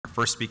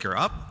first speaker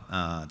up,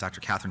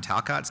 Dr. Catherine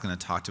Talcott, is going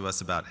to talk to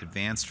us about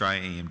advanced dry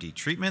AMD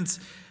treatments,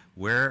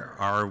 where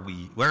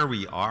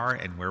we are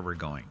and where we're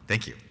going.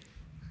 Thank you.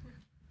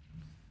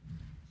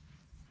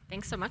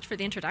 Thanks so much for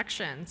the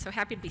introduction. So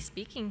happy to be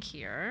speaking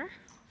here.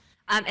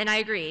 And I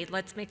agree,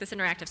 let's make this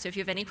interactive. So if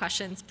you have any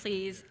questions,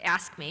 please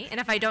ask me. And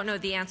if I don't know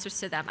the answers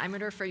to them, I'm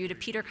going to refer you to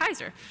Peter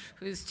Kaiser,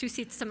 who's 2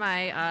 seats to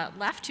my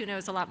left, who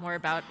knows a lot more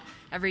about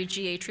every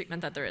GA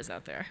treatment that there is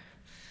out there.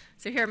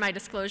 So here are my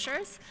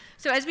disclosures.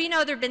 So as we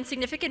know, there have been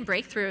significant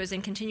breakthroughs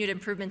and continued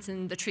improvements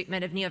in the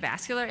treatment of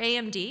neovascular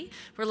AMD.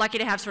 We're lucky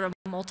to have sort of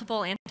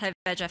multiple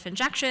anti-VEGF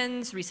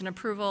injections, recent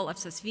approval of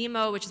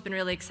Susvimo, which has been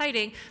really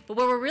exciting. But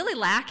what we're really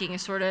lacking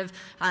is sort of,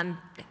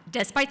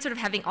 despite sort of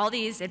having all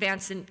these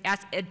advancements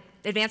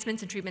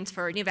in treatments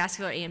for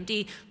neovascular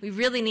AMD, we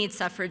really need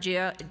stuff for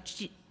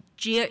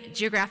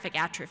geographic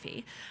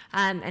atrophy.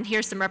 And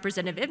here's some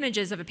representative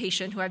images of a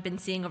patient who I've been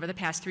seeing over the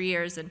past 3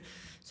 years. And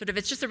sort of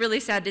it's just a really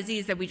sad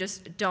disease that we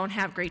just don't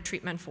have great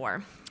treatment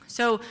for.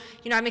 So,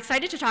 I'm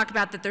excited to talk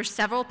about that there's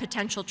several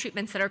potential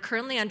treatments that are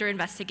currently under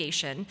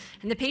investigation.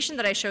 And the patient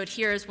that I showed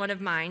here is one of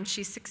mine.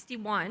 She's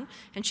 61,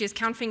 and she has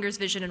count fingers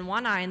vision in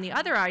one eye. In the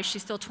other eye,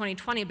 she's still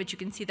 20/20, but you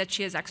can see that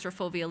she has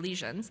extrafoveal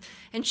lesions.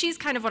 And she's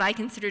kind of what I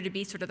consider to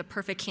be sort of the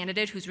perfect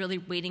candidate who's really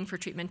waiting for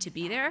treatment to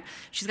be there.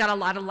 She's got a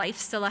lot of life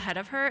still ahead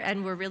of her,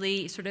 and we're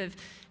really sort of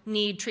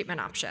need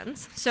treatment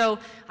options. So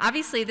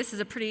obviously this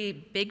is a pretty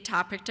big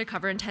topic to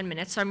cover in 10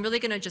 minutes, so I'm really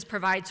going to just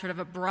provide sort of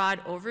a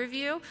broad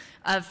overview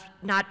of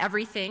not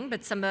everything,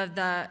 but some of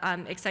the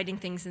exciting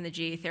things in the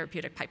GA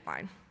therapeutic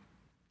pipeline.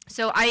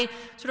 So I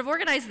sort of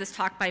organized this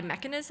talk by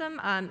mechanism.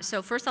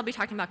 So first I'll be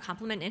talking about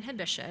complement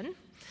inhibition.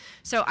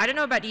 So I don't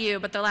know about you,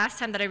 but the last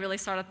time that I really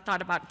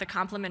thought about the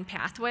complement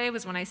pathway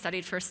was when I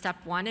studied for step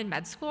 1 in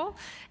med school.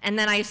 And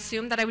then I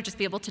assumed that I would just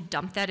be able to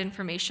dump that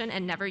information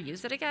and never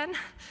use it again.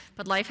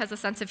 But life has a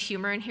sense of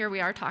humor, and here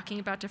we are talking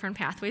about different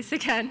pathways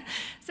again.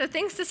 So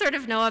things to sort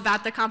of know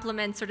about the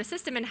complement sort of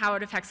system and how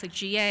it affects like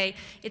GA.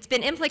 It's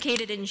been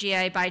implicated in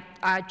GA by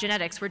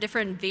genetics, where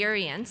different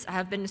variants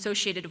have been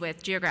associated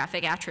with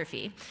geographic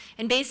atrophy.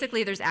 And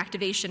basically there's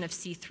activation of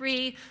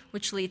C3,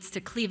 which leads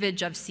to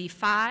cleavage of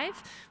C5,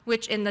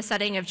 which in the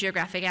setting of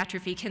geographic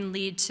atrophy can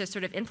lead to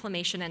sort of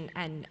inflammation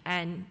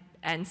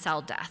and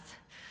cell death.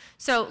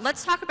 So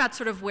let's talk about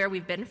sort of where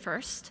we've been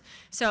first.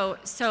 So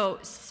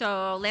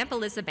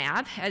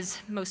lampalizumab, as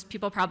most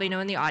people probably know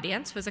in the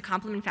audience, was a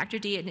complement factor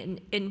D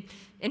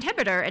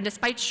inhibitor, and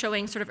despite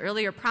showing sort of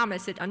earlier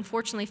promise, it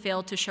unfortunately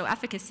failed to show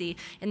efficacy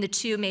in the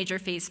 2 major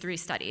phase 3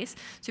 studies.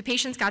 So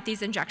patients got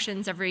these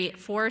injections every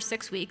 4 or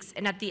 6 weeks,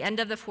 and at the end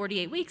of the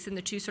 48 weeks in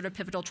the 2 sort of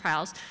pivotal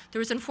trials, there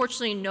was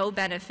unfortunately no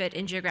benefit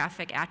in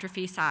geographic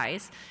atrophy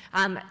size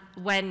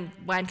when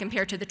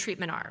compared to the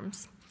treatment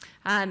arms.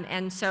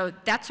 And so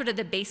that's sort of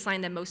the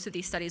baseline that most of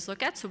these studies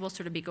look at, so we'll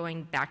sort of be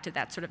going back to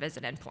that sort of as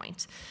an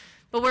endpoint.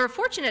 But we're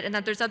fortunate in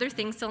that there's other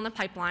things still in the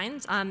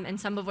pipelines, and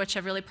some of which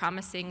have really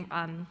promising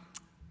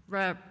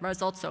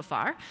results so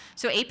far.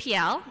 So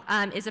APL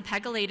is a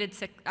pegylated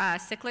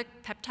cyclic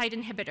peptide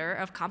inhibitor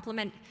of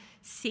complement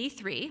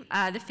C3.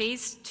 The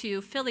phase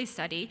 2 FILLY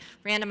study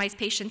randomized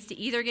patients to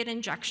either get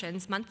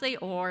injections monthly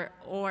or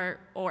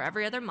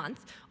every other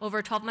month over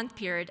a 12-month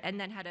period, and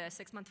then had a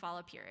 6-month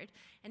follow-up period.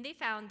 And they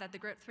found that the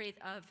growth rate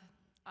of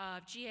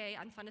GA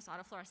on fundus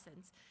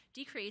autofluorescence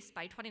decreased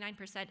by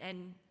 29%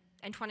 and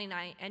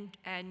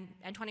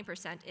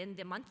 20% in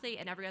the monthly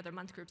and every other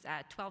month groups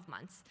at 12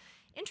 months.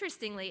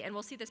 Interestingly, and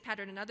we'll see this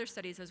pattern in other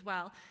studies as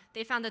well,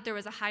 they found that there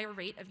was a higher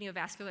rate of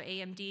neovascular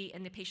AMD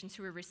in the patients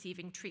who were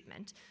receiving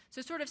treatment.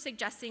 So sort of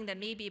suggesting that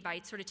maybe by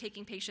sort of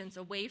taking patients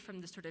away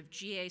from the sort of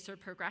GA sort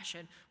of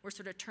progression, we're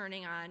sort of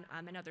turning on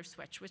another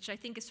switch, which I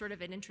think is sort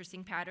of an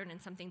interesting pattern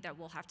and something that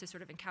we'll have to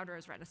sort of encounter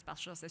as retina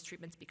specialists as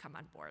treatments become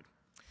on board.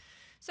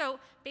 So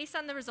based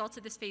on the results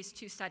of this phase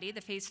 2 study,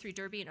 the phase 3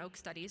 Derby and Oak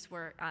studies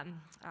were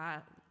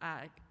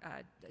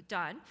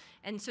done.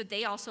 And so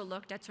they also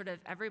looked at sort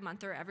of every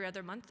month or every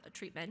other month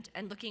treatment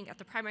and looking at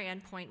the primary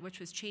endpoint, which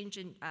was change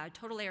in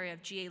total area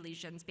of GA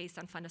lesions based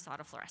on fundus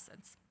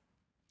autofluorescence.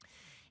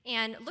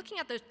 And looking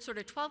at the sort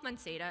of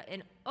 12-month data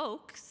in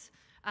Oaks,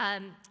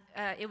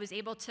 it was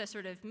able to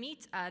sort of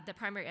meet the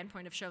primary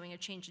endpoint of showing a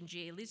change in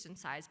GA lesion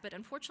size, but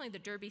unfortunately the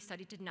Derby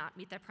study did not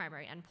meet that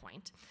primary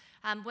endpoint.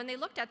 When they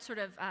looked at sort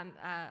of a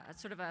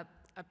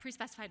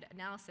pre-specified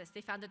analysis,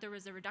 they found that there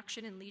was a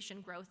reduction in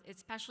lesion growth,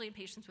 especially in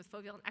patients with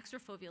foveal and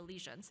extrafoveal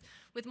lesions,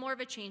 with more of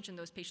a change in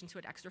those patients who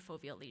had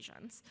extrafoveal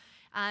lesions.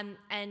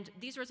 And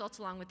these results,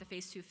 along with the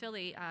phase 2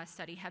 FILLY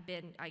study, have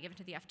been given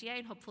to the FDA,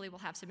 and hopefully we'll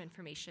have some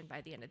information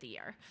by the end of the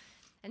year.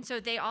 And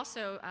so they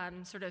also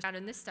sort of found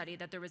in this study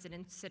that there was a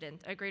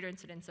greater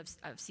incidence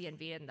of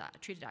CNV in the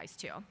treated eyes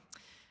too.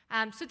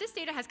 So this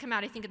data has come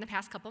out, I think, in the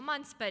past couple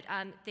months, but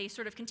they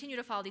sort of continue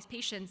to follow these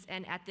patients,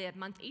 and at the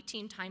month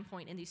 18 time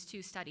point in these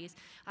 2 studies,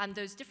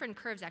 those different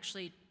curves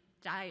actually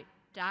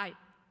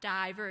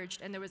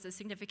diverged, and there was a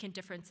significant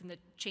difference in the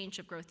change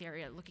of growth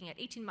area looking at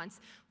 18 months,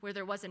 where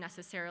there wasn't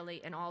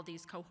necessarily in all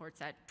these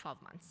cohorts at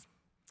 12 months.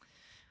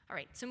 All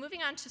right, so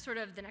moving on to sort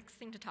of the next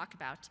thing to talk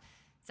about.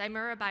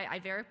 Zimura by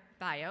Iveric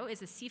Bio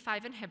is a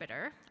C5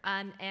 inhibitor,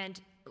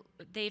 and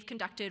they've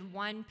conducted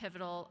one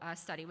pivotal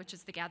study, which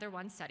is the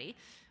GATHER1 study.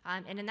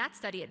 And in that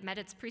study, it met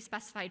its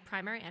pre-specified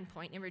primary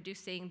endpoint in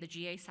reducing the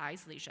GA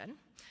size lesion.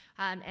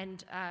 In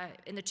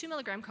the 2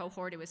 milligram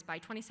cohort, it was by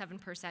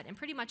 27% and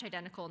pretty much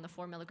identical in the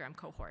 4 milligram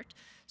cohort.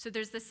 So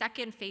there's the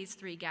second phase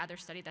 3 GATHER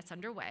study that's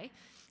underway.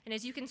 And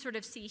as you can sort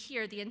of see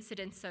here, the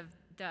incidence of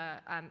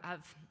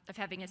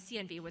having a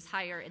CNV was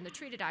higher in the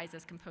treated eyes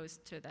as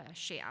opposed to the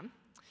sham.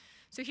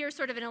 So here's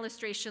sort of an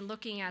illustration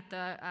looking at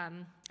the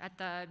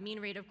mean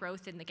rate of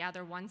growth in the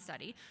GATHER1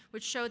 study,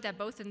 which showed that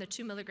both in the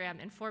 2 milligram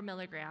and 4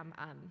 milligram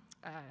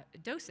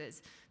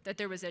doses, that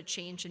there was a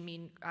change in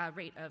mean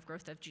rate of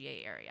growth of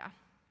GA area.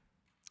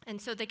 And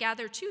so the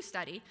GATHER2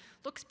 study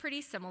looks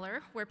pretty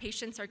similar, where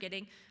patients are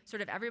getting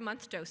sort of every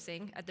month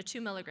dosing at the 2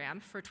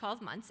 milligram for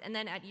 12 months. And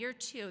then at year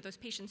 2, those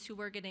patients who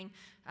were getting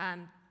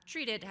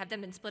treated have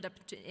then been split up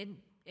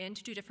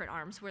into 2 different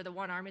arms, where the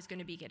one arm is going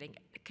to be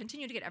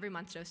continue to get every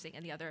month dosing,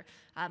 and the other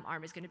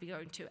arm is going to be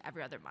going to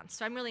every other month.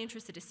 So I'm really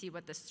interested to see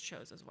what this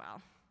shows as well.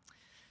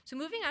 So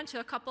moving on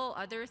to a couple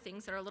other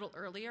things that are a little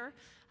earlier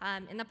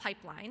in the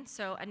pipeline.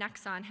 So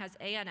Annexon has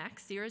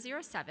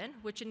ANX007,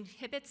 which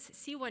inhibits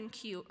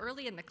C1q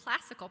early in the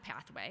classical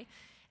pathway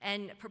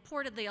and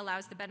purportedly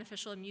allows the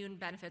beneficial immune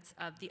benefits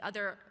of the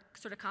other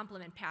sort of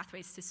complement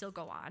pathways to still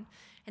go on.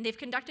 And they've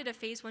conducted a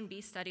phase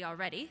 1b study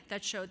already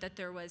that showed that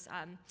there was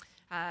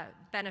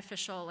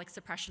beneficial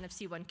suppression of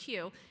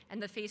C1q,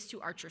 and the phase 2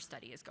 Archer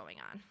study is going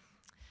on.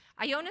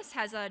 Ionis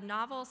has a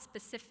novel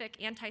specific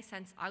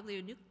antisense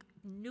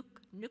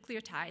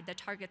oligonucleotide that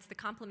targets the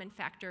complement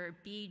factor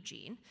B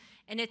gene,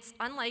 and it's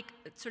unlike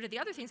sort of the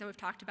other things that we've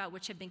talked about,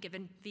 which have been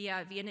given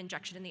via an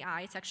injection in the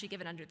eye. It's actually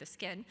given under the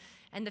skin,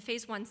 and the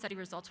phase 1 study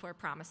results were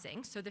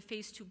promising. So the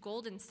phase 2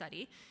 Golden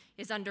study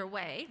is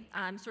underway,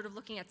 sort of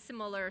looking at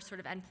similar sort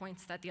of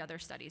endpoints that the other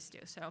studies do.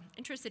 So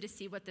interested to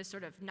see what this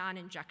sort of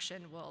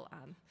non-injection will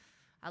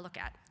look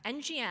at.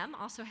 NGM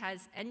also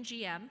has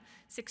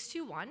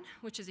NGM621,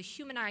 which is a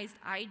humanized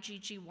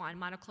IgG1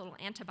 monoclonal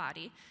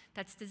antibody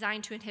that's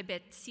designed to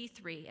inhibit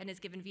C3 and is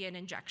given via an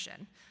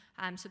injection.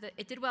 So that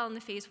it did well in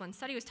the phase 1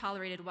 study, was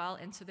tolerated well,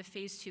 and so the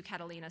phase 2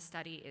 Catalina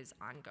study is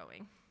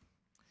ongoing.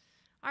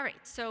 All right,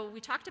 so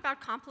we talked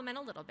about complement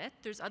a little bit.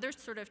 There's other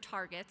sort of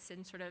targets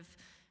and sort of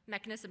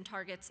mechanism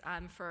targets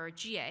for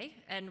GA,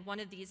 and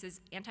one of these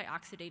is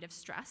antioxidative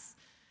stress.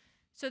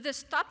 So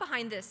this thought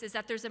behind this is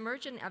that there's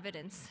emergent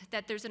evidence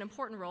that there's an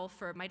important role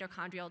for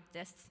mitochondrial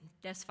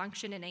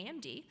dysfunction in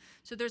AMD.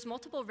 So there's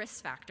multiple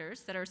risk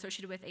factors that are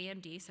associated with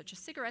AMD, such as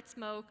cigarette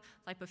smoke,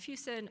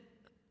 lipofuscin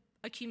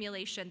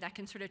accumulation, that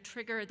can sort of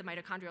trigger the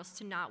mitochondrials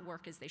to not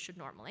work as they should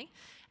normally.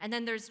 And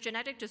then there's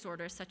genetic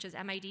disorders such as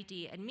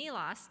MIDD and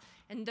MELAS,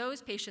 and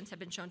those patients have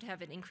been shown to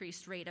have an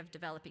increased rate of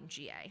developing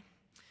GA.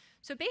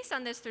 So based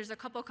on this, there's a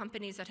couple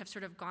companies that have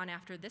sort of gone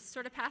after this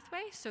sort of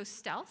pathway. So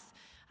Stealth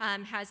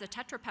has a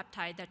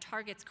tetrapeptide that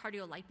targets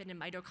cardiolipin and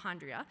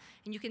mitochondria.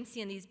 And you can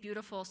see in these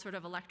beautiful sort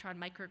of electron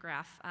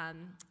micrograph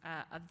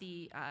of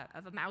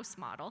a mouse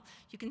model,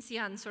 you can see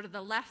on sort of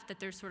the left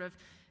that there's sort of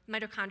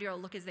mitochondria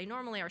look as they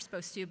normally are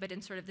supposed to, but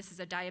in sort of this is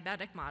a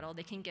diabetic model,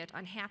 they can get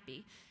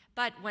unhappy.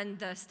 But when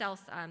the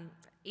Stealth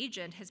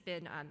agent has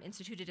been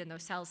instituted in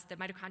those cells, the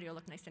mitochondria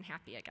look nice and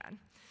happy again.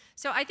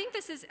 So I think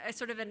this is a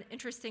sort of an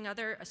interesting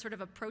other sort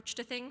of approach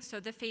to things. So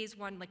the phase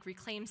 1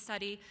 Reclaim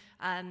study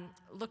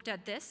looked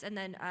at this, and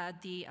then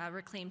the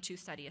Reclaim 2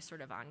 study is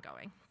sort of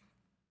ongoing.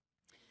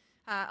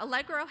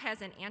 Allegro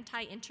has an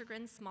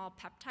anti-integrin small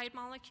peptide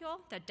molecule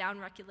that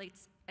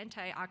downregulates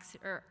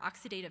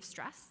oxidative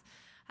stress.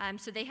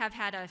 So they have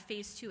had a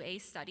phase 2A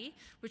study,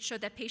 which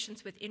showed that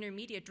patients with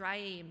intermediate dry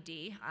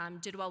AMD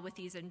did well with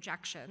these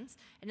injections.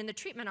 And in the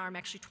treatment arm,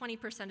 actually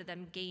 20% of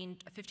them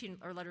gained 15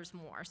 or letters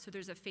more. So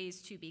there's a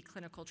phase 2B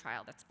clinical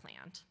trial that's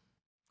planned.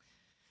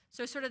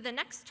 So sort of the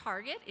next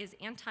target is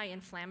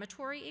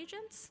anti-inflammatory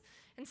agents.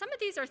 And some of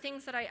these are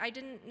things that I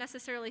didn't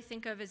necessarily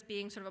think of as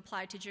being sort of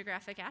applied to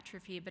geographic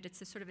atrophy, but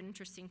it's sort of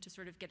interesting to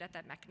sort of get at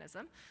that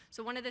mechanism.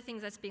 So one of the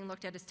things that's being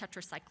looked at is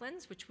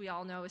tetracyclines, which we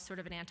all know is sort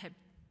of an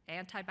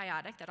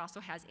antibiotic that also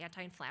has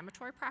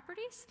anti-inflammatory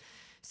properties.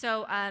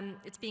 So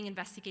it's being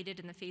investigated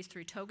in the phase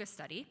 3 TOGA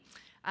study.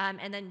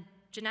 And then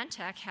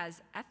Genentech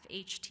has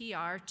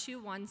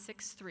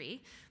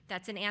FHTR2163.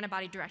 That's an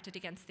antibody directed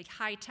against the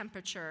high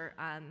temperature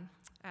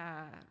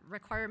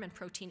requirement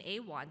protein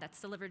A1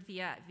 that's delivered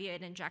via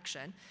an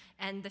injection.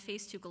 And the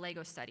phase 2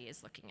 Gallego study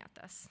is looking at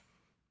this.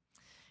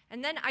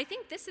 And then I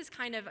think this is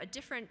kind of a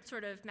different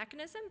sort of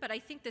mechanism, but I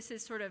think this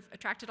has sort of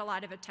attracted a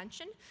lot of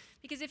attention,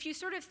 because if you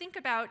sort of think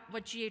about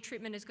what GA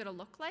treatment is going to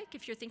look like,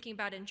 if you're thinking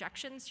about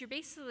injections, you're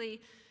basically,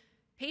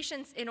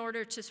 patients in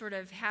order to sort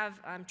of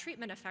have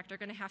treatment effect are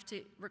going to have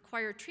to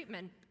require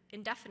treatment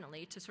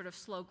indefinitely to sort of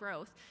slow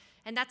growth.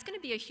 And that's going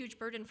to be a huge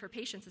burden for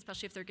patients,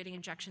 especially if they're getting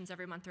injections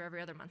every month or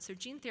every other month. So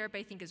gene therapy,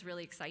 I think, is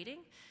really exciting.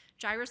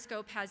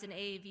 Gyroscope has an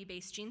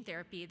AAV-based gene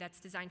therapy that's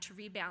designed to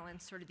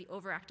rebalance sort of the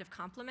overactive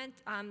complement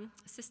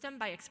system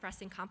by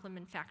expressing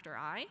complement factor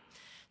I.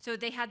 So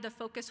they had the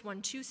Focus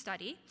 1-2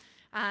 study,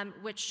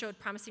 which showed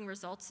promising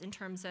results in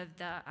terms of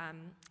the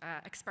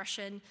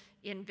expression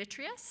in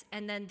vitreous,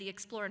 and then the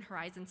Explore and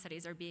Horizon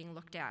studies are being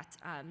looked at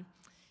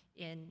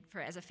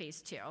as a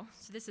phase 2.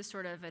 So this is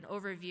sort of an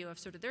overview of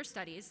sort of their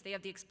studies. They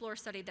have the Explore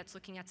study that's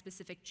looking at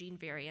specific gene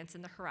variants,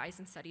 and the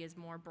Horizon study is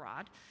more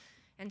broad.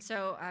 And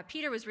so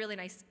Peter was really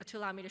nice to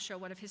allow me to show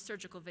one of his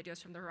surgical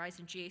videos from the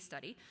Horizon GA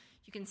study.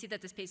 You can see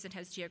that this patient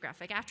has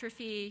geographic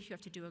atrophy. You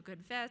have to do a good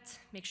vet,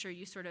 make sure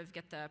you sort of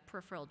get the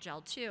peripheral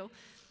gel too.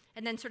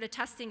 And then sort of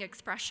testing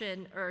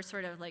expression, or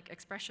sort of like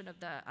expression of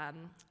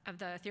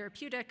the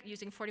therapeutic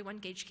using 41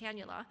 gauge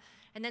cannula,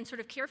 and then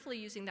sort of carefully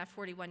using that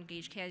 41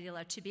 gauge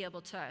cannula to be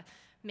able to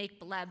make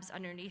blebs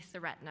underneath the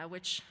retina,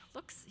 which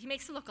he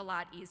makes it look a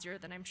lot easier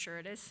than I'm sure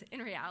it is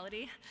in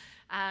reality.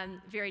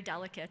 Very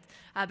delicate,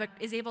 but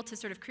is able to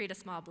sort of create a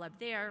small bleb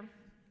there,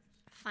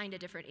 find a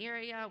different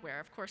area where,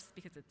 of course,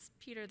 because it's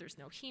Peter, there's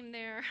no heme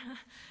there,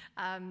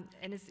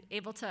 and is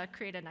able to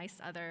create a nice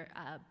other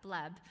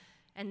bleb.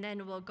 And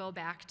then we'll go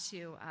back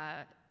to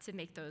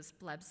make those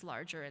blebs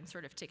larger and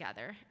sort of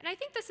together. And I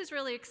think this is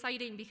really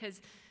exciting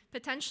because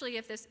potentially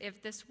if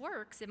this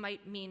works, it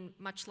might mean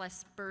much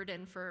less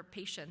burden for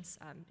patients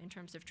in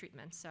terms of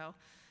treatment. So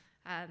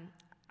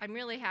I'm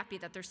really happy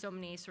that there's so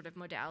many sort of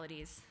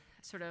modalities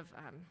sort of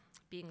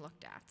being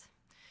looked at.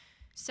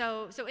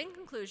 So in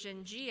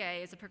conclusion,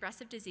 GA is a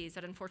progressive disease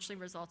that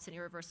unfortunately results in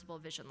irreversible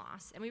vision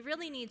loss. And we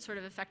really need sort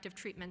of effective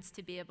treatments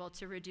to be able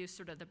to reduce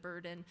sort of the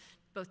burden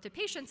both to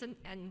patients and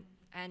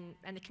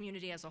the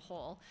community as a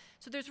whole.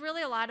 So there's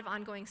really a lot of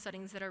ongoing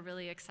studies that are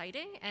really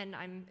exciting, and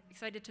I'm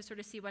excited to sort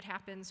of see what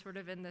happens sort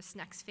of in this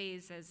next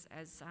phase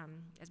as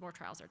more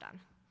trials are done.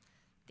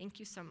 Thank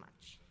you so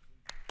much.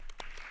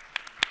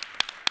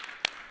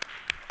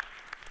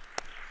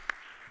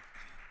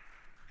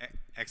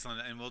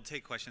 Excellent, and we'll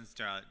take questions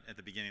at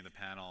the beginning of the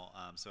panel.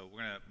 So we're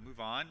going to move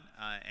on,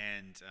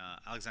 and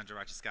Alexandra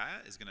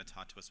Rachiskaya is going to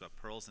talk to us about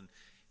pearls and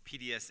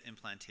PDS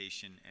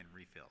implantation and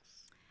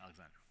refills.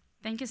 Alexandra.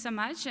 Thank you so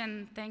much,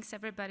 and thanks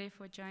everybody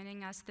for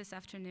joining us this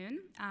afternoon.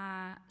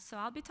 So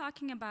I'll be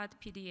talking about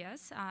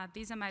PDS.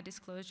 These are my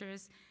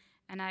disclosures,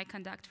 and I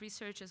conduct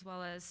research as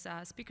well as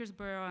Speakers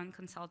Bureau and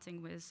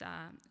consulting with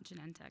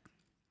Genentech.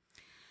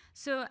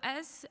 So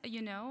as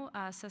you know,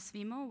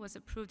 Susvimo was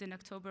approved in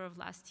October of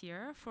last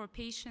year for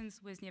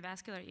patients with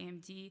neovascular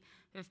AMD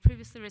who have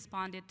previously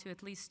responded to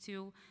at least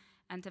 2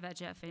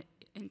 anti-VEGF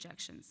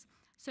injections.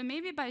 So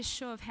maybe by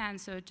show of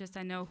hands, so just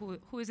I know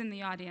who is in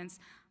the audience,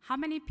 how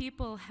many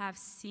people have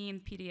seen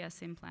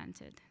PDS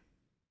implanted?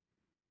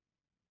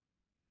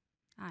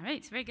 All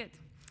right, very good.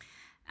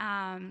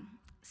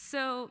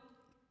 So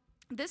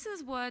this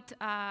is what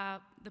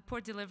the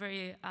port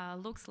delivery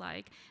looks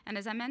like. And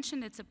as I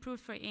mentioned, it's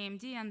approved for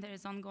AMD, and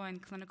there's ongoing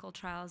clinical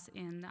trials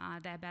in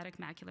diabetic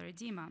macular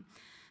edema.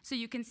 So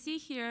you can see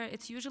here,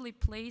 it's usually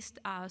placed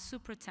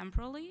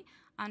supratemporally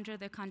under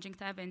the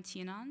conjunctiva and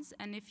tenons.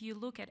 And if you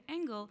look at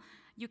angle,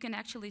 you can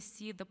actually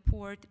see the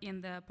port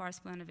in the pars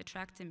plana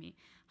vitrectomy.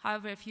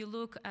 However, if you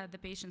look at the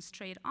patient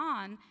straight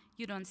on,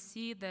 you don't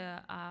see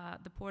the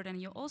port, and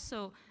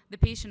the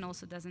patient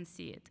also doesn't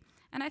see it.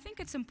 And I think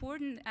it's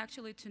important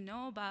actually to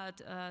know about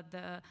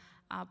the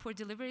port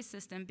delivery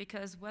system,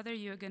 because whether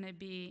you're going to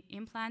be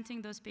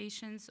implanting those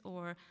patients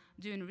or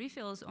doing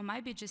refills, or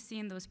might be just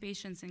seeing those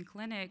patients in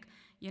clinic,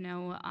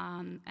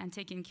 and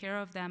taking care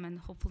of them and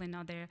hopefully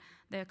not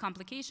their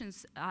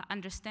complications,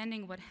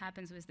 understanding what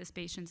happens with these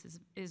patients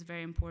is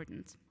very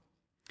important.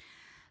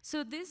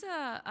 So these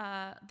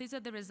are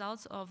the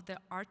results of the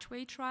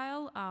Archway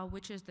trial,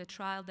 which is the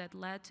trial that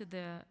led to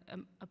the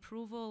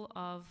approval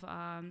of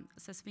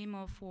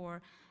Susvimo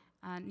for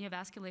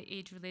neovascular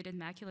age-related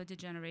macular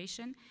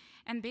degeneration.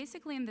 And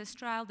basically in this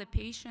trial, the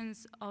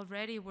patients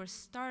already were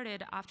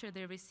started after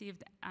they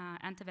received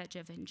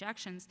anti-VEGF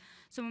injections.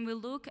 So when we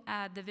look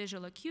at the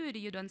visual acuity,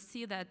 you don't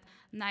see that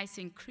nice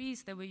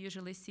increase that we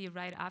usually see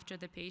right after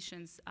the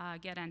patients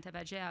get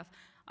anti-VEGF.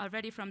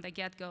 Already from the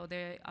get-go,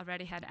 they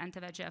already had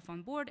anti-VEGF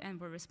on board and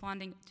were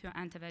responding to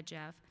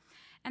anti-VEGF.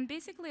 And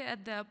basically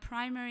at the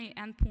primary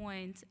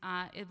endpoint,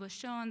 it was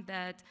shown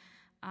that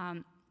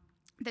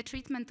the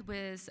treatment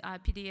with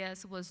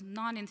PDS was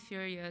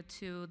non-inferior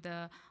to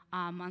the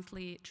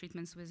monthly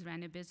treatments with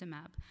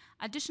ranibizumab.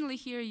 Additionally,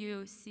 here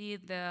you see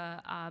the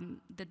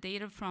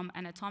data from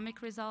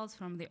anatomic results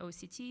from the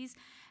OCTs,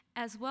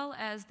 as well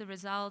as the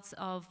results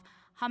of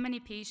how many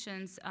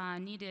patients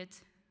needed,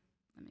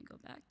 let me go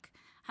back,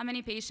 how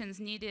many patients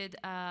needed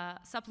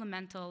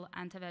supplemental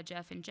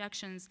anti-VEGF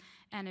injections,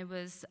 and it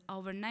was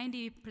over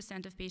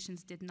 90% of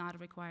patients did not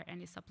require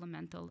any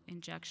supplemental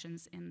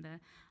injections in the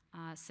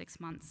 6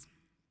 months.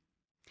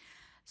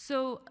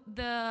 So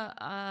the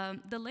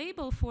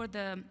label for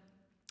the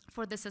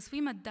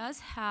Susvimo does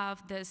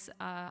have this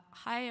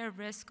higher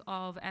risk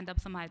of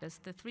endophthalmitis,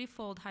 the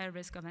 3-fold higher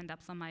risk of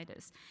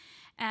endophthalmitis.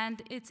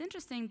 And it's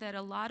interesting that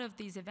a lot of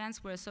these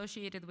events were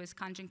associated with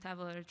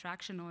conjunctival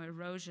retraction or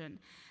erosion.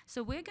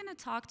 So we're going to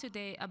talk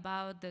today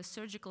about the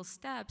surgical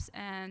steps,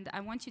 and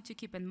I want you to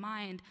keep in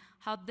mind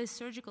how these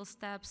surgical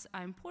steps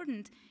are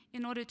important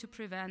in order to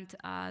prevent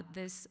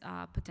this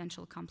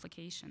potential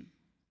complication.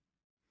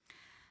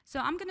 So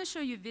I'm going to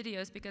show you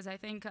videos because I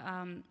think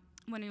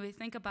when we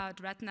think about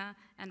retina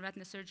and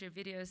retina surgery,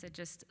 videos are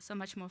just so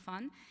much more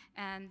fun.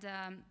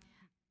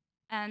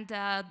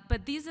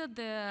 But these are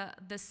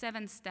the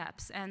 7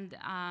 steps, and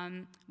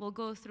we'll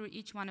go through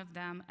each one of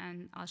them,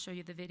 and I'll show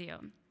you the video.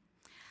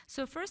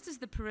 So first is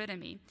the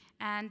peritomy,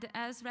 and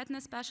as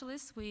retina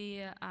specialists,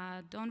 we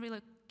don't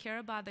really care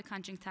about the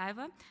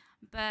conjunctiva,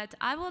 but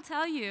I will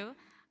tell you,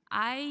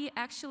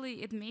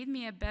 it made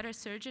me a better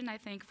surgeon, I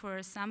think,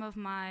 for some of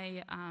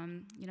my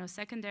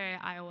secondary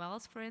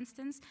IOLs, for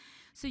instance.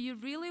 So you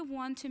really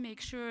want to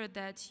make sure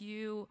that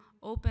you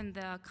open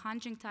the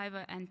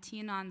conjunctiva and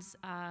tenons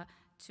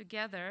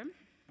together.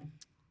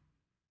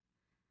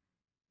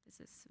 This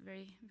is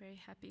very,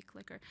 very happy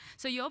clicker.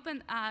 So you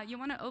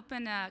want to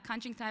open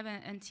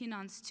conjunctiva and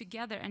tenons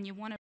together, and you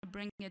want to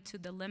bring it to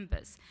the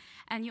limbus.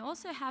 And you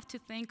also have to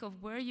think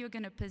of where you're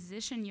going to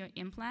position your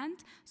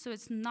implant, so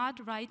it's not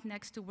right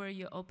next to where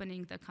you're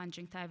opening the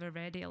conjunctiva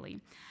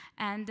radially.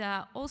 And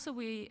also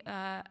we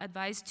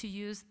advise to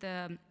use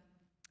the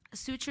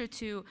suture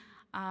to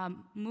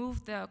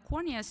move the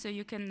cornea so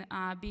you can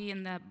be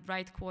in the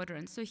right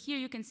quadrant. So here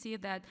you can see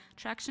that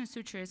traction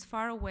suture is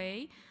far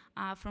away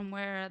from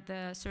where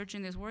the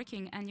surgeon is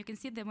working, and you can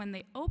see that when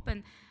they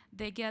open,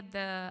 they get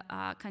the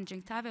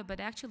conjunctiva, but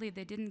actually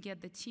they didn't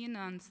get the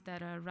tenons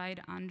that are right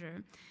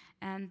under.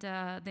 And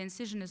the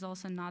incision is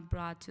also not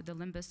brought to the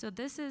limbus. So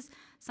this is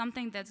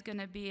something that's going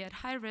to be at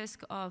high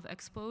risk of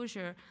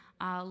exposure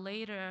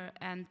later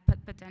and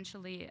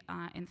potentially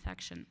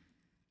infection.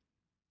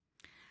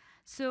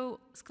 So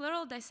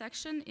scleral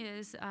dissection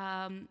is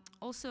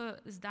also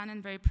done in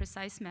a very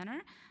precise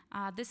manner.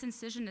 This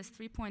incision is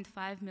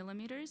 3.5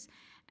 millimeters,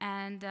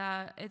 and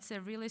it's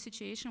a really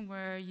situation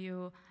where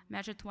you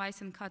measure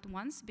twice and cut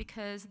once,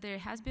 because there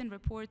has been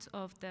reports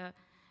of the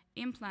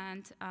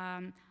implant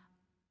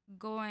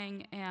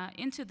going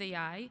into the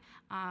eye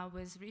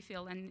with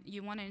refill, and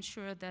you want to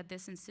ensure that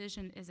this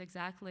incision is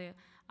exactly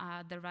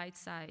the right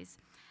size.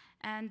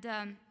 And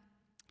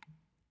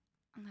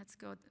let's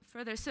go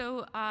further.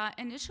 So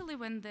initially,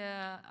 when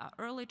the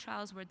early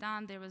trials were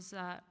done, there was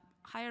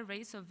higher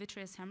rates of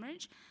vitreous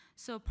hemorrhage.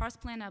 So pars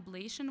plana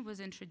ablation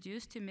was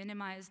introduced to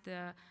minimize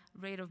the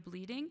rate of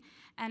bleeding.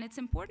 And it's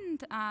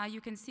important,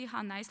 you can see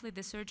how nicely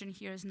the surgeon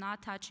here is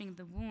not touching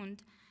the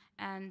wound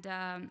and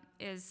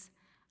is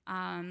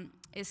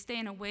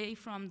staying away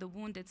from the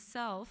wound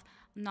itself,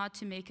 not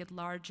to make it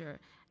larger.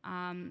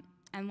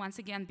 And once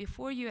again,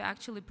 before you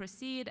actually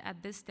proceed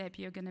at this step,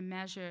 you're going to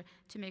measure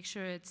to make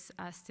sure it's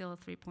still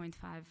 3.5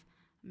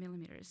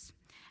 millimeters.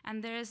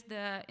 And there's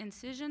the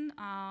incision,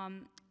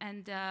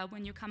 and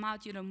when you come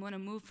out, you don't want to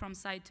move from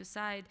side to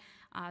side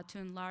to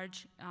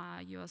enlarge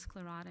your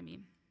sclerotomy.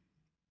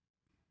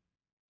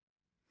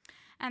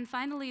 And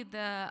finally,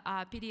 the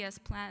PDS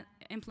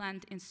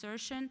implant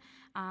insertion.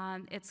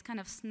 It's kind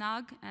of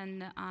snug,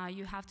 and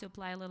you have to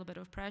apply a little bit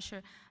of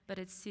pressure, but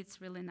it sits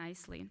really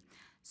nicely.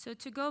 So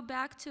to go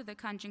back to the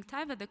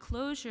conjunctiva, the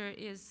closure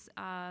is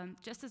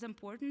just as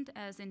important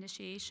as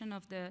initiation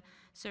of the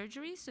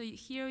surgery. So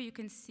here you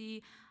can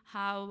see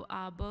how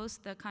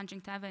both the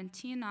conjunctiva and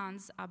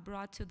tenons are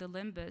brought to the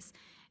limbus.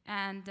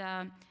 And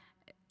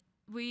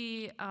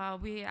we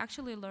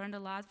actually learned a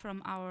lot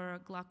from our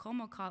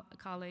glaucoma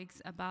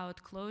colleagues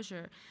about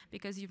closure,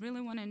 because you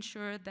really want to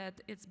ensure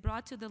that it's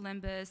brought to the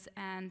limbus,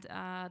 and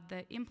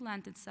the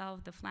implant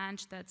itself, the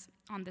flange that's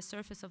on the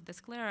surface of the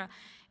sclera,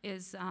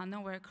 is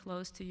nowhere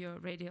close to your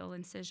radial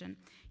incision.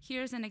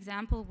 Here's an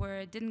example where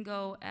it didn't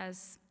go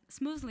as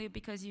smoothly,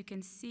 because you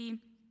can see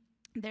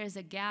there's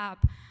a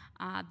gap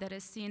that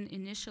is seen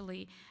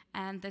initially,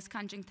 and this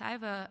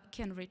conjunctiva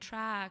can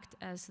retract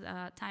as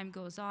time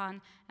goes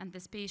on, and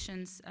this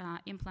patient's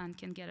implant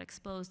can get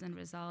exposed and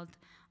result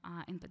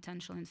in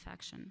potential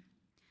infection.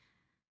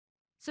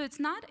 So it's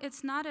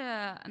not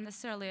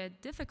necessarily a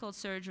difficult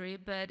surgery,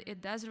 but it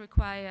does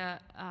require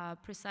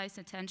precise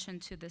attention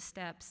to the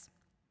steps.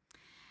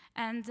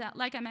 And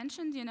like I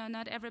mentioned,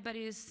 not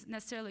everybody is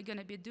necessarily going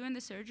to be doing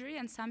the surgery,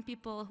 and some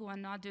people who are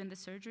not doing the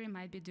surgery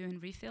might be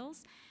doing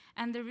refills.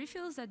 And the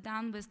refills are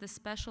done with the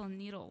special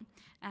needle.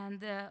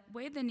 And the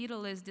way the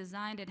needle is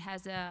designed,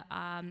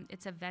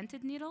 it's a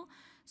vented needle.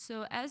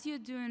 So as you're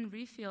doing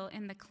refill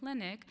in the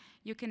clinic,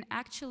 you can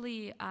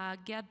actually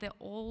get the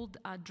old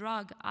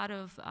drug out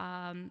of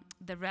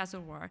the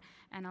reservoir.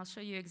 And I'll show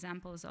you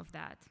examples of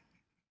that.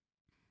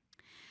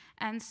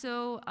 And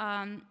so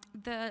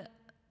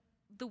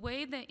the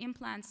way the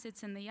implant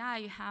sits in the eye,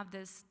 you have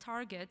this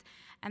target,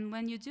 and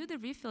when you do the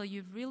refill,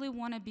 you really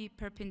want to be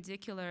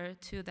perpendicular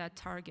to that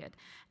target,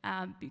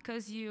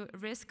 because you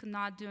risk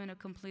not doing a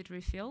complete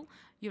refill.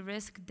 You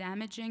risk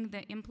damaging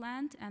the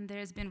implant, and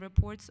there's been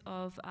reports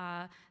of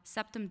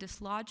septum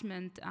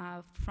dislodgement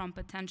from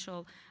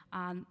potential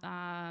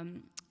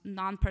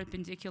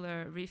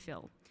non-perpendicular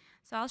refill.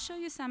 So I'll show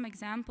you some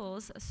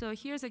examples. So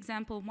here's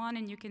example 1,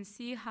 and you can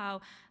see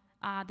how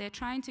they're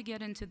trying to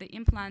get into the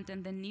implant,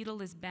 and the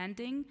needle is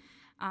bending,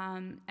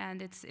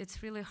 and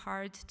it's really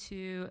hard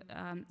to,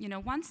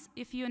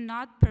 if you're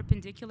not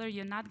perpendicular,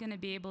 you're not going to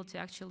be able to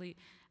actually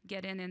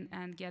get in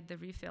and get the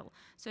refill.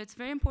 So it's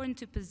very important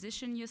to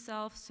position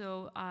yourself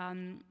so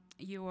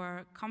you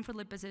are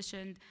comfortably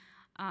positioned,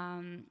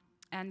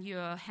 and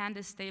your hand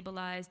is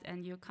stabilized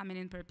and you're coming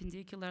in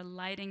perpendicular.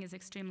 Lighting is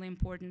extremely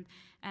important,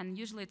 and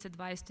usually it's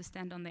advised to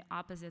stand on the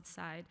opposite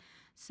side.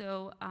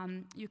 So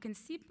you can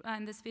see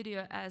in this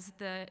video, as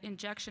the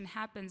injection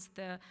happens,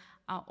 the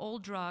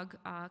old drug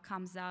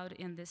comes out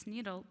in this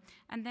needle.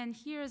 And then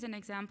here's an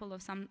example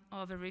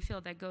of a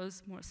refill that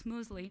goes more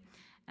smoothly.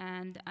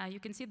 And you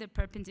can see the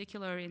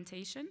perpendicular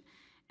orientation.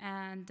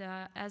 And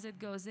as it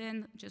goes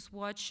in, just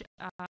watch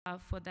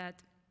for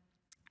that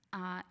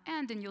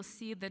and then you'll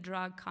see the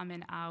drug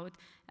coming out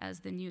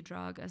as the new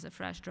drug, as a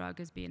fresh drug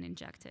is being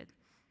injected.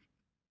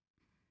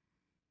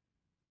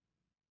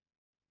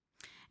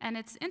 And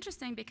it's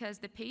interesting because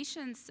the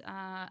patients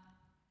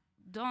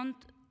don't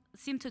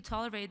seem to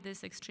tolerate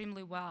this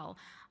extremely well.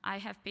 I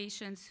have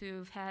patients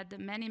who've had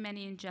many,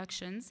 many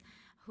injections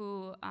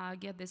who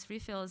get these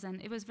refills,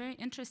 and it was very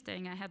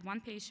interesting. I had one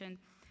patient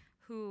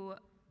who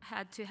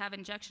had to have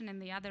injection in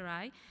the other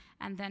eye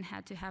and then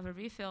had to have a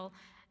refill.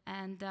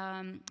 And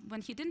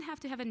when he didn't have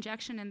to have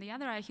injection in the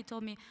other eye, he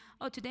told me,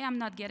 oh, today I'm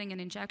not getting an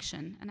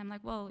injection. And I'm like,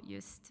 well,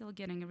 you're still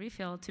getting a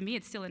refill. To me,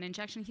 it's still an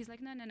injection. He's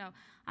like, no,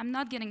 I'm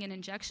not getting an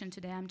injection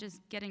today. I'm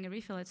just getting a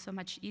refill. It's so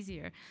much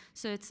easier.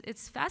 So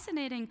it's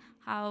fascinating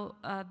how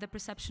the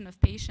perception of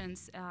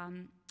patients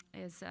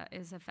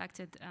is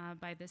affected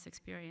by this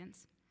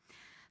experience.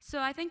 So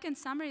I think in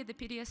summary, the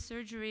PDS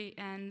surgery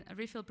and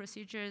refill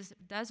procedures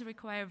does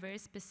require very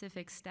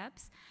specific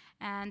steps.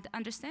 And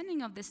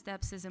understanding of the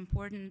steps is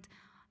important,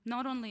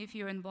 not only if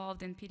you're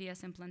involved in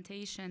PDS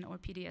implantation or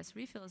PDS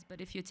refills,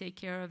 but if you take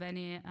care of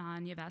any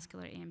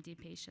neovascular AMD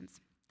patients.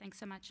 Thanks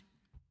so much.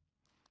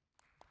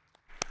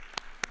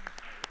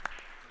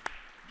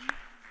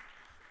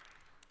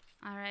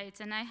 All right,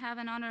 and I have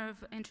an honor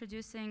of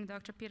introducing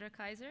Dr. Peter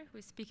Kaiser, who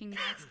is speaking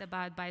next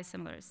about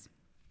biosimilars.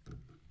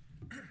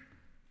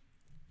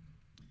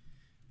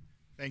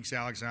 Thanks,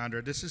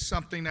 Alexandra. This is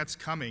something that's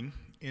coming,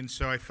 and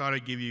so I thought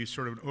I'd give you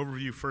sort of an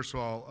overview, first of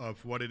all,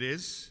 of what it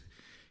is,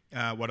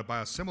 what a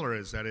biosimilar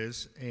is, that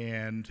is,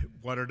 and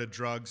what are the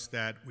drugs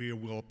that we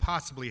will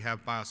possibly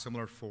have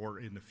biosimilar for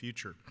in the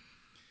future.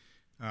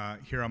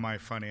 Here are my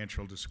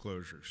financial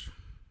disclosures.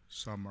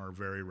 Some are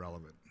very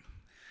relevant.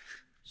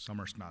 Some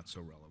are not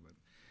so relevant.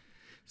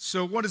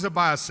 So what is a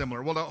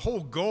biosimilar? Well, the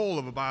whole goal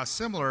of a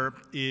biosimilar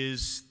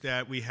is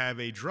that we have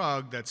a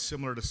drug that's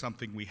similar to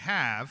something we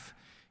have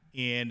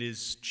and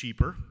is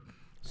cheaper.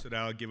 So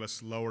that'll give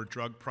us lower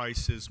drug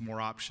prices, more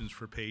options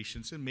for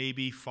patients, and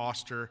maybe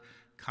foster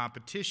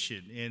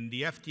competition. And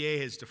the FDA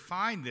has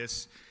defined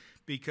this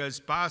because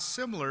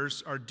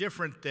biosimilars are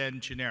different than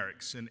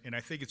generics. And I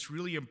think it's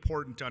really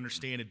important to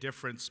understand a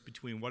difference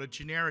between what a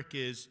generic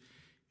is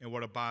and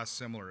what a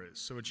biosimilar is.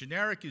 So a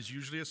generic is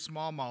usually a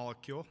small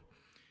molecule.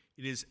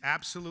 It is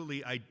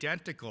absolutely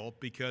identical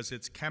because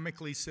it's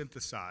chemically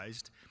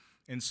synthesized.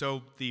 And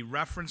so the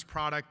reference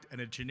product and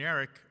a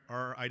generic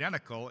are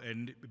identical,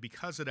 and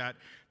because of that,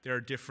 there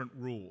are different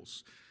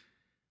rules.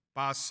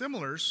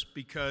 Biosimilars,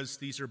 because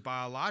these are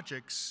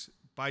biologics,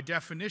 by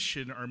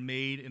definition are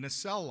made in a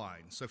cell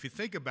line. So if you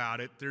think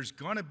about it, there's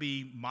going to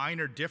be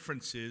minor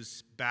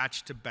differences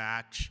batch to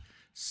batch,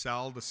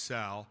 cell to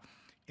cell,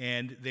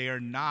 and they are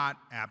not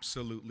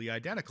absolutely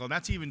identical. And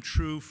that's even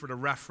true for the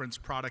reference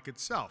product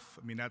itself.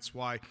 I mean, that's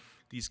why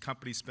these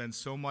companies spend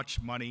so much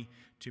money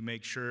to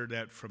make sure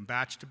that from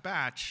batch to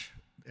batch,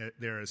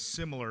 they're as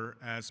similar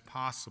as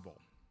possible.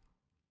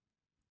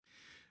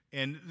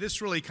 And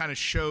this really kind of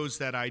shows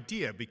that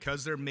idea.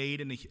 Because they're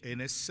made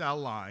in a cell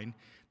line,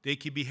 they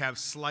could have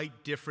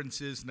slight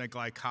differences in the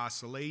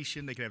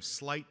glycosylation. They can have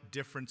slight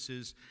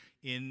differences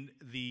in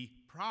the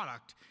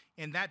product.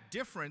 And that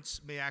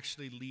difference may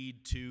actually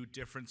lead to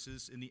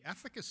differences in the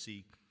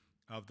efficacy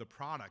of the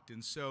product.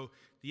 And so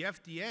the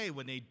FDA,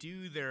 when they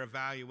do their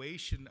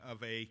evaluation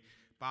of a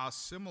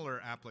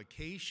biosimilar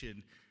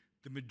application,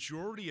 the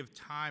majority of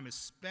time is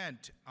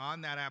spent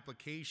on that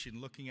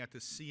application looking at the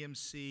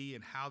CMC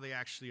and how they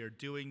actually are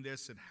doing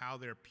this and how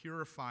they're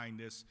purifying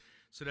this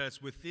so that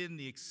it's within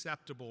the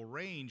acceptable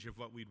range of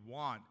what we'd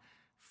want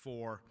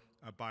for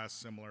a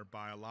biosimilar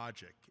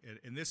biologic.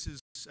 And this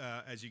is,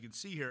 as you can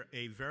see here,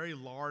 a very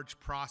large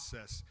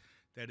process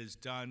that is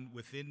done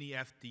within the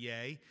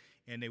FDA,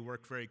 and they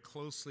work very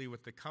closely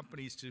with the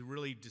companies to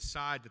really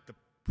decide that the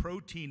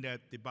protein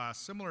that the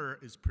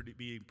biosimilar is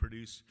being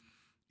produced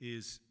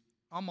is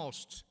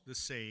almost the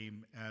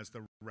same as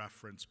the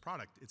reference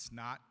product. It's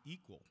not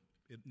equal.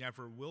 It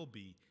never will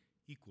be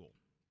equal.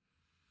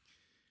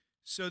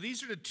 So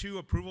these are the two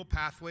approval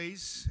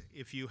pathways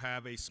if you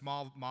have a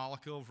small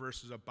molecule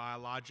versus a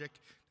biologic.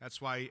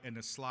 That's why in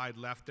the slide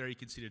left there you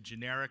can see the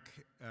generic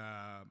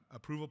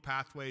approval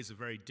pathway is a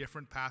very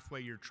different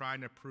pathway. You're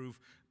trying to prove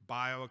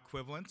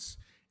bioequivalence.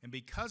 And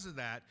because of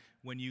that,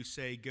 when you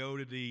say go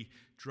to the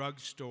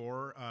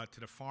drugstore, to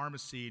the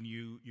pharmacy, and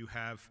you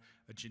have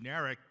a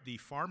generic, the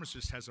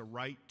pharmacist has a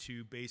right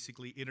to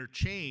basically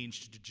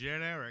interchange the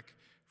generic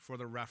for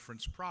the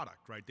reference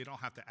product, right? They don't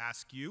have to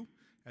ask you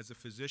as a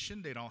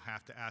physician. They don't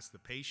have to ask the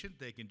patient.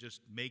 They can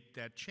just make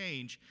that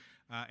change,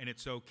 and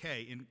it's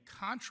okay. In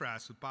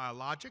contrast with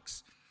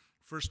biologics,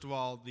 first of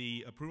all,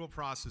 the approval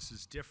process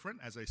is different.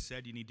 As I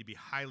said, you need to be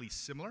highly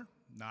similar,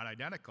 not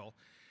identical.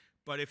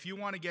 But if you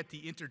want to get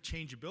the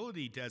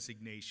interchangeability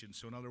designation,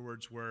 so in other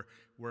words,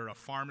 where a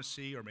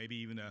pharmacy or maybe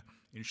even an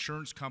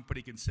insurance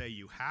company can say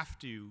you have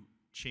to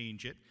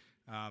change it,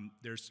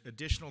 there's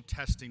additional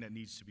testing that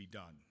needs to be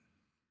done.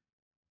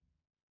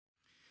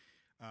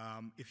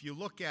 If you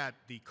look at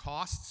the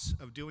costs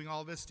of doing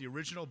all this, the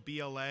original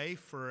BLA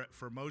for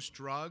most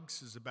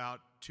drugs is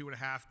about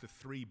 $2.5 to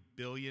 $3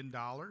 billion.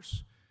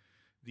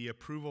 The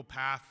approval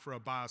path for a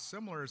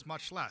biosimilar is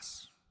much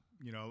less,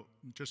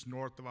 just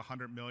north of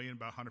 $100 million,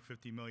 about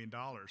 $150 million.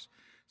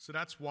 So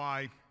that's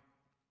why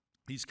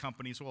these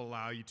companies will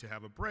allow you to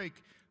have a break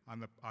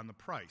on the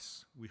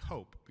price, we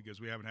hope,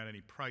 because we haven't had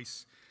any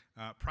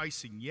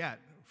pricing yet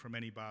from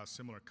any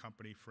biosimilar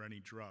company for any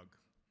drug.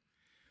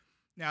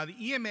 Now, the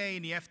EMA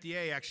and the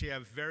FDA actually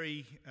have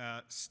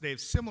they have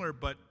similar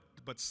but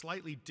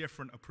slightly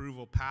different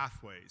approval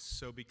pathways.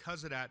 So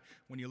because of that,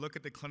 when you look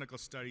at the clinical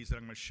studies that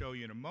I'm going to show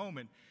you in a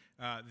moment,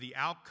 the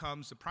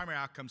primary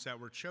outcomes that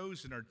were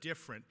chosen are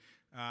different,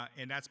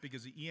 and that's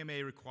because the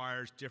EMA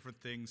requires different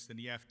things than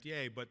the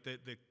FDA. But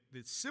the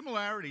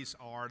similarities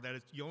are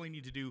that you only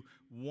need to do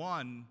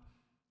one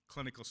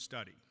clinical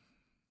study.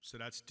 So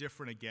that's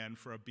different again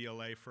for a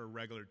BLA for a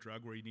regular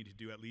drug where you need to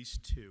do at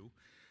least two.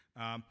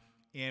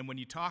 And when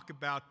you talk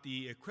about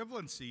the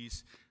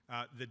equivalencies,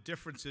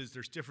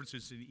 there's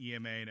differences in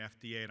EMA and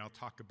FDA, and I'll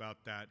talk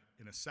about that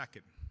in a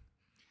second.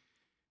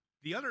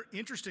 The other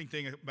interesting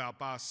thing about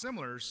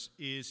biosimilars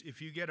is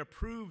if you get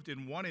approved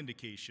in one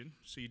indication,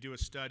 so you do a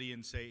study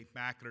in, say,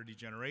 macular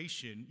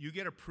degeneration, you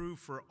get approved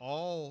for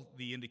all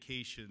the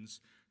indications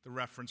the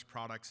reference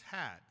products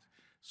had.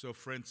 So,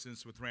 for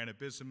instance, with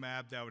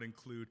ranibizumab, that would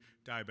include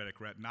diabetic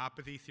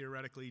retinopathy,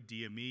 theoretically,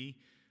 DME,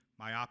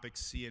 myopic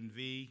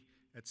CNV,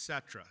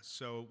 etc.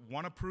 So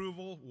one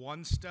approval,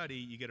 one study,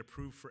 you get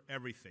approved for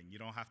everything. You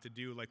don't have to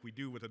do like we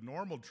do with a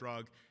normal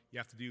drug. You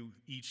have to do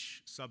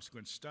each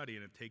subsequent study,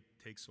 and it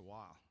takes a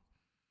while.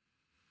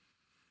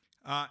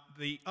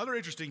 The other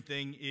interesting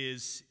thing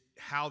is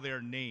how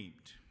they're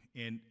named.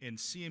 And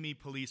CME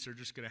police are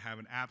just going to have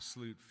an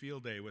absolute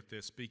field day with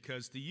this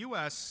because the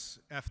U.S.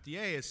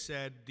 FDA has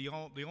said the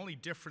only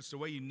difference, the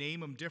way you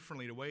name them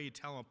differently, the way you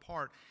tell them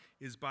apart,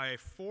 is by a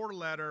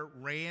 4-letter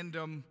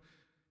random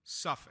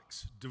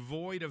suffix,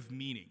 devoid of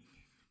meaning,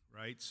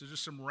 right? So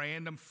just some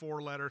random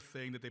 4-letter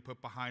thing that they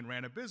put behind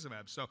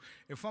ranibizumab. So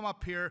if I'm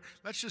up here,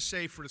 let's just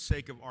say for the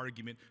sake of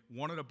argument,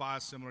 one of the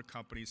biosimilar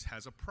companies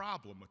has a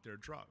problem with their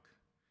drug,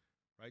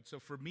 right? So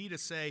for me to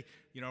say,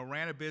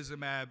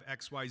 ranibizumab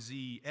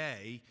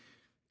XYZA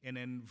and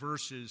then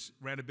versus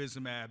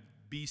ranibizumab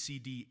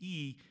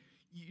BCDE,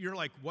 you're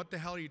like, what the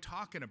hell are you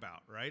talking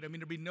about, right? I mean,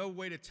 there'd be no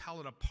way to tell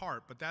it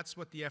apart, but that's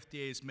what the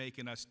FDA is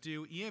making us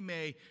do.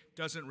 EMA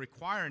doesn't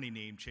require any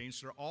name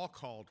change. They're all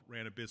called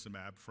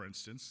ranibizumab, for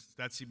instance.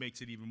 That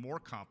makes it even more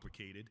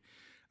complicated.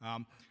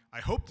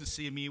 I hope the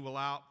CME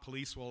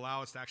police will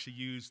allow us to actually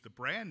use the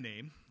brand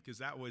name because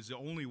that was the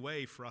only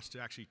way for us to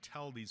actually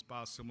tell these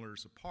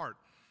biosimilars apart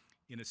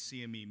in a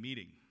CME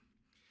meeting.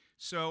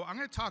 So I'm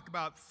going to talk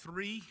about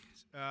 3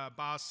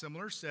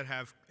 biosimilars that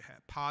have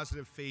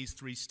positive phase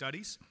 3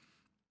 studies.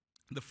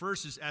 The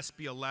first is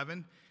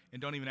SB11,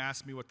 and don't even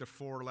ask me what the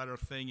 4-letter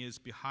thing is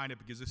behind it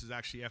because this is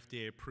actually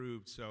FDA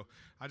approved. So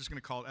I'm just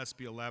going to call it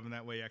SB11.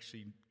 That way you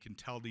actually can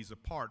tell these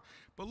apart.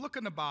 But look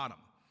on the bottom.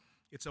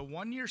 It's a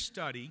 1-year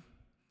study,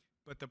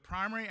 but the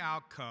primary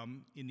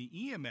outcome in the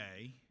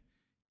EMA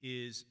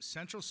is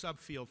central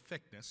subfield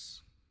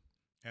thickness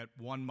at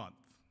 1 month.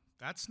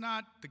 That's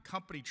not the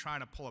company trying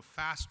to pull a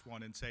fast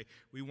one and say,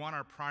 we want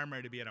our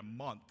primary to be at a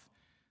month.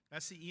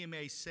 That's the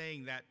EMA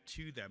saying that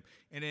to them.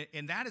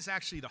 And that is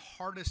actually the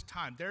hardest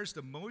time. There's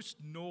the most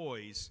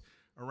noise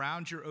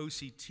around your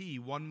OCT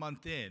 1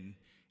 month in,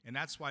 and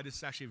that's why this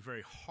is actually a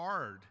very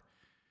hard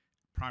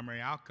primary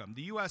outcome.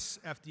 The US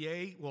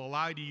FDA will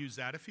allow you to use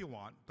that if you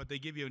want, but they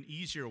give you an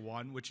easier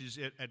one, which is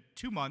at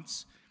 2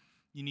 months,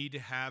 you need to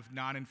have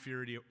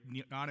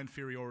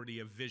non-inferiority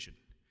of vision.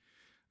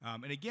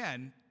 And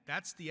again,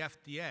 that's the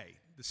FDA.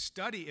 The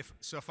study,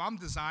 if I'm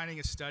designing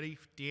a study,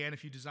 Dan,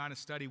 if you design a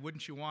study,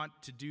 wouldn't you want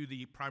to do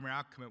the primary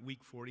outcome at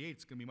week 48?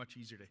 It's going to be much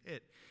easier to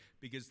hit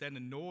because then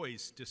the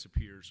noise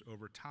disappears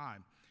over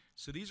time.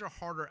 So these are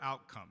harder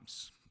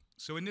outcomes.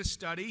 So in this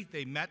study,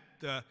 they met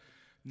the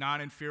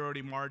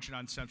non-inferiority margin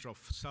on central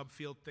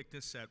subfield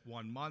thickness at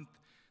 1 month.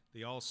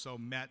 They also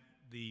met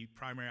the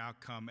primary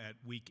outcome at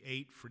week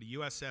 8 for the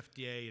US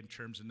FDA in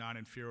terms of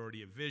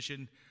non-inferiority of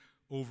vision.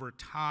 Over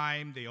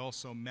time, they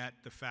also met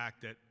the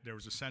fact that there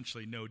was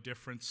essentially no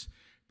difference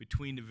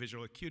between the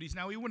visual acuities.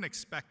 Now, we wouldn't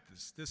expect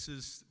this. This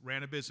is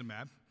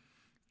ranibizumab.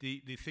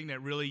 The thing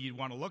that really you'd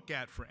want to look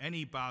at for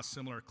any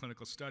biosimilar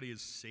clinical study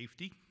is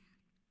safety.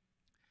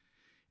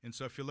 And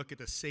so if you look at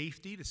the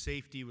safety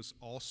was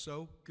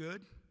also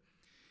good.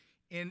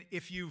 And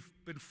if you've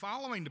been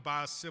following the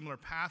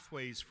biosimilar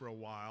pathways for a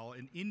while,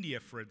 in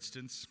India, for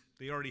instance,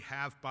 They already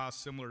have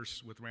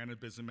biosimilars with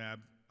ranibizumab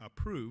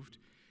approved,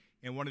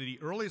 and one of the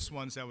earliest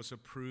ones that was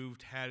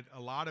approved had a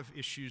lot of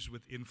issues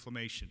with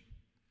inflammation,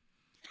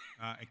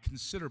 and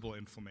considerable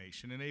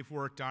inflammation, and they've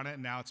worked on it,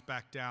 and now it's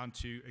back down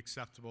to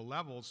acceptable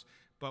levels.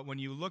 But when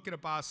you look at a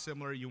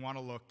biosimilar, you want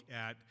to look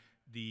at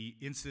the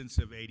incidence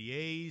of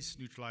ADAs,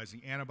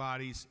 neutralizing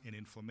antibodies, and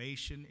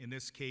inflammation. In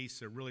this case,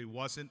 there really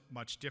wasn't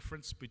much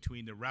difference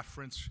between the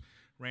reference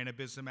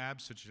ranibizumab,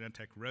 such as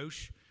Genentech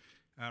Roche,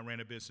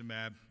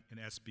 ranibizumab, and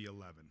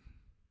SB11.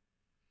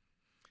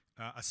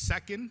 A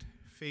second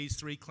phase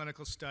 3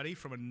 clinical study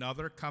from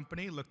another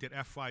company looked at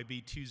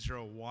FYB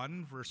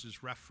 201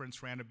 versus reference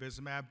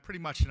ranibizumab, pretty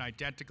much an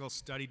identical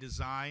study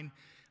design,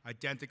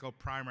 identical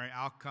primary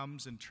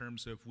outcomes in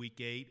terms of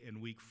week 8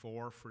 and week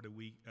 4 for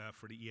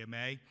the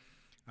EMA.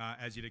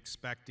 As you'd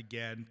expect,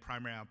 again,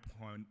 primary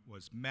endpoint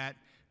was met.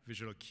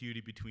 Visual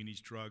acuity between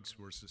these drugs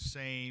was the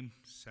same.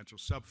 Central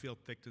subfield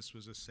thickness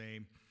was the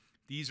same.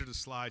 These are the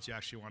slides you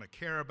actually want to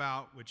care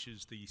about, which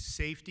is the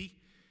safety.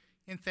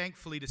 And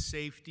thankfully, the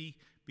safety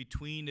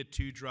between the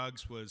two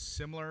drugs was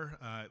similar.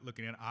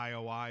 Looking at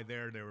IOI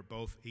there, they were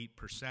both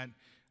 8%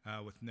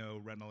 with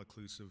no retinal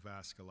occlusive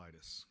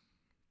vasculitis.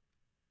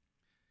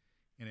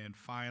 And then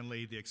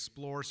finally, the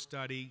EXPLORE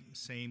study,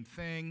 same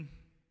thing,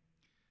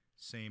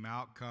 same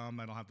outcome.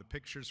 I don't have the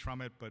pictures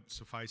from it, but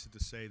suffice it to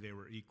say they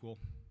were equal.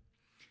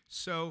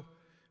 So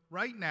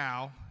right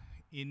now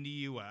in the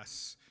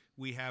US,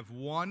 we have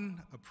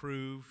one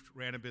approved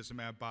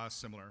ranibizumab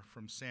biosimilar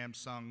from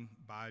Samsung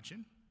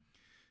Biogen.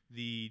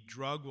 The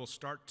drug will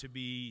start to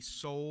be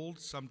sold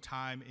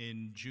sometime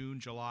in June,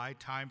 July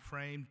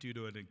timeframe due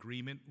to an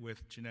agreement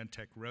with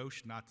Genentech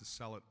Roche not to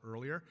sell it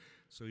earlier.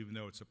 So even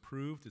though it's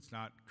approved, it's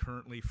not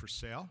currently for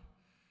sale.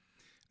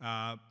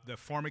 The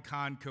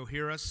Formycon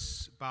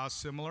Coherus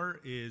biosimilar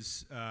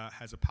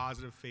has a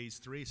positive phase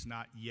 3. It's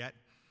not yet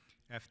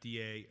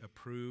FDA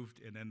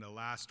approved. And then the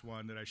last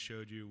one that I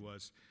showed you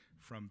was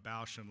from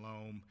Bausch &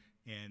 Lomb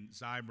and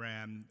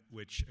Zybram,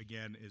 which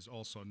again is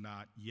also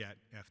not yet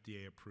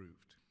FDA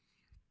approved.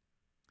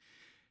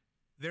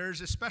 There's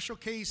a special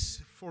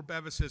case for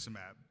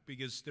bevacizumab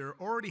because there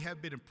already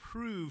have been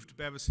approved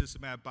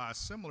bevacizumab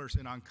biosimilars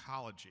in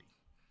oncology.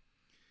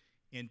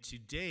 And to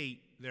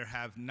date,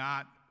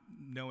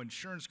 no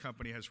insurance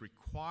company has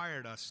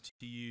required us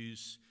to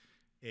use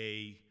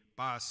a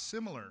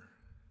biosimilar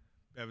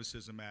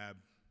bevacizumab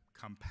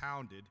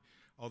compounded,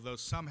 although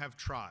some have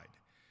tried.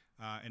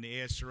 And the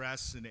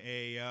ASRS and the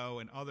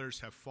AAO and others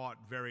have fought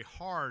very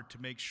hard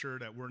to make sure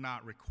that we're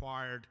not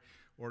required,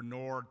 or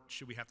nor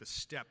should we have to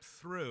step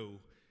through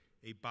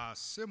a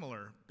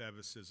biosimilar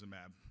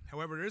bevacizumab.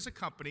 However, there is a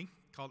company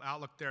called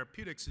Outlook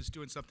Therapeutics who's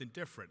doing something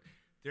different.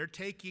 They're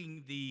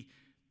taking the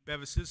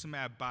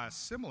bevacizumab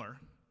biosimilar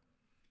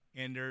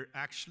and they're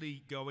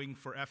actually going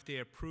for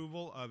FDA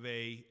approval of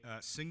a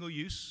single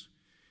use,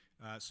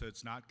 so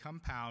it's not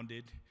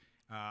compounded,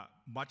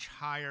 much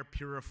higher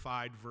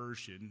purified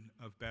version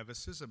of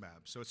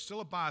bevacizumab. So it's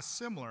still a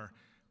biosimilar,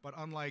 but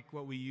unlike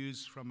what we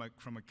use from a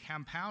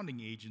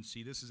compounding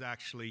agency, this is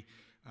actually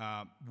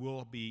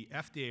will be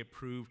FDA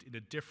approved in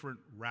a different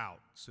route.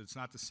 So it's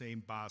not the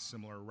same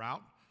biosimilar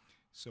route.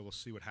 So we'll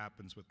see what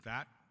happens with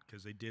that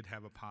because they did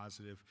have a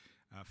positive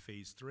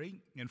phase 3.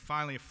 And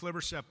finally,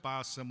 aflibercept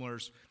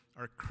biosimilars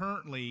are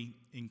currently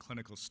in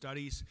clinical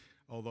studies,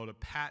 although the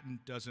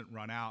patent doesn't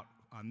run out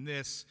on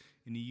this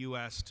in the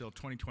US till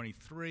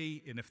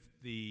 2023. And if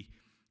the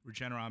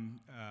Regeneron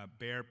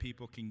Bayer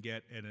people can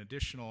get an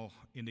additional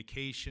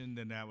indication,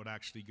 then that would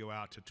actually go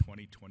out to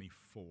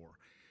 2024.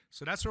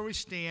 So that's where we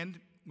stand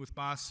with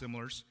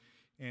biosimilars,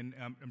 and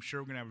I'm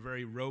sure we're going to have a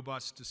very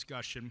robust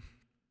discussion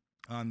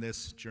on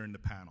this during the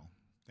panel.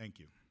 Thank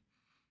you.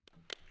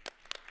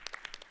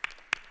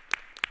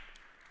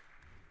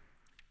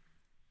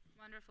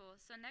 Wonderful.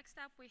 So next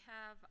up we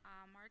have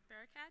Mark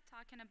Barakat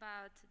talking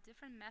about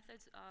different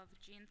methods of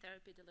gene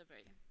therapy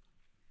delivery.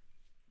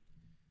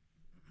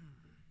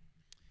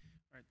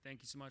 All right,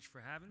 thank you so much for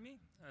having me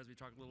as we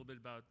talk a little bit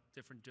about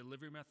different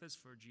delivery methods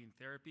for gene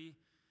therapy.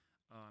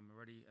 I'm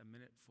already a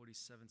minute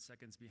 47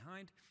 seconds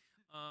behind.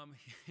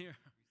 Here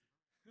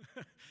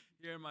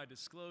are my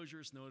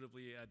disclosures,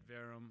 notably at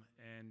Verum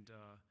and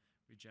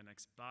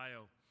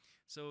REGENXBio.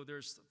 So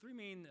there's three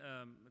main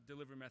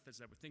delivery methods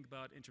that we think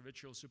about: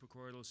 intravitreal,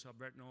 suprachoroidal,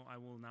 subretinal. I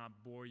will not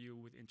bore you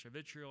with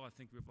intravitreal. I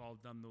think we've all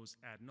done those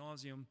ad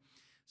nauseum.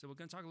 So we're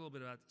going to talk a little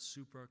bit about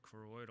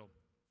suprachoroidal.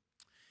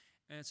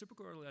 And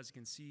suprachoroidal, as you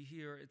can see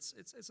here, it's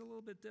a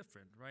little bit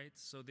different, right?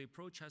 So the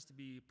approach has to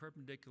be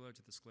perpendicular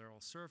to the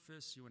scleral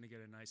surface. You want to get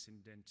a nice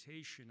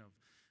indentation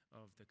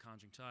of the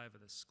conjunctiva,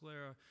 the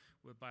sclera,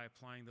 by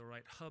applying the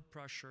right hub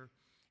pressure.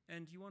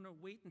 And you want to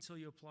wait until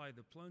you apply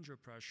the plunger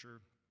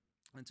pressure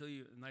until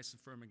you're nice and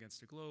firm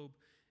against the globe.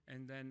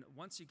 And then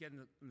once you get in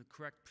the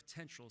correct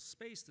potential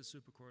space, the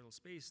suprachoroidal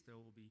space, there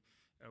will be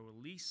a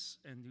release,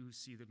 and you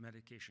see the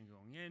medication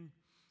going in.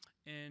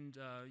 And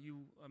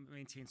you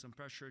maintain some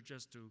pressure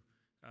just to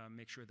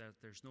make sure that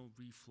there's no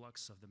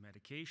reflux of the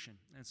medication.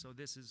 And so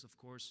this is, of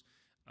course,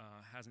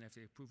 has an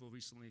FDA approval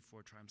recently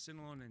for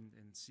triamcinolone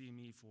and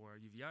CME for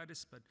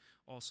uveitis, but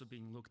also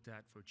being looked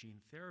at for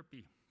gene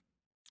therapy.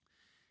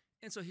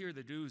 And so here are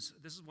the do's.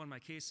 This is one of my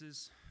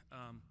cases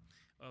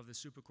of the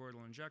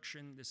suprachoroidal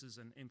injection. This is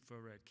an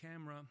infrared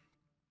camera.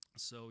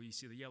 So you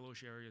see the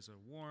yellowish areas are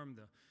warm,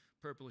 the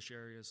purplish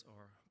areas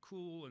are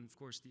cool, and of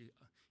course the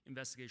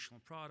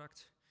investigational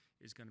product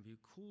is going to be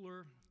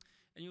cooler.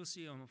 And you'll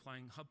see I'm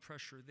applying hub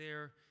pressure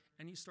there,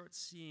 and you start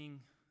seeing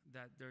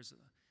that there's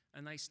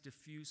a nice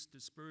diffuse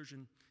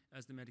dispersion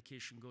as the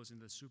medication goes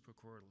into the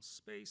suprachoroidal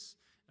space,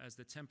 as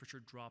the temperature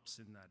drops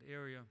in that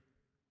area.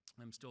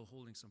 I'm still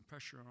holding some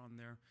pressure on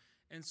there.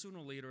 And sooner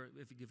or later,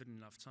 if you give it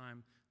enough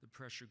time, the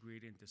pressure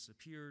gradient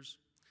disappears.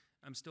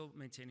 I'm still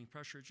maintaining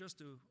pressure just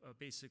to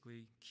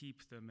basically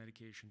keep the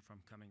medication from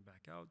coming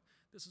back out.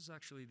 This is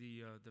actually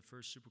the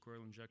first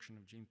suprachoroidal injection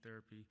of gene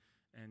therapy,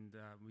 and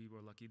we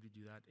were lucky to do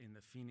that in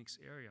the Phoenix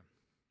area.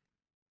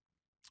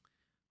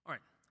 All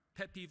right,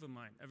 pet peeve of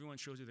mine. Everyone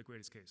shows you the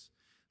greatest case.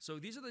 So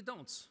these are the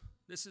don'ts.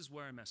 This is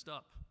where I messed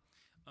up.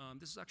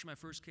 This is actually my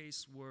first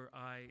case where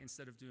I,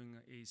 instead of doing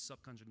a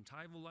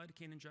subconjunctival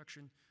lidocaine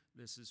injection,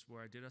 this is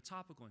where I did a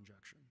topical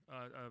injection,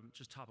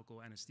 just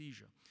topical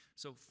anesthesia.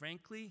 So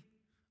frankly,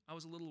 I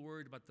was a little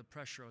worried about the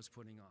pressure I was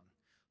putting on.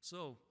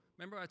 So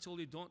remember I told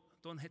you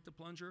don't hit the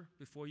plunger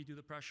before you do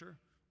the pressure?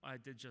 I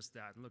did just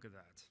that, and look at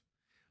that.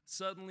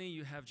 Suddenly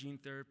you have gene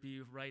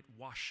therapy, right,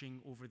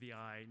 washing over the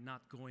eye,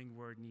 not going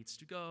where it needs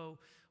to go.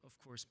 Of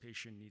course,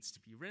 patient needs to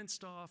be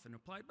rinsed off and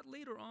applied, but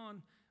later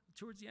on,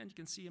 towards the end, you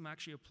can see I'm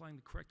actually applying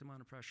the correct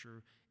amount of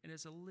pressure, and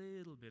there's a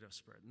little bit of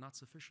spread. Not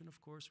sufficient, of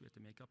course, we have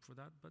to make up for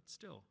that, but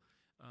still.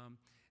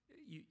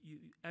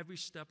 Every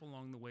step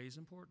along the way is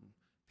important.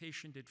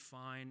 Patient did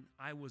fine.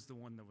 I was the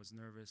one that was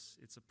nervous.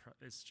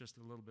 It's just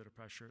a little bit of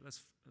pressure.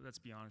 Let's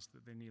be honest,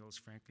 the needle is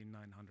frankly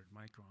 900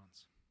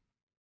 microns.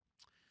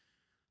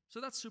 So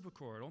that's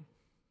suprachoroidal.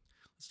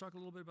 Let's talk a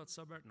little bit about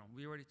subretinal.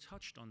 We already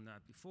touched on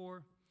that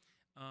before.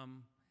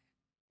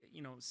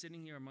 You know,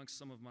 sitting here amongst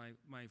some of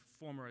my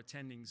former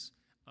attendings,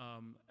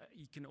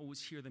 you can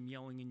always hear them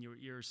yelling in your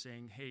ear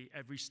saying, hey,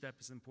 every step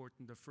is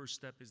important. The first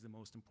step is the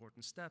most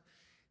important step.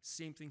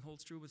 Same thing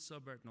holds true with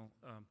subretinal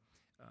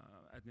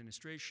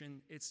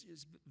administration.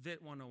 It's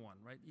VIT 101,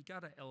 right? You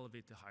got to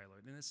elevate the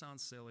hyaloid. And it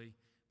sounds silly,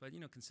 but, you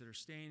know, consider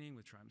staining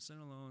with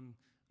triamcinolone,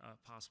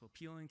 possible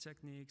peeling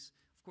techniques.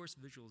 Of course,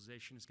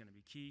 visualization is going to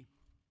be key.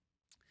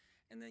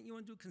 And then you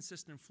want to do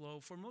consistent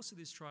flow. For most of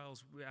these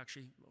trials, we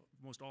actually,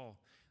 most all,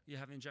 you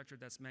have an injector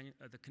that's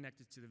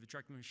connected to the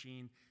vitrectomy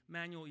machine.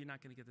 Manual, you're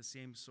not going to get the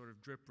same sort of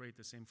drip rate,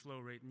 the same flow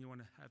rate, and you want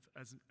to have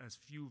as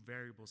few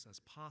variables as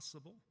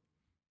possible.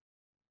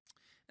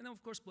 And then,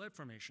 of course, blood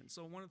formation.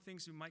 So one of the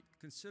things you might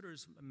consider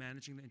is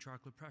managing the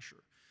intraocular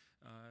pressure.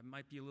 It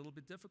might be a little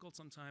bit difficult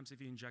sometimes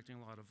if you're injecting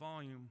a lot of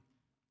volume.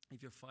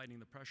 If you're fighting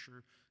the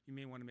pressure, you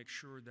may want to make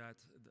sure that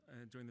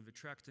during the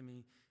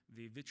vitrectomy,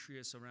 the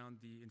vitreous around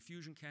the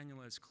infusion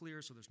cannula is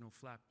clear so there's no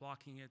flap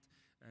blocking it,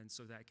 and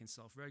so that it can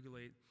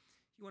self-regulate.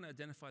 You want to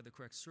identify the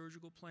correct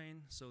surgical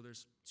plane. So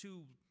there's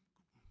two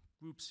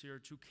groups here,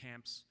 two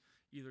camps.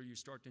 Either you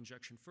start the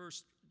injection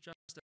first,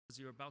 just as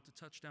you're about to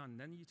touch down, and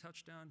then you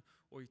touch down,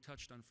 or you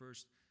touch down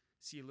first,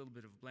 see a little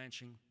bit of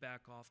blanching,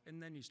 back off,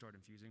 and then you start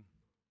infusing.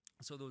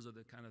 So those are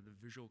the kind of the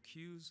visual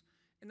cues.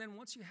 And then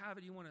once you have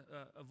it, you want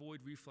to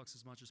avoid reflux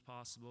as much as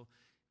possible.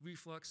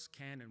 Reflux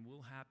can and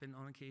will happen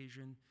on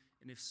occasion,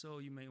 and if so,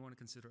 you may want to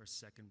consider a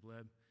second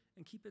bleb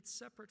and keep it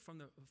separate from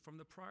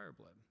the prior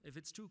bleb. If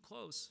it's too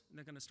close,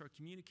 they're going to start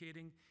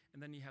communicating,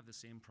 and then you have the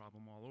same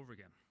problem all over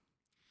again.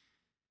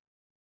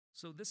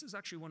 So this is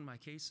actually one of my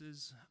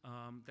cases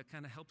that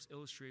kind of helps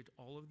illustrate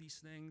all of these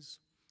things.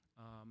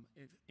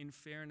 In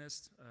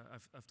fairness,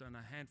 I've done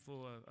a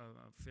handful,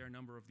 a fair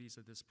number of these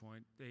at this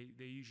point.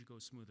 They usually go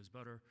smooth as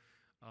butter.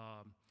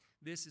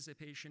 This is a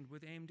patient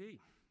with AMD.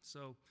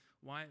 So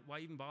why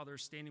even bother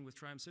staining with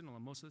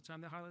triamcinolone? Most of the time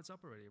the highlight's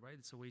up already, right?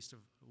 It's a waste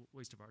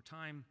of our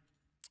time.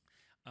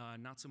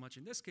 Not so much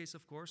in this case,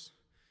 of course,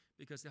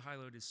 because the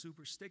hyaloid is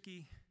super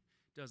sticky,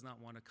 does not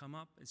want to come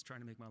up. It's trying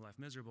to make my life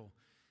miserable.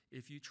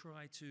 If you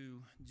try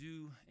to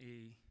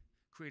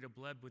create a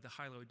bleb with the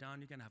hyaloid down,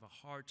 you're going to have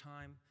a hard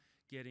time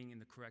getting in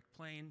the correct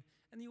plane,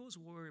 and you always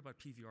worry about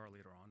PVR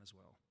later on as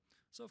well.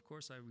 So of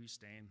course I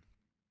restain.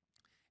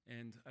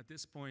 And at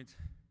this point,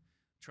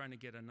 trying to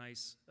get a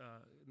nice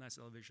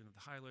elevation of the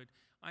hyaloid.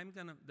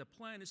 The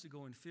plan is to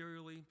go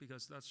inferiorly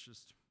because that's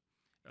just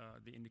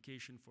the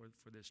indication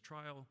for this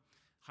trial.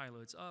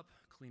 Hyaloid's up,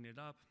 clean it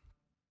up.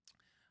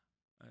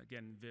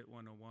 Again, VIT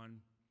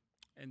 101.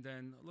 And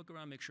then look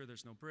around, make sure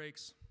there's no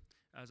breaks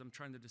as I'm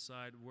trying to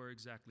decide where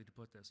exactly to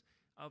put this.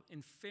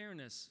 In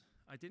fairness,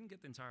 I didn't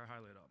get the entire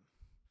hyaloid up.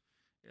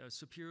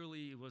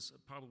 Superiorly, it was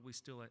probably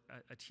still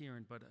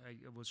adherent, but I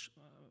was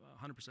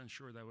 100%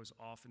 sure that I was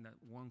off in that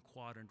one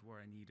quadrant where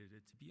I needed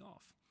it to be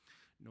off.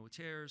 No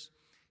tears.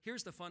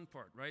 Here's the fun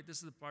part, right?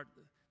 This is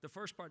the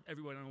first part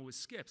everyone always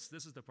skips.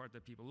 This is the part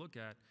that people look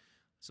at.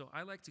 So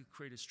I like to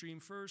create a stream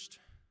first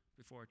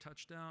before I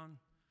touch down,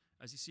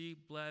 As you see,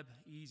 bleb,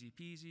 easy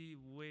peasy.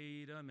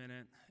 Wait a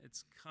minute,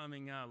 it's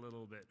coming out a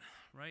little bit,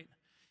 right?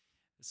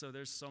 So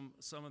there's some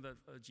of the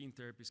gene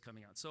therapy is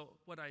coming out. So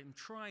what I'm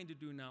trying to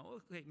do now,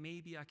 okay,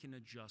 maybe I can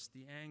adjust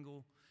the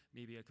angle,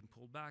 maybe I can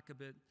pull back a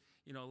bit.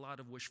 You know, a lot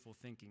of wishful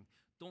thinking.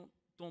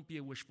 Don't be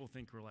a wishful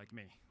thinker like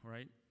me,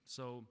 right?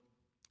 So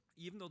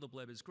even though the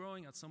bleb is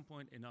growing, at some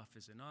point enough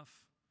is enough.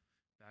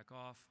 Back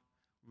off,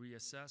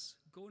 reassess,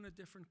 go in a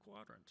different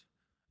quadrant,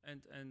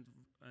 and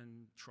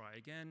try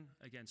again.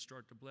 Again,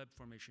 start the bleb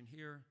formation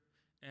here,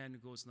 and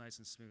it goes nice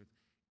and smooth.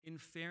 In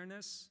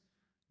fairness,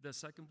 the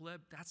second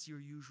bleb, that's your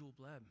usual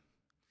bleb.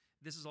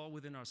 This is all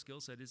within our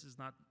skill set. This is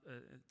not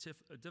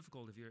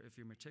difficult if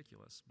you're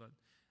meticulous, but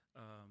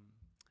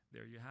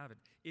there you have it.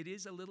 It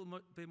is a little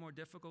bit more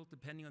difficult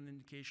depending on the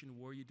indication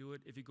where you do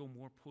it. If you go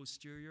more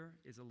posterior,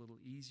 it's a little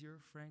easier,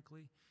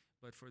 frankly.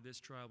 But for this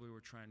trial, we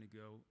were trying to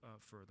go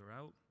further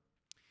out.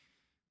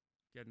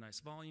 Get a nice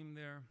volume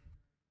there.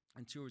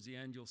 And towards the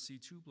end, you'll see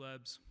two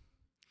blebs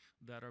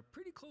that are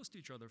pretty close to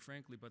each other,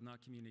 frankly, but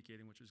not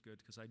communicating, which is good,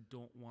 because I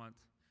don't want,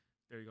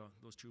 there you go,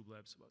 those two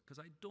blebs, because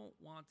I don't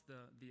want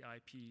the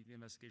IP, the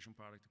investigation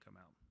product, to come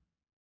out.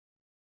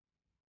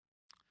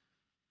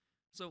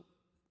 So,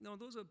 no,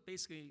 those are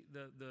basically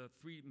the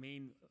three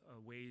main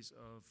ways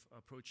of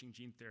approaching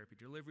gene therapy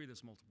delivery.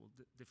 There's multiple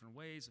different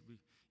ways.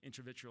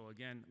 Intravitreal,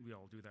 again, we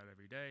all do that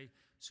every day.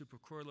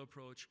 Suprachoroidal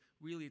approach,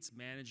 really it's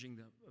managing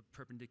the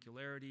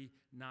perpendicularity,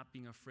 not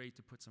being afraid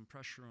to put some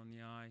pressure on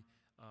the eye,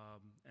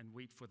 and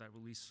wait for that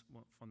release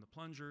from the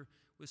plunger.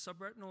 With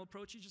subretinal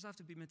approach, you just have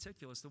to be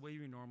meticulous the way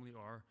you normally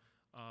are.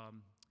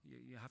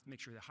 You have to make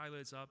sure the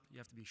highlight's up. You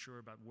have to be sure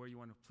about where you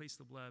want to place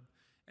the bleb,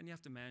 and you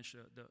have to manage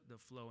the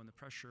flow and the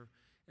pressure.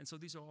 And so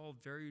these are all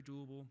very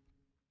doable.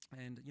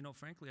 And, you know,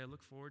 frankly, I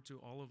look forward to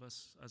all of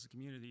us as a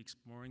community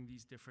exploring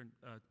these different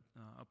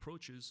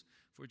approaches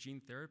for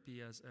gene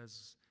therapy as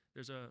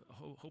there's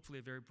hopefully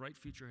a very bright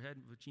future ahead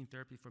with gene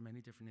therapy for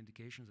many different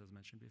indications, as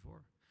mentioned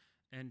before.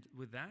 And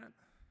with that,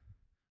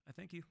 I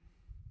thank you.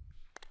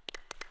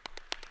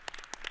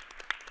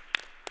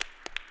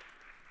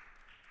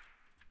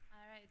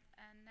 All right,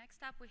 and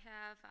next up we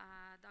have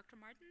Dr.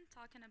 Martin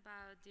talking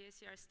about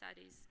DSCR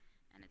studies,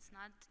 and it's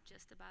not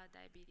just about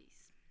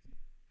diabetes.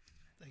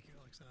 Thank you,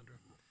 Alexandra.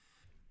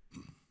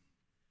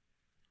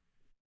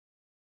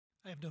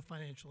 I have no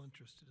financial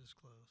interest to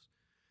disclose.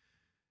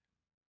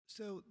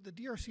 So the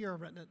DRCR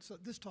Retina, so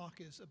this talk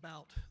is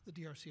about the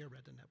DRCR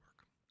Retina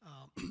Network.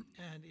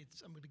 And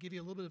I'm going to give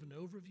you a little bit of an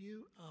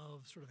overview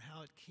of sort of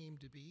how it came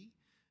to be,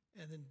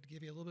 and then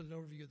give you a little bit of an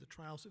overview of the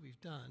trials that we've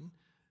done,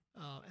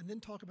 and then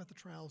talk about the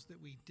trials that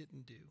we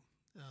didn't do.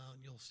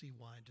 You'll see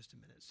why in just a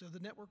minute. So the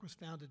network was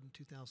founded in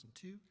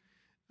 2002.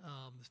 It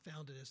was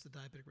founded as the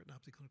Diabetic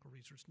Retinopathy Clinical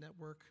Research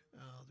Network.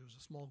 There was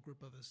a small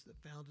group of us that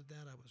founded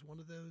that. I was one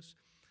of those.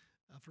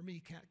 For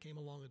me, Kat came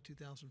along in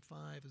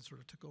 2005 and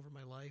sort of took over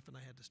my life, and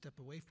I had to step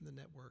away from the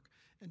network.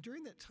 And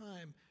during that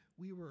time,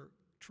 we were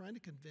trying to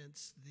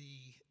convince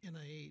the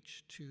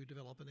NIH to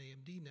develop an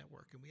AMD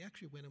network, and we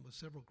actually went in with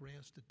several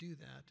grants to do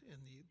that, and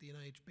the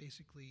NIH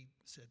basically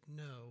said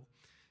no.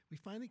 We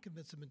finally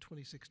convinced them in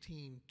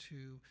 2016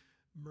 to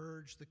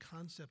merge the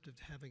concept of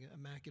having a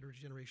macular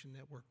degeneration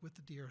network with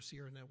the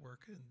DRCR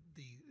network, and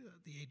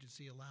the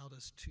agency allowed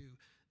us to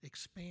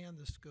expand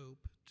the scope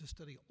to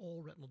study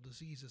all retinal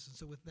diseases. And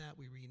so with that,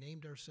 we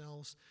renamed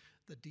ourselves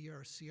the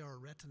DRCR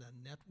Retina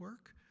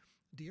Network.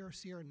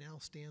 DRCR now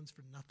stands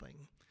for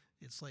nothing.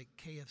 It's like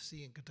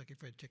KFC and Kentucky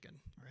Fried Chicken,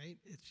 right?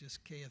 It's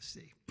just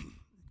KFC.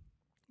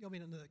 I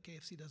mean, the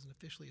KFC doesn't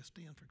officially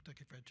stand for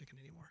Kentucky Fried Chicken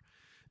anymore.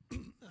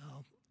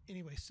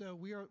 Anyway, so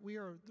we are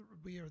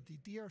the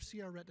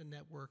DRCR Retina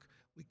Network.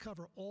 We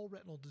cover all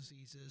retinal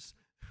diseases.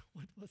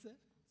 What was that?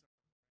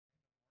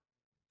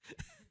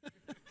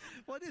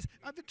 Well, it is.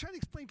 I've been trying to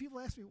explain. People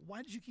ask me,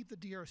 why did you keep the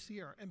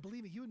DRCR? And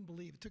believe me, you wouldn't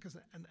believe, it took us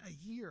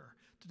a year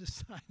to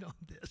decide on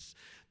this,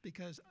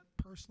 because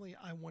personally,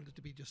 I wanted it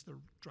to be just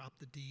drop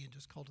the D and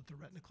just called it the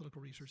Retina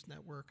Clinical Research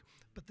Network.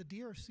 But the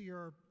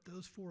DRCR,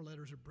 those four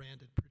letters are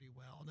branded pretty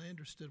well, and I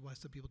understood why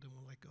some people didn't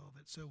want to let go of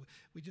it. So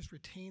we just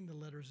retained the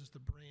letters as the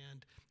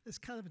brand. It's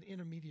kind of an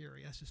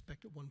intermediary. I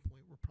suspect at one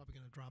point we're probably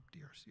going to drop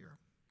DRCR.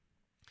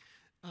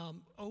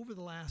 Over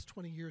the last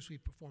 20 years,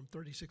 we've performed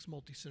 36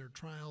 multi-centered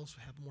trials.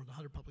 We have more than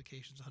 100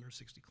 publications,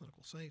 160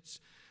 clinical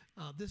sites.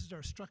 This is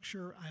our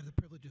structure. I have the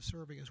privilege of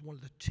serving as one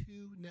of the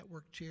two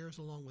network chairs,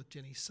 along with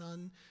Jenny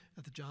Sun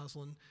at the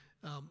Joslin.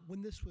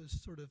 When this was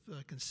sort of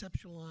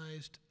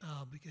conceptualized,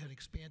 we had an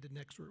expanded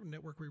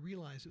network. We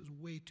realized it was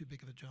way too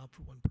big of a job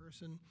for one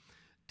person.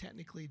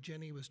 Technically,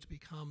 Jenny was to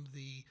become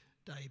the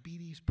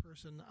diabetes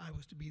person. I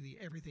was to be the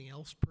everything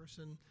else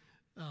person.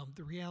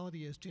 The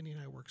reality is Jenny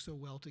and I work so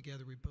well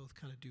together, we both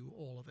kind of do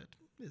all of it.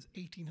 There's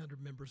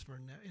 1,800 members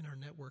in our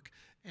network.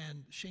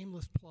 And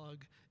shameless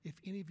plug, if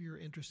any of you are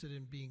interested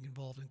in being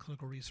involved in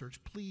clinical research,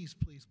 please,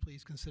 please,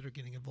 please consider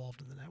getting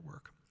involved in the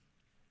network.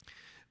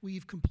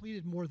 We've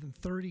completed more than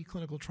 30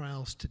 clinical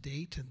trials to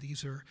date, and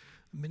these are,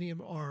 many of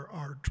them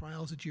are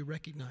trials that you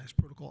recognize: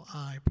 Protocol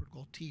I,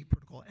 Protocol T,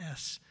 Protocol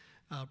S,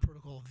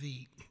 Protocol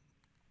V.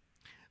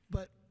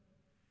 But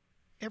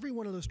every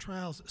one of those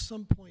trials at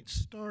some point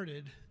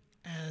started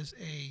as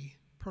a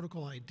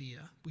protocol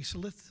idea. We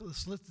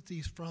solicit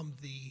these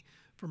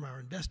from our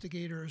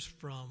investigators,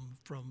 from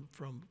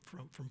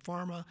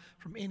pharma,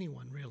 from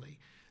anyone really.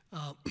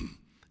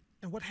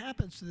 And what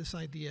happens to this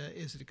idea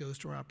is that it goes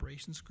to our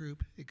operations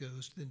group, it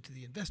goes then to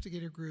the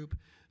investigator group,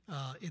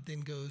 it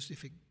then goes,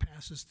 if it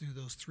passes through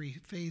those 3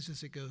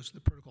 phases, it goes to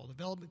the protocol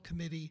development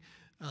committee,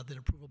 then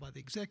approval by the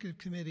executive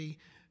committee,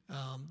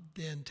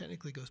 then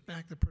technically goes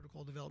back to the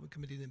protocol development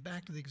committee, then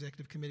back to the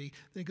executive committee,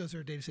 then it goes to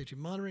our data safety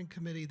monitoring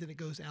committee, then it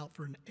goes out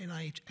for an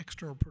NIH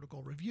external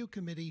protocol review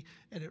committee,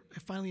 and it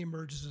finally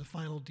emerges as a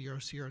final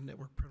DRCR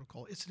network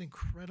protocol. It's an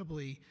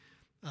incredibly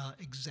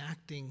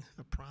exacting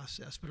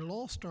process, but it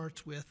all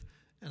starts with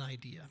an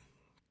idea.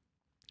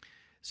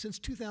 Since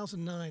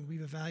 2009,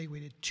 we've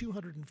evaluated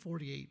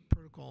 248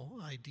 protocol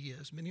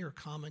ideas. Many are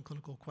common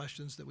clinical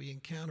questions that we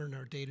encounter in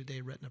our day-to-day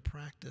retina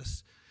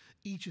practice.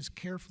 Each is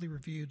carefully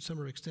reviewed, some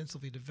are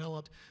extensively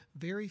developed.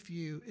 Very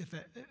few, if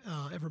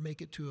ever,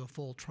 make it to a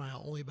full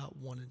trial, only about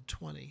 1 in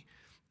 20.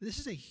 This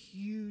is a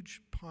huge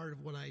part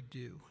of what I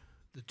do.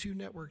 The 2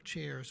 network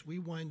chairs, we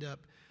wind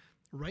up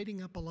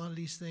writing up a lot of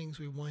these things.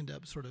 We wind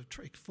up sort of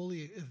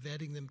fully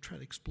vetting them,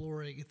 trying to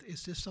exploring,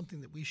 is this something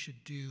that we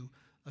should do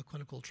a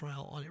clinical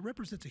trial on? It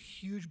represents a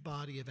huge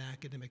body of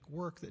academic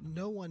work that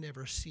no one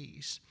ever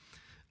sees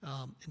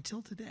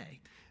until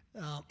today.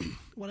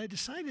 What I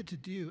decided to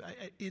do,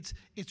 it's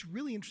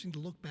really interesting to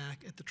look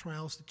back at the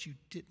trials that you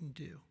didn't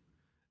do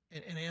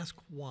and ask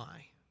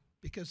why.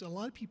 Because a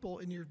lot of people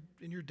in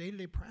your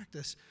day-to-day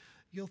practice,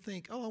 you'll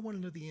think, oh, I want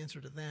to know the answer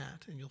to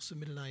that, and you'll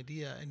submit an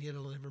idea, and yet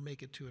it'll never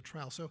make it to a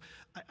trial. So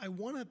I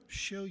want to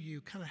show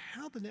you kind of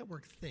how the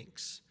network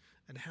thinks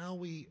and how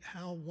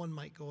one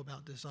might go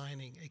about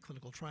designing a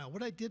clinical trial.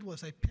 What I did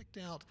was I picked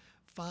out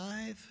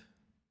 5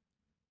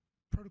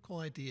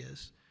 protocol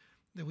ideas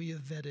that we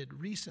have vetted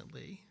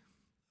recently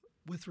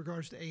with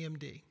regards to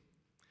AMD.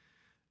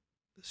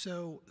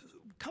 So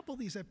a couple of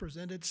these I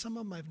presented, some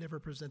of them I've never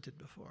presented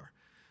before.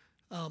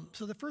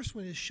 So the first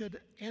one is, should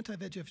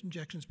anti-VEGF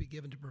injections be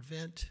given to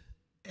prevent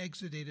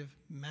exudative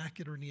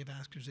macular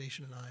neovascularization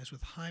in eyes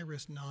with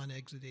high-risk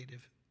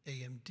non-exudative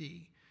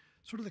AMD?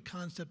 Sort of the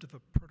concept of a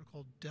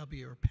protocol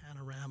W or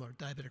panorama or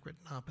diabetic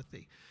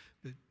retinopathy.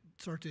 But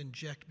start to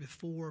inject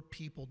before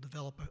people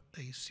develop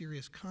a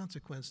serious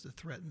consequence that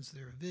threatens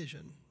their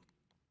vision.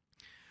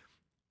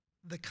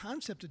 The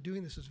concept of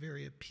doing this is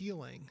very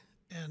appealing,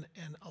 and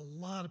a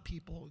lot of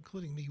people,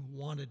 including me,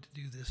 wanted to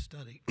do this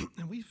study.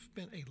 And we've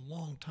spent a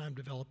long time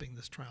developing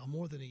this trial,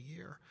 more than a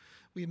year.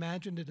 We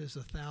imagined it as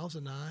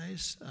 1,000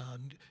 eyes.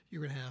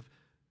 You're going to have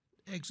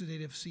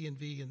exudative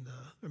CNV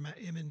or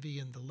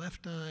MNV in the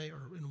left eye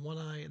or in one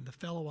eye, and the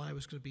fellow eye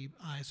was going to be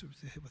eyes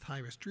with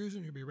high-risk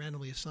drusen. You'll be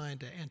randomly assigned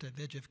to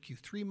anti-VEGF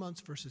Q3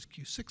 months versus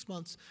Q6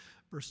 months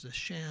versus a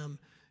sham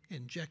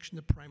injection.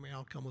 The primary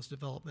outcome was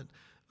development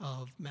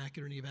of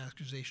macular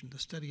neovascularization. The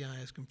study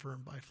eye is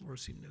confirmed by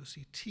fluorescein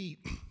OCT.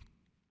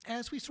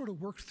 As we sort of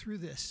worked through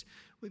this,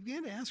 we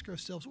began to ask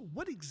ourselves,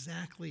 what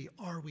exactly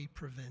are we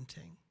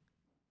preventing?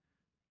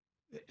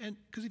 And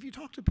because if you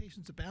talk to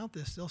patients about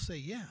this, they'll say,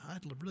 yeah,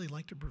 I'd really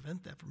like to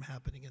prevent that from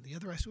happening in the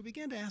other eye. So we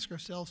began to ask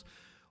ourselves,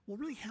 well,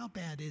 really, how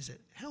bad is it?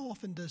 How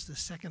often does the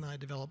second eye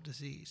develop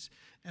disease?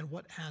 And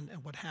what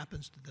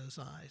happens to those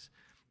eyes?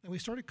 And we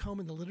started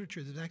combing the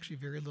literature. There's actually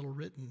very little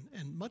written.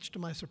 And much to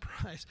my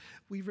surprise,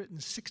 we've written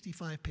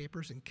 65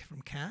 papers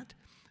from CAT.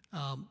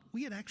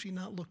 We had actually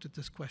not looked at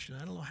this question.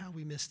 I don't know how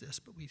we missed this,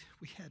 but we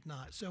had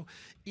not. So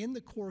in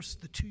the course,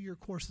 the 2-year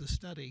course of the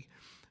study,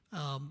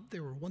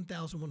 there were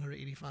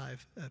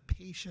 1,185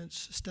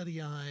 patients,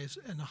 study eyes,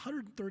 and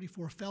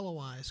 134 fellow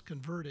eyes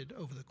converted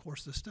over the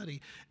course of the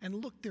study.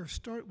 And look,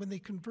 when they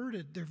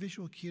converted, their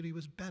visual acuity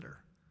was better.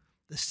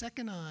 The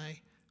second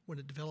eye, when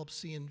it develops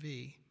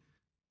CNV,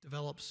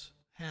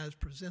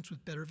 presents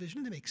with better vision,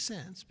 and it makes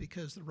sense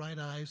because the right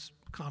eye is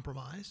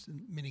compromised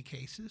in many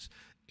cases.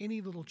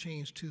 Any little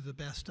change to the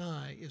best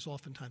eye is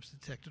oftentimes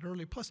detected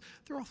early. Plus,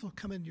 they're also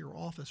coming into your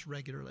office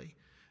regularly.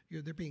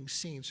 They're being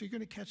seen, so you're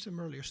going to catch them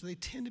earlier. So they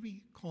tend to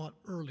be caught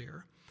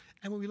earlier.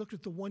 And when we looked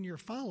at the 1-year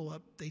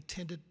follow-up, they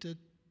tended to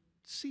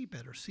see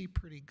better, see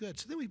pretty good.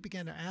 So then we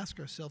began to ask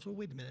ourselves, well,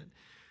 wait a minute.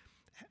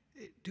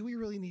 Do we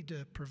really need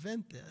to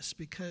prevent this?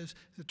 Because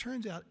it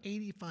turns out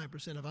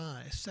 85% of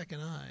eyes,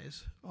 second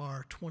eyes,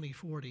 are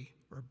 20/40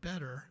 or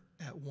better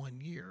at 1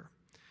 year.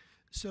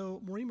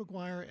 So Maureen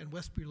McGuire and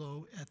Wes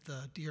Bulow at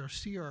the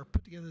DRCR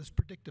put together this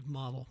predictive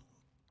model.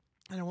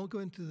 And I won't go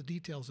into the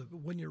details of it,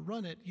 but when you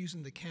run it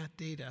using the CAT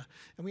data,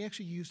 and we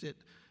actually used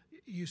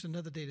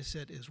another data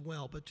set as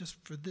well, but just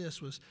for this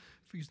was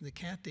for using the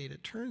CAT data.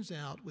 It turns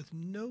out with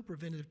no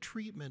preventative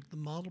treatment, the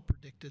model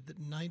predicted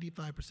that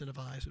 95% of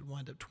eyes would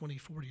wind up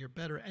 20/40 or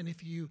better. And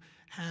if you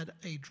had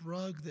a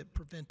drug that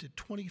prevented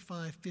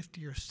 25,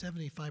 50, or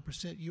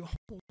 75%, you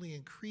only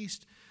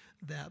increased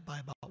that by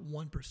about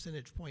 1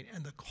 percentage point.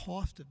 And the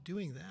cost of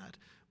doing that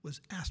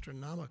was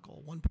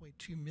astronomical,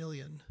 $1.2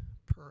 million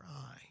per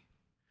eye.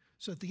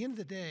 So at the end of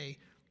the day,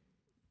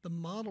 the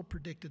model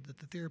predicted that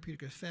the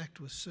therapeutic effect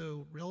was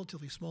so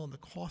relatively small and the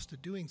cost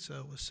of doing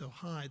so was so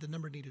high, the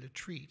number needed to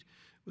treat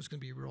was going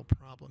to be a real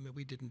problem, and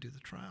we didn't do the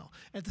trial.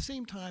 At the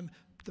same time,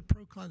 the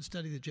PROCON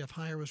study that Jeff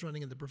Heyer was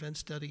running and the PREVENT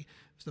study,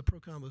 so the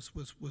PROCON was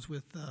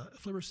with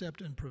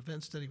aflibercept, and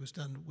PREVENT study was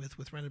done with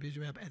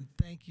ranibizumab, and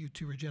thank you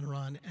to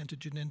Regeneron and to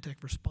Genentech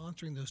for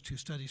sponsoring those two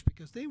studies,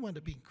 because they wound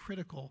up being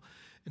critical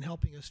in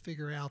helping us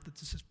figure out that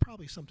this is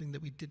probably something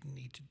that we didn't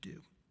need to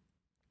do.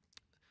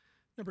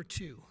 Number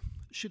two,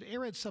 should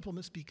ARED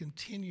supplements be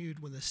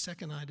continued when the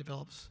second eye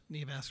develops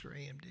neovascular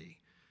AMD?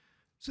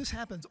 So this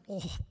happens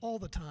all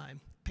the time.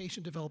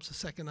 Patient develops a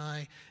second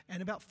eye,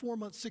 and about 4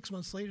 months, 6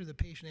 months later, the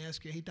patient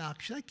asks you, hey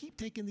doc, should I keep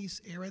taking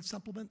these ARED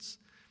supplements?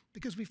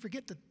 Because we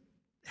forget to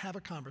have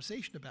a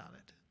conversation about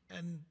it.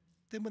 And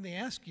then when they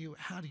ask you,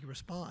 how do you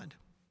respond?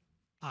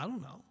 I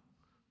don't know.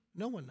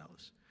 No one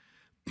knows.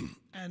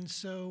 And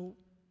so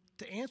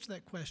to answer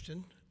that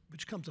question,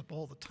 which comes up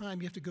all the time,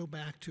 you have to go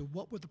back to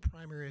what were the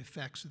primary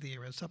effects of the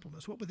ARED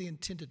supplements? What were they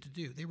intended to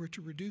do? They were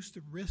to reduce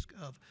the risk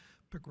of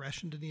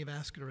progression to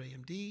neovascular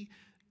AMD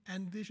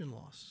and vision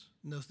loss.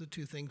 And those are the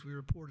two things we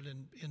reported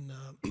in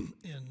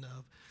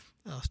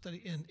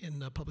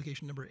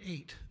publication number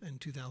 8 in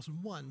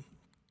 2001.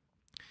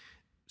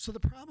 So the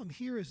problem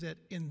here is that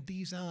in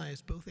these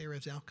eyes, both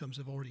ARED's outcomes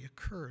have already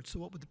occurred. So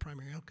what would the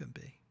primary outcome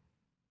be?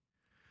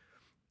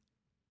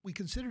 We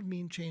considered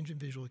mean change in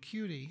visual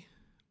acuity,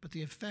 but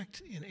the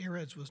effect in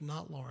AREDS was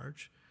not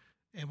large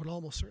and would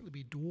almost certainly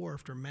be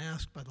dwarfed or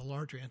masked by the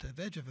larger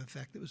anti-VEGF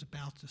effect that was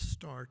about to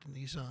start in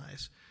these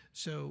eyes.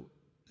 So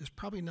there's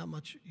probably not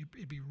much,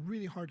 it'd be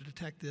really hard to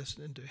detect this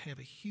and to have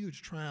a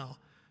huge trial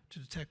to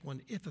detect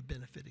one if a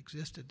benefit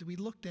existed. We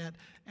looked at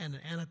an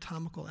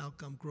anatomical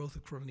outcome, growth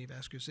of choroidal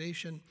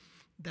neovascularization.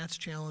 That's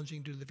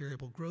challenging due to the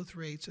variable growth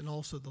rates and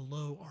also the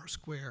low R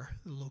square,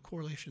 the low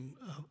correlation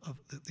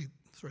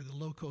the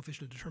low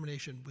coefficient of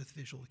determination with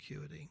visual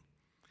acuity.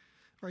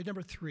 All right,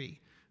 number 3,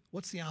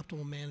 what's the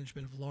optimal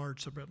management of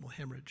large subretinal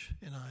hemorrhage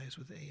in eyes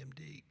with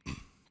AMD?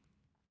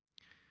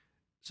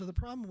 So the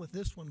problem with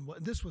this one,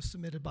 this was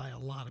submitted by a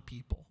lot of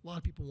people. A lot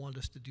of people wanted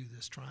us to do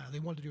this trial. They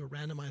wanted to do a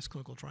randomized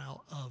clinical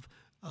trial of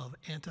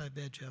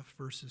anti-VEGF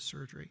versus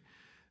surgery.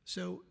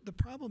 So the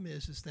problem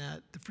is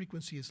that the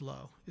frequency is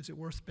low. Is it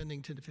worth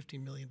spending $10 to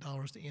 $15 million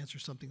to answer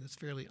something that's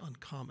fairly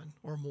uncommon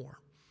or more?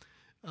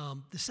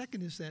 The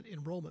second is that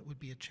enrollment would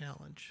be a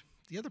challenge.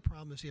 The other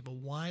problem is you have a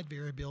wide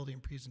variability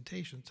in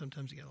presentation.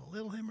 Sometimes you get a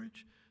little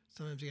hemorrhage,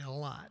 sometimes you get a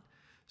lot.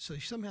 So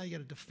somehow you got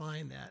to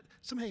define that.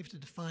 Somehow you have to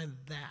define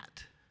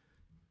that.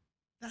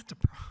 That's a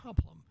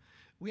problem.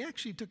 We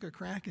actually took a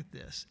crack at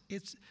this.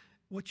 It's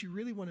what you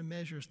really want to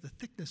measure is the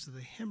thickness of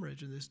the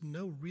hemorrhage, and there's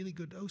no really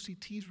good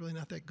OCT is really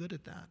not that good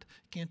at that.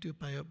 Can't do it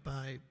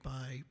by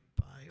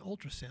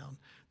ultrasound.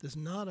 There's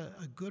not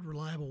a good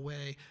reliable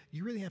way.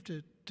 You really have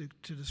to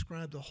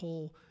describe the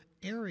whole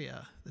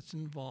area that's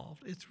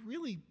involved. It's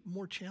really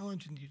more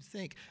challenging than you'd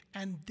think.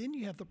 And then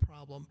you have the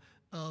problem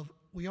of,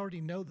 we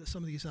already know that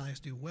some of these eyes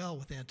do well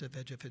with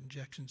anti-VEGF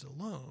injections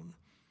alone.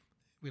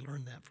 We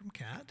learned that from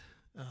CAT.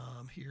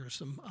 Here are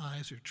some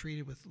eyes that are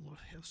treated with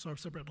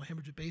subretinal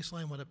hemorrhage at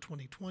baseline, went up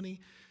 20/20.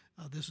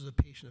 This was a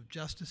patient of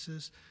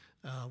Justice's,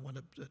 went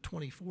up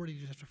 20/40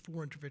 just after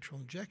 4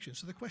 intravitreal injections.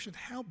 So the question is,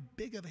 how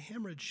big of a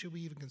hemorrhage should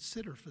we even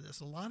consider for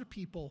this? A lot of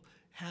people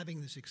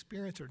having this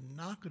experience are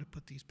not going to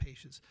put these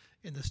patients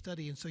in the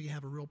study, and so you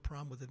have a real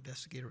problem with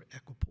investigator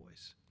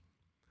equipoise.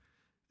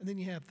 And then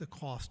you have the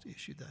cost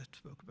issue that I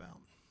spoke about.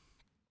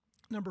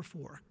 Number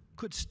 4,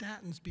 could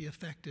statins be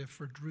effective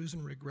for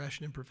drusen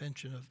regression and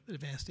prevention of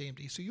advanced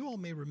AMD? So you all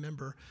may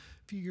remember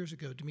a few years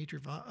ago, Dimitri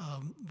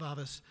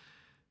Vavis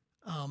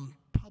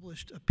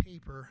published a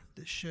paper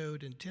that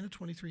showed in 10 of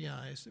 23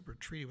 eyes that were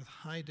treated with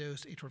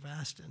high-dose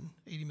atorvastatin,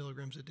 80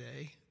 milligrams a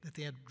day, that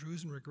they had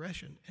drusen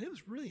regression. And it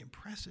was really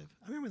impressive.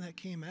 I remember when that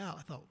came out,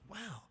 I thought,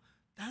 wow,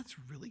 that's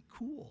really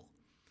cool.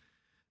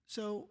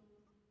 So,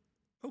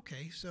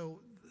 okay,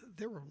 so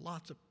there were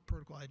lots of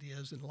protocol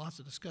ideas and lots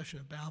of discussion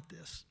about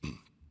this.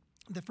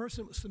 The first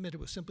that was submitted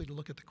was simply to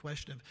look at the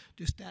question of,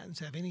 do statins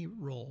have any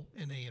role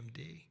in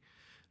AMD?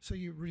 So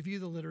you review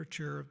the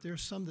literature.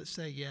 There's some that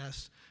say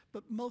yes,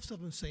 but most of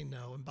them say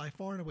no. And by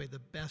far and away, the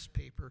best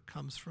paper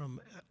comes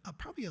from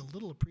probably a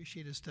little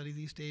appreciated study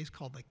these days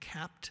called the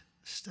CAPT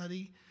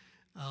study.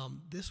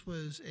 This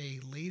was a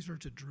laser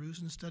to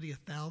drusen study,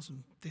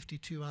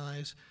 1,052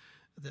 eyes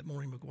that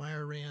Maureen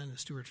McGuire ran and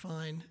Stuart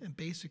Fine. And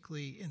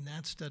basically, in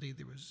that study,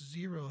 there was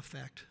zero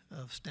effect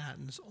of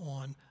statins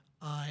on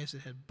eyes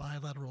that had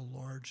bilateral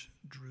large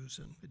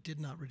drusen. It did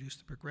not reduce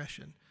the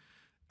progression.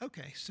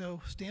 Okay,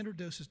 so standard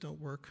doses don't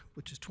work,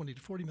 which is 20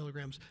 to 40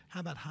 milligrams. How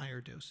about higher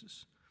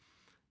doses?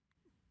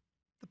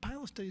 The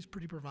pilot study is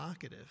pretty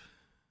provocative,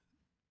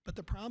 but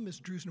the problem is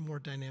drusen are more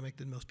dynamic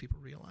than most people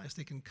realize.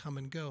 They can come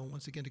and go.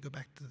 Once again, to go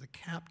back to the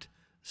CAPT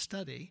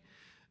study,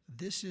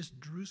 this is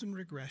drusen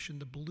regression.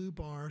 The blue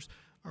bars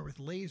are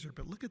with laser,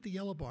 but look at the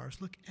yellow bars.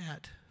 Look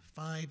at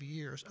 5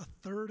 years. A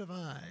third of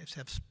eyes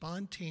have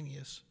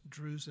spontaneous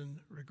drusen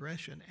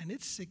regression, and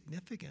it's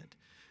significant.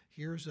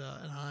 Here's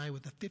an eye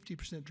with a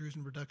 50%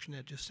 drusen reduction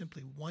at just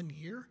simply 1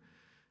 year.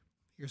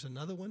 Here's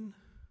another one.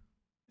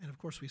 And of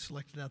course, we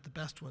selected out the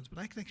best ones, but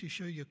I can actually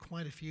show you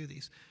quite a few of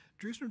these.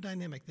 Drusen are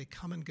dynamic, they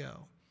come and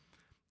go.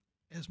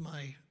 As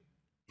my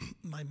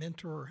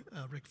mentor,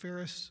 Rick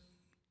Ferris,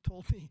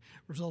 told me,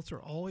 results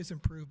are always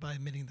improved by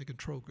omitting the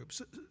control group.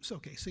 So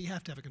you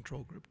have to have a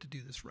control group to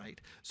do this right.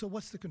 So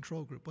what's the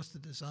control group? What's the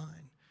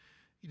design?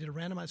 You did a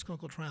randomized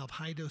clinical trial of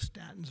high-dose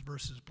statins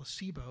versus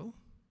placebo.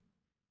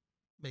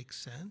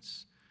 Makes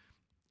sense.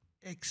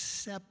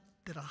 Except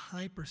that a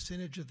high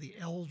percentage of the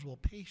eligible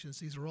patients,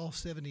 these are all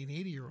 70 and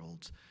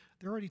 80-year-olds,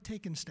 they're already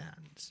taking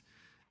statins.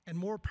 And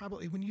more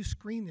probably, when you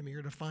screen them,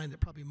 you're going to find that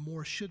probably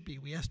more should be.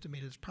 We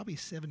estimate it's probably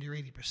 70 or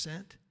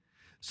 80%.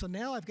 So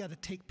now I've got to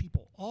take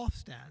people off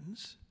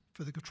statins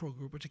for the control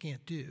group, which I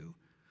can't do,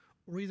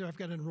 or either I've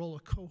got to enroll a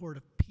cohort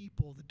of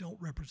people that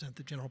don't represent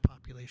the general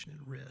population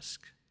at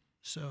risk.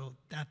 So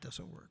that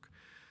doesn't work.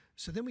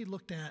 So then we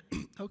looked at,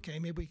 okay,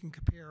 maybe we can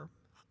compare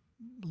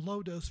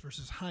low dose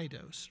versus high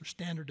dose, or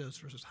standard dose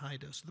versus high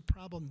dose. The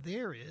problem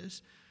there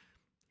is,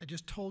 I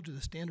just told you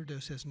the standard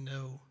dose has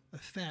no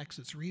effects.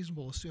 It's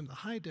reasonable to assume the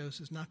high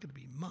dose is not going to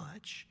be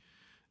much.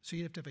 So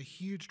you have to have a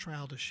huge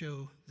trial to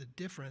show the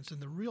difference.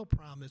 And the real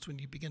problem is when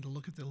you begin to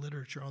look at the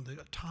literature on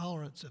the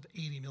tolerance of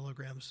 80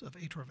 milligrams of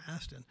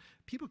atorvastatin,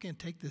 people can't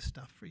take this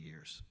stuff for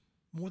years.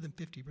 More than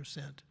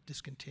 50%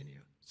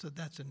 discontinue. So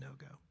that's a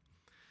no-go.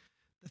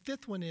 The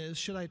fifth one is,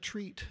 should I use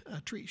treat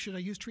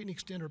and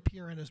extend or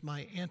PRN as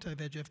my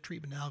anti-VEGF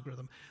treatment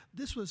algorithm?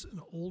 This was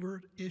an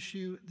older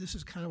issue. This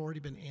has kind of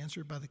already been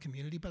answered by the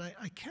community, but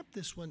I kept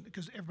this one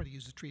because everybody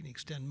uses treat and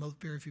extend.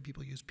 Very few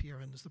people use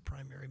PRN as the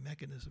primary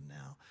mechanism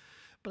now.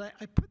 But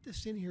I put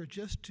this in here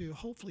just to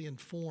hopefully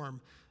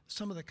inform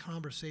some of the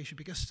conversation,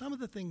 because some of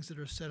the things that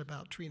are said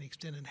about treat and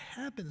extend and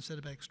have been said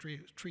about treat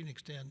and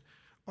extend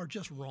are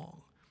just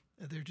wrong.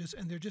 They're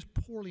just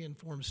poorly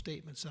informed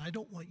statements, and I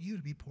don't want you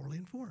to be poorly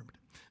informed,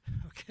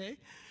 okay?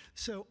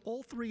 So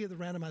all three of the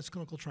randomized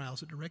clinical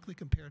trials that directly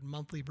compared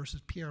monthly versus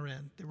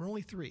PRN, there were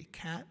only three,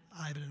 CAT,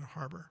 IVAN, and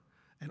HARBOR,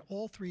 and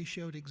all three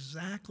showed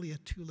exactly a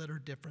 2-letter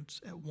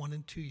difference at 1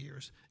 and 2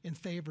 years in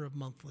favor of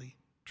monthly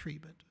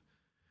treatment.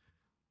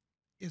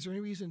 Is there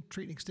any reason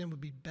treat and extend would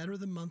be better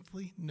than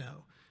monthly?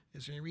 No.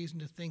 Is there any reason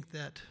to think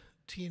that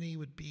T&E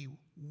would be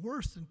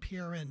worse than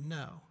PRN?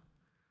 No.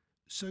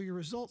 So your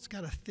results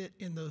got to fit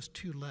in those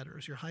 2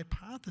 letters. Your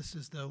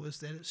hypothesis, though,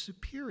 is that it's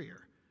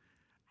superior.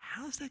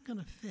 How's that going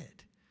to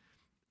fit?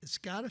 It's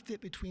got to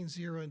fit between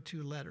 0 and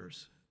 2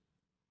 letters,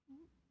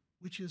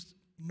 which is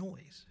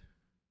noise.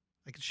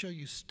 I can show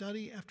you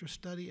study after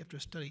study after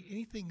study.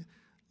 Anything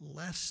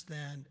less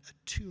than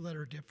a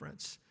 2-letter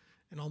difference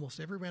in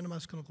almost every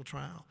randomized clinical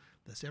trial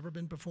that's ever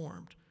been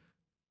performed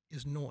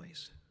is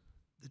noise.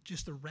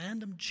 Just the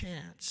random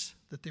chance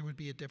that there would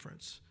be a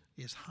difference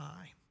is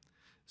high.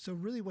 So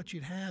really what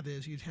you'd have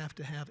is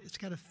it's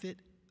got to fit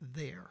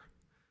there.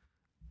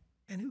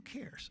 And who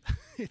cares?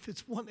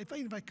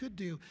 If I could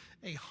do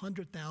a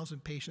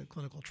 100,000 patient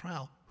clinical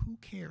trial, who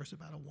cares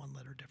about a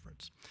 1-letter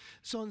difference?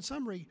 So in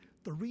summary,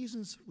 the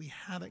reasons we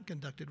haven't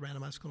conducted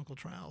randomized clinical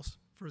trials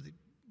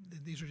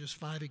these are just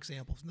 5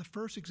 examples. In the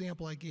first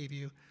example I gave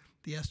you,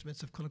 the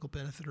estimates of clinical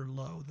benefit are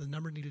low. The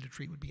number needed to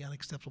treat would be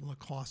unacceptable and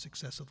the cost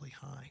excessively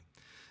high.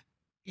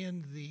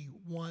 In the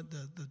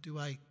do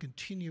I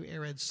continue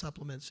ARED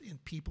supplements in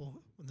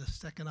people when the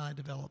second eye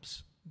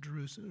develops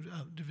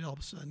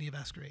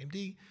neovascular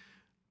AMD?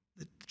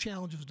 The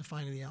challenge is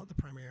defining the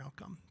primary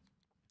outcome.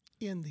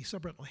 In the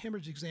subretinal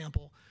hemorrhage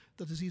example,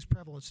 the disease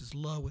prevalence is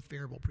low with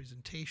variable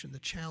presentation. The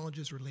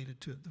challenges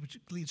which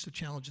leads to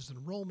challenges in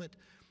enrollment,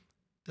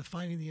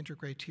 defining the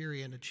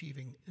intercriteria, and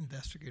achieving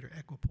investigator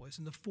equipoise.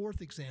 In the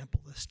fourth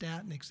example, the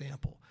statin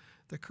example,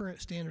 the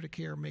current standard of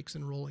care makes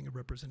enrolling a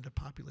representative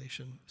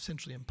population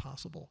essentially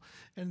impossible.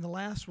 And in the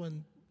last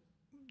one,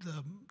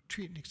 the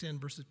treat and extend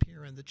versus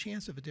PRN, the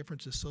chance of a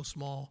difference is so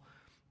small,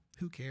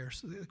 who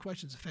cares? The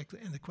question's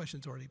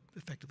already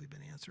effectively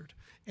been answered.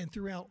 And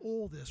throughout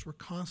all this, we're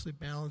constantly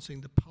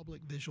balancing the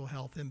public visual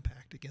health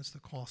impact against the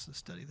cost of the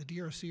study. The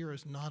DRCR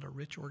is not a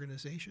rich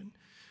organization.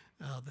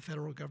 The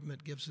federal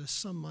government gives us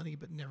some money,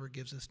 but never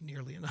gives us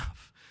nearly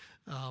enough.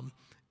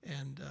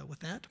 With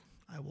that,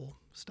 I will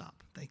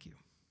stop. Thank you.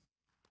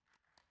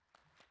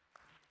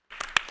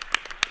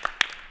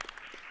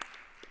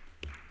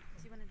 Do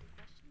you want to do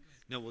questions?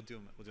 No, we'll do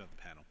them at the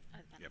panel.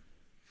 Yep.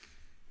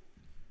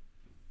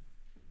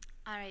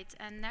 All right,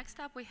 and next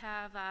up we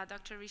have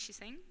Dr. Rishi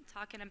Singh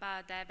talking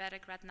about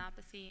diabetic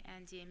retinopathy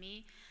and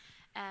DME.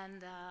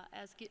 And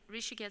as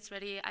Rishi gets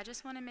ready, I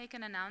just want to make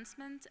an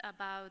announcement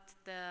about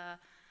the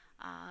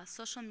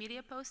social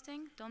media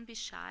posting. Don't be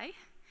shy.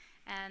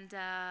 And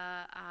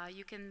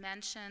you can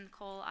mention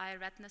Call Eye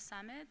Retina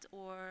Summit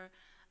or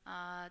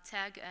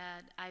tag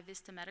at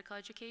iVista Medical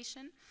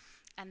Education.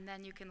 And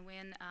then you can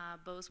win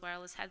Bose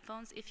wireless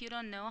headphones. If you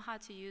don't know how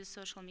to use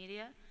social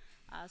media,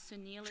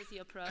 Sunil is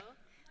your pro.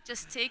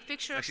 Just take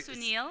picture of Actually,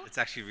 Sunil. it's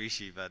actually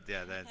Rishi, but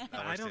yeah, that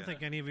I works, don't yeah.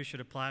 think any of you should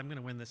apply. I'm going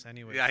to win this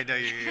anyway. Yeah, I know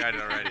you got it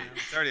already.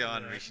 It's already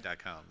on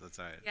Rishi.com. That's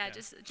all right. Yeah,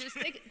 just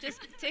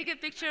take a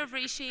picture of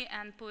Rishi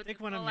and put Take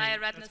one of Olaya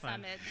me, Retina that's fine.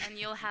 Summit, and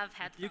you'll have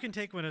headphones. You can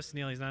take one of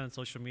Sunil. He's not on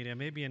social media.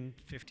 Maybe in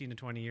 15 to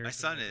 20 years. My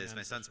son he'll be is. on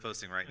My son's social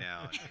posting right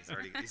now. And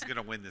he's going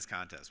to win this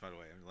contest, by the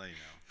way. I'm letting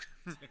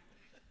you know.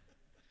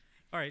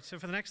 All right, so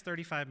for the next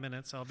 35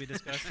 minutes, I'll be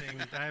discussing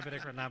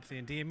diabetic retinopathy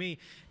and DME.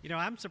 You know,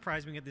 I'm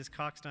surprised we can get these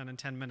talks done in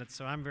 10 minutes,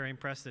 so I'm very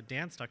impressed that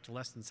Dan stuck to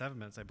less than 7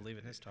 minutes, I believe,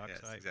 in his talk.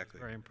 Yes, so exactly.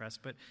 I'm very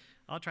impressed. But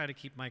I'll try to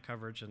keep my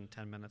coverage in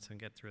 10 minutes and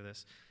get through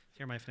this.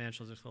 Here are my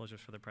financial disclosures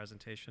for the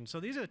presentation.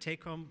 So these are the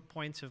take-home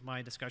points of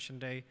my discussion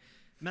day.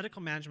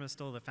 Medical management is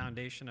still the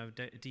foundation of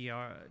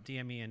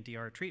DME and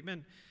DR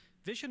treatment.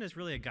 Vision is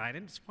really a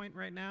guidance point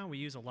right now. We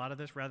use a lot of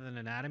this rather than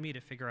anatomy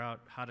to figure out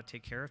how to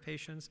take care of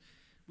patients.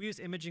 We use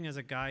imaging as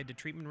a guide to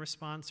treatment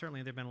response.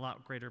 Certainly, there have been a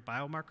lot greater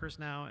biomarkers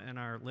now in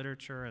our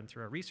literature and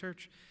through our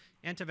research.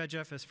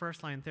 Anti-VEGF is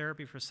first-line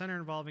therapy for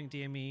center-involving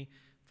DME.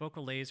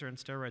 Focal laser and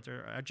steroids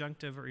are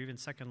adjunctive or even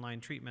second-line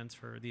treatments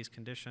for these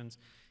conditions.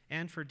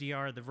 And for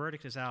DR, the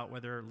verdict is out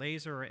whether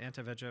laser or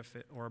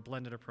anti-VEGF or a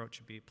blended approach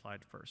should be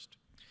applied first.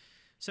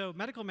 So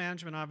medical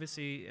management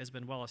obviously has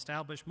been well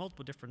established,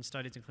 multiple different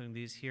studies, including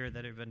these here,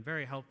 that have been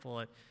very helpful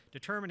at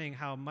determining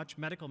how much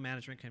medical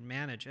management can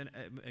manage and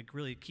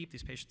really keep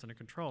these patients under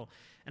control.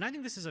 And I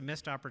think this is a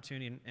missed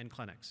opportunity in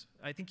clinics.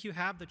 I think you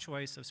have the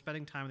choice of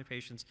spending time with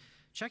patients.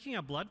 Checking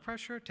a blood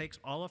pressure takes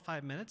all of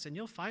 5 minutes, and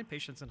you'll find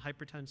patients in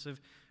hypertensive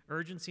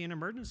urgency and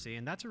emergency.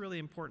 And that's a really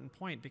important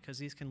point because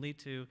these can lead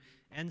to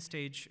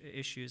end-stage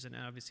issues and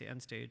obviously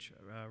end-stage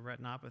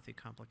retinopathy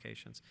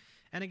complications.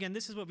 And again,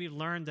 this is what we've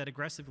learned, that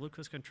aggressive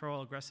glucose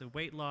control, aggressive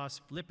weight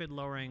loss, lipid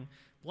lowering,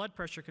 blood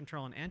pressure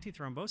control, and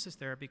antithrombosis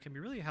therapy can be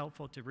really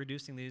helpful to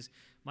reducing these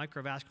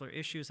microvascular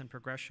issues and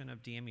progression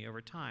of DME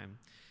over time.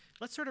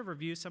 Let's sort of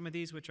review some of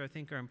these, which I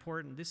think are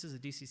important. This is a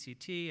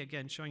DCCT,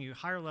 again, showing you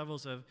higher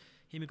levels of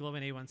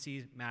hemoglobin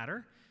A1C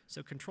matter.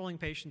 So controlling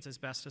patients as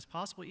best as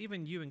possible,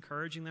 even you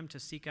encouraging them to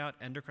seek out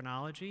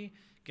endocrinology,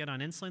 get on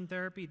insulin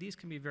therapy, these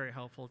can be very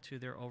helpful to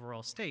their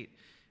overall state.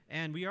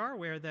 And we are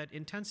aware that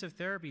intensive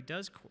therapy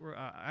does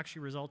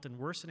actually result in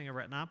worsening of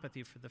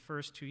retinopathy for the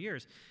first 2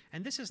 years.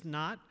 And this is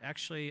not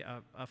actually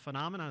a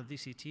phenomenon of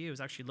DCT. It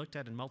was actually looked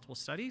at in multiple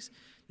studies.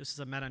 This is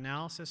a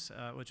meta-analysis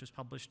which was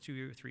published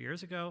 2 or 3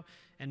 years ago.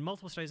 And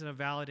multiple studies that have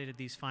validated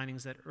these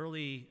findings that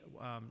early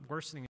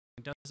worsening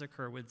does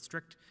occur with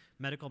strict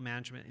medical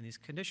management in these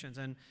conditions.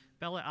 And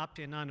Bella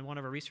Aptianan, in one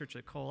of our research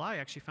at Coli,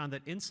 actually found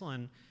that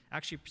insulin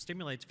actually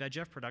stimulates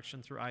VEGF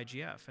production through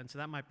IGF. And so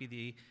that might be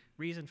the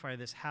reason for why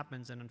this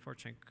happens and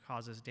unfortunately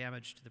causes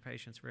damage to the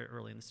patients very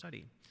early in the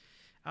study.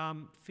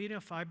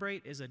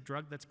 Fenofibrate is a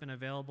drug that's been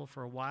available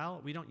for a while.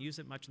 We don't use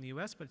it much in the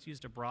US, but it's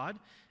used abroad.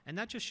 And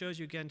that just shows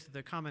you again to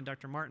the comment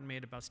Dr. Martin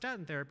made about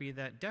statin therapy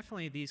that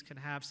definitely these can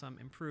have some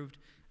improved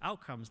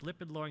outcomes.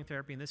 Lipid-lowering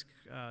therapy in this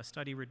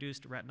study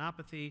reduced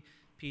retinopathy,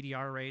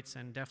 PDR rates,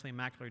 and definitely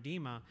macular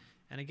edema,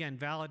 and again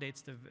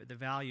validates the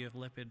value of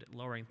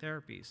lipid-lowering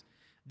therapies.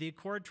 The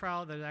Accord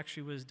trial that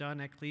actually was done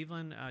at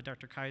Cleveland,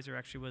 Dr. Kaiser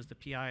actually was the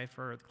PI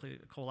for the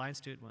Coli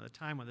Institute at the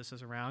time when this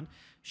was around,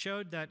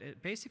 showed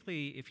that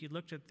basically if you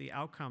looked at the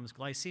outcomes,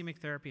 glycemic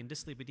therapy and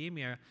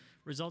dyslipidemia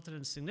resulted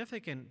in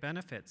significant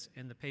benefits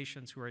in the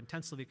patients who were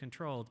intensively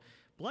controlled.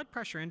 Blood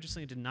pressure,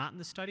 interestingly, did not in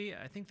the study.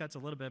 I think that's a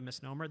little bit of a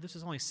misnomer. This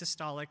is only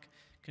systolic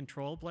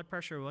controlled blood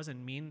pressure. It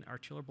wasn't mean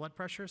arterial blood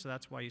pressure, so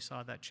that's why you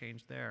saw that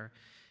change there.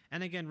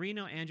 And again,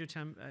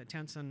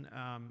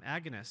 renin-angiotensin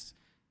agonists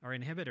or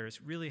inhibitors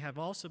really have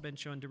also been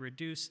shown to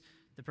reduce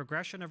the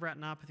progression of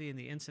retinopathy and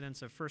the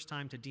incidence of first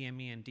time to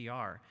DME and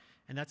DR.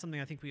 And that's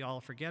something I think we all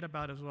forget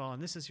about as well.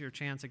 And this is your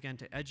chance, again,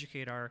 to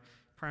educate our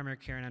primary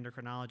care and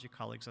endocrinology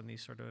colleagues on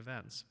these sort of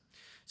events.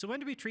 So when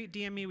do we treat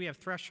DME? We have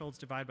thresholds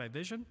divided by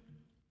vision.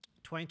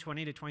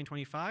 2020 to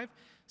 2025,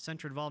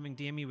 center involving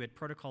DME, we had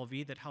Protocol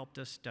V that helped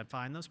us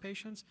define those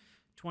patients.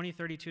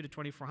 2032 to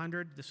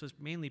 2400, this was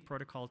mainly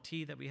Protocol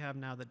T that we have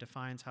now that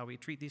defines how we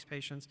treat these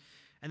patients.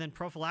 And then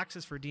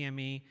prophylaxis for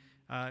DME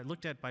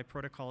looked at by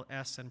Protocol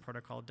S and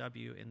Protocol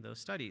W in those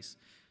studies.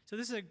 So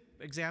this is an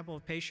example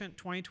of patient,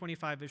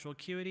 20/25 visual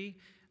acuity,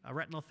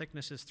 retinal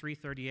thickness is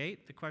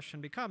 338. The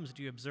question becomes,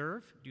 do you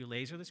observe, do you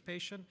laser this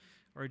patient,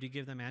 or do you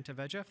give them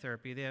anti-VEGF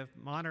therapy? They have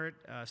moderate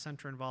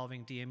center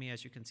involving DME,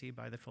 as you can see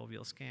by the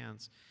foveal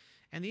scans.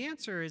 And the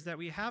answer is that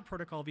we have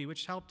Protocol V,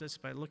 which helped us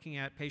by looking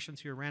at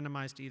patients who are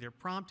randomized to either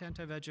prompt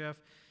anti-VEGF,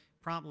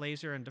 prompt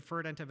laser, and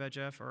deferred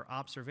anti-VEGF, or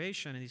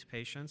observation in these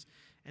patients.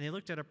 And they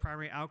looked at a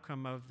primary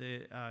outcome of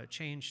the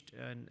change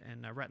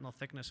in retinal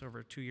thickness over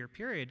a 2-year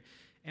period.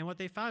 And what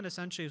they found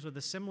essentially is with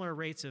the similar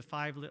rates of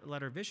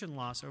 5-letter vision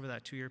loss over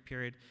that 2-year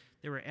period,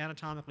 there were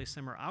anatomically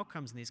similar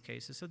outcomes in these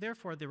cases. So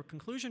therefore, the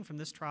conclusion from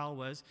this trial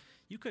was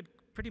you could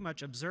pretty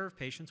much observe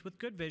patients with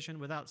good vision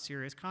without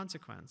serious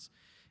consequence.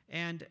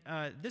 And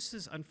this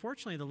is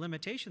unfortunately the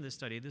limitation of this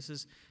study. This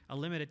is a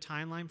limited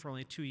timeline for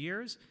only 2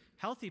 years.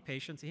 healthy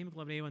patients, the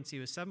hemoglobin A1C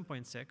was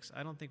 7.6.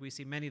 I don't think we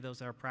see many of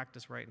those in our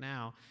practice right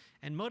now.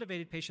 And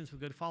motivated patients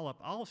with good follow-up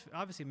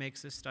obviously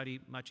makes this study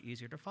much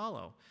easier to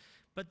follow.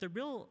 But the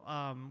real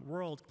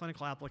world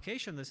clinical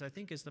application of this, I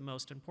think, is the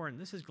most important.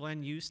 This is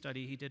Glenn Yu's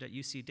study he did at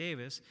UC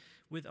Davis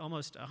with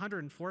almost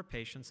 104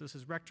 patients. This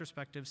is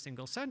retrospective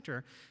single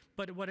center.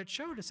 But what it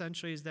showed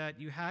essentially is that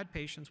you had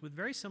patients with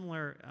very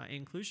similar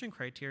inclusion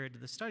criteria to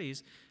the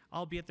studies,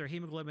 albeit their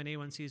hemoglobin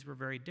A1Cs were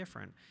very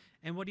different.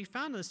 And what he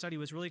found in the study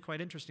was really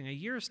quite interesting. A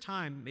year's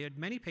time, they had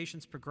many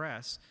patients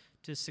progress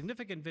to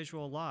significant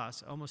visual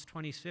loss, almost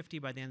 20/50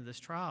 by the end of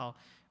this trial,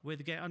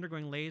 with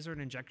undergoing laser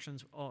and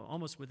injections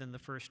almost within the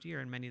first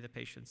year in many of the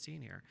patients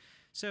seen here.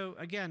 So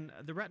again,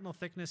 the retinal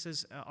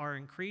thicknesses are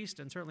increased,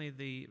 and certainly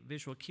the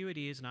visual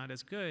acuity is not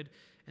as good.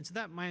 And so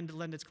that might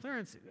lend its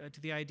clearance to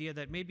the idea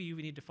that maybe you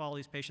need to follow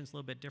these patients a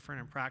little bit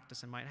different in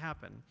practice and might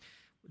happen.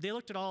 They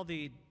looked at all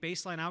the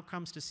baseline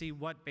outcomes to see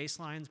what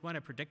baselines would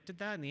have predicted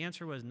that, and the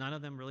answer was none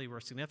of them really were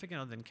significant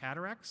other than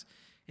cataracts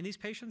in these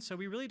patients. So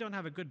we really don't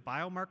have a good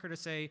biomarker to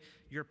say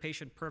you're a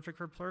patient perfect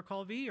for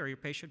protocol V or you're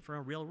a patient for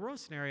a real world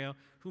scenario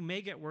who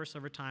may get worse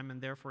over time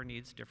and therefore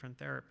needs different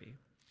therapy.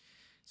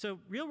 So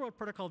real world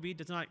protocol V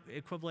does not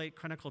equivalent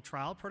clinical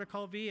trial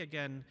protocol V.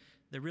 Again,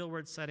 the real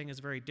world setting is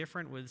very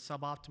different with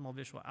suboptimal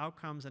visual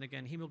outcomes and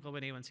again,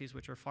 hemoglobin A1Cs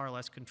which are far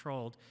less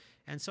controlled.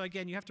 And so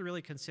again, you have to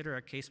really consider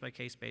a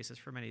case-by-case basis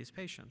for many of these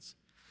patients.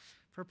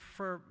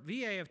 For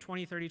VA of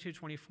 2032,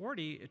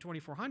 2040,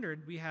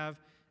 2400, we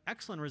have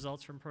excellent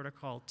results from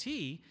protocol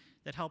T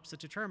that helps to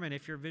determine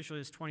if your visual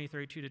is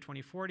 2032 to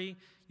 2040,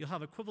 you'll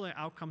have equivalent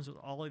outcomes with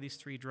all of these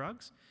three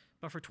drugs.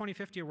 But for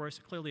 2050 or worse,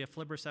 clearly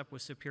aflibercept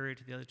was superior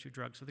to the other two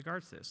drugs with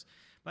regards to this.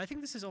 But I think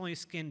this is only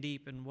skin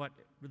deep in what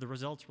the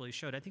results really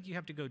showed. I think you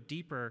have to go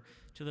deeper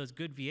to those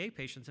good VA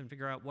patients and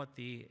figure out what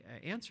the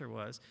answer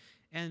was.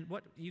 And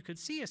what you could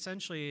see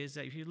essentially is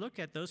that if you look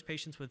at those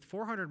patients with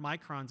 400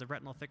 microns of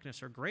retinal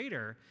thickness or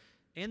greater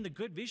in the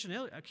good vision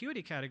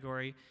acuity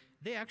category,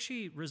 they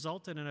actually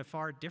resulted in a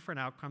far different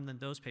outcome than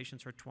those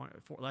patients who are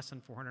less than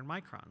 400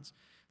 microns.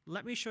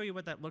 Let me show you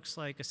what that looks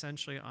like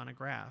essentially on a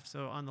graph.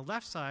 So on the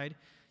left side,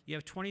 you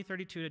have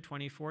 2032 to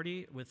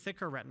 2040 with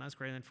thicker retinas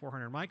greater than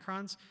 400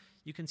 microns.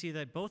 You can see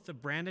that both the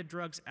branded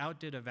drugs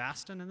outdid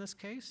Avastin in this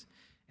case.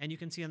 And you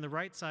can see on the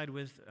right side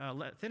with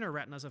thinner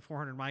retinas of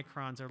 400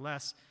 microns or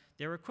less,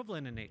 they're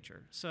equivalent in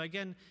nature. So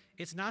again,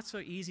 it's not so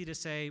easy to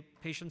say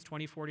patients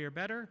 2040 or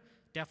better.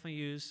 Definitely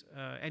use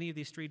any of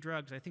these three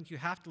drugs. I think you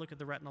have to look at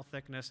the retinal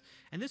thickness.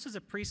 And this was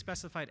a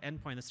pre-specified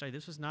endpoint in the study.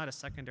 This was not a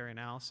secondary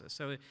analysis.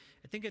 So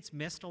I think it's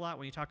missed a lot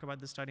when you talk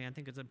about this study. I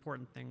think it's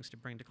important things to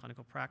bring to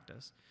clinical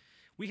practice.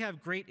 We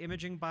have great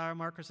imaging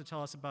biomarkers to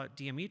tell us about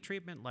DME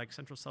treatment, like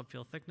central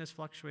subfield thickness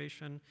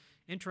fluctuation,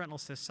 intraretinal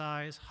cyst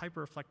size,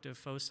 hyperreflective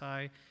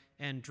foci,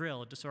 and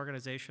DRIL,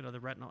 disorganization of the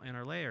retinal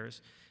inner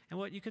layers. And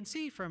what you can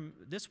see from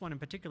this one in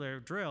particular,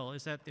 DRIL,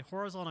 is that the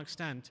horizontal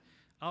extent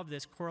of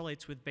this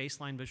correlates with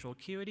baseline visual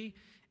acuity.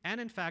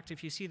 And in fact,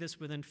 if you see this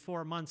within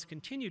 4 months,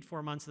 continued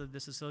 4 months of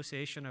this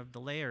association of the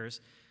layers,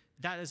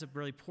 that is a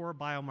really poor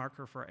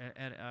biomarker for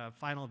a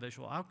final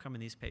visual outcome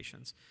in these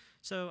patients.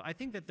 So I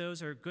think that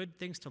those are good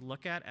things to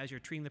look at as you're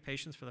treating the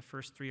patients for the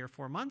first 3 or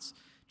 4 months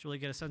to really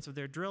get a sense of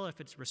their DRIL, if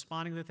it's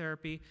responding to the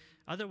therapy.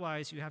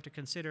 Otherwise, you have to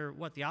consider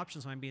what the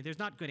options might be. There's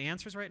not good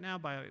answers right now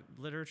by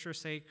literature's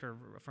sake or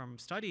from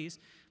studies,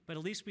 but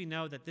at least we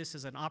know that this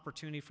is an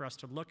opportunity for us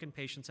to look in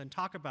patients and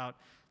talk about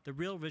the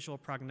real visual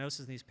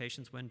prognosis in these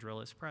patients when DRIL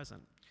is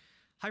present.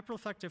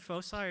 Hyperreflective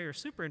foci are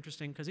super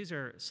interesting because these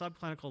are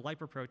subclinical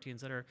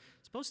lipoproteins that are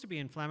supposed to be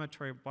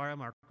inflammatory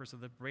biomarkers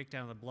of the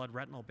breakdown of the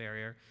blood-retinal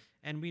barrier.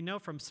 And we know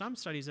from some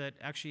studies that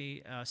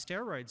actually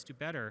steroids do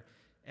better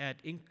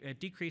at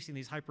decreasing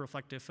these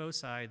hyperreflective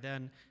foci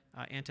than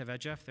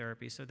anti-VEGF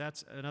therapy. So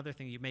that's another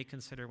thing you may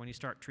consider when you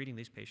start treating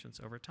these patients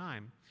over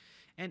time.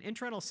 And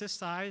intraretinal cyst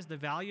size, the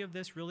value of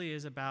this really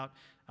is about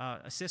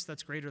a cyst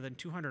that's greater than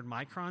 200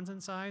 microns in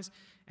size.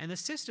 And the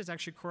cyst is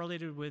actually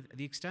correlated with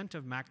the extent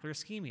of macular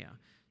ischemia.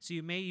 So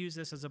you may use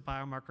this as a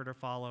biomarker to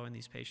follow in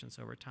these patients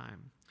over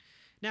time.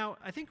 Now,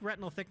 I think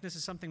retinal thickness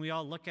is something we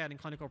all look at in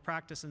clinical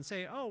practice and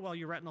say, oh, well,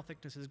 your retinal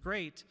thickness is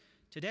great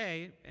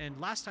today, and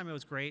last time it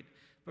was great,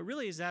 but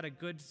really is that a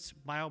good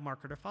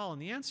biomarker to follow?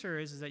 And the answer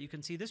is that you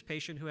can see this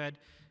patient who had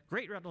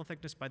great retinal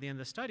thickness by the end of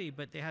the study,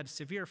 but they had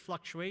severe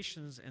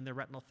fluctuations in their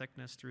retinal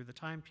thickness through the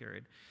time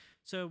period.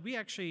 So we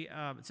actually,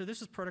 so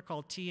this is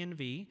protocol T and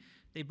V.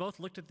 They both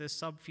looked at this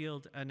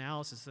subfield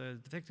analysis, the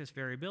thickness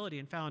variability,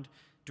 and found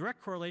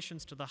direct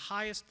correlations to the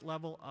highest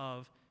level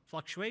of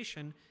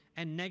fluctuation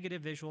and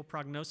negative visual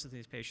prognosis in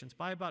these patients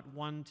by about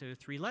 1 to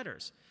 3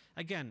 letters.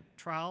 Again,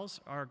 trials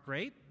are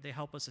great. They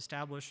help us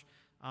establish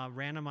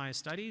randomized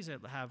studies that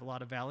have a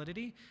lot of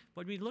validity.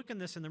 But when we look in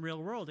this in the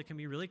real world, it can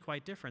be really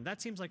quite different.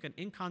 That seems like an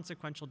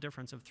inconsequential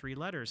difference of 3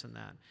 letters in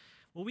that.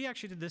 Well, we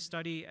actually did this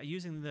study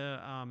using the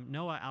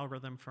NOAA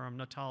algorithm from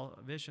Natal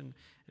Vision,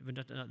 the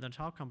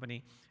Natal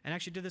company, and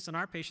actually did this on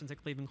our patients at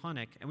Cleveland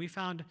Clinic. And we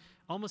found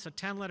almost a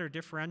 10-letter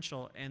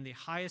differential in the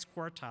highest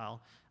quartile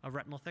of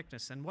retinal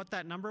thickness. And what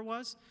that number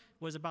was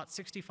about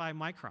 65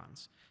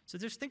 microns. So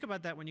just think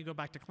about that when you go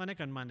back to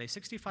clinic on Monday.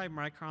 65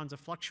 microns of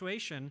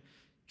fluctuation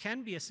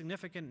can be a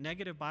significant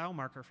negative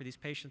biomarker for these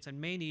patients and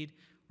may need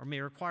or may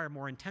require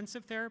more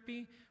intensive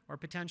therapy or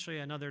potentially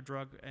another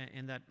drug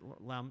in that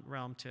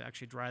realm to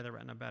actually dry the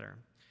retina better.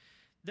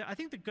 I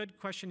think the good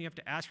question you have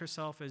to ask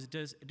yourself is,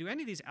 do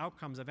any of these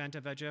outcomes of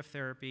anti-VEGF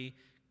therapy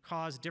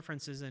cause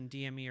differences in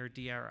DME or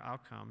DR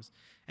outcomes?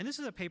 And this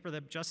is a paper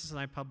that Justice and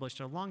I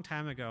published a long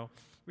time ago.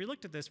 We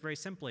looked at this very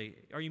simply.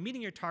 Are you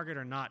meeting your target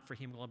or not for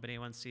hemoglobin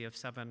A1C of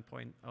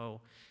 7.0?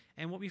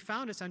 And what we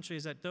found essentially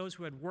is that those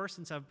who had worse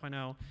than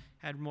 7.0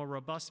 had more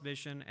robust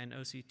vision and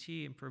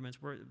OCT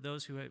improvements, where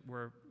those who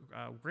were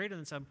greater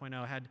than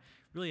 7.0 had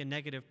really a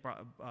negative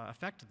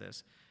effect of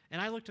this.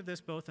 And I looked at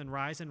this both in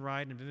RISE and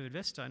RIDE and Vivid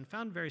Vista and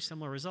found very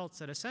similar results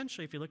that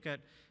essentially, if you look at,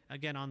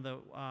 again, on the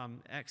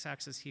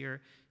x-axis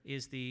here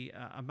is the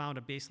amount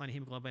of baseline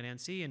hemoglobin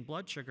A1C and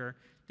blood sugar,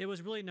 there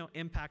was really no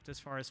impact as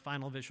far as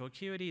final visual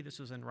acuity. This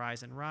was in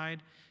RISE and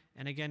RIDE.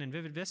 And again, in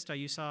Vivid Vista,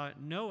 you saw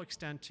no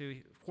extent to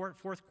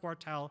fourth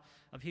quartile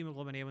of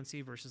hemoglobin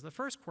A1C versus the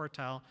first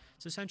quartile,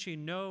 so essentially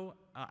no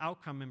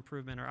outcome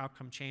improvement or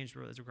outcome change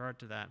with regard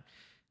to that.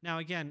 Now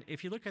again,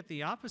 if you look at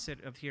the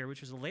opposite of here,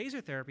 which is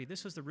laser therapy,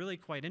 this was the really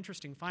quite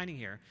interesting finding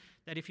here,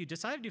 that if you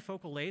decided to do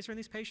focal laser in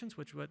these patients,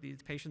 which what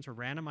these patients were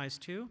randomized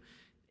to,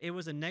 it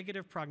was a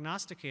negative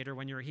prognosticator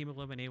when your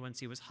hemoglobin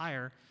A1C was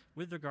higher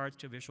with regards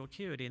to visual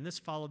acuity. And this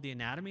followed the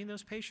anatomy in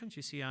those patients.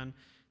 You see on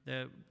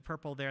the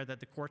purple there that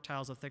the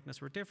quartiles of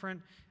thickness were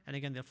different, and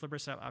again, the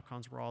aflibercept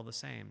outcomes were all the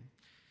same.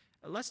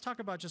 Let's talk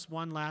about just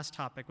one last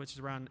topic, which is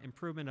around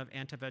improvement of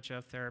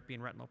anti-VEGF therapy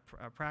in retinal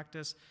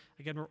practice.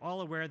 Again, we're all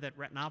aware that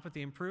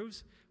retinopathy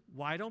improves.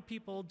 Why don't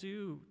people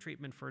do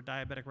treatment for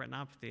diabetic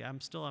retinopathy?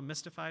 I'm still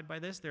mystified by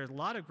this. There's a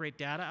lot of great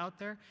data out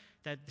there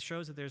that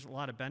shows that there's a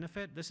lot of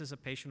benefit. This is a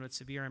patient with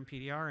severe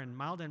NPDR and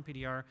mild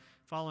NPDR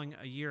following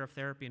a year of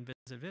therapy in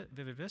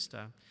Vivid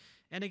Vista.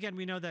 And again,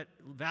 we know that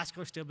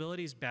vascular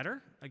stability is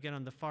better. Again,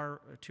 on the far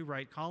 2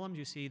 right columns,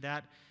 you see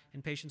that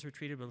in patients who are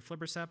treated with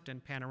aflibercept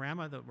and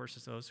panorama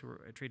versus those who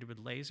are treated with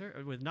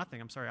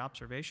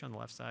observation on the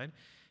left side.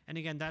 And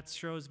again, that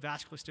shows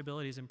vascular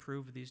stability is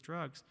improved with these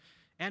drugs.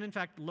 And in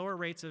fact, lower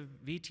rates of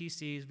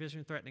VTCs,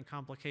 vision-threatening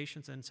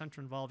complications, and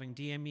center-involving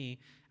DME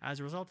as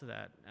a result of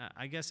that.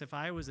 I guess if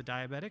I was a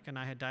diabetic and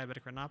I had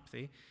diabetic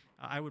retinopathy,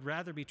 I would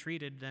rather be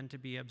treated than to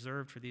be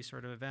observed for these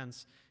sort of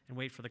events and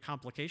wait for the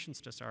complications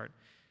to start.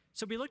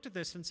 So we looked at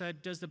this and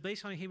said, does the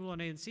baseline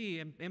hemoglobin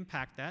A1C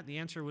impact that? The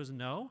answer was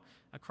no.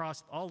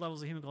 Across all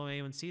levels of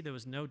hemoglobin A1C, there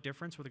was no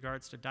difference with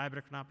regards to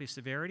diabetic retinopathy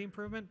severity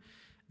improvement.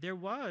 There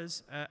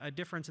was a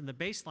difference in the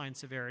baseline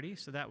severity,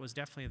 so that was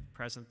definitely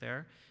present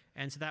there.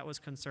 And so that was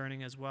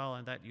concerning as well,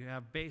 and that you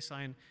have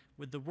baseline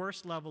with the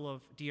worst level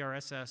of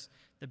DRSS,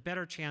 the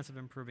better chance of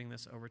improving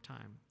this over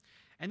time.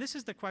 And this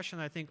is the question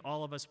I think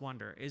all of us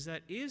wonder, is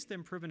the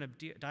improvement of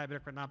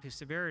diabetic retinopathy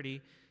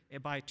severity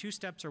by 2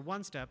 steps or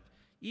 1 step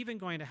even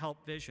going to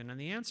help vision? And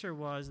the answer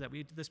was that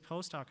we did this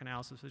post-hoc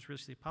analysis, which was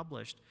recently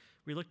published.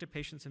 We looked at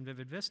patients in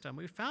Vivid Vista, and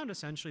we found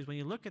essentially, when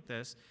you look at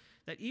this,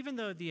 that even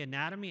though the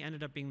anatomy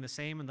ended up being the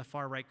same in the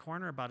far right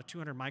corner, about a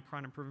 200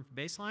 micron improvement from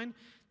baseline,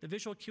 the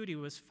visual acuity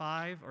was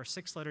 5 or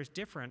 6 letters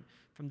different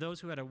from those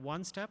who had a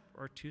 1-step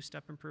or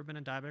 2-step improvement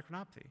in diabetic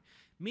retinopathy,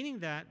 meaning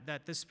that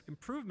this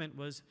improvement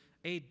was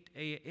a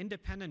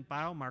independent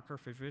biomarker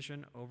for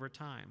vision over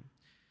time.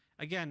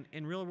 Again,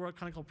 in real-world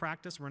clinical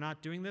practice, we're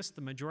not doing this. The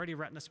majority of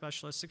retina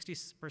specialists,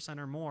 60%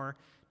 or more,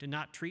 do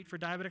not treat for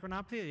diabetic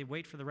retinopathy. They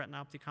wait for the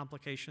retinopathy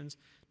complications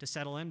to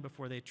settle in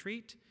before they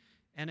treat.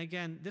 And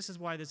again, this is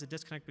why there's a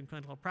disconnect in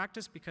clinical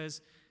practice,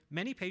 because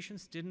many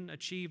patients didn't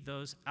achieve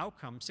those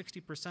outcomes.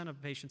 60% of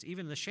patients,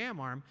 even in the sham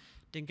arm,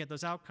 didn't get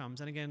those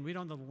outcomes. And again, we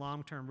don't know the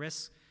long-term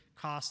risks,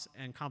 costs,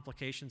 and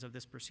complications of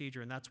this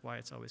procedure, and that's why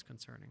it's always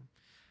concerning.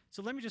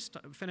 So let me just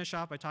finish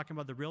off by talking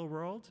about the real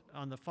world.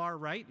 On the far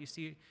right, you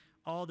see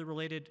all the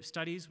related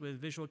studies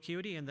with visual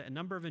acuity and the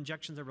number of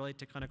injections that relate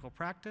to clinical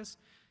practice.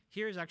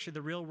 Here's actually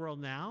the real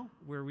world now,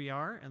 where we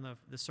are in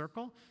the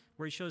circle,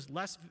 where he shows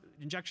less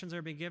injections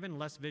are being given,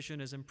 less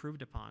vision is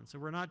improved upon. So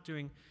we're not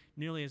doing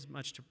nearly as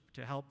much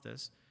to help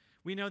this.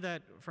 We know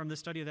that from the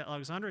study that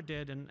Alexandra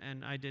did,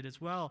 and I did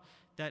as well,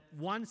 that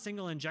 1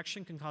 single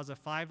injection can cause a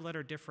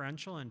 5-letter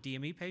differential in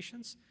DME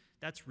patients.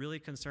 That's really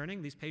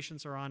concerning. These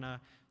patients are on a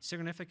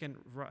significant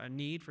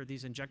need for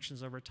these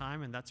injections over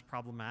time, and that's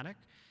problematic.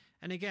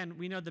 And again,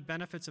 we know the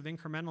benefits of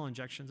incremental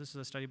injections. This is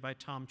a study by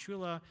Tom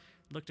Chula,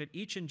 looked at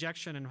each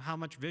injection and how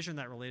much vision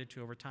that related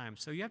to over time.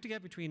 So you have to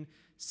get between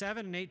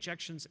 7 and 8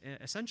 injections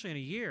essentially in a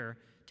year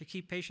to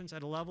keep patients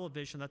at a level of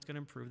vision that's going to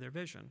improve their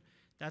vision.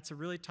 That's a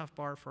really tough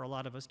bar for a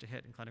lot of us to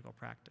hit in clinical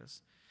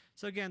practice.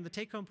 So again, the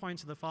take-home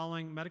points are the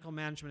following. Medical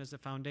management is the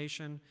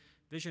foundation.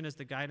 Vision is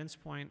the guidance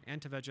point.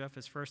 Anti-VEGF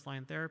is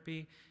first-line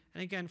therapy.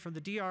 And again, from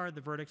the DR,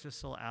 the verdict is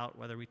still out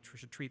whether we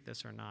should treat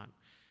this or not.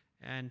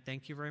 And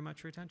thank you very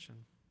much for your attention.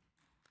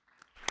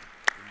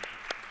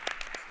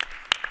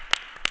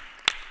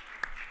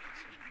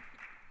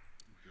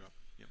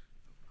 Yep.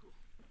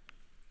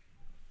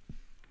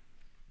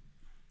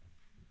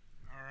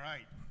 All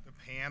right, the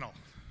panel.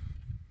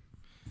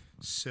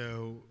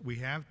 So we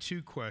have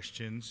two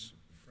questions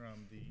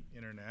from the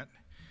internet.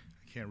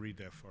 I can't read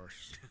that far.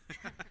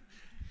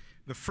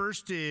 The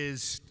first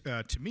is,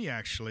 to me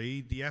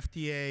actually, the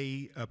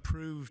FDA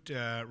approved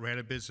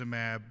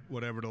ranibizumab,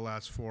 whatever the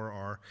last four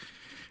are,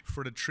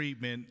 for the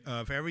treatment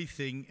of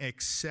everything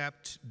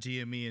except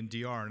DME and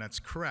DR, and that's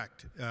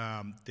correct.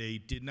 They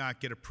did not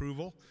get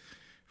approval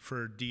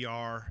for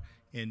DR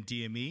and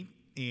DME,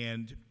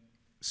 and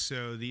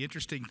so the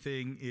interesting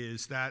thing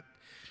is that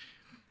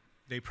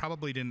they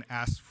probably didn't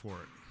ask for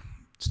it.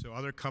 So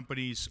other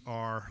companies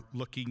are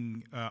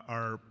looking,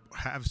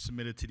 have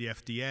submitted to the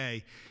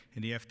FDA,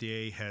 and the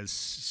FDA has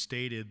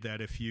stated that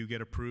if you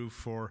get approved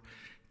for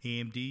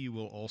AMD, you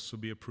will also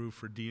be approved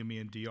for DME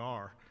and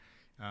DR.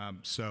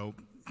 So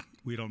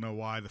we don't know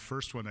why the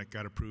first one that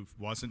got approved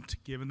wasn't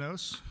given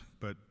those,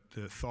 but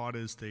the thought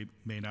is they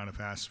may not have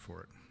asked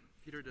for it.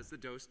 Peter, does the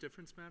dose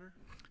difference matter?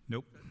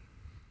 Nope.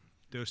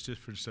 Dose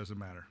difference doesn't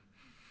matter.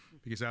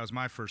 Because that was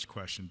my first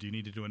question. Do you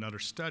need to do another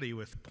study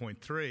with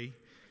 0.3?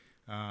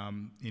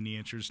 And the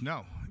answer is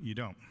no, you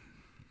don't.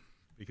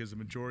 Because the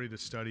majority of the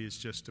study is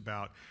just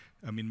about,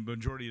 the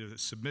majority of the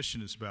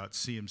submission is about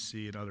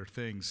CMC and other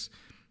things.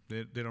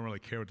 They don't really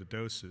care what the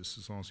dose is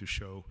as long as you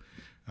show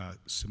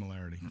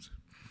similarities.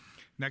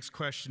 Next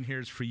question here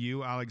is for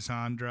you,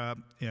 Alexandra.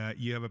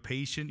 You have a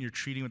patient you're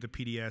treating with a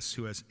PDS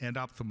who has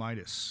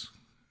endophthalmitis.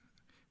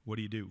 What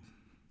do you do?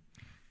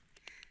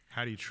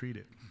 How do you treat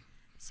it?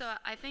 So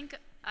I think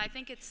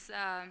it's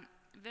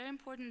very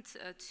important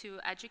to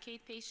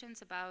educate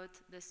patients about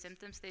the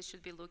symptoms they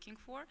should be looking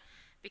for,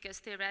 because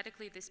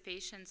theoretically these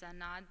patients are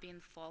not being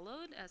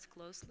followed as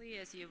closely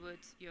as you would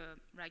your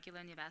regular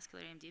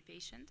neovascular AMD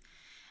patient.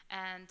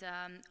 And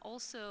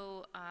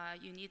also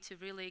you need to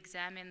really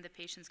examine the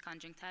patient's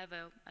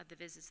conjunctiva at the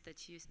visits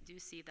that you do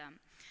see them.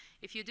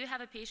 If you do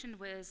have a patient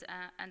with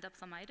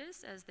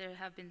endophthalmitis, as there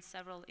have been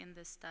several in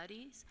the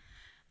studies,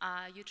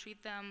 you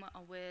treat them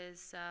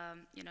with,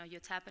 you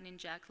tap and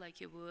inject like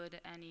you would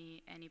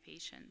any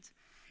patient.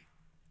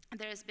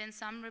 There's been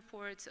some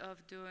reports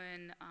of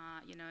doing,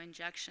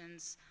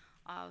 injections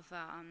of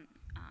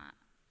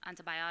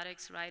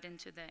antibiotics right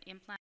into the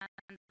implant,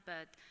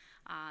 but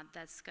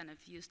that's kind of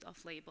used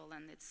off-label,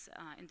 and it's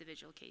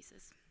individual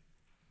cases.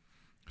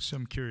 So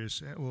I'm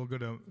curious. We'll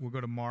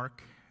go to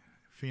Mark,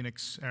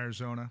 Phoenix,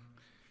 Arizona.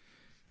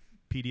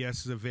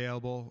 PDS is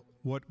available.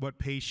 What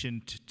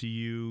patient do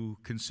you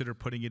consider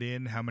putting it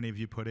in? How many have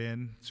you put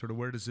in? Sort of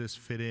where does this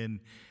fit in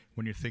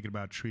when you're thinking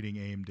about treating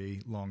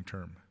AMD long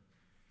term?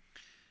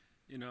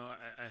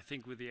 I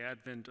think with the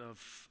advent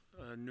of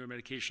newer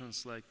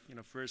medications like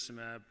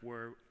faricimab,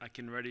 where I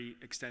can already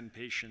extend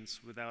patients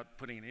without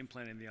putting an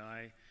implant in the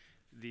eye,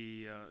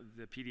 the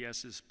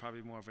PDS is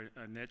probably more of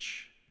a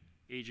niche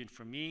agent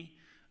for me,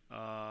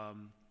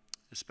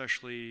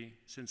 especially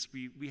since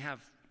we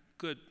have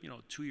good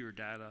 2-year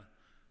data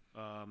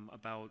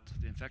about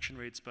the infection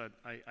rates, but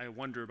I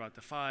wonder about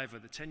the 5 or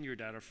the 10-year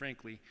data,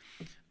 frankly.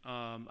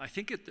 I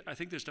think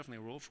there's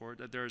definitely a role for it,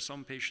 that there are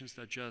some patients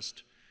that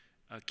just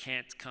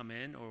can't come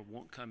in or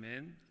won't come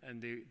in,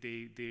 and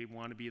they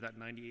want to be that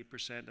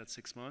 98% at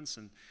 6 months,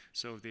 and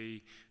so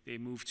they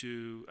move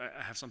to,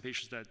 I have some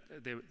patients that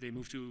they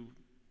move to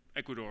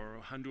Ecuador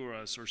or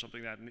Honduras or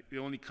something like that, and they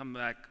only come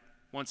back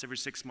once every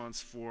 6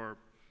 months for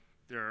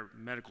their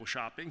medical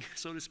shopping,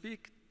 so to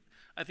speak.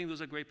 I think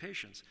those are great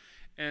patients.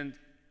 And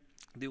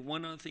the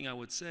one other thing I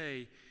would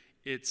say,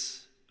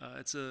 it's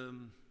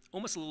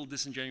almost a little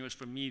disingenuous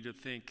for me to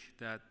think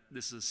that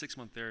this is a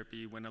 6-month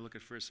therapy when I look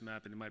at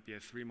faricimab, and it might be a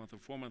 3-month or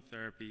 4-month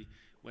therapy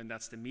when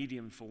that's the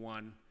median for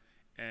one,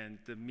 and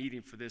the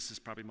median for this is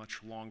probably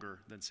much longer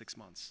than 6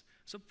 months.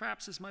 So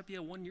perhaps this might be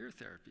a 1-year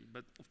therapy,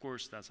 but of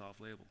course that's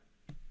off-label.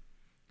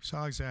 So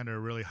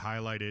Alexander really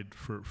highlighted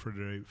for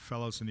the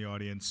fellows in the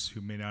audience who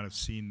may not have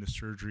seen the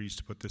surgeries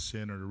to put this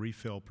in or the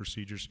refill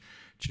procedures,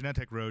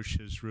 Genentech Roche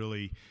has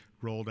really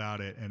rolled out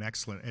an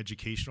excellent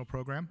educational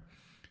program.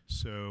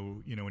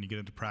 So, when you get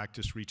into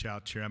practice, reach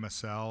out to your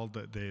MSL.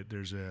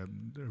 There's a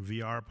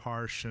VR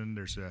portion,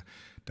 there's a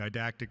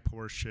didactic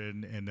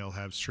portion, and they'll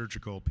have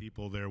surgical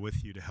people there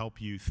with you to help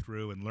you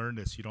through and learn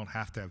this. You don't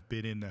have to have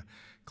been in the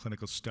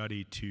clinical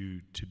study to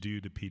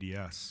do the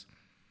PDS.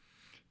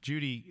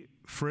 Judy,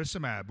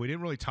 faricimab, we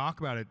didn't really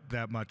talk about it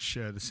that much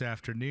this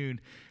afternoon,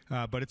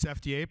 but it's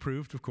FDA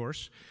approved, of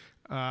course.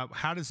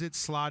 How does it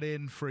slot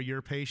in for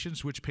your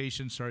patients? Which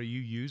patients are you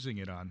using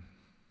it on?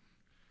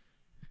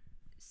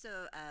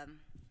 So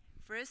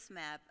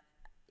faricimab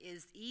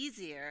is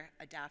easier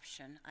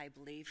adoption, I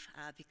believe,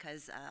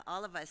 because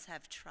all of us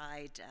have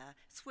tried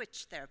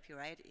switch therapy,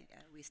 right?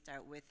 We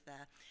start with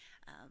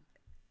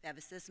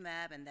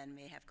bevacizumab, and then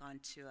may have gone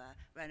to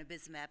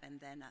ranibizumab, and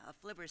then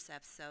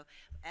aflibercept. So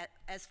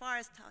as far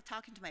as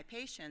talking to my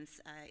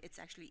patients, it's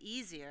actually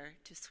easier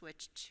to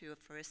switch to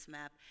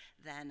faricimab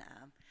than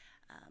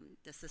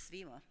the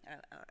Susvimo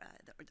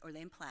or the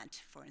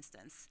implant, for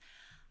instance.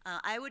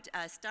 I would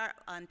start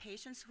on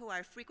patients who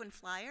are frequent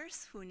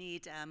flyers, who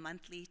need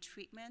monthly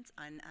treatment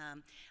on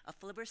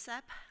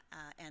aflibercept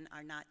and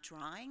are not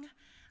drawing,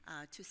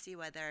 to see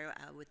whether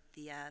with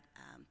the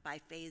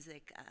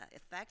biphasic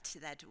effect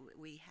that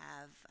we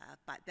have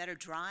better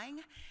drawing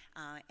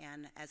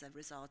and as a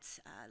result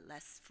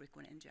less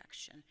frequent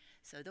injection.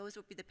 So those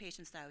would be the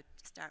patients that I would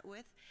start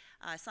with.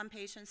 Some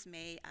patients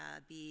may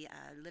be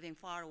living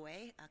far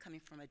away,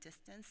 coming from a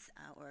distance,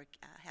 or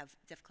have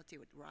difficulty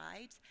with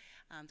rides.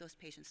 Those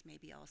patients may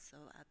be also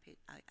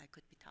I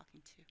could be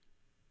talking to.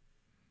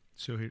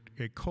 So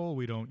at Cole,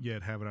 we don't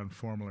yet have it on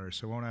formulary,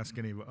 so I won't ask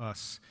any of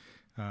us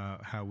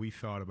how we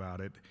thought about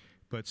it.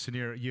 But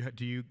Sunir,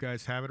 do you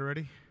guys have it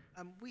already?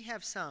 We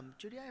have some.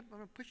 Judy, I'm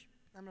going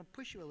to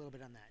push you a little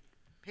bit on that.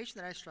 Patient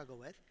that I struggle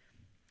with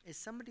is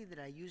somebody that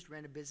I used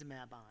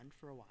ranibizumab on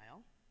for a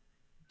while,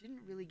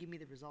 didn't really give me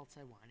the results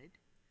I wanted,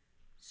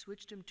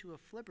 switched him to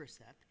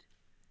aflibercept.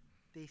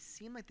 They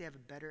seem like they have a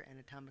better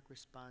anatomic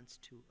response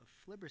to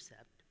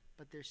aflibercept,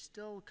 but they're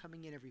still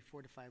coming in every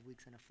 4 to 5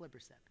 weeks on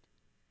aflibercept.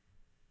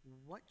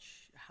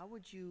 How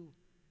would you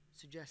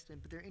suggest them,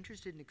 but they're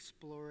interested in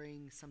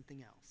exploring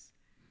something else?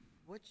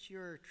 What's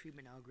your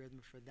treatment algorithm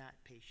for that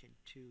patient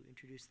to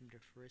introduce them to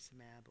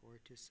faricimab or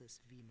to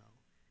Susvimo?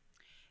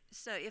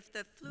 So if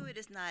the fluid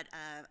is not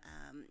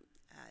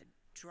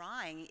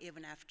drawing,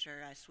 even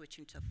after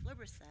switching to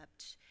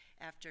aflibercept,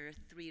 after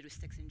 3 to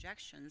 6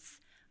 injections,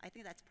 I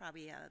think that's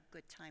probably a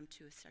good time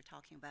to start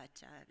talking about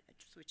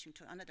switching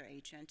to another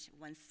agent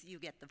once you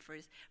get the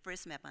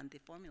faricimab on the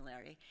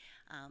formulary.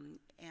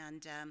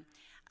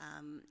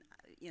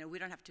 We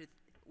don't have to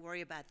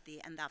worry about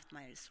the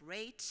endophthalmitis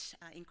rate,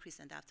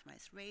 increased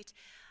endophthalmitis rate.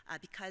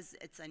 Because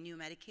it's a new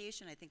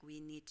medication, I think we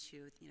need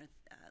to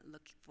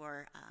look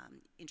for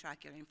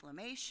intraocular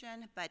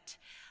inflammation. But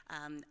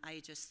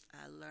I just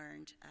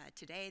learned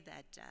today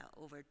that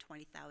over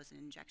 20,000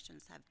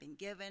 injections have been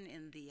given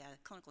in the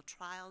clinical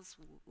trials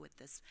with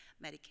this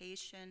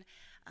medication,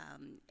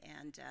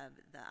 and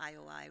the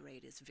IOI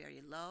rate is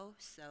very low.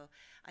 So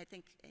I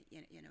think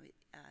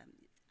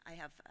I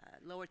have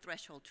a lower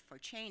threshold for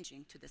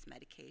changing to this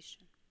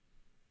medication.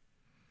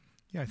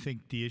 Yeah, I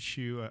think the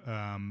issue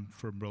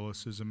for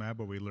brolucizumab,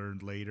 what we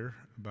learned later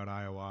about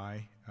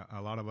IOI, a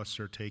lot of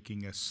us are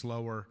taking a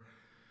slower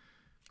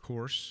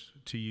course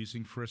to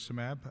using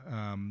faricimab,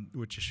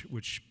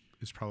 which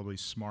is probably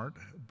smart,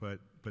 but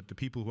the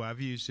people who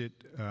have used it,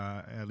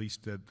 at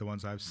least the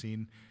ones I've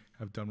seen,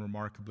 have done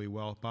remarkably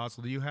well.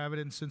 Basel, do you have it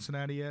in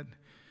Cincinnati yet?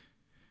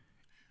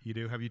 You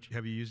do? Have you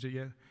used it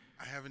yet?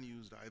 I haven't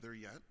used either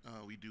yet.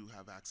 We do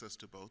have access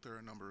to both. There are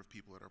a number of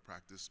people at our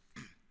practice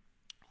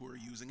who are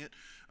using it.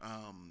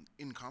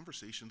 In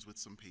conversations with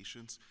some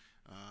patients,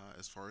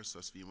 as far as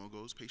Susvimo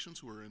goes, patients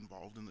who are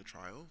involved in the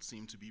trial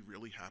seem to be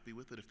really happy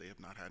with it if they have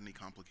not had any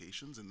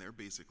complications, and they're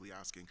basically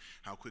asking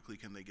how quickly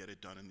can they get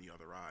it done in the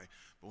other eye.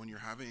 But when you're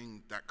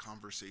having that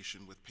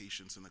conversation with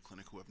patients in the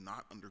clinic who have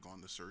not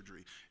undergone the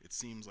surgery, it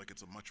seems like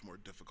it's a much more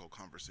difficult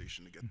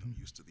conversation to get them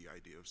used to the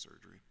idea of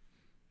surgery.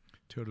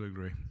 Totally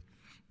agree.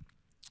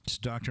 So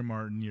Dr.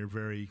 Martin, you're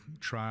very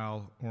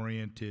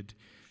trial-oriented.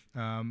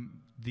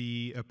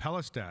 The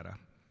Apellis data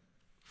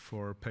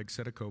for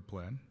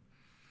pegcetacoplan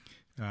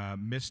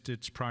missed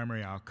its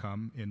primary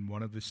outcome in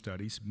one of the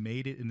studies,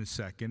 made it in the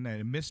second,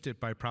 and it missed it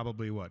by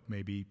probably,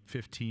 maybe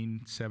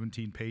 15,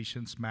 17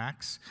 patients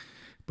max.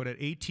 But at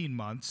 18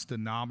 months, the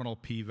nominal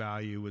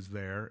p-value was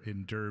there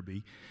in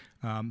Derby.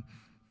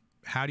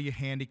 How do you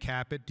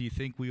handicap it? Do you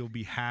think we will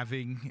be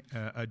having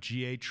a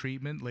GA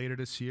treatment later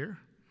this year?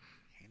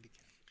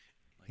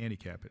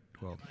 Handicap it.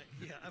 Well,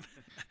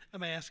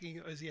 am I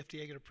asking, is the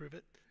FDA going to prove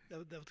it? That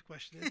what the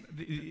question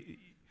is?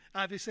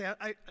 Obviously, I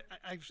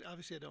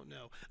don't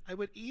know. I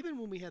would, even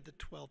when we had the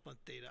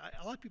 12-month data.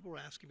 A lot of people were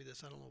asking me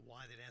this. I don't know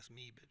why they'd ask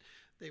me, but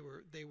they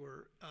were.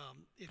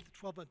 If the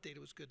 12-month data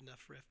was good enough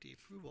for FDA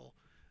approval,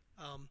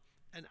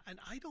 and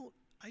I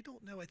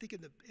don't know. I think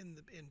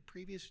in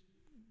previous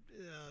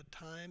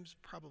times,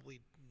 probably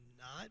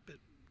not. But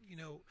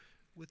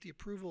with the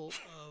approval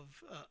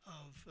of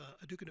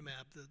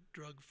aducanumab, the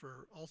drug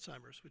for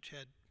Alzheimer's, which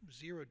had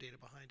 0 data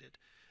behind it,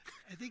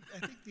 I think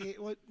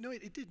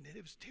it didn't.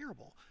 It was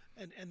terrible,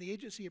 and the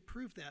agency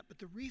approved that. But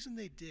the reason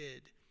they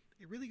did,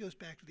 it really goes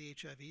back to the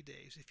HIV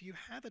days. If you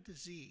have a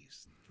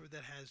disease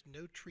that has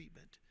no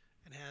treatment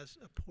and has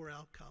a poor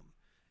outcome,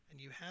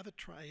 and you have a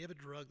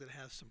drug that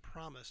has some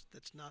promise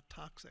that's not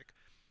toxic,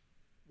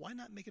 why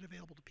not make it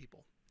available to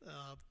people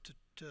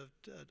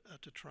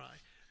to try?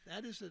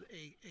 That is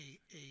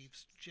a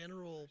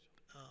general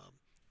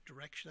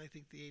direction I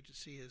think the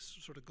agency has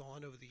sort of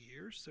gone over the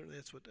years. Certainly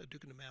that's what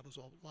aducanumab was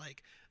all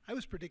like. I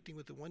was predicting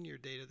with the 1-year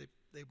data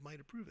they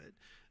might approve it.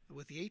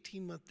 With the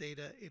 18-month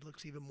data, it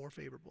looks even more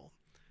favorable.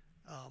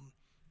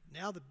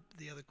 Now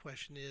the other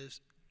question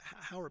is,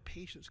 how are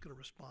patients going to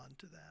respond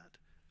to that?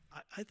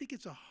 I think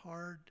it's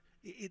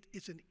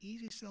it's an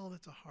easy sell and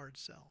it's a hard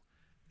sell.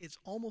 It's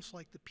almost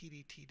like the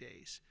PDT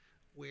days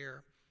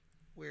where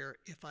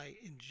if I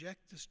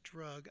inject this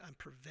drug, I'm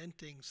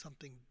preventing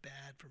something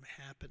bad from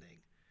happening.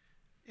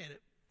 And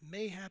it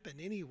may happen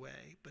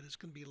anyway, but it's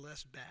going to be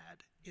less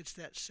bad. It's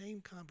that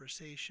same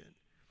conversation.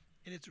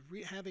 And it's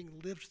having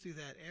lived through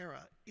that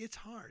era, it's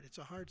hard. It's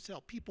a hard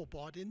sell. People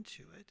bought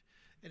into it.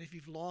 And if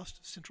you've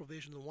lost central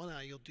vision in the one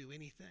eye, you'll do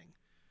anything.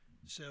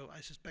 So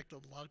I suspect a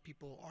lot of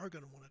people are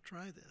going to want to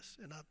try this.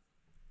 And I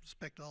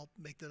suspect I'll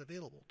make that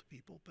available to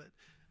people. But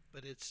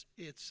it's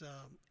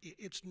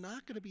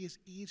not going to be as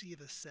easy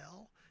of a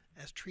sell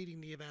as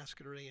treating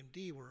neovascular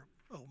AMD where,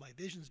 oh, my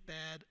vision's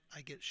bad,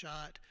 I get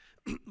shot,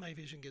 my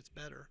vision gets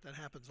better. That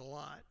happens a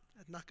lot.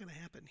 That's not going to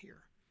happen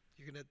here.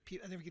 And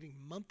they're getting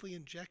monthly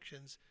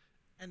injections,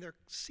 and they're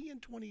seeing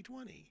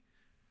 20/20,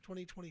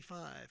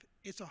 20/25.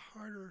 It's a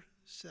harder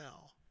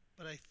sell,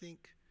 but I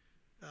think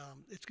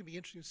it's going to be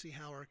interesting to see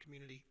how our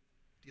community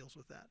deals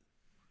with that.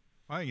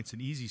 I think it's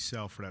an easy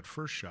sell for that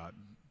first shot.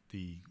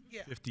 The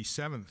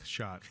 57th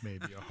shot may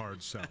be a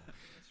hard sell.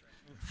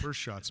 The first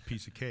shot's a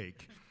piece of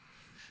cake.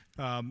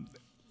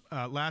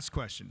 Last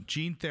question,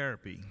 gene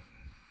therapy.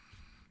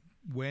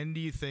 When do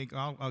you think,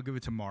 I'll give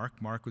it to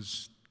Mark. Mark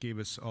gave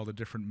us all the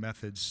different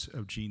methods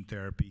of gene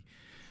therapy.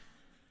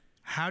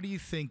 How do you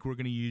think we're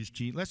going to use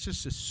let's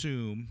just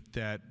assume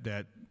that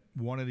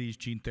one of these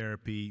gene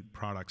therapy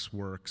products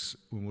works,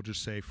 and we'll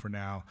just say for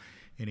now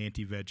an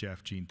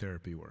anti-VEGF gene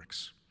therapy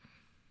works.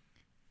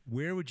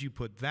 Where would you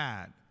put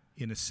that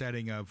in a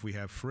setting of we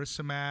have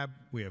faricimab,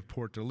 we have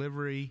port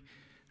delivery,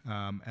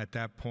 at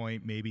that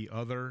point maybe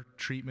other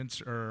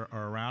treatments are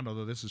around,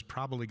 although this is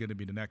probably going to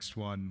be the next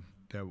one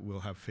that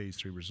will have phase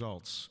 3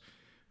 results.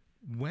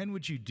 When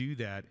would you do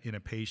that in a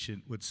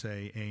patient with,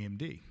 say,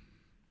 AMD?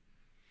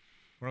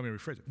 Or let me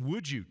rephrase it.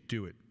 Would you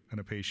do it in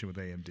a patient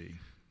with AMD?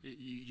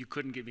 You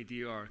couldn't give me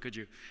DR, could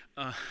you?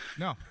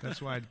 No,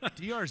 that's why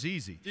DR is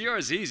easy. DR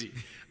is easy.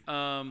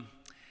 Well,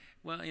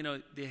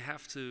 they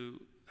have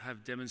to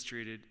have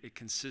demonstrated a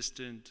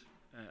consistent,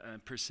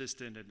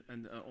 persistent,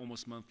 and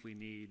almost monthly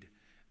need.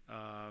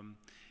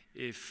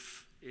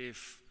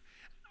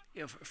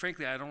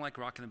 Frankly, I don't like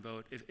rocking the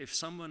boat. If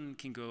someone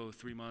can go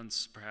 3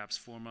 months, perhaps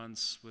 4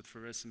 months with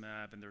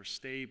faricimab and they're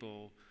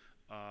stable,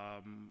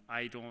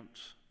 I don't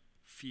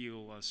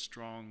feel a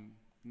strong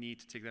need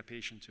to take that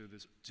patient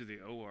to the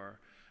OR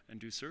and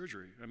do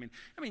surgery. I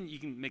mean, you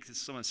can make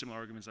some similar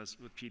arguments as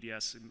with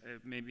PDS.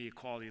 It may be a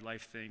quality of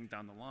life thing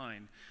down the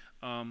line.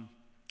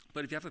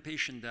 But if you have a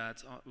patient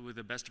that, with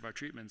the best of our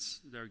treatments,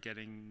 they're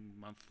getting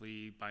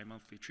monthly,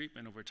 bi-monthly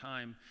treatment over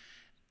time,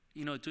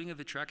 doing a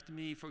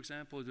vitrectomy, for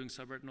example, or doing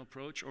subretinal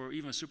approach, or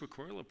even a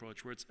suprachoroidal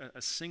approach where it's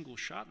a single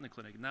shot in the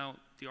clinic. Now,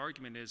 the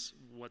argument is,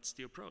 what's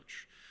the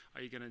approach?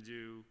 Are you going to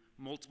do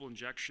multiple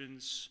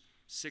injections,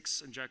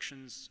 6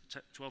 injections,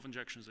 12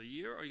 injections a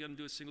year, or are you going to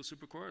do a single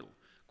suprachoroidal?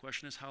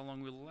 Question is, how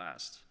long will it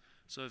last?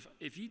 So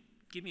if you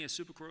give me a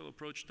suprachoroidal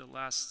approach that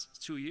lasts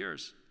 2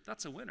 years,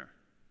 that's a winner,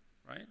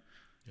 right?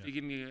 Yeah. If you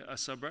give me a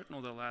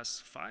subretinal that lasts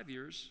 5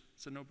 years,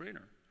 it's a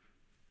no-brainer.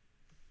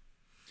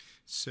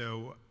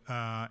 So,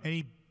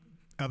 any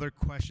other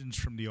questions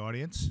from the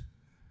audience?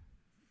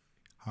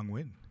 Hong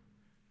Win.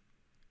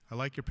 I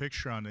like your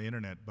picture on the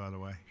internet, by the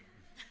way.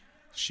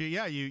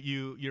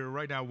 You're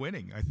right now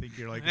winning. I think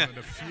you're like one of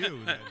the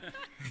few that.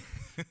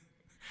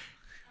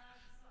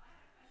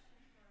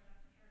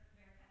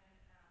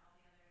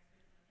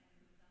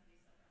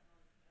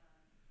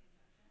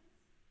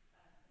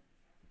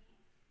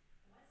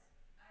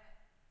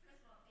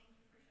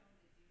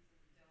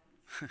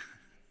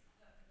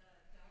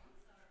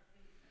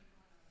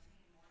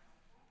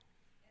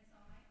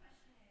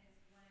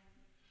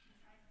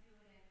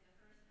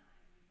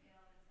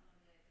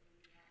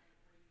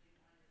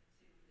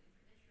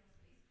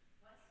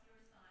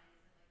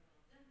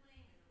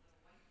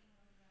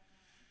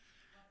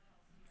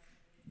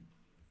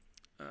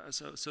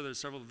 So there's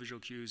several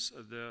visual cues.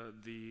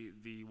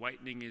 The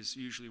whitening is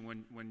usually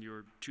when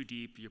you're too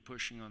deep, you're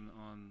pushing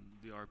on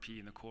the RP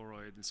and the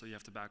choroid, and so you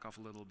have to back off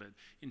a little bit.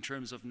 In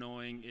terms of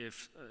knowing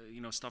if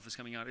stuff is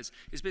coming out, it's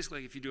basically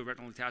like if you do a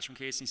retinal detachment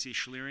case and you see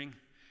schleering,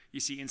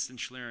 you see instant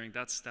schleering.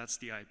 That's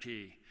the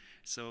IP.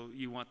 So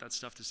you want that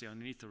stuff to stay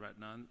underneath the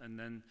retina, and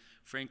then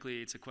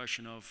frankly, it's a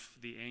question of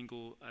the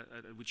angle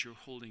at which you're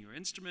holding your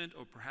instrument,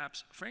 or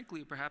perhaps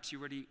you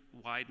already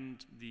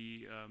widened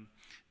the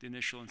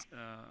initial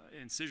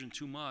incision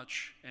too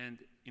much, and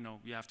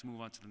you have to move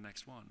on to the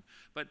next one.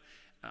 But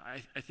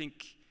I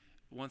think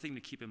one thing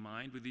to keep in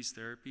mind with these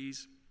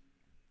therapies,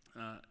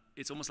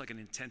 it's almost like an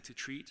intent to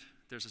treat.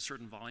 There's a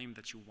certain volume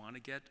that you want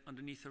to get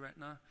underneath the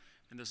retina,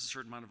 and there's a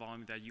certain amount of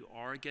volume that you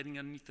are getting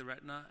underneath the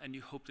retina, and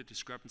you hope the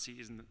discrepancy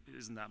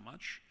isn't that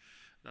much.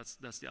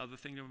 That's the other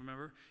thing to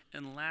remember.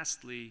 And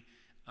lastly,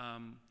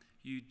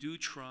 you do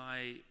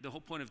try, the whole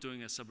point of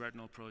doing a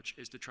subretinal approach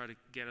is to try to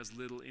get as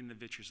little in the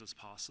vitreous as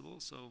possible.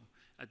 So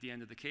at the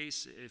end of the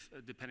case, if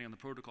depending on the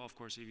protocol, of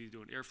course, if you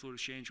do an air fluid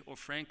exchange, or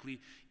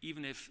frankly,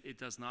 even if it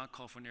does not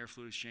call for an air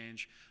fluid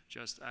exchange,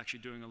 just actually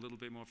doing a little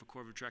bit more of a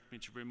corvatrectomy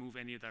to remove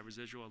any of that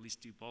residual, at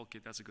least debulk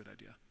it, that's a good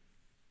idea.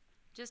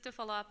 Just to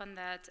follow up on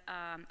that,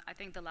 I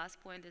think the last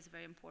point is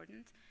very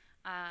important.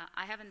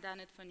 I haven't done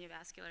it for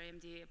neovascular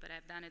AMD, but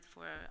I've done it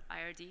for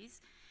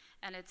IRDs.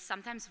 And it's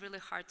sometimes really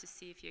hard to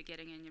see if you're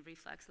getting any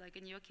reflex. Like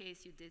in your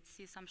case, you did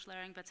see some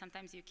schlering, but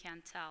sometimes you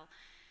can't tell.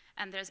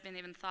 And there's been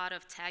even thought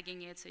of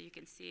tagging it so you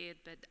can see it,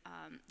 but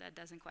that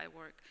doesn't quite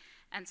work.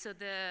 And so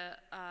the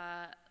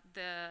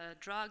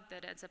drug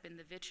that ends up in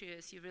the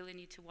vitreous, you really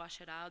need to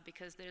wash it out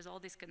because there's all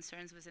these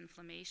concerns with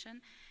inflammation.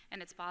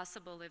 And it's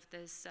possible if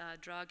this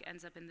drug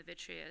ends up in the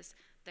vitreous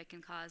that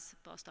can cause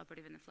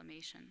postoperative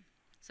inflammation.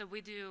 So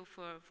we do,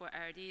 for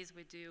IRDs,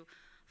 we do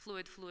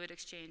fluid-fluid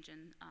exchange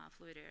and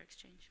fluid-air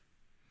exchange.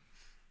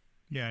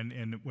 Yeah,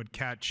 and what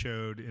Kat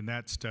showed in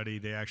that study,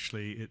 they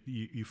actually,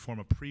 you form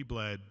a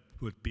pre-bled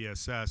with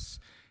BSS,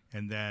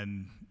 and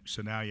then,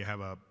 so now you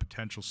have a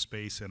potential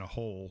space and a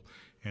hole,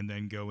 and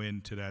then go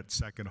into that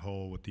second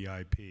hole with the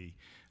IP,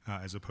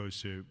 as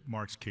opposed to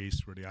Mark's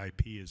case where the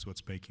IP is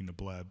what's making the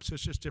bleb. So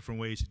it's just different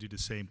ways to do the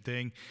same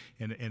thing.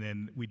 And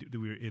then we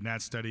in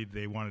that study,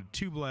 they wanted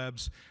 2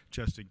 blebs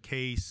just in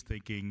case,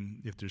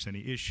 thinking if there's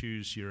any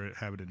issues, you're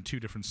having it in 2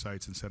 different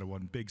sites instead of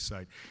 1 big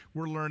site.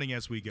 We're learning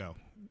as we go.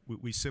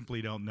 We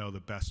simply don't know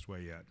the best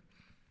way yet.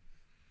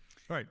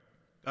 All right.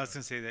 I was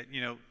going to say that,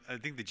 I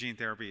think the gene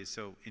therapy is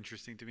so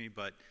interesting to me,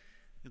 but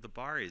the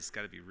bar has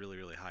got to be really,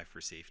 really high for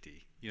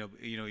safety. You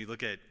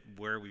look at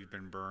where we've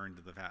been burned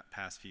the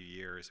past few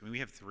years. I mean, we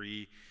have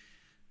 3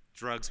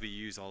 drugs we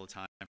use all the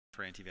time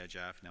for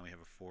anti-VEGF. Now we have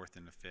a 4th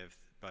and a 5th,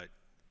 but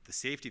the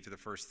safety for the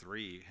first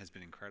 3 has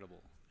been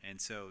incredible.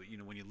 And so,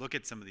 when you look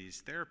at some of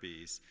these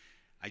therapies,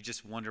 I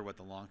just wonder what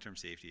the long-term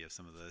safety of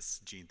some of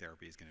this gene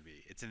therapy is going to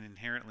be. It's an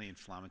inherently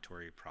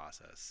inflammatory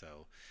process,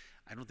 so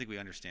I don't think we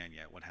understand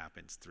yet what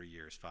happens 3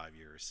 years, 5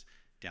 years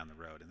down the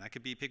road. And that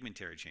could be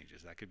pigmentary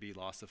changes. That could be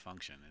loss of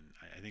function. And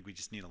I think we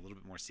just need a little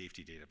bit more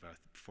safety data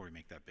before we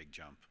make that big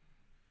jump.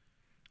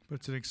 But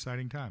it's an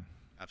exciting time.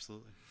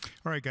 Absolutely.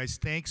 All right, guys,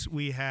 thanks.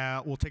 We'll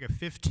take a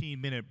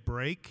 15-minute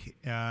break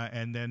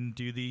and then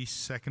do the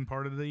second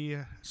part of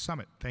the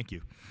summit. Thank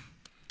you.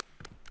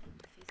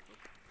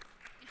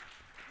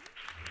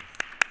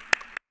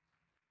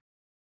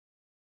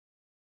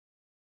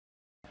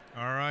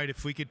 All right,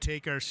 if we could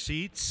take our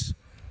seats.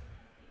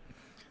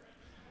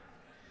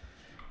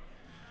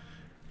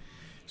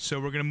 So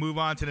we're going to move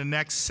on to the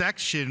next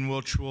section,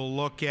 which will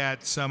look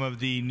at some of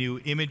the new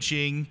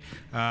imaging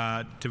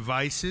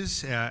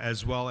devices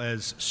as well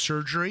as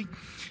surgery.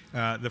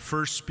 The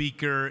first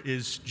speaker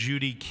is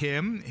Judy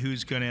Kim,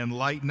 who's going to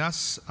enlighten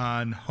us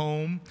on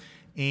home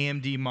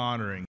AMD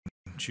monitoring.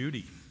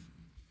 Judy.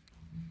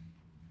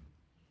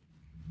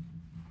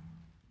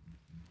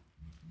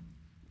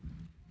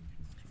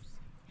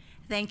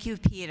 Thank you,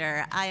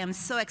 Peter. I am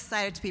so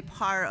excited to be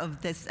part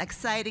of this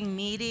exciting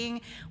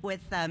meeting with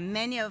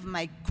many of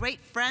my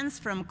great friends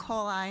from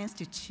Cole Eye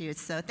Institute.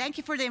 So thank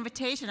you for the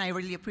invitation. I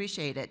really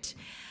appreciate it.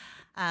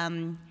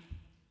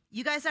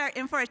 You guys are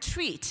in for a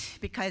treat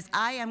because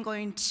I am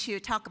going to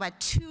talk about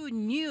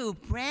 2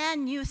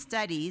 brand new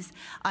studies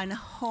on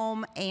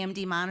home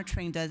AMD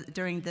monitoring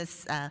during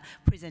this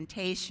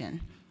presentation.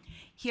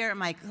 Here are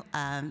my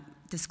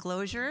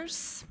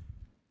disclosures.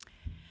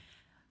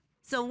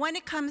 So when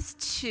it comes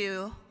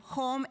to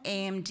home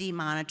AMD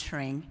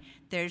monitoring,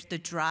 there's the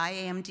dry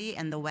AMD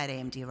and the wet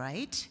AMD,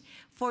 right?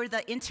 For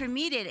the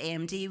intermediate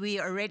AMD, we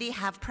already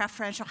have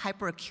preferential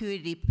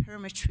hyperacuity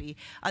perimetry,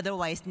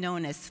 otherwise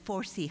known as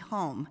 4C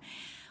home.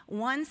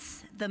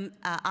 Once the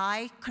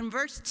eye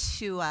converts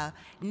to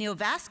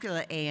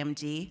neovascular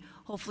AMD,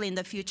 hopefully in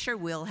the future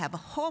we'll have a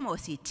home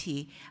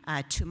OCT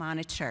to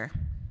monitor.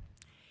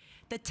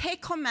 The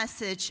take-home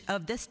message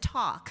of this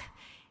talk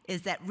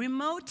is that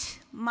remote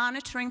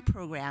monitoring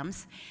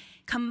programs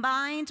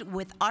combined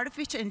with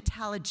artificial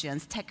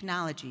intelligence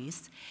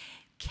technologies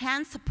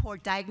can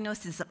support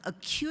diagnosis of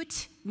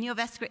acute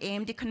neovascular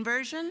AMD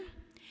conversion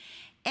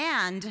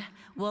and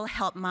will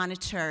help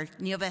monitor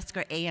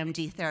neovascular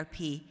AMD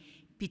therapy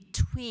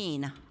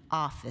between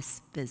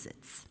office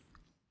visits.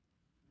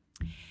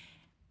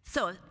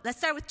 So let's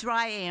start with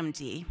dry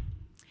AMD.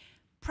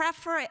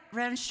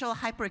 Preferential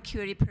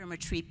hyperacuity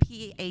perimetry,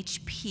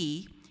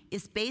 PHP,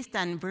 is based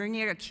on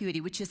vernier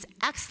acuity, which is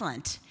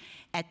excellent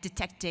at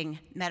detecting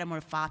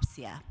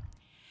metamorphopsia.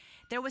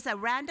 There was a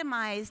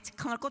randomized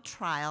clinical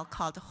trial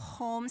called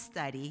HOME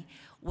study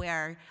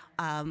where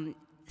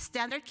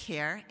standard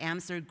care,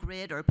 AMSR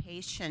grid or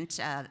patient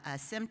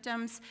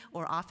symptoms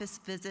or office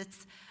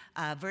visits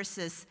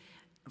versus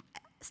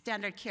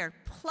standard care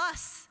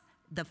plus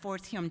the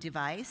 4C home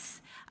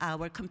device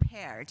were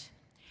compared.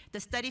 The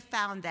study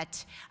found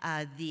that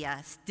the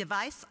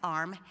device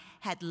arm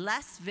had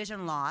less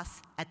vision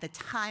loss at the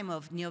time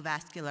of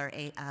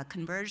neovascular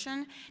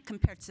conversion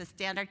compared to the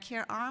standard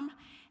care arm,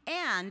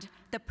 And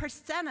the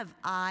percent of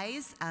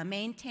eyes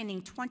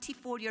maintaining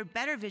 20/40 or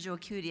better visual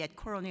acuity at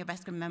choroidal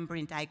neovascular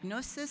membrane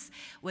diagnosis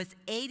was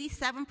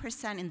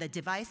 87% in the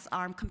device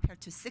arm compared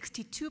to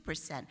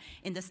 62%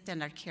 in the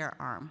standard care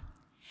arm.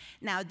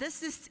 Now,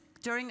 this is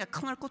during a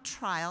clinical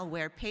trial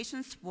where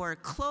patients were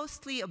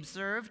closely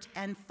observed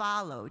and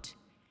followed.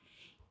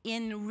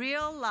 In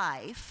real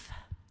life,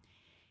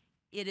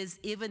 it is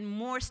even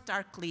more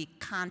starkly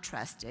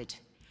contrasted.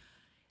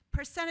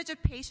 Percentage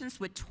of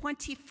patients with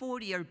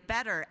 20/40 or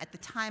better at the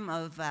time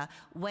of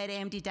wet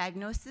AMD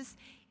diagnosis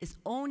is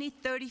only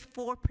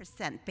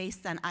 34%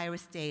 based on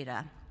iris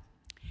data.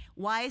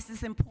 Why is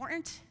this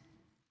important?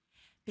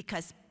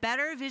 Because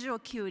better visual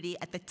acuity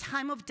at the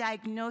time of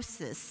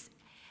diagnosis,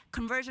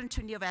 conversion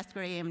to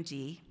neovascular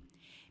AMD,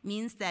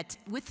 means that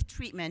with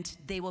treatment,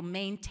 they will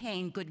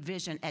maintain good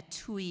vision at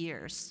 2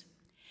 years.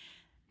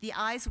 The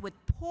eyes with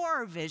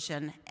poor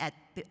vision at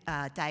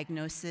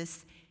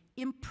diagnosis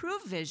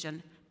improve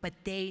vision,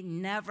 but they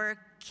never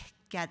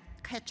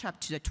catch up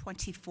to the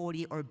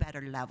 20/40 or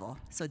better level.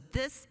 So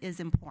this is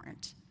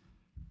important.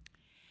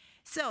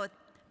 So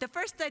the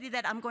first study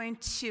that I'm going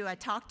to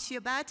talk to you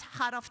about,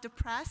 hot off the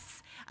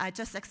press,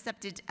 just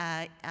accepted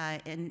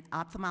in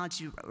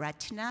ophthalmology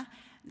Retina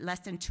less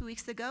than 2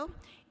 weeks ago,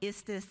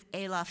 is this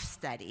ALOF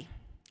study.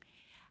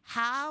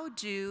 How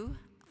do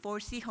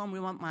 4C home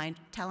remote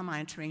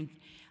telemonitoring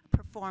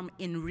perform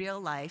in real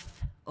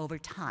life over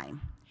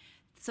time?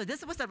 So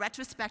this was a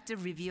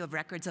retrospective review of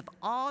records of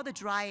all the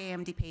dry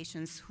AMD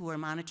patients who were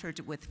monitored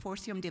with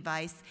 4C home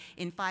device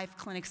in 5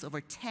 clinics over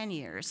 10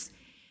 years.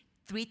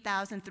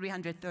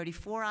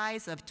 3,334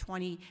 eyes of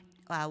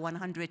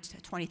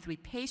 123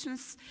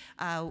 patients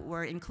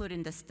were included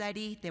in the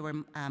study. They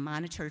were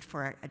monitored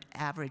for an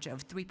average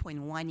of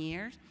 3.1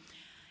 years.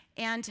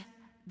 And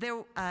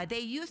they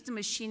used the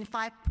machine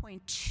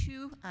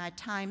 5.2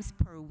 times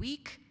per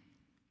week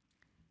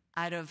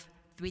out of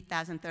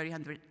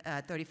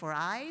 3,334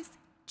 eyes.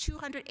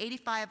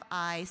 285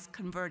 eyes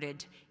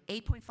converted,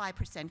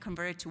 8.5%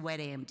 converted to wet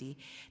AMD.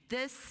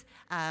 This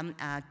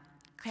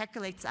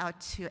calculates out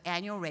to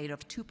annual rate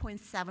of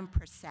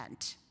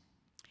 2.7%.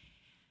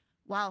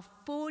 While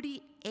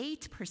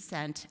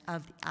 48%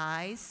 of the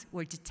eyes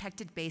were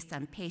detected based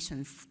on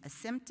patient's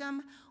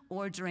symptom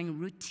or during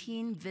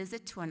routine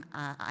visit to an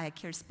eye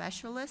care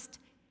specialist,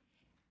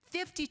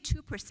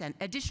 52%,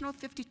 additional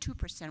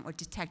 52% were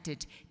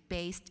detected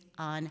based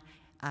on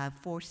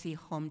 4C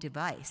home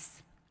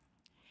device.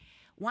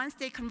 Once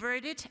they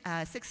converted,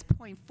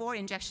 6.4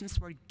 injections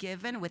were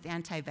given with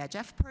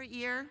anti-VEGF per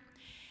year.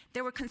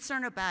 They were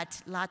concerned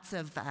about lots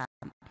of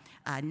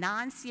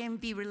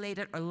non-CMV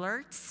related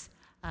alerts,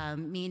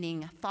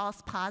 meaning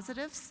false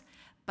positives,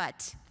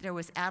 but there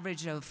was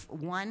average of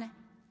 1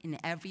 in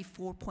every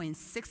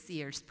 4.6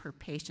 years per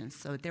patient,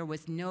 so there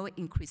was no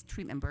increased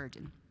treatment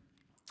burden.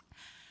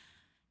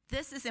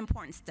 This is an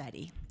important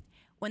study.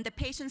 When the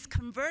patients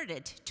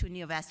converted to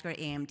neovascular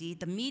AMD,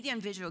 the median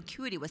visual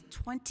acuity was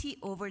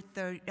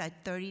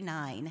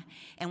 20/39.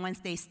 And once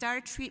they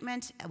started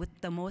treatment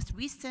with the most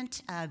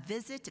recent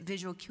visit,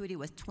 visual acuity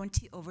was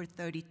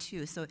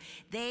 20/32. So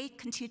they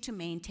continued to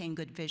maintain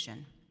good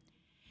vision.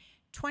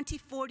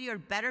 20/40 or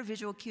better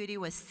visual acuity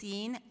was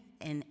seen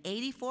in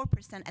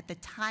 84% at the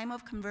time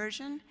of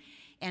conversion,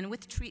 and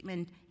with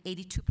treatment,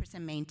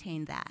 82%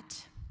 maintained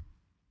that.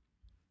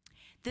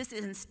 This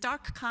is in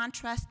stark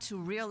contrast to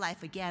real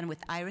life, again,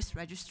 with iris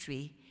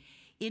registry.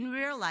 In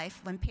real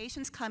life, when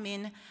patients come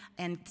in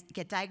and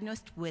get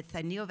diagnosed with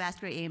a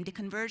neovascular AMD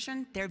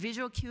conversion, their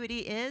visual acuity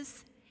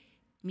is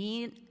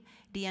mean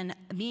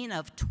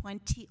of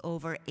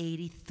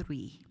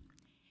 20/83.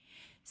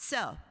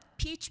 So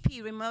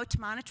PHP remote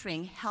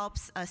monitoring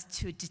helps us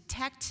to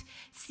detect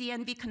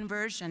CNV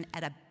conversion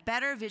at a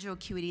better visual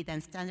acuity than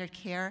standard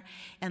care,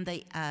 and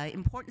the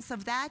importance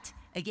of that,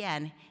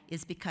 again,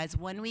 is because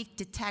when we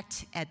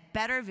detect at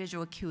better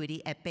visual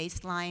acuity at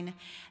baseline,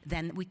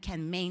 then we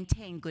can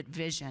maintain good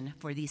vision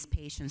for these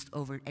patients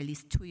over at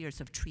least 2 years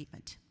of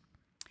treatment.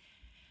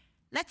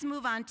 Let's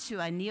move on to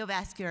a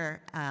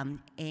neovascular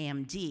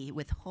AMD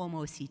with home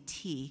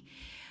OCT,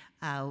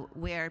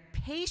 where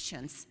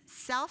patients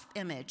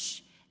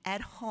self-image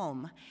at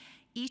home.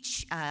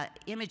 Each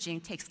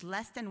imaging takes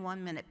less than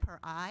 1 minute per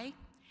eye.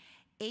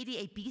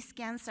 88 B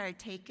scans are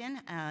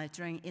taken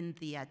in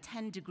the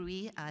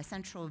 10-degree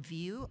central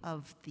view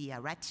of the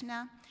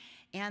retina,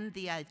 and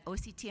the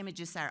OCT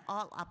images are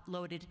all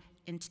uploaded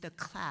into the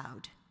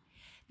cloud.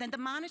 Then the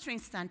monitoring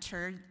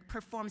center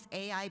performs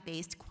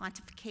AI-based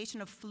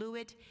quantification of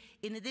fluid.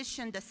 In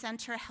addition, the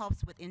center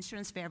helps with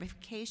insurance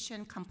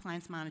verification,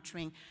 compliance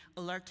monitoring,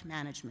 alert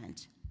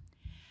management.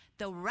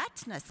 The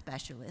retina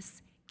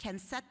specialists can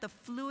set the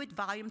fluid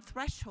volume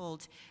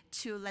threshold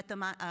to let the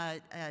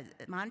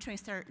monitoring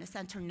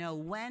center know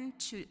when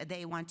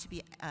they want to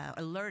be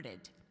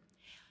alerted.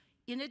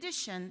 In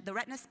addition, the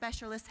retina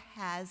specialist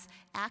has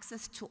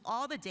access to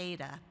all the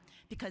data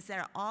because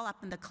they're all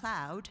up in the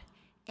cloud,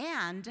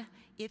 and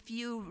if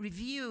you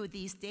review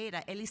these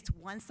data at least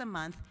once a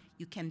month,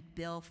 you can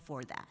bill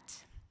for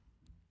that.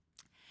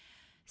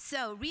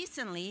 So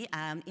recently,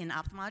 in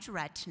ophthalmology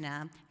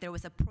retina, there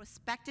was a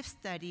prospective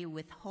study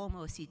with home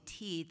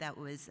OCT that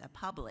was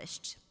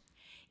published.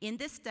 In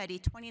this study,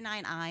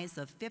 29 eyes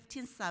of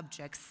 15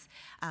 subjects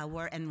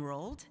were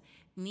enrolled.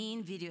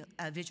 Mean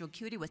visual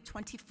acuity was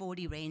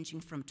 20/40, ranging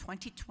from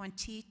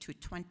 20/20 to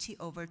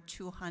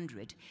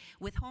 20/200.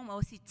 With home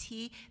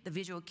OCT, the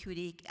visual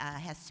acuity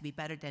has to be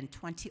better than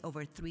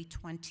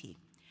 20/320.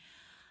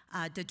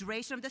 The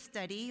duration of the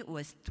study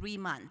was 3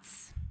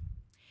 months.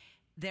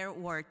 There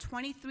were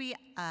 23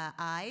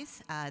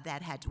 eyes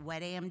that had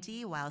wet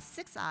AMD, while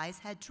 6 eyes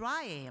had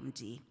dry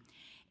AMD.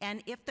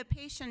 And if the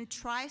patient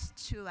tries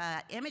to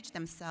image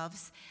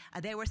themselves,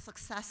 they were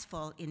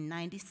successful in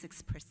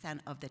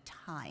 96% of the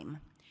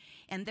time.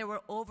 And there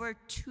were over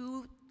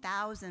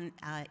 2,000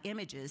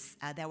 images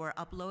that were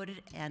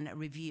uploaded and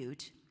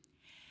reviewed.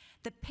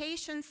 The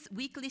patient's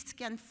weekly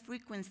scan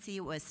frequency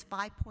was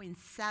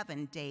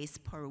 5.7 days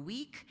per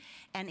week,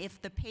 and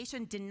if the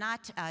patient did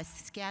not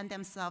scan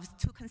themselves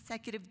 2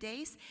 consecutive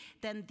days,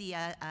 then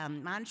the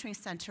monitoring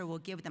center will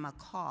give them a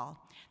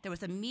call. There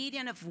was a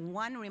median of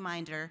 1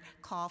 reminder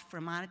call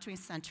for monitoring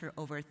center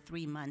over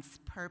 3 months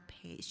per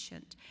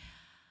patient.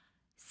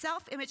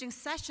 Self-imaging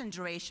session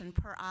duration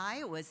per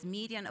eye was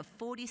median of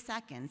 40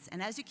 seconds,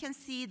 and as you can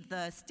see,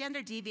 the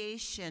standard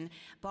deviation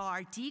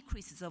bar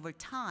decreases over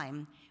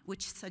time,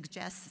 which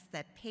suggests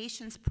that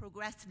patients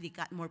progressively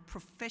got more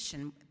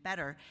proficient,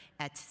 better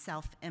at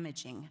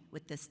self-imaging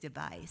with this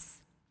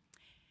device.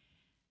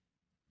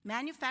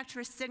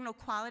 Manufacturer Signal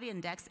Quality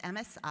Index,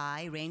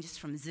 MSI, ranges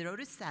from 0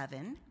 to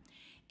 7,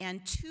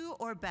 and 2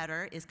 or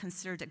better is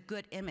considered a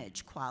good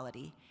image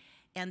quality.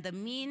 And the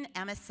mean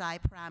MSI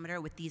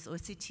parameter with these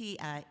OCT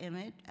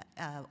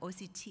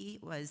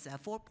was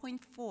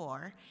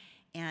 4.4,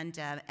 and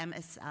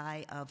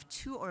MSI of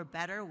 2 or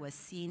better was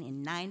seen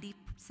in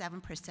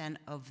 97%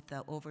 of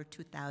the over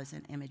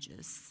 2,000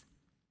 images.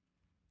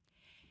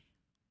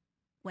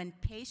 When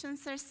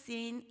patients are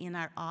seen in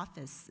our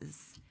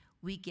offices,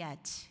 we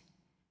get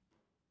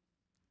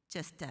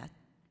just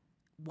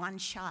 1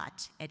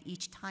 shot at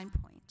each time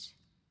point.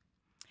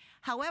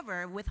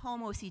 However, with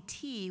home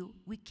OCT,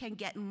 we can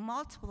get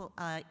multiple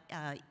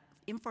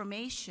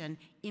information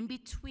in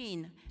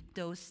between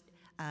those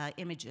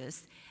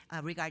images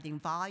regarding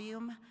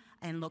volume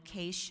and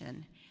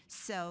location.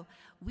 So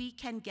we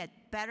can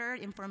get better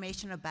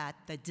information about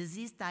the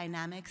disease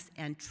dynamics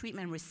and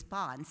treatment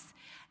response,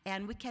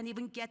 and we can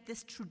even get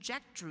this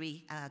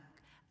trajectory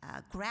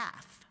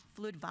graph,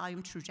 fluid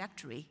volume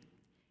trajectory.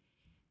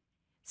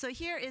 So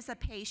here is a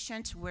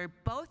patient where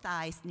both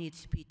eyes need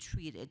to be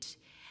treated.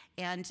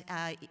 And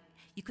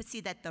you could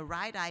see that the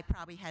right eye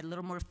probably had a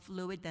little more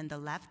fluid than the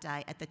left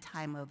eye at the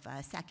time of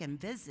second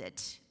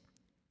visit.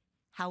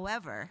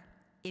 However,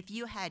 if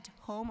you had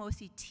home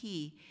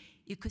OCT,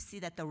 you could see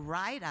that the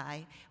right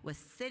eye was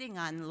sitting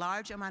on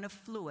large amount of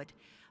fluid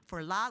for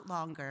a lot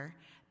longer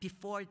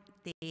before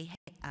they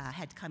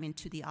had come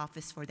into the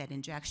office for that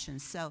injection.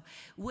 So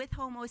with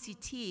home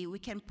OCT, we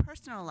can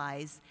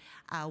personalize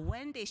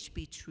when they should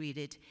be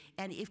treated,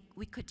 and if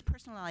we could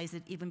personalize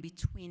it even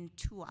between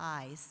 2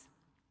 eyes.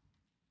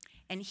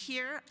 And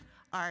here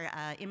are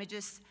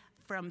images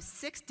from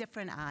 6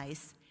 different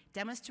eyes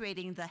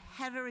demonstrating the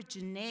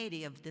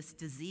heterogeneity of this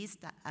disease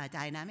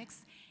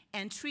dynamics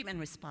and treatment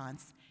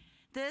response.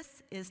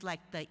 This is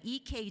like the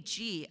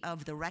EKG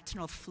of the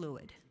retinal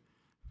fluid.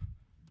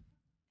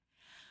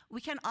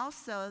 We can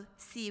also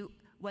see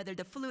whether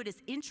the fluid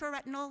is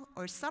intraretinal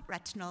or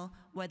subretinal,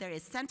 whether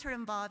it's center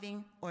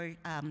involving or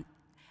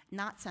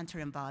not center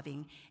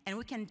involving, and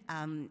we can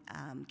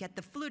get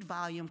the fluid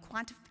volume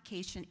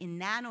quantification in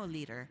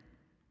nanoliter.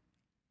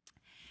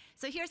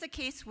 So here's a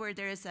case where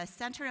there is a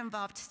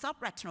center-involved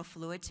subretinal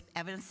fluid,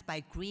 evidenced by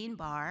green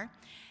bar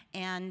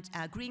and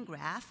green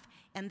graph,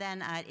 and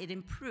then it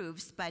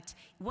improves. But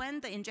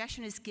when the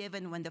injection is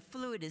given, when the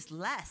fluid is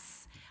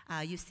less,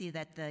 you see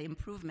that the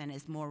improvement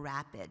is more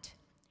rapid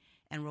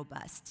and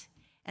robust.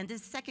 And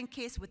this second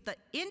case with the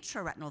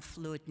intraretinal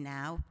fluid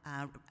now,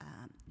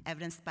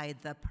 evidenced by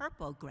the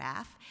purple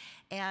graph,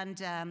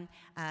 and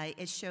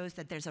it shows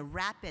that there's a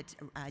rapid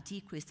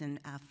decrease in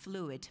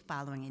fluid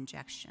following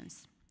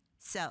injections.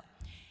 So,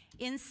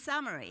 in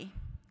summary,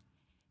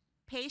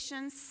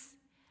 patients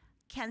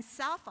can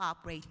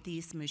self-operate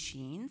these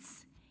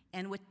machines,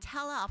 and with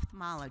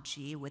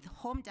teleophthalmology, with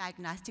home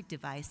diagnostic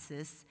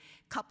devices,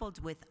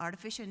 coupled with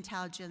artificial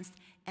intelligence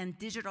and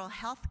digital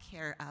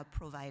healthcare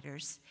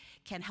providers,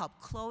 can help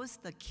close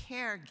the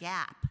care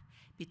gap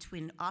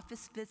between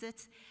office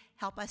visits,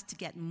 help us to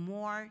get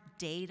more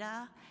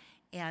data,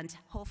 and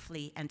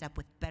hopefully end up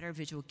with better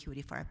visual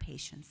acuity for our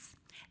patients.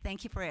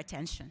 Thank you for your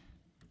attention.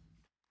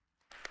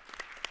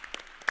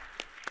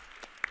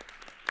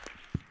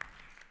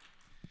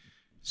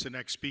 So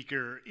next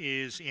speaker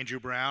is Andrew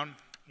Brown.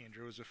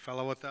 Andrew is a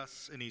fellow with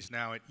us, and he's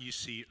now at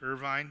UC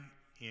Irvine.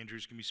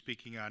 Andrew's going to be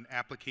speaking on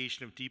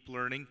application of deep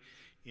learning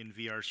in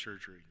VR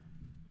surgery.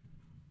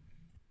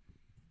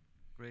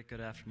 Great,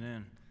 good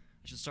afternoon.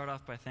 I should start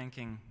off by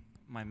thanking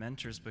my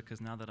mentors, because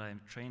now that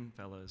I've trained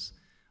fellows,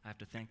 I have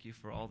to thank you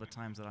for all the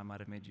times that I might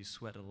have made you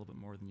sweat a little bit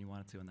more than you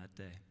wanted to on that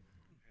day.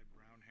 Had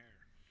brown hair.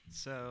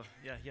 So,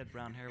 yeah, he had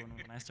brown hair when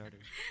I started.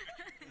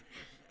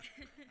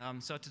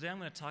 So today I'm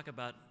going to talk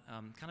about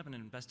kind of an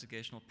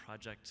investigational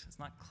project. It's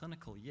not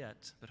clinical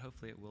yet, but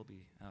hopefully it will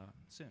be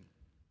soon.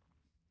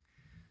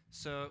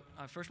 So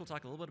first we'll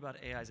talk a little bit about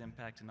AI's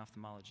impact in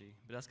ophthalmology,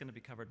 but that's going to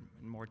be covered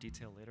in more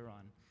detail later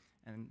on,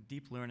 and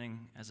deep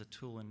learning as a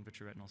tool in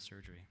vitreoretinal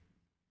surgery.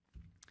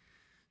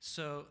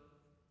 So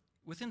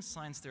within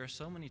science, there are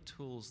so many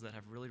tools that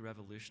have really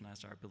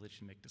revolutionized our ability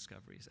to make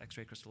discoveries.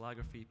 X-ray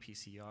crystallography,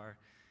 PCR,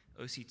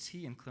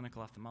 OCT in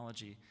clinical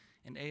ophthalmology,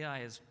 and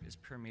AI is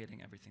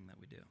permeating everything that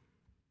we do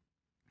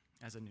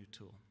as a new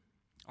tool.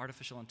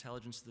 Artificial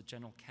intelligence is the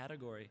general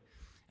category,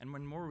 and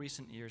in more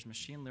recent years,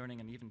 machine learning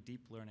and even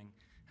deep learning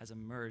has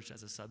emerged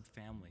as a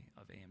subfamily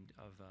of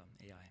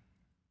AI.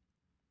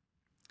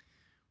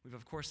 We've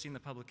of course seen the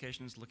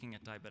publications looking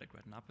at diabetic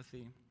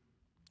retinopathy,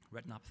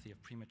 retinopathy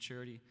of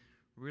prematurity,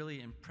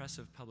 really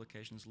impressive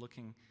publications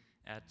looking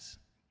at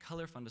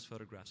color fundus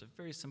photographs, a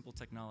very simple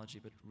technology,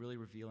 but really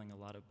revealing a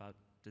lot about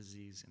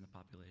disease in the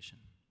population.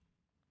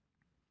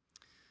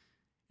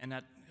 And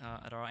at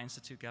our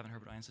institute, Gavin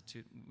Herbert Eye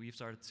Institute, we've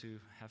started to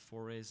have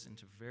forays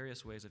into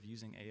various ways of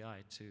using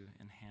AI to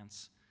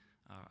enhance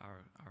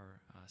our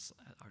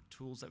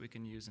tools that we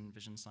can use in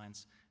vision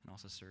science and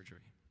also surgery.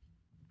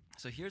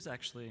 So here's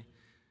actually,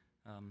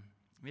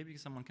 maybe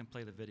someone can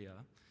play the video.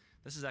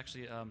 This is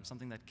actually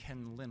something that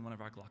Ken Lin, one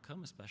of our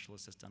glaucoma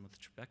specialists, has done with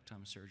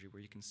trabectome surgery,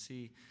 where you can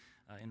see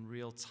in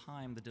real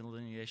time the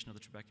delineation of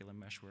the trabecular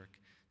meshwork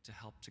to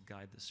help to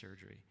guide the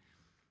surgery.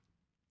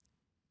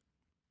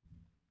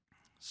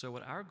 So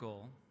what our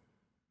goal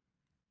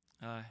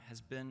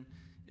has been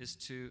is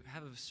to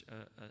have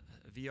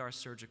a VR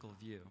surgical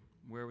view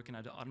where we can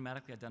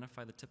automatically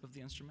identify the tip of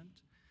the instrument.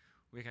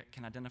 We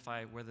can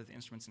identify whether the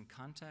instrument's in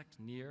contact,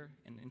 near,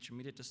 an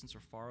intermediate distance, or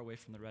far away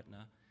from the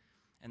retina,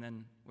 and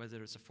then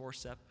whether it's a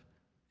forcep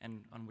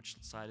and on which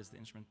side is the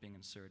instrument being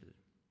inserted.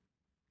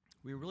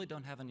 We really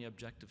don't have any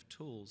objective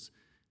tools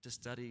to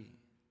study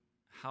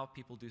how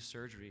people do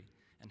surgery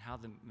and how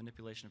the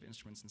manipulation of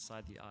instruments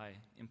inside the eye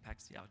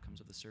impacts the outcomes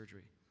of the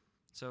surgery.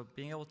 So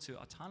being able to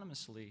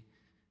autonomously,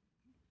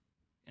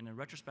 in a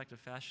retrospective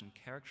fashion,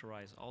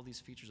 characterize all these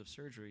features of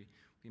surgery,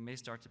 we may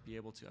start to be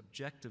able to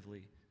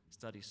objectively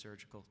study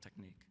surgical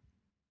technique.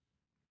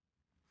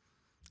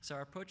 So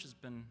our approach has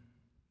been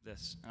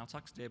this, and I'll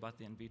talk today about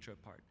the in vitro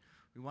part.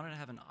 We wanted to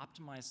have an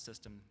optimized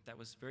system that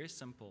was very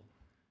simple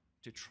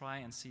to try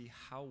and see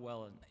how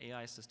well an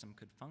AI system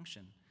could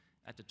function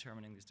at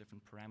determining these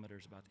different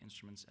parameters about the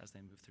instruments as they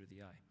move through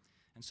the eye.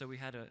 And so we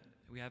have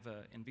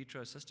an in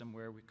vitro system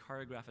where we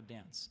choreograph a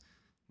dance.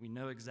 We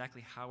know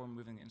exactly how we're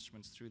moving the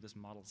instruments through this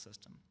model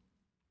system.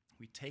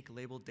 We take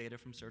labeled data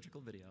from surgical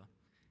video,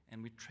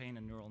 and we train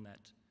a neural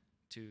net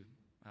to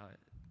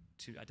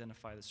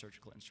identify the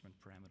surgical instrument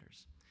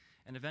parameters.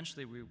 And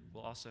eventually, we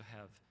will also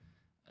have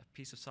a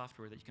piece of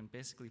software that you can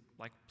basically,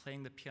 like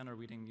playing the piano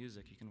reading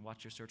music, you can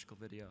watch your surgical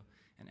video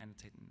and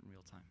annotate in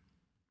real time.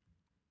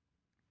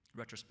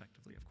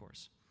 Retrospectively, of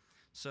course.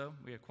 So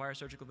we acquire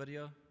surgical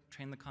video,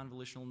 train the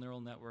convolutional neural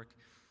network,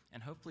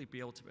 and hopefully be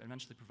able to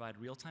eventually provide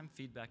real-time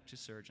feedback to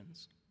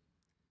surgeons,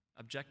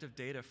 objective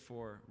data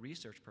for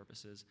research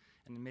purposes,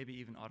 and maybe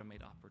even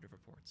automate operative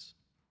reports.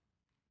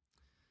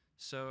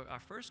 So our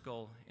first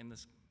goal in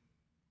this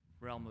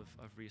realm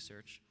of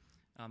research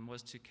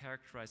was to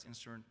characterize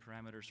instrument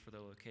parameters for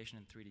their location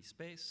in 3D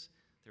space,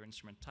 their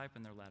instrument type,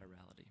 and their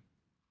laterality.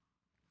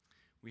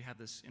 We have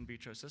this in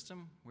vitro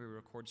system where we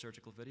record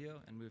surgical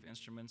video and move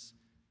instruments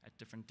at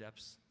different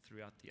depths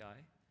throughout the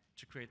eye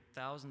to create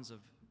thousands of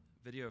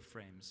video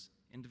frames,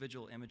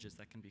 individual images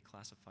that can be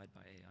classified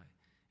by AI,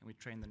 and we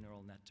train the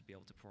neural net to be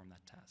able to perform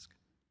that task.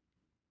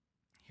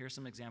 Here are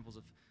some examples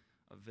of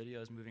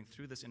videos moving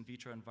through this in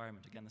vitro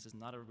environment. Again, this is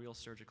not a real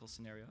surgical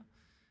scenario.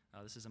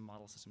 This is a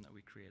model system that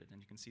we created,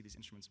 and you can see these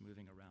instruments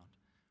moving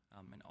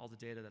around. And all the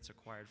data that's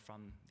acquired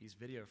from these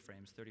video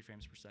frames, 30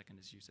 frames per second,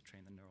 is used to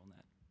train the neural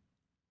net.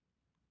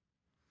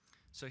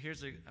 So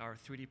here's our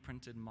 3D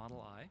printed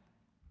model eye.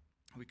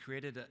 We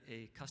created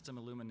a custom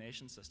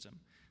illumination system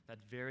that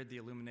varied the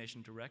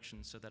illumination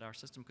direction so that our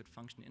system could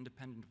function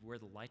independent of where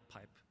the light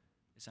pipe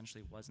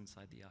essentially was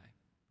inside the eye.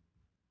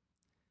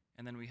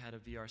 And then we had a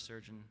VR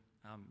surgeon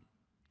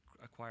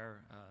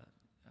acquire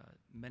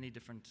many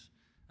different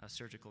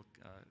surgical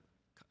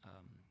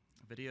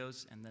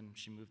videos, and then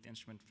she moved the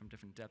instrument from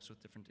different depths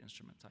with different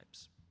instrument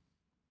types.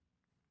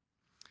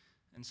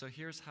 And so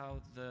here's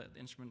how the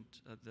instrument,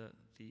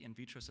 the in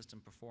vitro system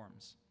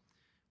performs.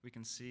 We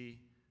can see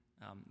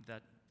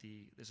that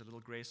there's a little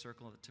gray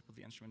circle at the tip of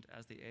the instrument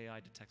as the AI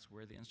detects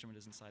where the instrument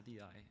is inside the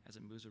eye as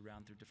it moves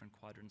around through different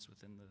quadrants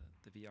within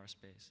the VR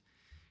space.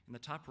 In the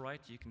top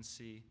right, you can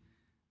see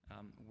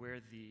where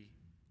the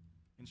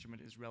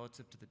instrument is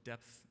relative to the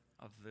depth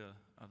of the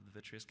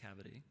vitreous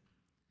cavity.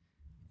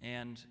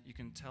 And you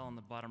can tell on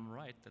the bottom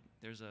right that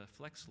there's a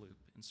flex loop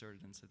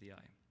inserted into the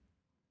eye.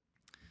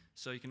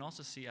 So you can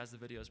also see as the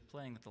video is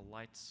playing that the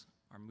lights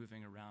are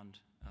moving around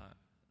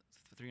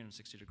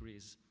 360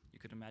 degrees. You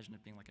could imagine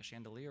it being like a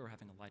chandelier or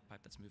having a light pipe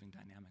that's moving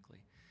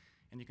dynamically.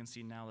 And you can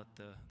see now that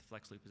the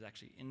flex loop is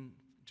actually in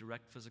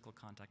direct physical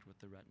contact with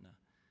the retina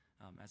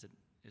as it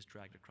is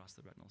dragged across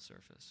the retinal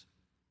surface.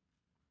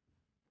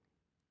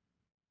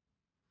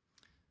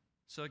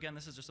 So again,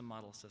 this is just a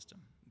model system,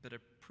 but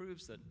it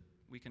proves that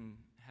we can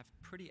have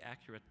pretty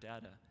accurate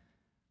data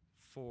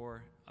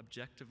for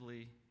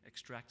objectively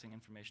extracting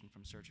information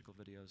from surgical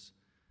videos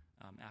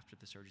after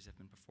the surgeries have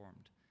been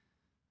performed.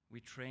 We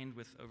trained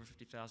with over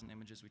 50,000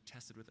 images, we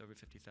tested with over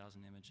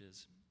 50,000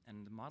 images,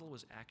 and the model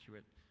was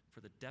accurate for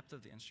the depth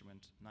of the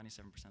instrument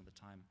 97% of the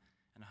time,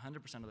 and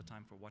 100% of the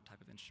time for what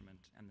type of instrument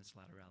and its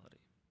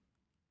laterality.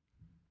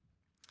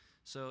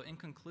 So in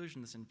conclusion,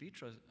 this in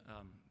vitro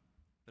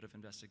bit of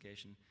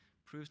investigation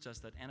proves to us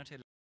that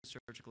annotated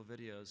surgical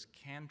videos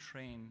can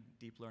train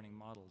deep learning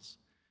models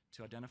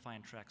to identify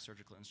and track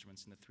surgical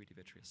instruments in the 3D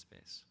vitreous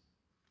space.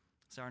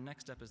 So our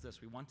next step is this.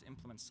 We want to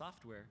implement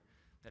software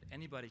that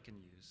anybody can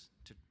use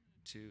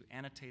to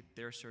annotate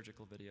their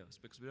surgical videos,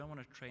 because we don't want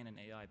to train an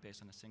AI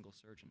based on a single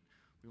surgeon.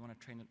 We want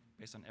to train it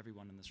based on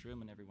everyone in this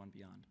room and everyone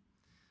beyond.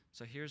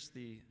 So here's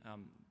the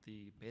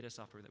beta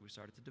software that we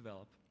started to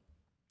develop,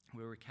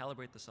 where we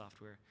calibrate the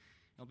software.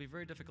 It'll be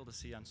very difficult to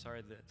see. I'm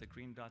sorry, the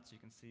green dots you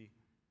can see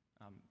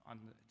on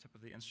the tip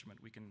of the instrument.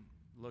 We can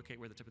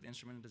locate where the tip of the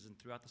instrument is, and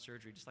throughout the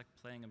surgery, just like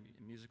playing a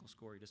musical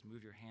score, you just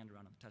move your hand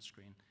around on the touch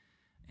screen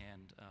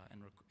and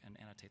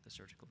annotate the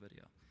surgical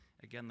video.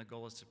 Again, the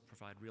goal is to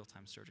provide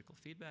real-time surgical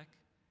feedback,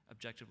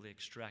 objectively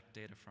extract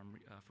data for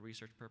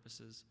research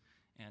purposes,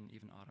 and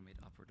even automate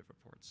operative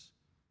reports.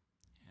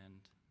 And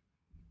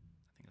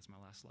I think that's my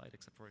last slide,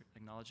 except for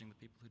acknowledging the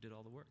people who did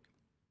all the work.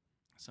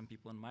 Some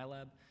people in my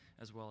lab,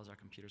 as well as our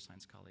computer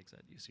science colleagues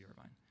at UC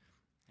Irvine,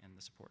 and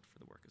the support for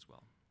the work as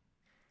well.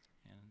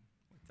 And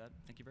with that,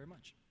 thank you very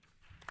much.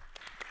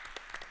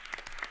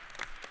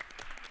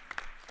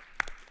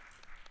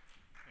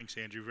 Thanks,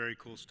 Andrew. Very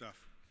cool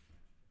stuff.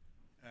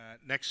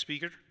 Next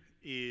speaker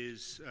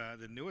is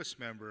the newest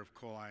member of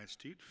Cole Eye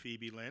Institute,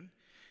 Phoebe Lin,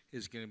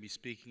 is going to be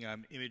speaking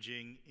on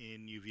imaging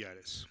in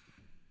uveitis.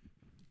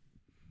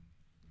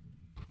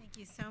 Thank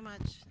you so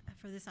much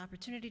for this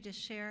opportunity to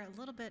share a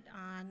little bit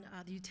on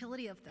the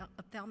utility of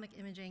ophthalmic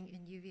imaging in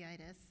uveitis.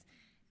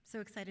 I'm so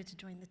excited to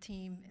join the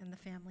team and the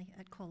family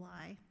at Cole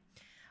Eye.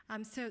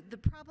 So the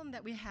problem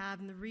that we have,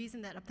 and the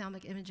reason that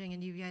ophthalmic imaging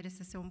in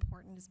uveitis is so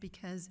important, is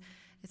because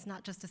it's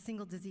not just a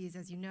single disease.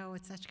 As you know,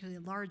 it's actually a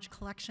large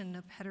collection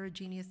of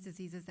heterogeneous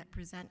diseases that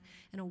present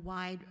in a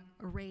wide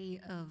array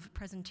of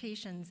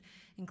presentations,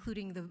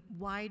 including the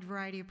wide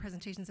variety of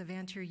presentations of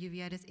anterior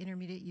uveitis,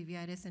 intermediate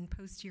uveitis, and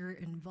posterior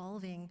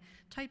involving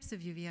types of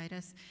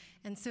uveitis.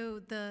 And so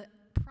the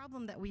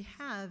problem that we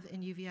have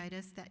in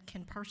uveitis that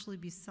can partially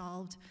be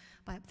solved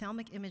by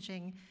ophthalmic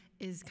imaging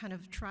is kind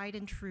of tried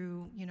and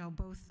true,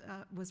 both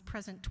was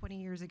present 20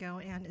 years ago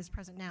and is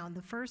present now. And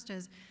the first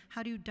is,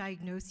 how do you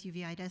diagnose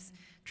uveitis?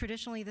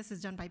 Traditionally, this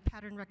is done by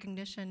pattern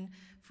recognition.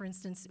 For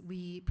instance,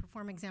 we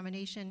perform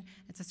examination.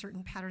 It's a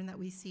certain pattern that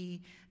we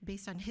see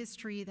based on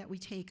history that we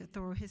take, a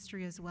thorough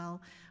history as well.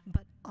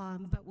 But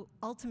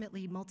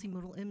ultimately,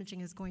 multimodal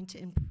imaging is going to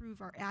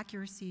improve our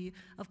accuracy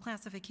of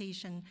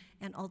classification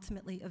and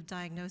ultimately of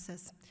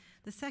diagnosis.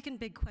 The second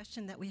big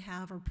question that we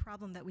have, or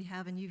problem that we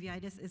have in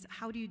uveitis, is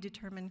how do you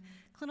determine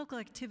clinical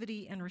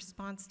activity and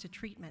response to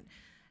treatment?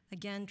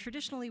 Again,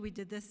 traditionally we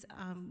did this,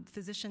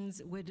 physicians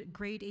would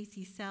grade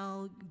AC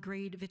cell,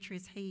 grade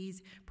vitreous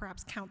haze,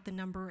 perhaps count the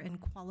number and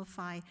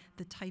qualify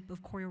the type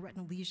of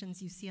chorioretinal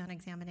lesions you see on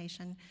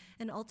examination,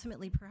 and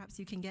ultimately perhaps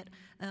you can get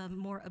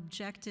more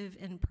objective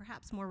and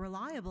perhaps more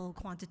reliable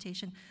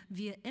quantitation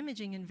via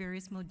imaging in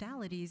various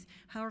modalities.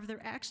 However,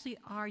 there actually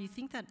are, you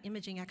think that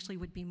imaging actually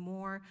would be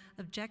more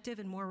objective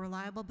and more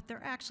reliable, but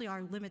there actually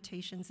are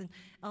limitations, and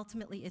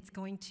ultimately it's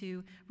going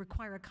to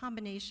require a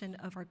combination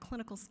of our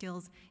clinical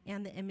skills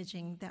and the imaging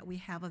that we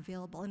have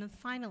available. And then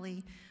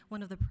finally,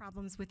 one of the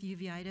problems with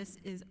uveitis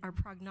is our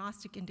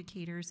prognostic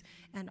indicators,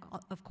 and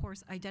of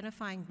course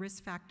identifying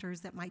risk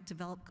factors that might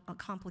develop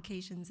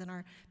complications in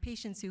our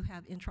patients who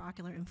have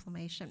intraocular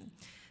inflammation.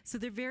 So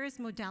there are various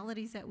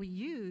modalities that we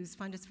use,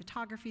 fundus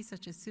photography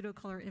such as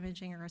pseudocolor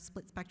imaging or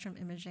split spectrum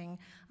imaging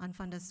on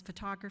fundus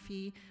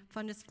photography,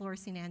 fundus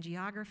fluorescein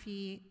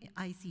angiography,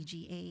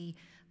 ICGA,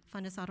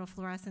 fundus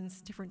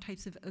autofluorescence, different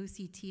types of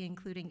OCT,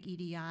 including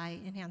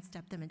EDI, enhanced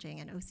depth imaging,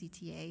 and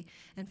OCTA,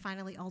 and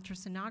finally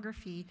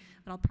ultrasonography,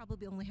 but I'll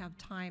probably only have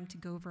time to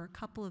go over a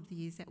couple of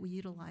these that we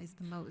utilize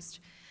the most.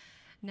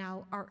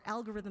 Now, our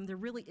algorithm, there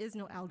really is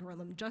no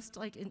algorithm. Just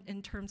like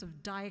in terms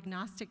of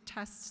diagnostic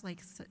tests,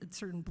 like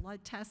certain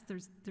blood tests,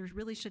 there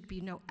really should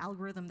be no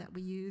algorithm that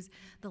we use.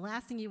 The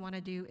last thing you want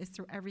to do is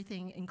throw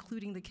everything,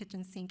 including the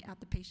kitchen sink, at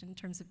the patient in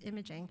terms of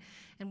imaging.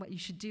 And what you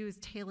should do is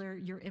tailor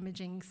your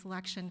imaging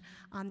selection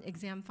on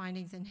exam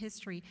findings and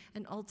history,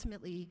 and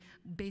ultimately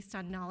based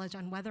on knowledge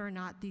on whether or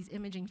not these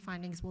imaging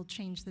findings will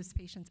change this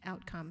patient's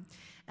outcome.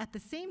 At the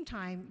same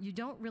time, you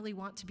don't really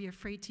want to be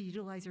afraid to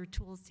utilize your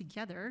tools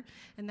together,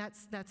 and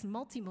that's that's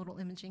multimodal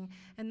imaging,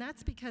 and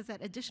that's because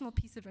that additional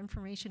piece of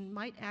information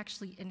might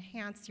actually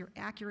enhance your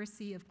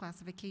accuracy of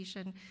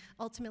classification,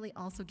 ultimately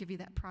also give you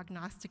that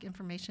prognostic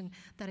information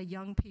that a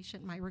young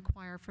patient might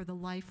require for the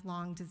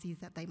lifelong disease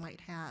that they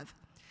might have.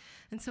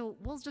 And so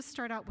we'll just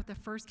start out with the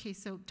first case,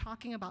 so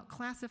talking about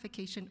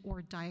classification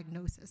or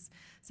diagnosis.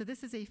 So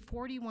this is a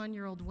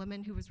 41-year-old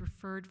woman who was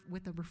referred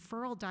with a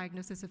referral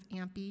diagnosis of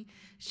AMPI.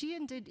 She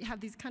did have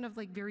these kind of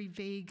like very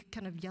vague,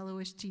 kind of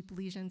yellowish deep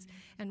lesions,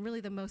 and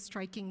really the most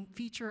striking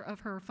feature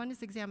of her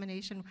fundus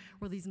examination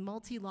were these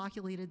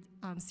multiloculated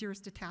serous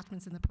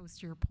detachments in the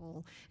posterior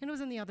pole. And it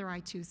was in the other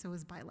eye too, so it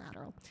was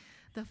bilateral.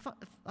 The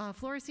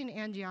fluorescein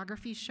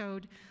angiography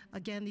showed,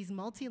 again, these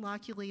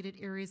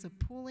multiloculated areas of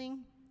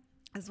pooling,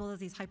 as well as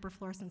these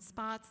hyperfluorescent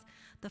spots.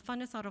 The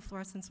fundus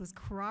autofluorescence was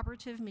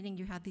corroborative, meaning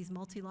you had these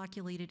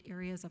multiloculated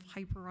areas of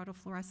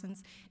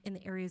hyperautofluorescence in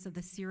the areas of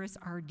the serous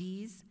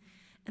RDs.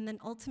 And then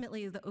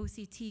ultimately, the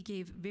OCT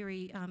gave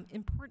very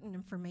important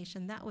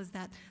information. That was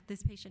that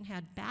this patient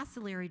had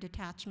bacillary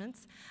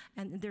detachments,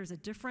 and there's a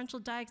differential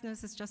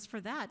diagnosis just for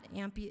that.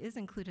 AMPI is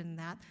included in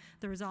that.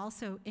 There was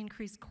also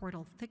increased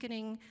choroidal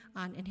thickening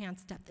on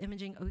enhanced depth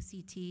imaging,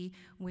 OCT,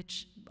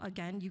 which,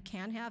 again, you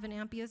can have in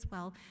AMPI as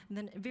well. And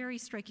then a very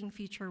striking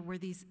feature were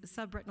these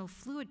subretinal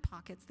fluid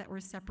pockets that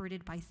were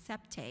separated by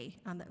septae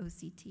on the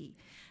OCT.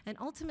 And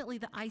ultimately,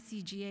 the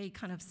ICGA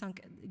kind of sunk,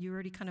 you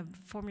already kind of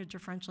formed your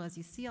differential as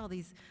you see all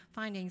these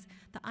findings.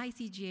 The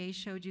ICGA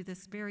showed you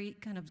this very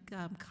kind of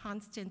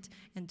constant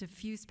and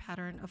diffuse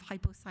pattern of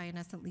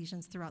hypocyanescent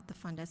lesions throughout the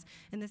fundus.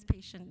 And this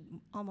patient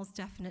almost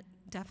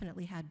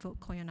definitely had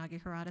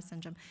Vogt-Koyanagi-Harada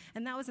syndrome.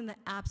 And that was in the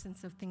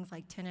absence of things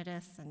like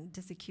tinnitus and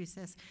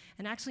dysaceusis,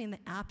 and actually in the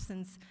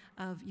absence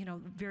of,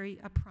 very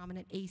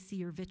prominent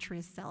AC or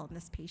vitreous cell in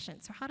this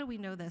patient. So how do we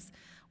know this?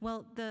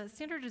 Well, the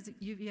standardized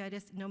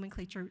uveitis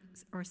nomenclature,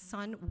 or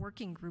SUN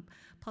working group,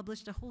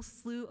 published a whole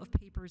slew of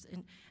papers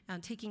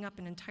taking up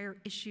an entire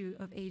issue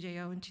of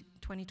AJO in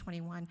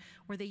 2021,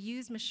 where they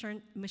used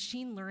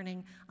machine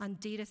learning on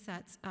data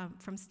sets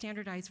from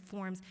standardized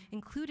forms,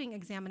 including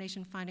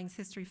examination findings,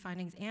 history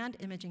findings, and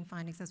imaging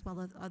findings, as well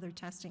as other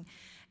testing.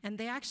 And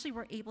they actually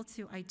were able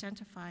to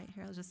identify,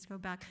 here I'll just go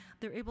back,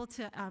 they're able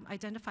to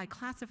identify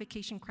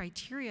classification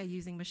criteria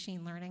using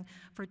machine learning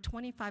for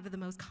 25 of the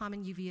most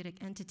common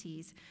uveitic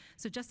entities.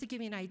 So just to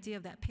give you an idea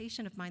of that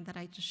patient of mine that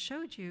I just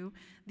showed you,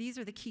 these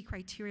are the key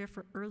criteria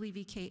for early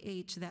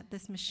VKH that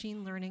this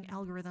machine learning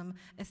algorithm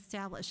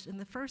established. And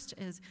the first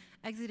is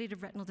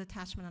exudative retinal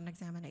detachment on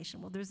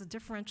examination. Well, there's a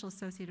differential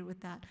associated with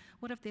that.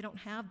 What if they don't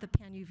have the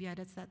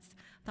panuveitis that's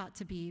thought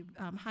to be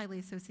highly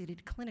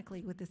associated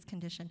clinically with this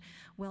condition?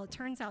 Well, it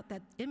turns out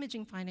that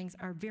imaging findings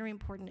are very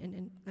important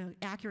in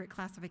accurate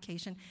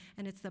classification,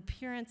 and it's the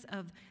appearance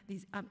of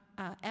these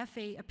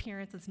FA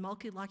appearance, this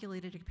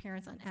multiloculated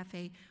appearance on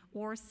FA,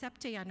 or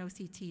septae on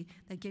OCT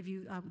that give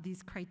you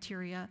these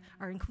criteria,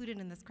 are included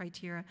in this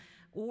criteria,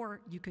 or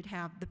you could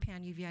have the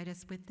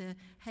panuveitis with the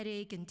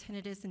headache and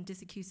tinnitus and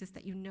dysaceusis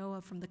that you know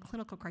of from the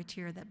clinical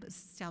criteria that was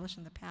established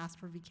in the past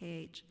for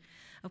VKH.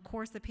 Of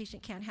course, the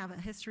patient can't have a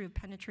history of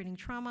penetrating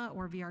trauma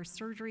or VR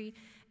surgery,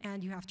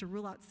 and you have to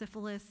rule out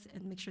syphilis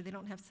and make sure they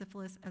don't have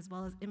syphilis, as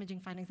well as imaging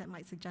findings that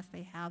might suggest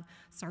they have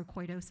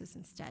sarcoidosis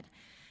instead.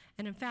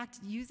 And in fact,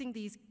 using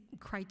these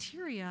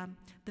criteria,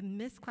 the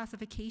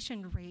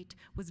misclassification rate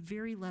was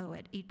very low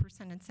at 8%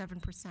 and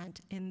 7%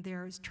 in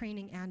their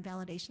training and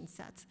validation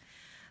sets.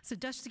 So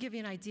just to give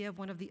you an idea of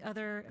one of the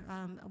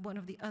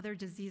other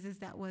diseases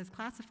that was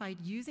classified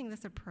using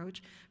this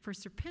approach, for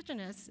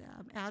serpiginous,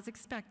 as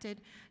expected,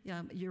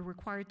 you're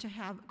required to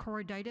have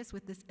choroiditis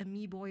with this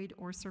amoeboid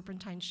or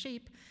serpentine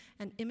shape,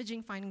 and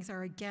imaging findings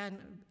are again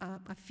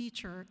a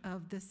feature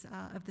of this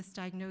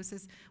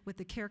diagnosis, with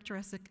the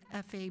characteristic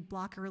FA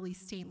block early,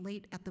 stain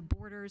late at the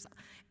borders,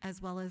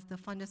 as well as the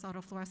fundus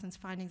autofluorescence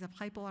findings of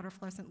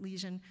hypoautofluorescent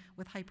lesion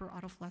with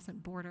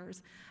hyperautofluorescent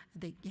borders.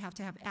 You have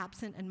to have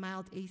absent and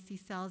mild AC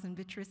cells and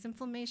vitreous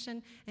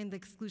inflammation, and the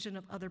exclusion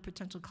of other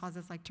potential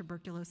causes like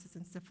tuberculosis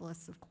and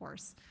syphilis, of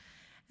course.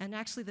 And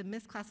actually, the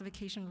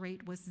misclassification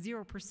rate was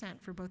 0%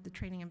 for both the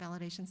training and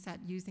validation set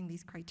using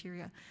these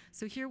criteria.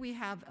 So here we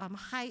have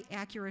high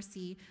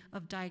accuracy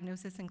of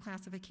diagnosis and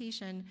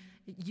classification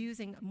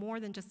using more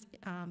than just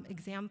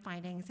exam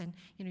findings, and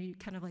you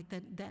kind of like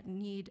that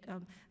need.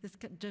 This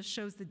just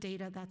shows the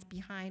data that's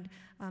behind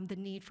the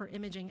need for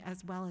imaging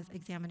as well as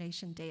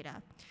examination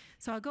data.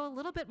 So I'll go a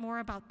little bit more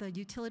about the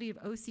utility of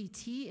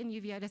OCT in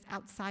uveitis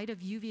outside of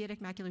uveitic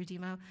macular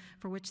edema,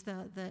 for which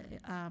the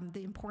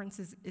importance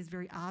is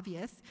very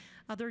obvious.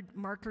 Other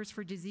markers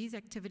for disease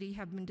activity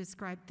have been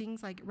described,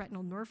 things like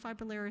retinal nerve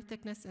fibrillary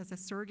thickness as a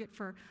surrogate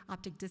for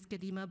optic disc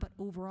edema, but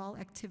overall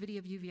activity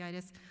of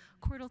uveitis,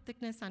 choroidal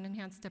thickness on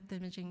enhanced depth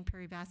imaging,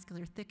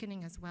 perivascular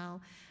thickening as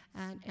well,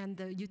 and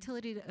the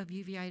utility of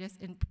uveitis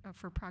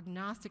for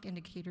prognostic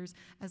indicators,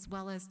 as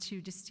well as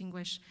to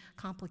distinguish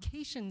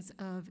complications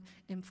of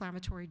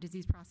inflammatory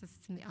disease processes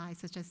in the eye,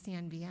 such as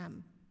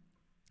CNVM.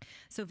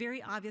 So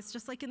very obvious,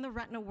 just like in the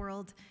retina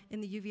world,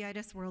 in the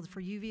uveitis world,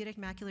 for uveitic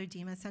macular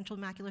edema, central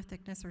macular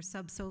thickness or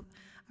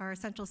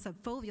central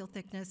subfoveal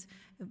thickness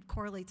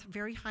correlates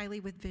very highly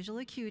with visual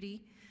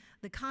acuity.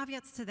 The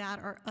caveats to that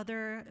are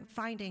other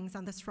findings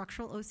on the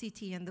structural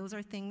OCT, and those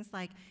are things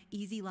like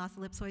easy loss,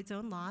 ellipsoid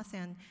zone loss,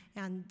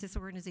 and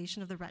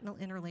disorganization of the retinal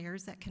inner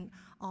layers that can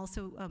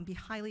also be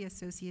highly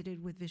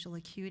associated with visual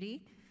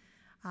acuity.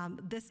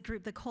 This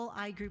group, the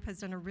Cole-I group,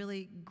 has done a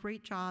really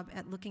great job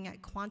at looking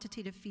at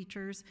quantitative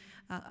features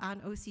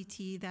on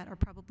OCT that are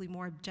probably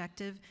more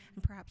objective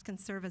and perhaps can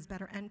serve as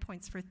better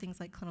endpoints for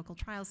things like clinical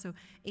trials. So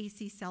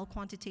AC cell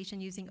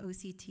quantitation using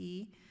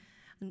OCT.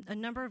 A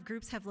number of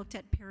groups have looked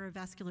at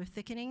perivascular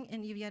thickening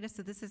in uveitis,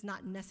 so this is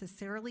not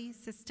necessarily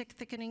cystic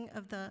thickening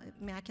of the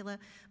macula,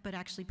 but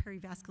actually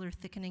perivascular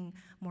thickening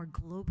more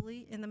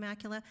globally in the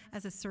macula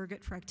as a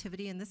surrogate for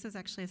activity. And this is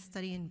actually a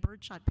study in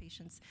birdshot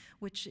patients,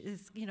 which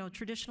is,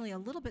 traditionally a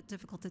little bit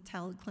difficult to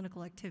tell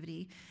clinical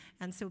activity.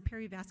 And so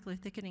perivascular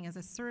thickening as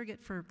a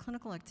surrogate for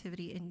clinical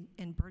activity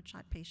in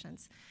birdshot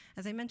patients.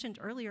 As I mentioned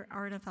earlier,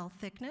 RNFL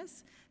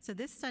thickness. So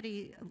this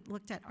study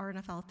looked at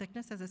RNFL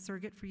thickness as a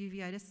surrogate for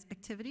uveitis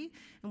activity,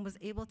 and was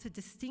able to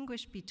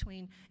distinguish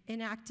between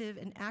inactive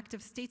and active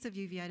states of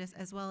uveitis,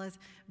 as well as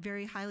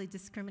very highly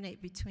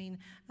discriminate between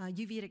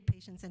uveitic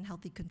patients and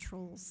healthy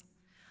controls.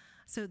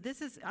 So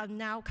this is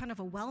now kind of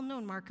a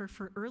well-known marker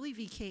for early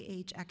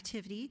VKH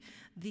activity,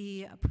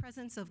 the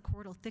presence of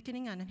choroidal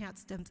thickening on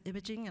enhanced STEMS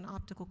imaging and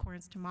optical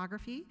coherence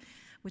tomography,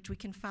 which we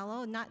can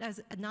follow. Not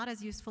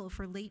as useful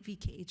for late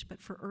VKH,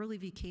 but for early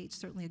VKH,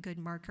 certainly a good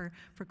marker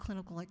for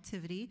clinical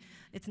activity.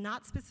 It's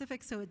not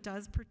specific, so it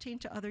does pertain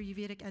to other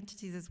uveitic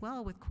entities as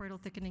well, with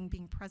choroidal thickening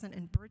being present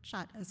in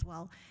birdshot as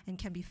well and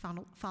can be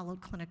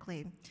followed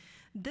clinically.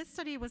 This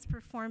study was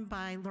performed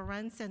by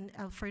Lorenz and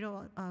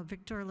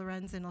Victor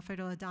Lorenz and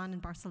Alfredo Adan in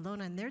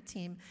Barcelona and their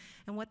team,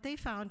 and what they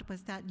found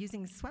was that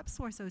using swept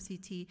source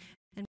OCT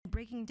and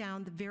breaking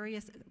down the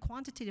various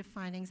quantitative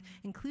findings,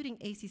 including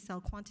AC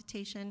cell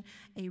quantitation,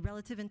 a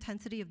relative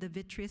intensity of the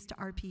vitreous to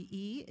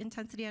RPE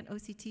intensity on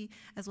OCT,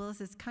 as well as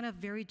this kind of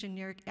very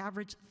generic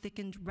average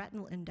thickened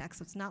retinal index.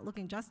 So it's not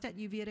looking just at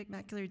uveitic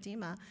macular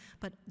edema,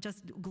 but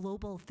just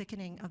global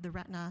thickening of the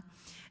retina.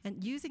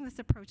 And using this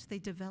approach, they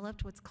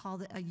developed what's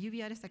called a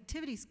uveitis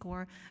activity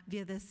score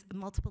via this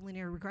multiple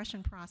linear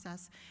regression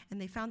process.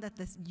 And they found that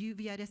this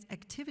uveitis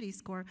activity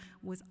score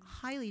was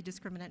highly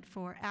discriminant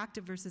for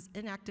active versus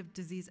inactive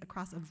disease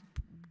across a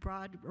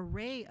broad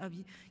array of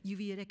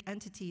uveitic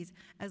entities,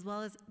 as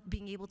well as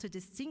being able to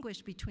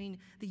distinguish between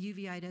the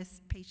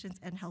uveitis patients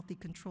and healthy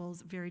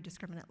controls very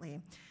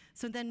discriminately.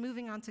 So then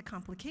moving on to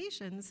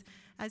complications,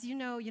 as you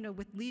know,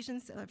 with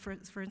lesions,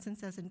 for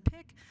instance, as in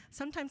PIC,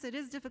 sometimes it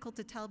is difficult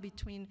to tell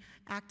between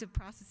active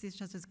processes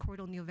such as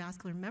choroidal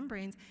neovascular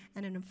membranes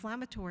and an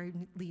inflammatory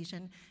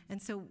lesion. And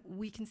so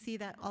we can see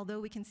that although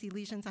we can see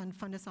lesions on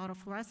fundus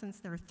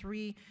autofluorescence, there are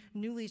 3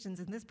 new lesions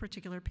in this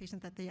particular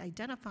patient that they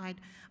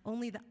identified.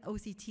 Only the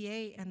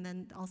OCTA and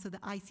then also the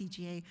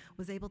ICGA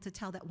was able to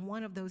tell that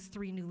one of those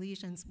 3 new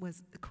lesions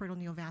was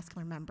choroidal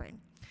neovascular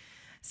membrane.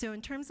 So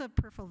in terms of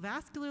peripheral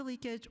vascular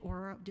leakage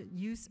or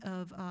use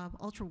of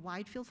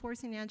ultra-wide field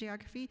fluorescein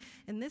angiography,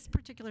 in this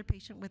particular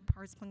patient with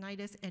pars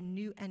planitis and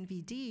new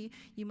NVD,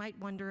 you might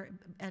wonder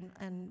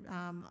and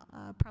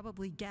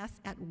probably guess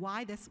at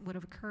why this would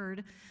have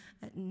occurred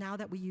now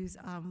that we use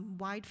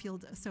wide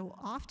field so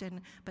often,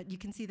 but you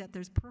can see that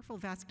there's peripheral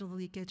vascular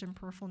leakage and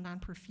peripheral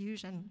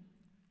non-perfusion.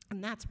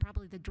 And that's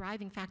probably the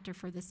driving factor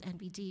for this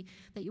NVD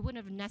that you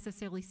wouldn't have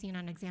necessarily seen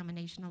on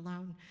examination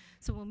alone.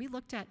 So when we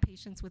looked at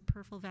patients with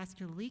peripheral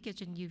vascular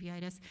leakage in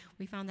uveitis,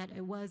 we found that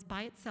it was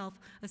by itself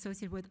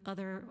associated with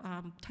other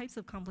types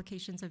of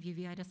complications of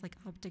uveitis like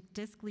optic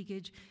disc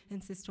leakage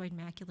and cystoid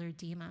macular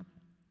edema.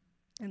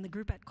 And the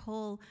group at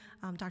Cole,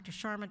 Dr.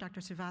 Sharma, Dr.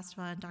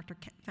 Srivastava, and Dr.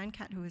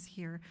 Venkat, who was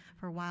here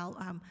for a while,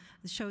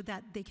 showed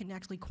that they can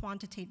actually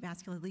quantitate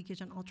vascular leakage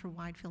and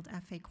ultra-wide field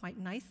FA quite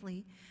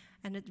nicely.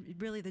 And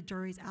really the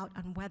jury's out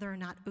on whether or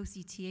not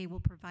OCTA will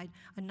provide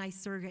a nice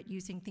surrogate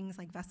using things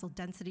like vessel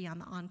density on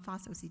the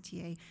en-face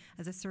OCTA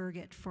as a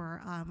surrogate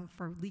for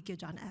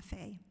leakage on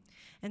FA.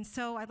 And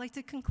so I'd like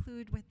to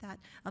conclude with that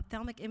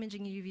ophthalmic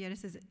imaging in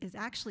uveitis is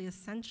actually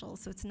essential.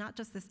 So it's not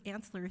just this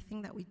ancillary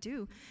thing that we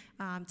do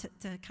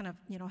to kind of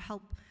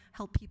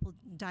help people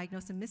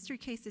diagnose a mystery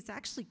case. It's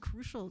actually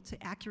crucial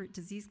to accurate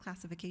disease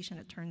classification,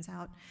 it turns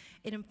out.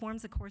 It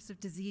informs the course of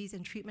disease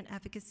and treatment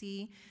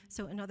efficacy.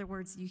 So in other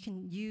words, you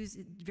can use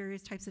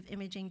various types of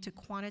imaging to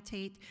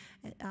quantitate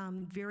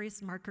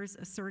various markers,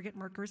 surrogate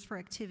markers for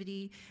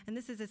activity. And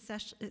this is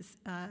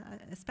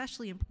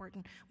especially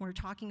important when we're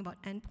talking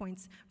about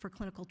endpoints for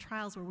clinical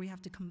trials where we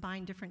have to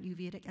combine different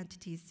uveitic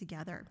entities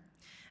together.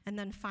 And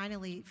then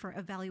finally, for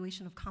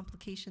evaluation of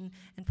complication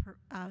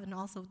and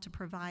also to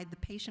provide the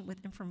patient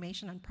with information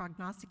information on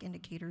prognostic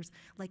indicators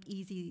like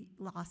easy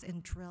loss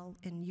and drill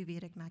in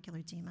uveitic macular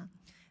edema.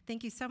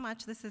 Thank you so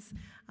much. This is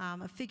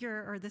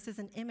this is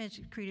an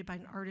image created by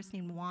an artist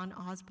named Juan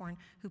Osborne,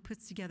 who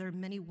puts together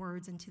many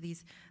words into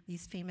these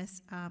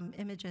famous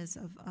images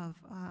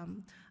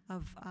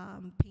of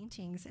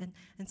paintings.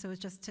 And so it's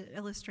just to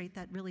illustrate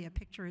that really a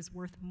picture is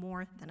worth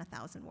more than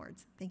 1,000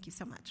 words. Thank you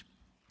so much.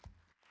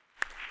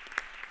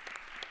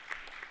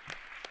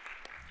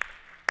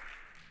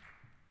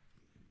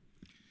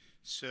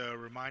 So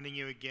reminding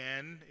you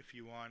again, if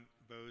you want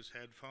Bose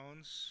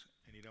headphones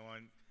and you don't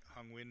want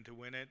Hung Win to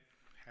win it,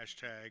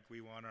 hashtag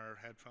we want our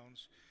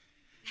headphones.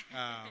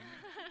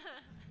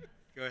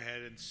 Go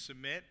ahead and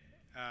submit.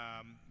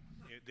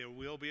 There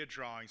will be a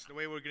drawing. So the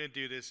way we're going to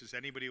do this is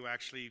anybody who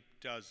actually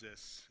does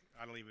this,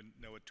 I don't even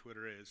know what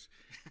Twitter is,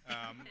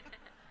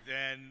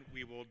 then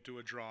we will do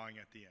a drawing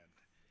at the end.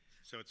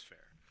 So it's fair.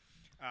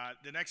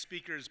 The next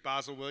speaker is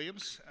Basil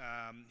Williams.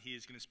 He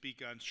is going to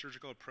speak on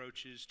surgical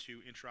approaches to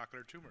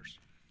intraocular tumors.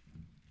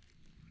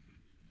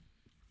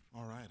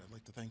 All right, I'd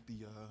like to thank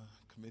the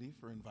committee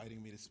for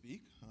inviting me to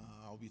speak.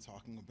 I'll be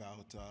talking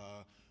about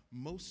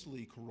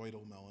mostly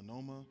choroidal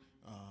melanoma,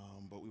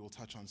 but we will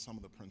touch on some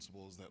of the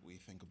principles that we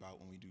think about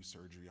when we do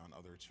surgery on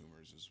other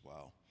tumors as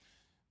well.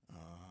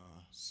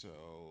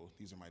 So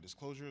these are my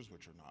disclosures,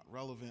 which are not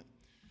relevant.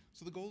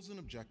 So the goals and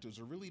objectives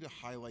are really to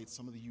highlight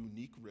some of the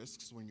unique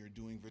risks when you're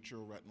doing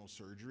vitreoretinal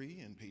surgery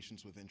in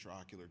patients with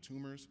intraocular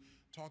tumors,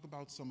 talk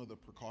about some of the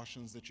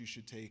precautions that you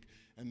should take,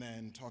 and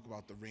then talk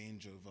about the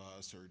range of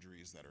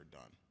surgeries that are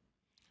done.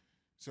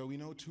 So we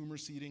know tumor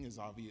seeding is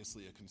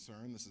obviously a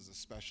concern. This is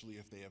especially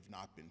if they have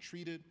not been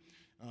treated.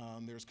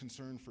 There's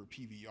concern for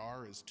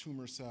PVR as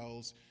tumor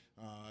cells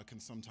can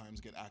sometimes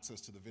get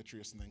access to the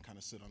vitreous and then kind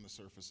of sit on the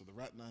surface of the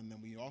retina. And then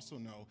we also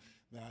know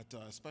that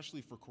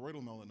especially for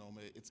choroidal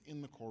melanoma, it's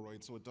in the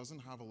choroid, so it doesn't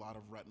have a lot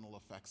of retinal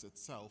effects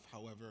itself.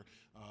 However,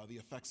 the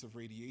effects of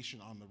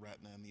radiation on the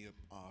retina and the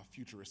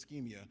future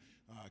ischemia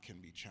can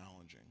be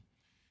challenging.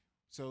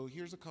 So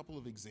here's a couple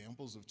of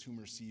examples of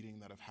tumor seeding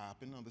that have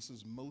happened. Now this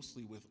is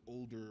mostly with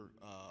older,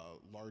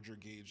 larger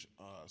gauge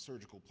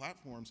surgical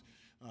platforms,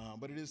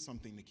 but it is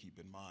something to keep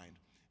in mind.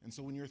 And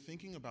so when you're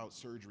thinking about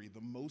surgery, the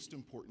most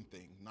important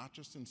thing, not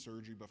just in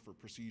surgery but for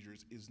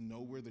procedures, is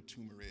know where the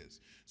tumor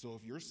is. So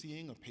if you're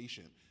seeing a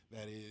patient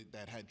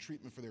that had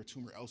treatment for their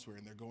tumor elsewhere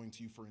and they're going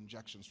to you for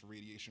injections for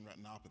radiation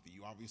retinopathy,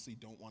 you obviously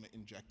don't want to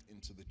inject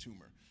into the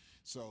tumor.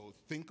 So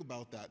think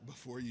about that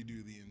before you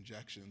do the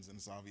injections, and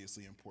it's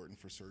obviously important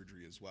for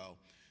surgery as well.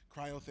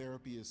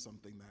 Cryotherapy is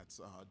something that's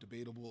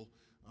debatable,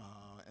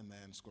 and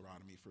then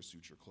sclerotomy for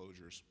suture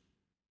closures.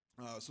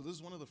 So this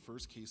is one of the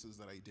first cases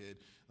that I did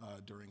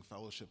during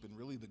fellowship, and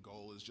really the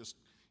goal is just,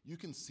 you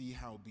can see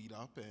how beat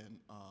up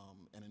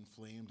and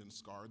inflamed and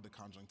scarred the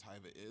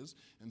conjunctiva is.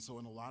 And so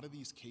in a lot of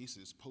these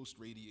cases,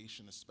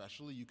 post-radiation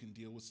especially, you can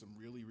deal with some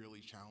really,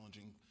 really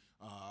challenging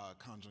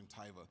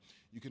conjunctiva.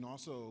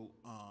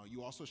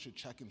 You also should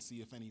check and see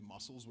if any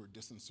muscles were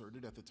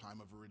disinserted at the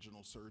time of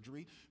original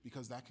surgery,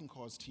 because that can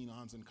cause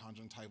tenons and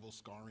conjunctival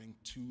scarring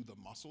to the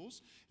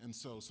muscles. And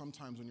so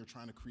sometimes when you're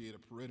trying to create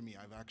a paritomy,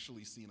 I've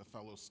actually seen a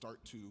fellow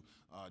start to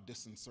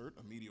disinsert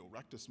a medial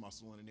rectus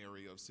muscle in an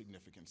area of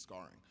significant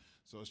scarring.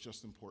 So it's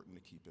just important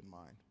to keep in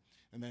mind.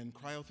 And then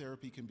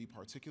cryotherapy can be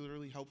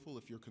particularly helpful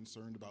if you're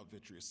concerned about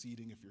vitreous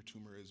seeding, if your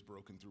tumor is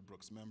broken through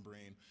Brooks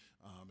membrane,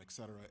 et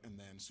cetera, and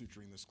then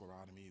suturing the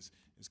sclerotomies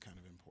is kind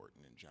of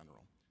important in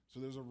general. So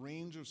there's a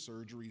range of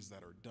surgeries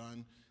that are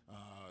done.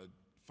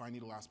 Fine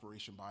needle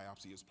aspiration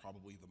biopsy is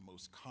probably the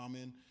most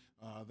common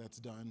that's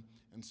done.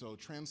 And so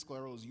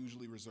transscleral is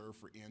usually reserved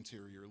for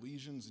anterior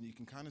lesions, and you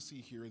can kind of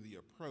see here the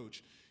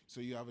approach.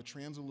 So you have a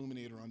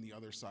transilluminator on the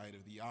other side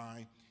of the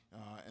eye,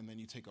 and then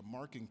you take a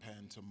marking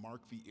pen to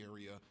mark the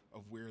area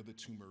of where the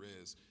tumor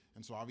is.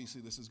 And so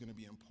obviously this is going to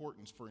be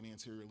important for an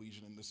anterior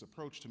lesion in this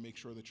approach to make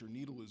sure that your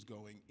needle is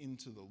going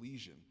into the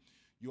lesion.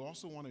 You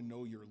also want to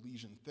know your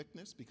lesion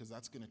thickness, because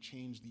that's going to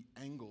change the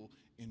angle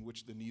in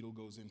which the needle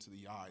goes into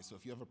the eye. So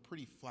if you have a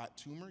pretty flat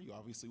tumor, you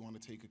obviously want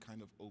to take a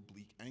kind of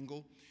oblique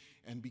angle.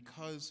 And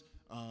because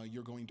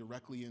you're going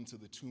directly into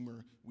the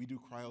tumor, we do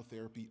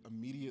cryotherapy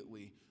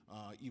immediately,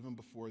 even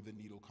before the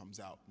needle comes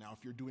out. Now,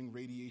 if you're doing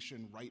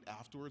radiation right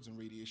afterwards and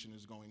radiation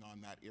is going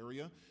on that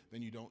area,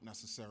 then you don't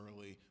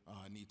necessarily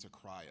need to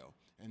cryo.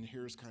 And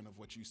here's kind of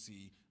what you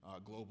see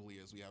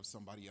globally, as we have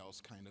somebody else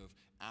kind of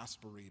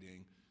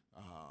aspirating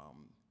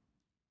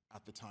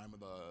at the time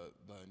of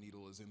the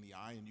needle is in the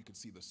eye, and you can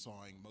see the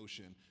sawing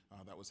motion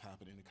that was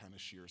happening to kind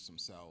of shear some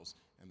cells,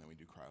 and then we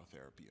do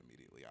cryotherapy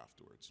immediately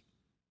afterwards.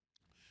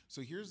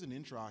 So here's an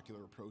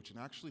intraocular approach, and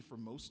actually for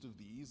most of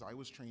these, I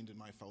was trained in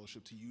my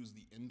fellowship to use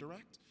the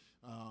indirect,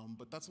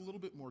 but that's a little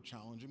bit more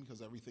challenging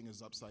because everything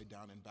is upside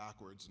down and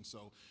backwards. And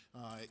so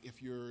if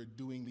you're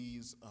doing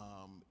these,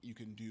 you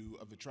can do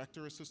a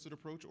vitrector-assisted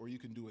approach, or you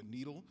can do a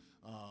needle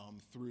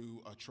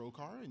through a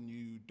trocar, and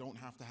you don't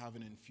have to have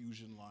an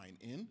infusion line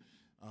in.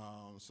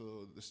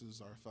 So this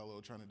is our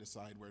fellow trying to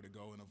decide where to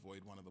go and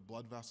avoid one of the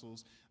blood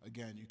vessels.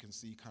 Again, you can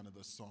see kind of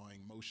the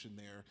sawing motion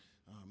there,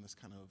 this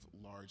kind of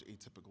large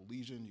atypical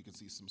lesion. You can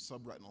see some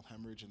subretinal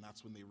hemorrhage, and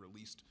that's when they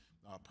released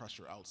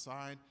pressure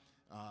outside.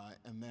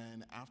 And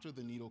then after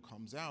the needle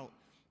comes out,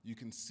 you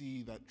can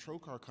see that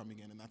trocar coming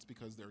in, and that's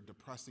because they're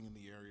depressing in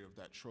the area of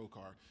that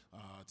trocar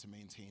to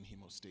maintain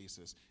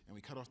hemostasis. And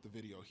we cut off the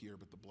video here,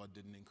 but the blood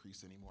didn't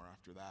increase anymore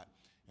after that.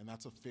 And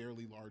that's a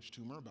fairly large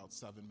tumor, about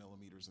 7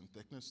 millimeters in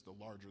thickness. The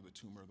larger the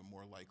tumor, the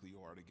more likely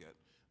you are to get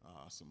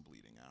some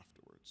bleeding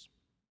afterwards.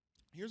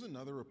 Here's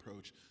another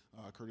approach,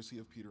 courtesy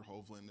of Peter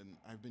Hovland, and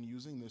I've been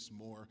using this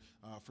more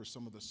for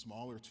some of the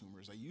smaller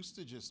tumors. I used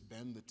to just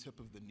bend the tip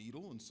of the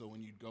needle, and so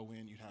when you'd go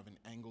in, you'd have an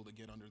angle to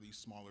get under these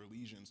smaller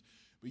lesions.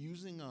 But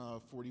using a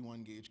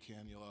 41 gauge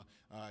cannula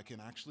can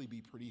actually be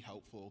pretty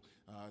helpful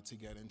to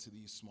get into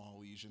these small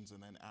lesions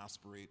and then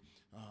aspirate.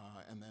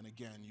 And then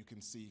again, you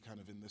can see kind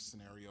of in this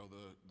scenario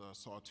the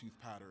sawtooth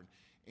pattern.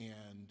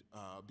 And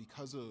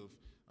because of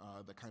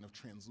the kind of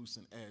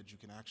translucent edge, you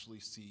can actually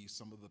see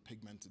some of the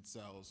pigmented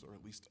cells, or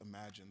at least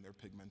imagine they're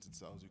pigmented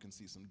cells. You can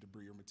see some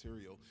debris or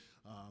material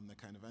that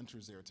kind of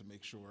enters there to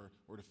make sure,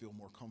 or to feel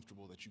more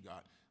comfortable that you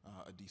got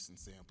a decent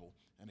sample.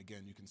 And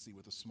again, you can see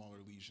with a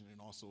smaller lesion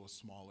and also a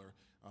smaller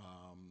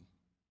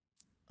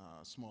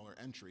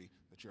entry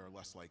that you are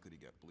less likely to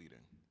get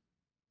bleeding.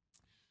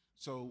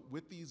 So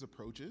with these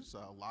approaches,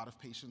 a lot of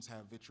patients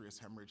have vitreous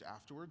hemorrhage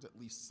afterwards, at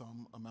least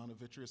some amount of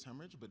vitreous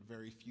hemorrhage, but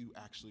very few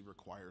actually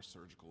require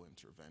surgical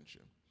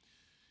intervention.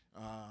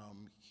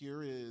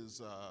 Here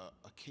is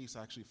a case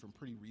actually from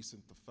pretty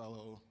recent. The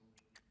fellow,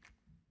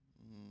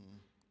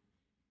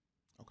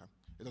 okay,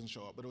 it doesn't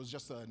show up, but it was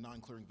just a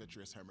non-clearing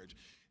vitreous hemorrhage.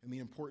 And the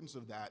importance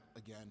of that,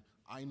 again,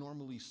 I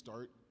normally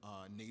start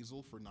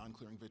nasal for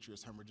non-clearing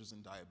vitreous hemorrhages in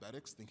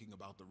diabetics, thinking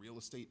about the real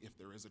estate. If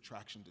there is a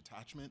traction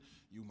detachment,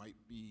 you might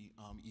be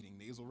eating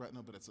nasal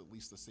retina, but it's at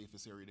least the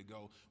safest area to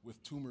go.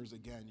 With tumors,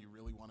 again, you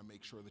really want to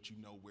make sure that you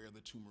know where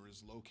the tumor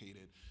is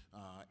located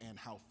and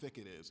how thick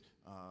it is,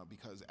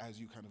 because as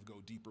you kind of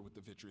go deeper with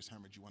the vitreous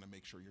hemorrhage, you want to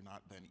make sure you're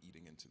not then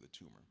eating into the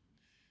tumor.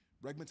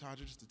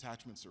 Regmatogenic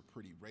detachments are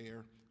pretty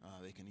rare.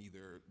 They can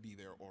either be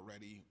there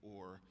already,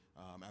 or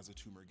as a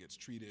tumor gets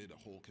treated, a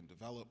hole can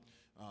develop.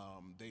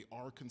 They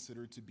are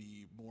considered to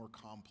be more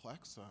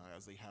complex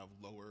as they have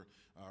lower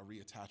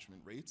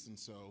reattachment rates, and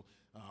so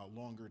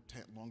longer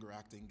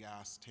acting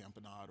gas,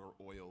 tamponade, or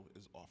oil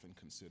is often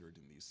considered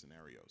in these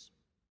scenarios.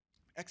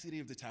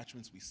 Exudative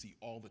detachments we see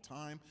all the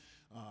time.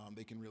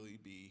 They can really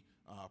be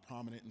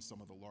prominent in some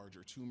of the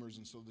larger tumors,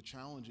 and so the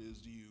challenge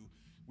is,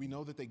 we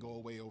know that they go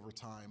away over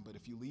time, but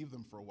if you leave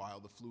them for a while,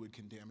 the fluid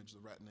can damage the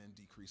retina and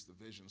decrease the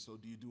vision. So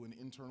do you do an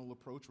internal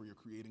approach where you're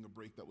creating a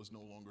break that was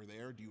no longer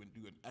there? Do you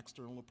do an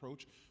external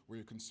approach where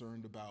you're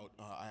concerned about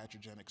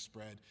iatrogenic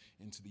spread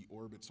into the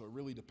orbit? So it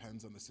really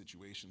depends on the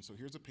situation. So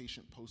here's a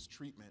patient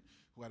post-treatment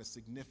who had a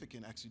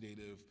significant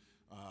exudative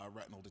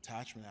retinal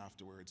detachment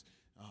afterwards.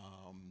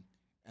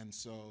 And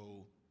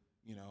so,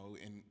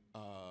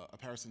 a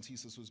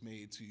paracentesis was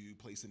made to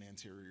place an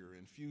anterior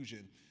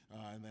infusion,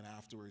 and then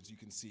afterwards you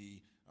can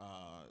see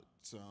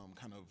some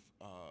kind of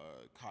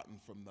cotton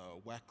from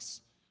the WEX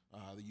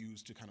they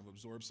used to kind of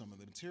absorb some of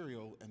the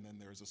material, and then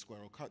there's a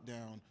scleral cut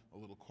down, a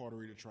little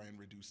cautery to try and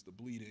reduce the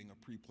bleeding, a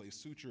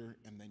pre-placed suture,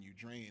 and then you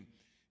drain.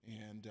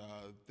 And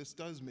this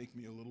does make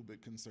me a little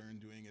bit concerned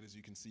doing it, as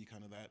you can see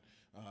kind of that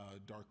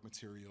dark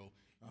material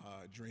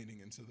draining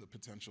into the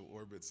potential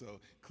orbit.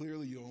 So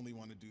clearly you only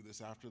want to do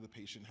this after the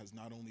patient has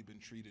not only been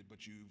treated,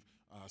 but you've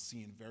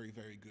seen very,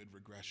 very good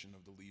regression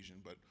of the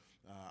lesion. But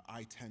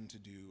I tend to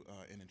do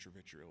an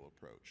intravitreal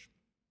approach.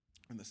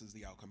 And this is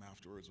the outcome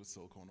afterwards with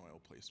silicone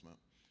oil placement.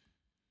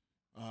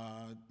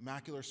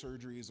 Macular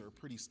surgeries are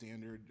pretty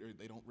standard.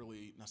 They don't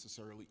really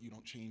necessarily, you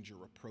don't change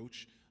your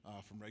approach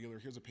from regular.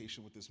 Here's a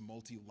patient with this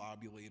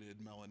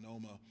multilobulated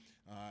melanoma,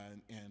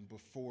 and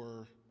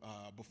before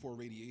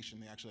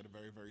radiation, they actually had a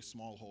very, very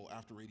small hole.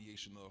 After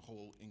radiation, the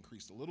hole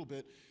increased a little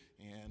bit,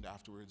 and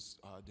afterwards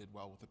did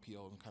well with the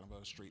peel and kind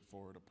of a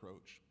straightforward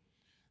approach.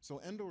 So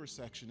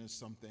endoresection is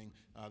something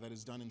that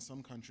is done in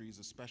some countries,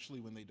 especially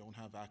when they don't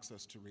have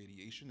access to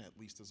radiation, at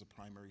least as a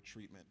primary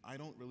treatment. I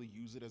don't really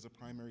use it as a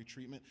primary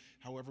treatment.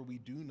 However, we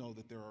do know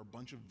that there are a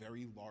bunch of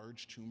very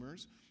large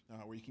tumors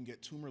where you can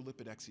get tumor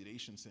lipid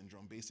exudation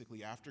syndrome.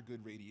 Basically, after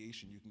good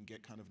radiation, you can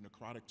get kind of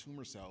necrotic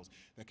tumor cells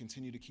that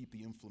continue to keep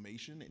the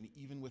inflammation, and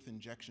even with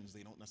injections,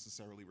 they don't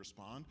necessarily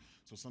respond.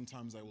 So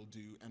sometimes I will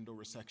do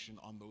endoresection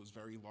on those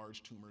very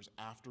large tumors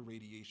after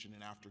radiation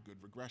and after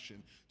good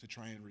regression to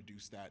try and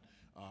reduce that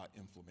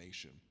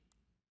inflammation.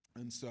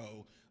 And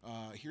so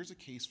here's a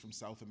case from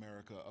South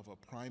America of a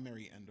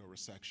primary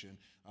endoresection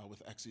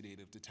with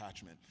exudative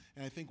detachment.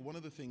 And I think one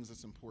of the things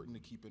that's important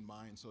to keep in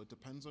mind, so it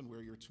depends on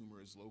where your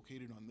tumor is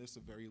located. On this,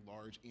 a very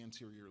large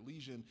anterior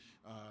lesion,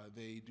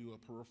 they do a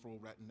peripheral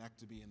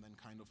retinectomy and then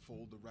kind of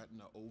fold the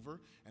retina over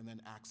and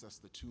then access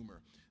the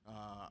tumor.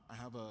 I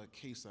have a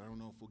case that I don't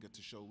know if we'll get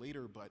to show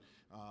later, but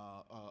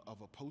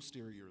of a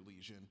posterior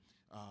lesion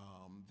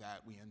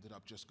that we ended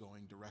up just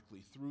going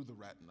directly through the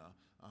retina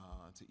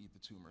to eat the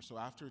tumor. So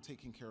after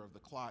taking care of the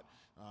clot,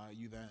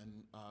 you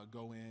then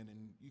go in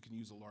and you can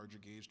use a larger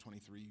gauge,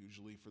 23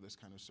 usually for this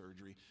kind of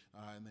surgery,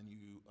 and then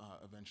you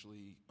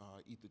eventually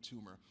eat the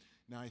tumor.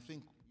 Now I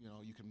think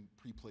you can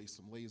pre-place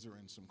some laser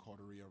and some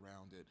cautery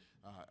around it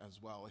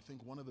as well. I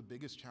think one of the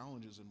biggest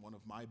challenges and one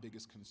of my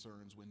biggest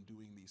concerns when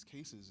doing these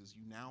cases is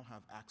you now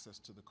have access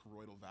to the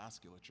choroidal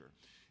vasculature,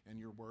 and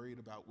you're worried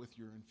about with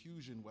your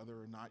infusion whether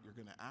or not you're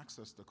going to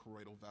access the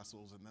choroidal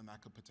vessels, and then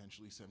that could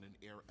potentially send an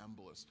air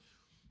embolus.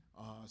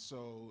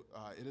 So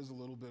it is a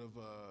little bit of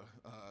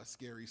a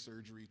scary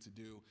surgery to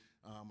do.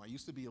 I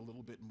used to be a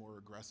little bit more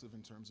aggressive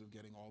in terms of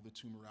getting all the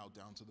tumor out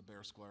down to the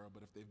bare sclera,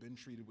 but if they've been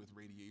treated with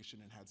radiation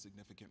and had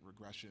significant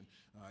regression,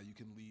 you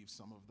can leave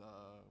some of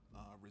the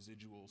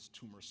residual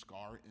tumor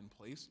scar in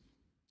place,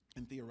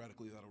 and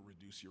theoretically that'll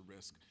reduce your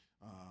risk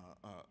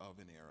of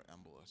an air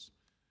embolus.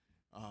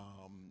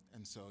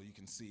 And so you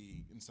can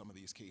see in some of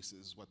these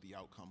cases what the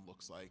outcome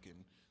looks like,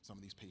 and some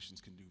of these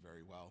patients can do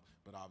very well,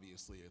 but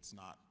obviously it's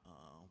not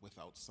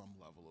without some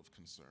level of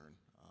concern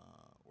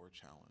or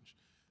challenge.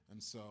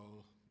 And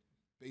so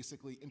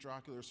basically,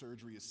 intraocular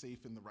surgery is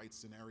safe in the right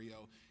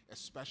scenario,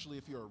 especially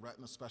if you're a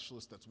retina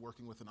specialist that's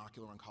working with an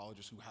ocular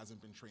oncologist who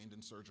hasn't been trained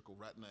in surgical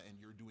retina and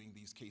you're doing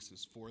these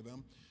cases for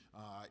them.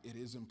 It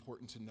is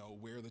important to know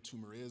where the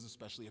tumor is,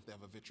 especially if they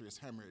have a vitreous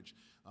hemorrhage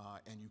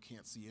and you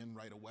can't see in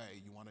right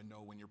away. You want to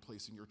know when you're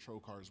placing your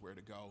trocars where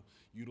to go,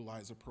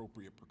 utilize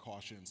appropriate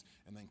precautions,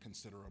 and then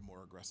consider a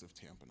more aggressive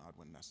tamponade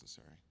when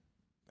necessary.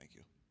 Thank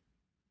you.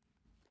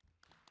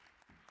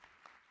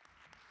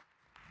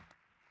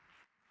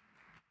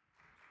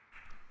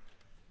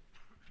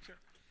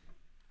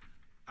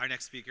 Our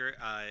next speaker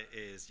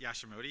is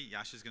Yasha Modi.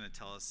 Yasha is going to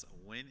tell us,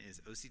 when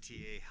is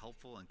OCTA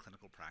helpful in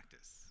clinical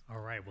practice?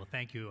 All right, well,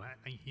 thank you.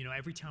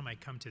 Every time I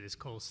come to this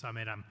Cole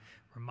Summit, I'm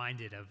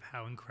reminded of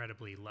how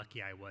incredibly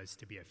lucky I was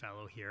to be a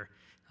fellow here.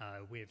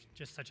 We have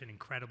just such an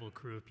incredible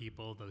crew of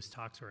people. Those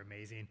talks were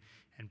amazing.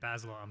 And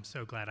Basil, I'm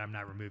so glad I'm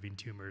not removing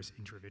tumors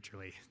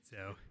intravitreally.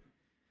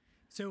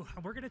 So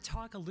we're going to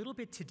talk a little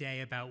bit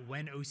today about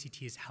when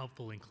OCT is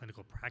helpful in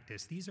clinical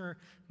practice. These are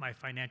my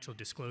financial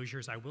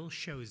disclosures. I will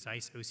show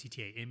Zeiss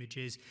OCTA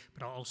images,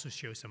 but I'll also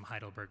show some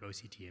Heidelberg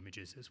OCT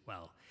images as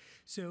well.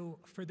 So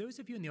for those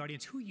of you in the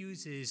audience, who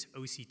uses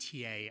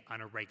OCTA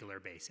on a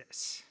regular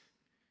basis?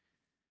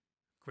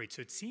 Great,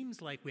 so it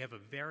seems like we have a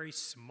very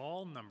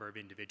small number of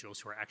individuals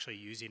who are actually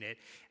using it.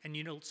 And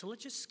so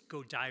let's just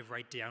go dive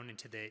right down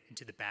into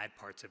the bad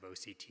parts of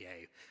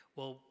OCTA.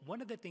 Well, one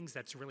of the things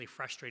that's really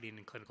frustrating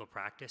in clinical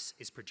practice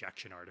is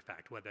projection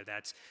artifact, whether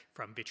that's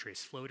from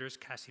vitreous floaters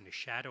casting a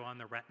shadow on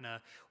the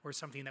retina, or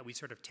something that we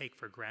sort of take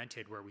for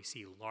granted where we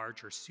see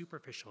larger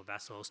superficial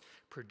vessels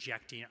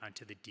projecting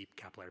onto the deep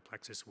capillary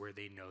plexus where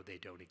they know they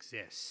don't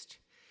exist.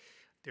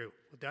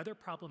 The other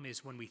problem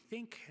is when we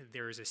think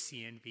there is a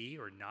CNV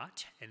or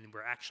not, and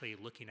we're actually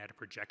looking at a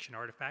projection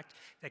artifact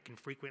that can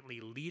frequently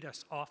lead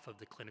us off of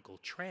the clinical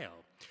trail.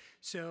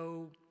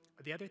 So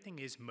the other thing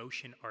is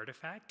motion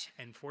artifact,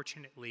 and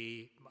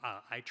fortunately,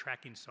 eye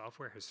tracking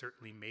software has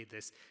certainly made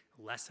this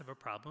less of a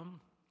problem.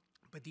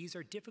 But these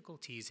are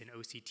difficulties in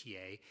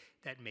OCTA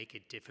that make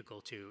it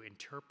difficult to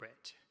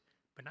interpret.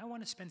 But now I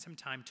want to spend some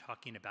time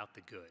talking about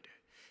the good.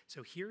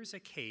 So here's a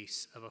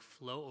case of a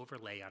flow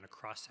overlay on a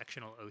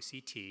cross-sectional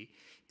OCT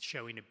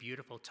showing a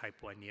beautiful type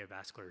 1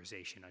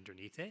 neovascularization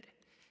underneath it.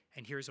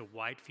 And here's a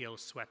wide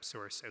field swept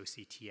source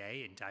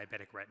OCTA in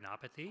diabetic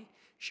retinopathy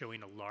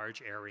showing a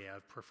large area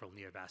of peripheral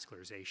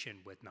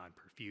neovascularization with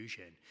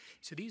non-perfusion.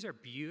 So these are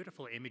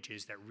beautiful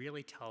images that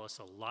really tell us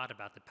a lot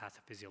about the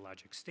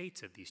pathophysiologic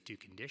states of these two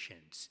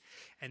conditions.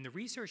 And the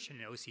research in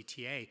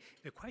OCTA,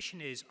 the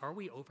question is, are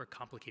we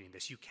overcomplicating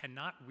this? You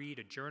cannot read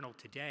a journal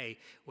today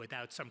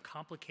without some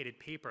complicated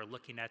paper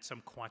looking at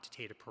some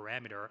quantitative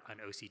parameter on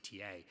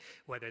OCTA,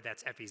 whether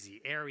that's FEZ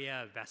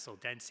area, vessel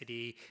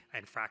density,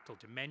 and fractal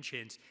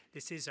dimensions.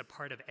 This is a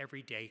part of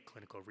everyday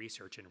clinical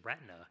research in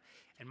retina.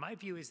 And my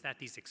view is that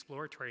these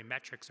exploratory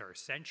metrics are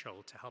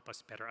essential to help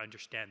us better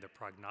understand the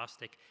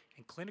prognostic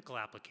and clinical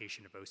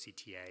application of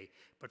OCTA.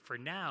 But for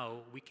now,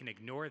 we can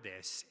ignore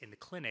this in the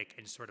clinic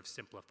and sort of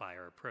simplify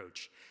our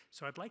approach.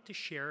 So I'd like to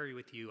share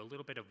with you a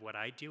little bit of what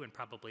I do and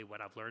probably what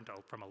I've learned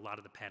from a lot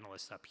of the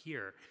panelists up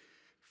here.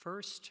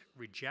 First,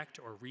 reject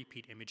or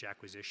repeat image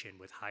acquisition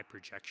with high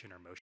projection or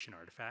motion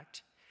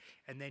artifact,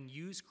 and then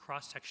use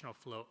cross-sectional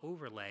flow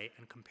overlay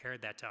and compare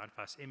that to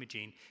en-face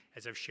imaging,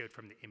 as I've showed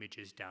from the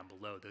images down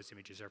below. Those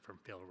images are from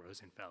Phil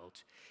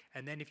Rosenfeld.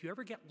 And then if you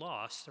ever get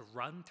lost,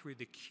 run through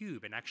the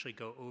cube and actually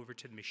go over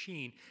to the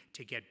machine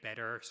to get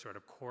better sort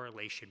of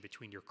correlation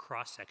between your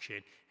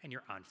cross-section and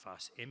your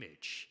en-face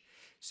image.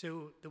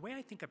 So the way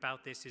I think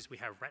about this is we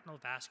have retinal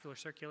vascular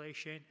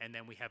circulation, and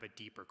then we have a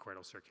deeper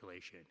choroidal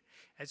circulation.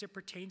 As it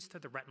pertains to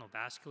the retinal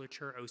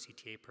vasculature,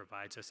 OCTA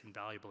provides us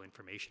invaluable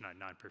information on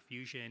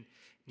non-perfusion,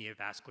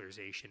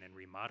 neovascularization, and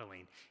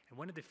remodeling. And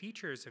one of the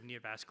features of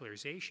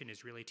neovascularization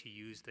is really to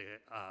use the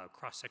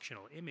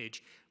cross-sectional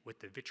image with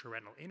the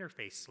vitreoretinal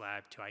interface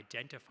slab to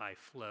identify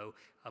flow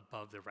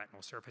above the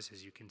retinal surface,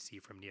 as you can see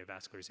from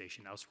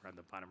neovascularization elsewhere on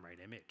the bottom right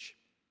image.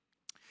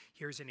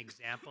 Here's an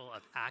example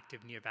of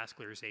active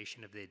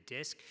neovascularization of the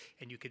disc,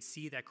 and you can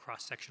see that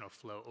cross-sectional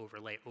flow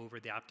overlay over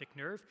the optic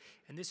nerve.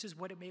 And this is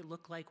what it may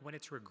look like when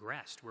it's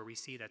regressed, where we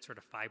see that sort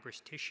of fibrous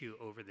tissue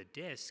over the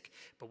disc.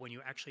 But when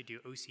you actually do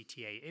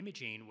OCTA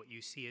imaging, what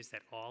you see is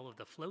that all of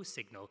the flow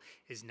signal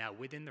is now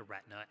within the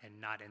retina and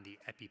not in the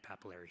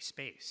epipapillary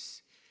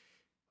space.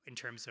 In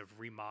terms of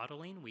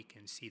remodeling, we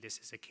can see this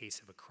is a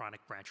case of a chronic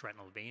branch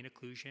retinal vein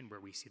occlusion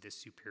where we see this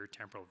superior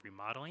temporal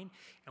remodeling,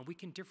 and we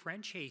can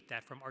differentiate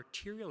that from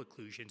arterial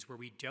occlusions where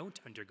we don't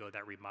undergo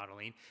that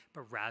remodeling,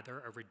 but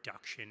rather a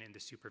reduction in the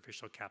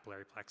superficial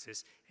capillary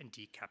plexus and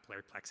deep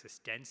capillary plexus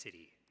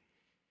density.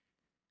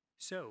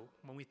 So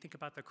when we think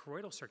about the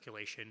choroidal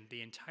circulation,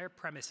 the entire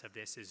premise of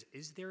this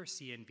is there a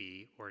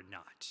CNV or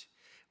not?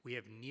 We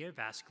have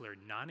neovascular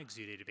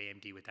non-exudative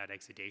AMD without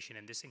exudation,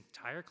 and this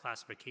entire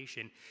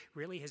classification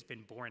really has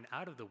been born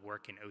out of the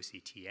work in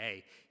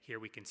OCTA. Here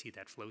we can see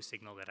that flow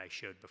signal that I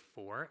showed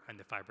before on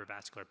the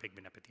fibrovascular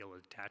pigment epithelial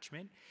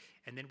detachment.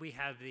 And then we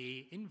have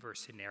the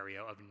inverse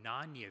scenario of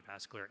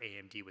non-neovascular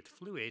AMD with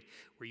fluid,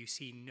 where you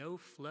see no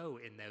flow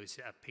in those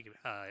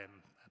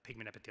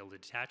pigment epithelial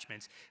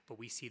detachments, but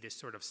we see this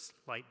sort of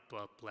slight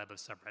bleb of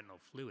subretinal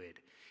fluid.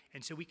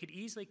 And so we could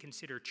easily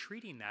consider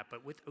treating that,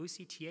 but with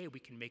OCTA, we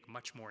can make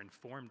much more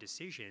informed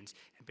decisions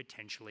and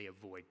potentially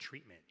avoid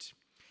treatment.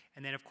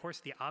 And then, of course,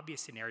 the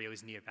obvious scenario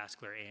is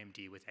neovascular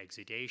AMD with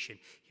exudation.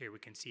 Here we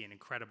can see an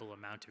incredible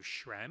amount of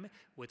SHREM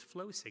with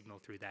flow signal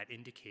through that,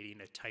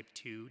 indicating a type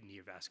 2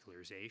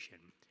 neovascularization.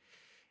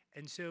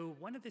 And so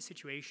one of the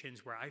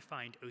situations where I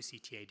find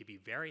OCTA to be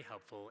very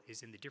helpful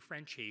is in the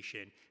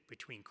differentiation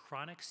between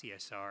chronic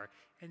CSR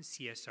and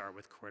CSR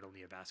with choroidal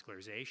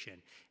neovascularization.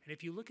 And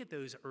if you look at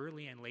those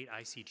early and late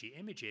ICG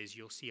images,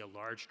 you'll see a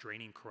large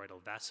draining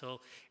choroidal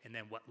vessel and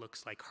then what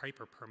looks like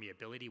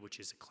hyperpermeability,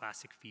 which is a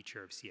classic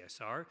feature of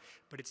CSR,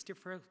 but it's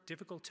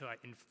difficult to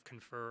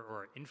confer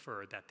or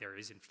infer that there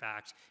is in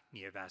fact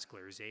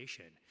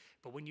neovascularization.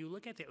 But when you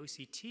look at the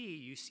OCT,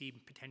 you see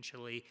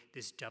potentially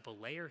this double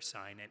layer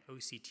sign, and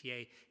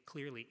OCTA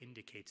clearly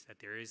indicates that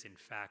there is in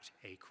fact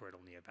a choroidal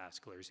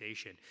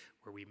neovascularization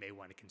where we may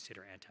want to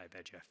consider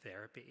anti-VEGF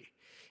therapy.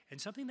 And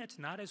something that's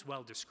not as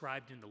well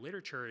described in the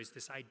literature is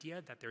this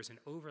idea that there's an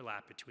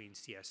overlap between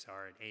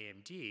CSR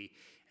and AMD.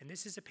 And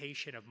this is a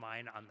patient of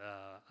mine on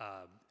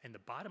in the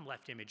bottom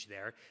left image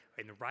there.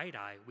 In the right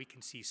eye, we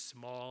can see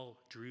small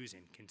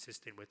drusen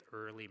consistent with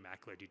early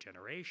macular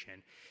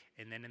degeneration.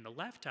 And then in the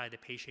left eye, the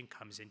patient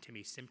comes into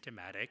me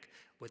symptomatic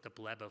with a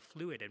bleb of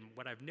fluid. And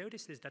what I've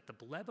noticed is that the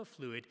bleb of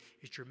fluid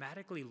is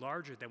dramatically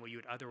larger than what you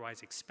would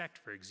otherwise expect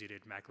for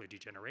exuded macular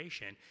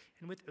degeneration.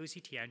 And with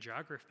OCT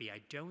angiography,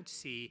 I don't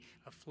see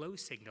a flow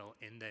signal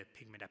in the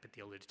pigment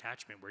epithelial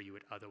detachment where you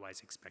would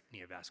otherwise expect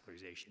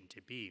neovascularization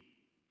to be.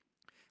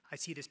 I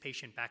see this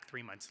patient back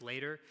 3 months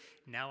later.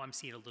 Now I'm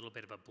seeing a little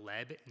bit of a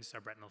bleb in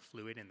subretinal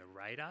fluid in the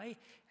right eye.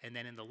 And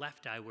then in the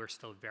left eye, we're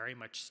still very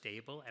much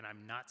stable, and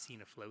I'm not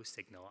seeing a flow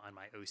signal on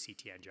my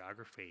OCT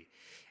angiography.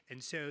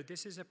 And so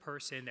this is a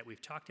person that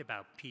we've talked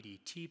about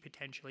PDT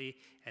potentially,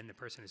 and the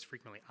person has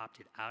frequently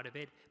opted out of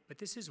it. But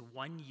this is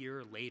 1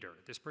 year later.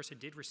 This person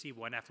did receive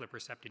one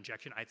aflibercept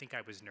injection. I think I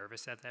was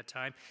nervous at that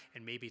time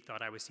and maybe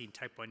thought I was seeing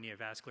type 1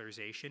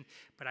 neovascularization.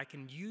 But I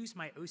can use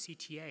my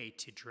OCTA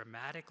to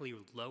dramatically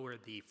lower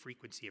the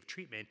frequency of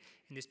treatment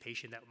in this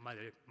patient that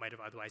might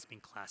have otherwise been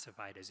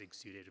classified as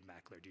exuded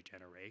macular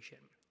degeneration.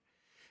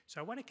 So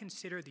I want to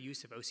consider the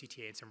use of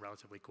OCTA in some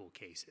relatively cool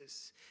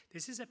cases.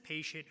 This is a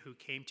patient who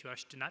came to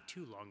us not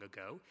too long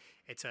ago.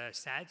 It's a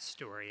sad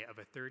story of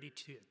a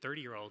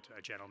 30-year-old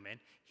gentleman.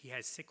 He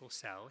has sickle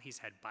cell. He's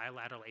had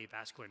bilateral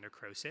avascular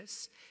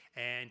necrosis,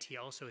 and he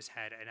also has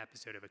had an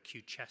episode of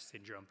acute chest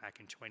syndrome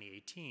back in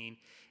 2018,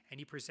 and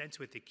he presents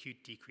with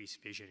acute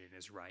decreased vision in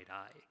his right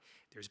eye.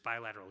 There's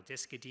bilateral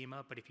disc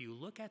edema, but if you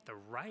look at the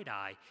right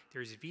eye,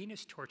 there's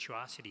venous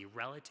tortuosity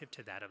relative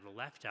to that of the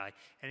left eye,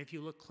 and if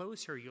you look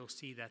closer, you'll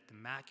see that the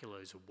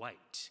macula is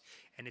white,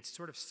 and it's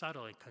sort of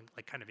subtle,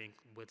 like kind of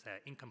with an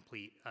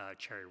incomplete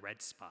cherry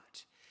red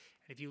spot.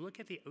 And if you look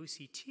at the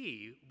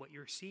OCT, what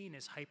you're seeing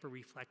is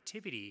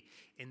hyperreflectivity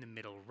in the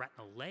middle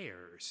retinal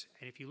layers.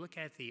 And if you look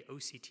at the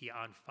OCT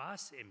en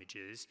face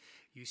images,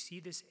 you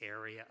see this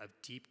area of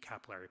deep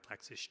capillary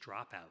plexus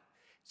dropout.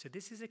 So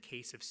this is a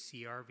case of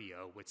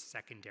CRVO with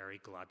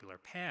secondary globular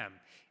PAM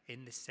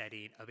in the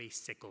setting of a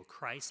sickle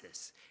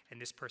crisis.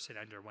 And this person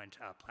underwent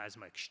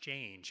plasma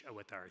exchange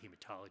with our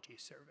hematology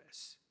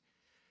service.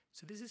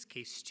 So this is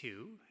case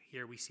 2.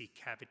 Here we see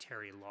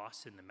cavitary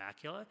loss in the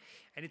macula,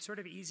 and it's sort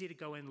of easy to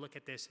go and look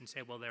at this and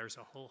say, well, there's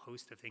a whole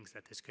host of things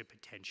that this could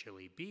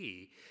potentially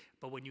be.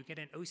 But when you get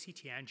an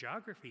OCT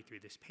angiography through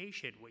this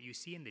patient, what you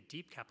see in the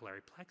deep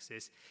capillary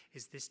plexus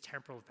is this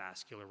temporal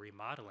vascular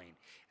remodeling,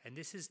 and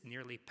this is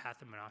nearly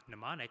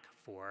pathognomonic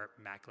for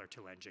macular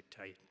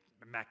telangiectasia,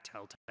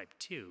 MACTEL type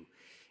 2.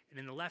 And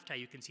in the left eye,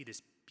 you can see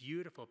this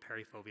beautiful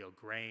perifoveal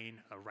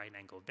grain, a right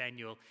angle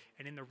venule,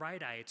 and in the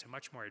right eye, it's a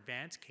much more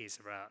advanced case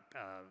of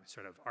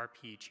sort of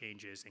RP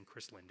changes and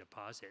crystalline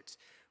deposits.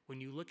 When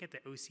you look at the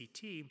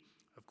OCT,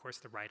 of course,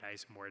 the right eye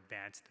is more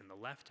advanced than the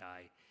left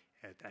eye.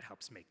 That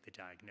helps make the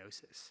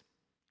diagnosis.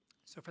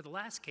 So for the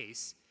last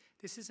case,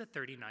 this is a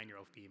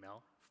 39-year-old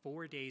female,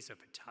 4 days of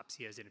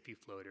autopsias and a few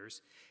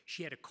floaters.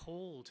 She had a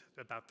cold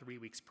about 3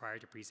 weeks prior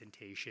to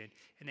presentation,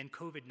 and then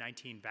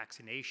COVID-19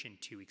 vaccination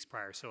 2 weeks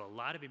prior. So a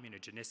lot of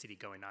immunogenicity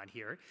going on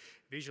here.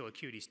 Visual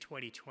acuity is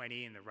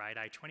 20/20 in the right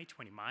eye,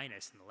 20/20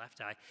 minus in the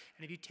left eye.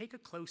 And if you take a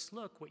close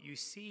look, what you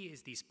see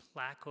is these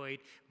placoid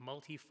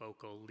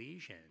multifocal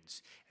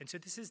lesions. And so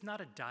this is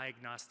not a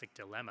diagnostic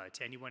dilemma.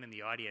 To anyone in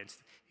the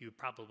audience, you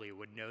probably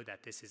would know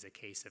that this is a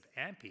case of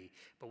AMPI.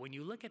 But when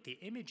you look at the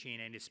imaging,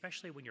 and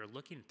especially when you're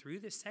looking through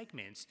the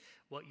segments,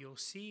 what you'll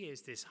see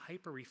is this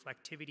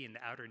hyperreflectivity in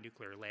the outer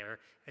nuclear layer,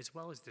 as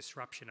well as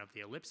disruption of the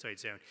ellipsoid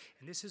zone.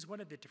 And this is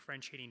one of the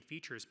differentiating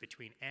features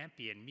between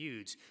AMPI and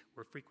MUDES,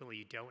 where frequently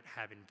you don't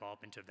have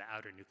involvement of the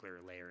outer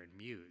nuclear layer in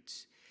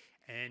MUDES.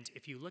 And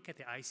if you look at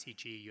the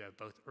ICG, you have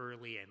both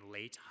early and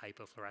late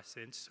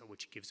hypofluorescence,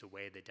 which gives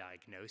away the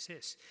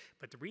diagnosis.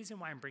 But the reason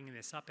why I'm bringing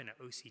this up in an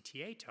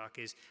OCTA talk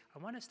is I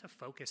want us to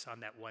focus on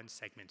that one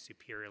segment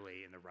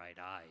superiorly in the right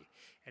eye.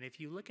 And if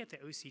you look at the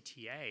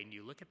OCTA and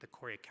you look at the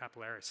chorea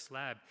capillaris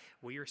slab,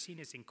 what you're seeing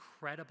is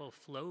incredible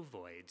flow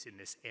voids in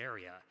this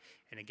area.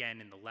 And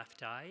again, in the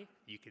left eye,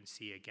 you can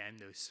see again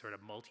those sort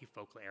of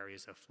multifocal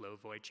areas of flow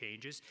void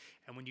changes.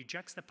 And when you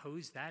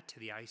juxtapose that to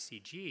the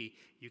ICG,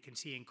 you can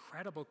see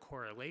incredible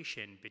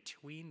correlation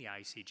between the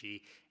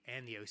ICG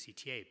and the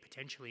OCTA,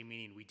 potentially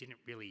meaning we didn't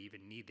really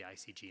even need the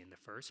ICG in the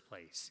first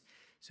place.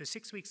 So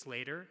 6 weeks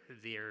later,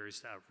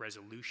 there's a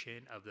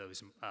resolution of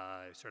those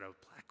sort of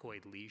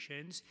placoid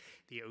lesions.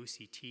 The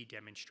OCT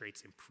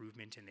demonstrates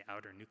improvement in the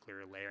outer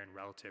nuclear layer and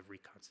relative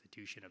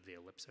reconstitution of the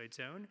ellipsoid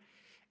zone.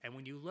 And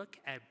when you look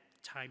at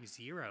time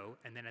 0,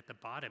 and then at the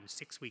bottom,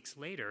 6 weeks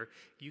later,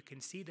 you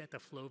can see that the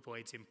flow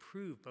voids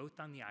improve both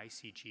on the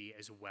ICG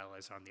as well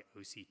as on the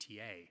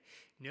OCTA.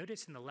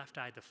 Notice in the left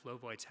eye, the flow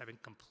voids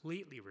haven't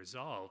completely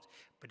resolved,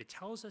 but it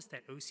tells us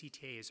that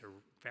OCTA is a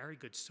very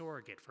good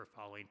surrogate for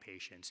following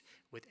patients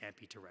with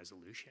AMPI to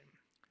resolution.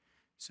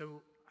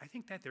 So I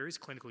think that there is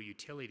clinical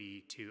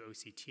utility to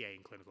OCTA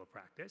in clinical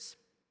practice.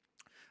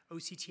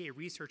 OCTA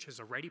research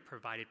has already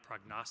provided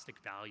prognostic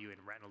value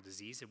in retinal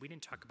disease, and we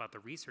didn't talk about the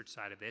research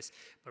side of this,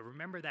 but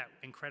remember that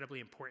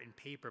incredibly important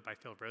paper by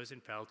Phil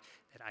Rosenfeld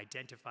that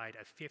identified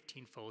a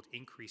 15-fold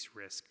increased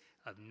risk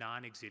of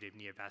non-exudative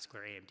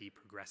neovascular AMD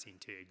progressing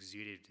to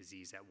exudative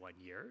disease at 1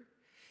 year.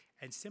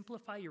 And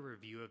simplify your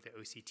review of the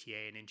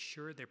OCTA and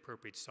ensure the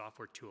appropriate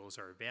software tools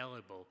are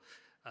available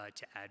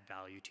to add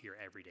value to your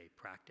everyday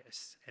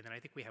practice. And then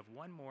I think we have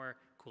one more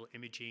cool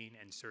imaging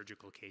and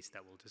surgical case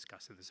that we'll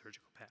discuss in the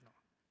surgical panel.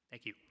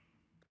 Thank you.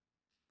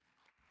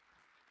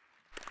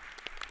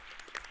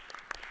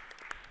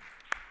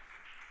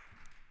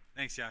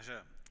 Thanks,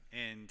 Yasha.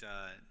 And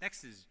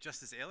next is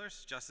Justice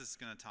Ehlers. Justice is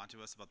going to talk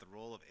to us about the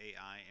role of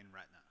AI in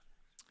retina.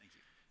 Thank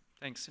you.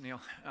 Thanks,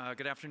 Anil.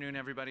 Good afternoon,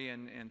 everybody,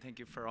 and thank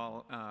you for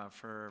all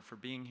for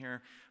being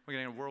here. We're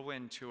going to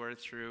whirlwind tour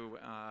through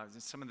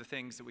some of the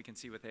things that we can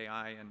see with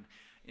AI and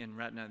in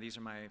retina. These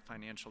are my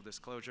financial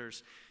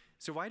disclosures.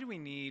 So why do we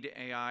need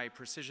AI,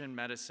 precision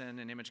medicine,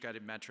 and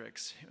image-guided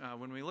metrics?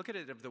 When we look at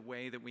it of the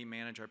way that we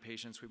manage our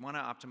patients, we want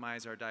to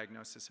optimize our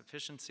diagnosis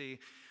efficiency.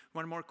 We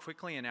want to more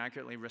quickly and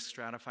accurately risk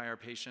stratify our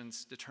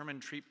patients,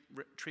 determine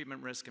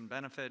treatment risk and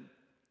benefit,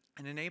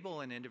 and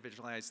enable an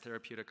individualized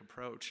therapeutic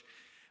approach.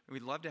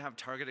 We'd love to have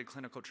targeted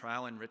clinical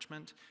trial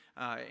enrichment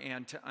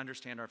and to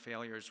understand our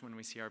failures when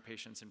we see our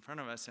patients in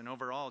front of us, and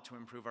overall to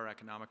improve our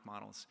economic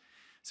models.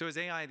 So is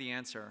AI the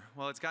answer?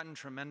 Well, it's gotten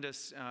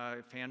tremendous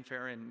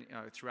fanfare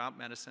throughout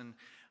medicine,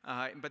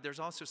 but there's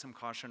also some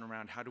caution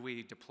around how do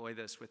we deploy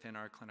this within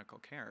our clinical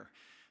care.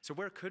 So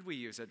where could we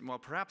use it? Well,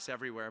 perhaps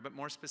everywhere, but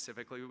more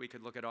specifically, we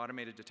could look at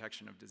automated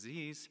detection of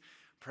disease,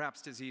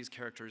 perhaps disease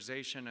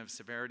characterization of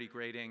severity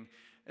grading,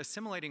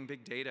 assimilating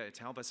big data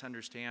to help us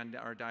understand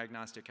our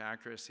diagnostic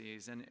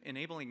accuracies, and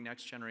enabling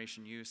next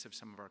generation use of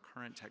some of our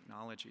current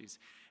technologies.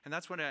 And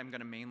that's what I'm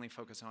going to mainly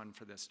focus on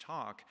for this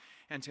talk,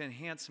 and to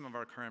enhance some of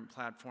our current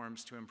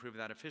platforms to improve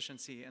that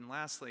efficiency, and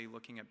lastly,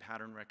 looking at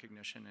pattern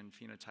recognition and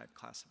phenotype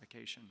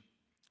classification.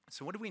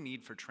 So what do we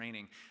need for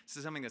training? This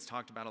is something that's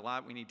talked about a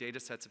lot. We need data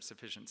sets of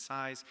sufficient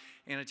size,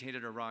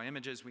 annotated or raw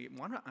images. We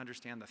want to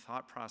understand the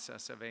thought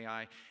process of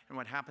AI and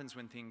what happens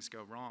when things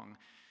go wrong.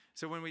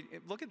 So when we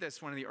look at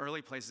this, one of the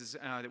early places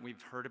that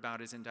we've heard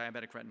about is in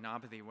diabetic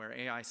retinopathy, where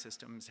AI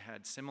systems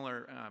had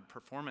similar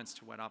performance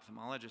to what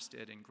ophthalmologists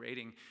did in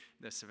grading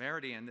the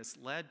severity, and this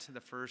led to the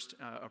first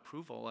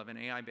approval of an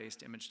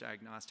AI-based image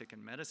diagnostic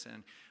in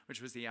medicine,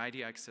 which was the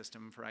IDX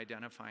system for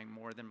identifying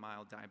more than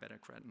mild diabetic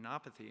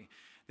retinopathy.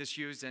 This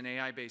used an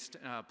AI-based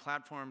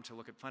platform to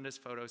look at fundus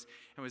photos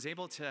and was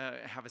able to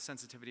have a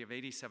sensitivity of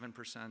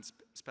 87%,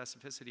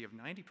 specificity of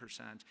 90%,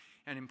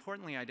 and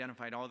importantly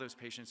identified all those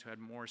patients who had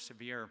more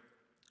severe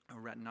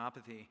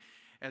retinopathy.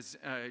 As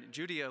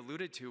Judy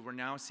alluded to, we're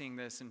now seeing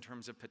this in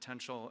terms of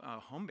potential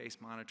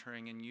home-based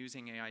monitoring and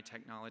using AI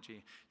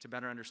technology to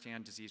better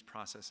understand disease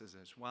processes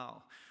as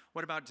well.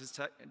 What about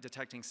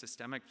detecting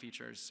systemic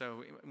features?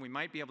 So we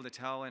might be able to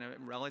tell in a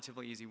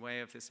relatively easy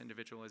way if this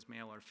individual is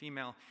male or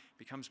female. It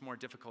becomes more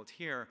difficult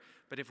here,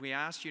 but if we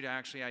asked you to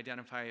actually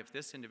identify if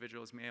this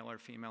individual is male or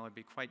female, it'd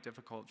be quite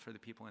difficult for the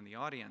people in the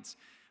audience.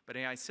 But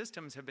AI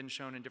systems have been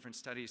shown in different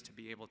studies to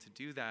be able to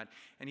do that,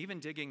 and even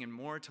digging in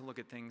more to look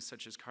at things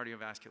such as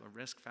cardiovascular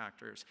risk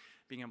factors,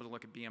 being able to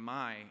look at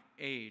BMI,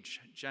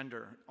 age,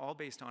 gender, all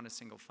based on a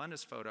single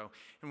fundus photo.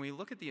 And when we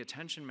look at the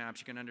attention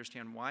maps, you can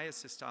understand why is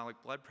systolic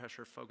blood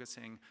pressure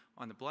focusing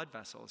on the blood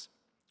vessels.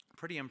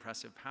 Pretty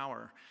impressive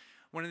power.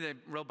 One of the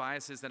real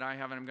biases that I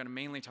have, and I'm going to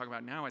mainly talk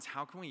about now, is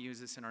how can we use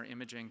this in our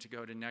imaging to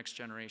go to next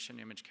generation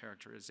image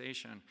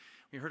characterization.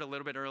 We heard a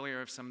little bit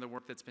earlier of some of the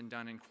work that's been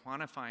done in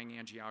quantifying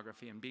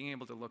angiography and being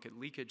able to look at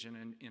leakage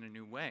in a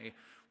new way.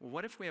 Well,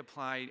 what if we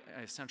apply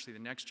essentially the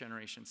next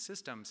generation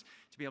systems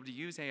to be able to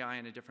use AI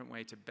in a different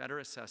way to better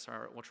assess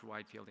our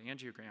ultra-wide field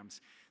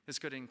angiograms? This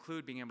could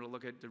include being able to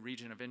look at the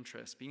region of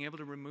interest, being able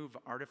to remove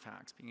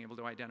artifacts, being able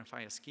to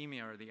identify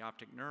ischemia or the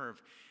optic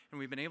nerve. And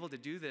we've been able to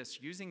do this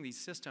using these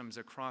systems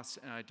across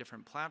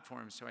different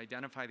platforms to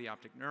identify the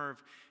optic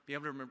nerve, be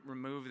able to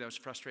remove those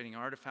frustrating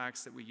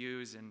artifacts that we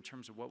use in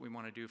terms of what we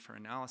want to do for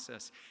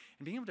analysis,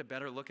 and being able to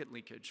better look at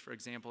leakage. For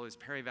example, is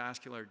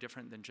perivascular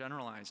different than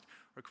generalized?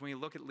 Or can we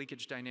look at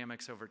leakage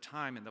dynamics over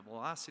time and the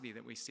velocity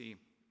that we see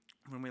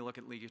when we look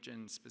at leakage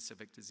in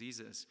specific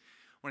diseases?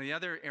 One of the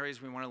other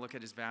areas we want to look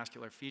at is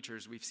vascular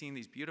features. We've seen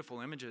these beautiful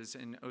images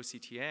in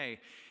OCTA,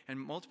 and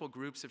multiple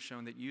groups have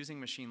shown that using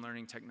machine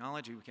learning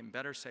technology, we can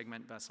better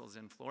segment vessels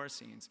and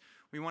fluoresceins.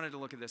 We wanted to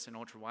look at this in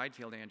ultra-wide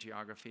field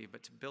angiography,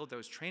 but to build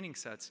those training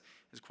sets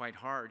is quite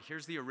hard.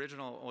 Here's the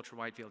original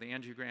ultra-wide field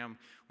angiogram.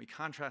 We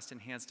contrast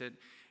enhanced it,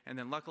 and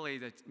then luckily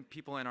the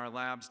people in our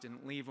labs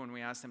didn't leave when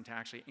we asked them to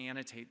actually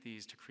annotate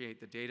these to create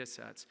the data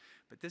sets.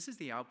 But this is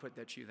the output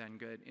that you then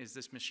get, is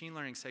this machine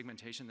learning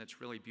segmentation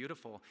that's really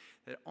beautiful,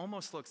 that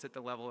almost looks at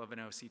the level of an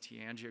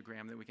OCT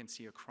angiogram that we can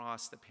see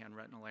across the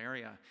panretinal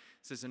area.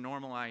 This is a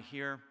normal eye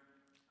here.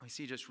 We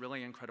see just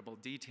really incredible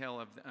detail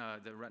of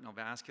the retinal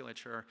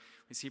vasculature.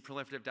 We see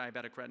proliferative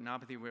diabetic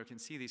retinopathy where we can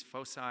see these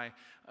foci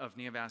of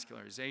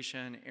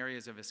neovascularization,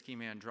 areas of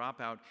ischemia and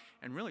dropout,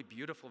 and really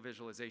beautiful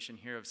visualization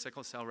here of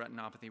sickle cell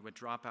retinopathy with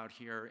dropout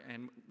here.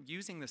 And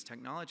using this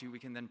technology, we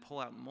can then pull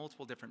out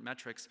multiple different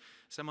metrics.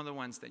 Some of the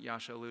ones that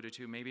Yasha alluded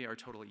to maybe are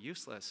totally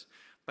useless,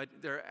 but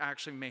they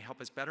actually may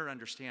help us better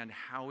understand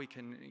how we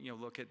can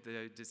look at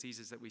the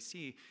diseases that we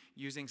see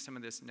using some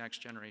of this next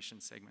generation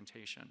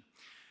segmentation.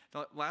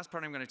 The last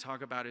part I'm going to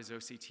talk about is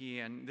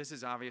OCT, and this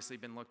has obviously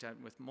been looked at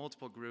with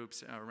multiple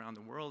groups around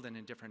the world and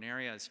in different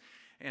areas.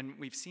 And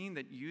we've seen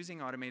that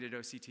using automated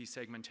OCT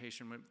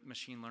segmentation with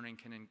machine learning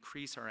can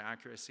increase our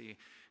accuracy.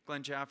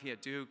 Glenn Jaffe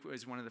at Duke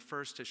was one of the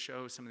first to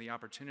show some of the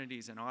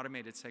opportunities in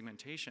automated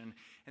segmentation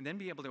and then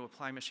be able to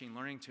apply machine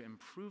learning to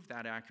improve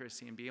that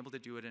accuracy and be able to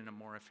do it in a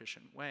more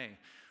efficient way.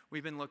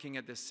 We've been looking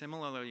at this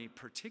similarly,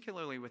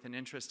 particularly with an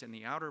interest in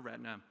the outer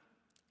retina,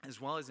 as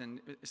well as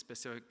in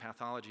specific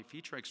pathology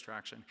feature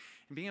extraction,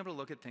 and being able to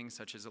look at things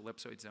such as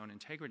ellipsoid zone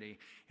integrity,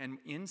 and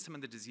in some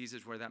of the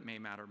diseases where that may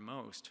matter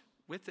most.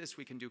 With this,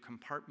 we can do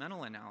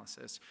compartmental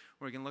analysis,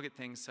 where we can look at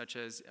things such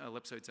as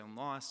ellipsoid zone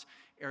loss,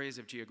 areas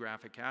of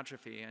geographic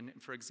atrophy, and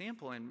for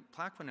example, in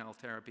Plaquenil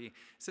therapy,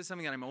 this is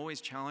something that I'm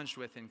always challenged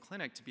with in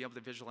clinic to be able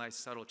to visualize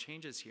subtle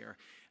changes here.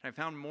 And I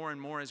found more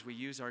and more as we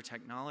use our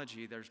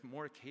technology, there's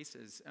more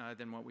cases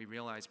than what we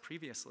realized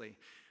previously.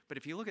 But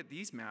if you look at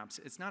these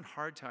maps, it's not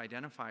hard to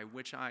identify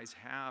which eyes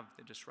have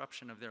the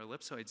disruption of their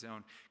ellipsoid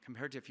zone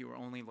compared to if you were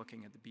only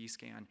looking at the B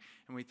scan. And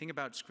when we think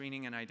about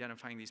screening and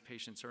identifying these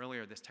patients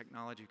earlier, this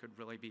technology could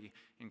really be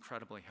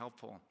incredibly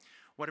helpful.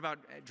 What about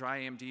dry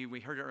AMD? We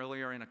heard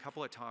earlier in a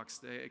couple of talks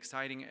the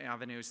exciting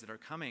avenues that are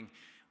coming.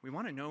 We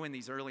want to know in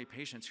these early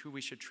patients who we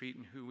should treat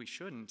and who we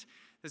shouldn't.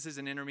 This is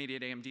an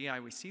intermediate AMD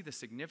eye. We see the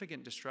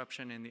significant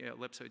disruption in the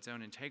ellipsoid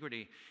zone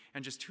integrity.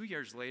 And just 2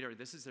 years later,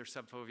 this is their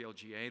subfoveal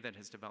GA that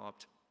has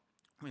developed.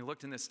 When we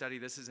looked in this study,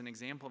 this is an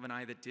example of an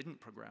eye that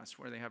didn't progress,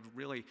 where they have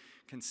really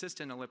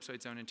consistent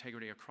ellipsoid zone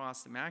integrity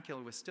across the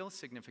macula with still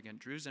significant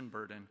drusen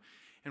burden.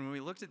 And when we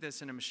looked at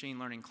this in a machine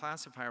learning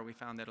classifier, we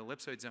found that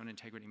ellipsoid zone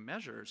integrity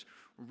measures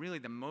were really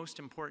the most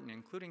important,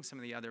 including some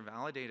of the other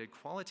validated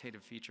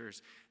qualitative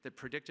features that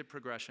predicted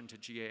progression to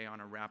GA on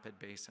a rapid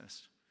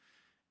basis.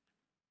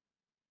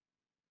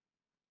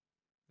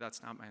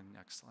 That's not my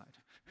next slide.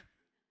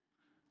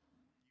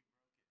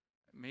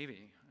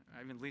 Maybe.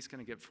 I'm at least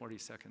going to get 40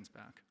 seconds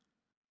back.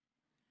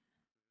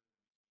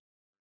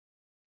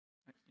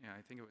 Yeah,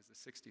 I think it was the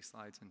 60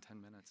 slides in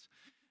 10 minutes.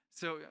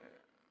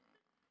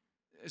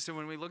 So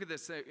when we look at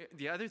this,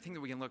 the other thing that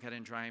we can look at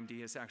in dry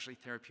AMD is actually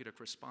therapeutic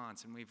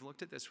response. And we've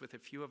looked at this with a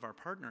few of our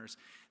partners.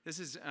 This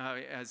is,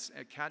 as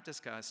Kat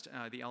discussed,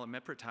 the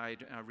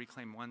elimipritide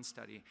RECLAIM-1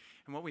 study.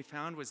 And what we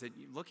found was that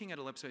looking at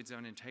ellipsoid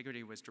zone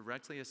integrity was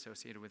directly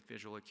associated with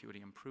visual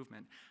acuity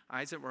improvement.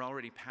 Eyes that were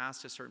already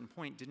past a certain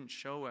point didn't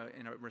show a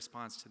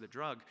response to the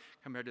drug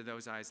compared to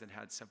those eyes that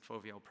had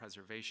subfoveal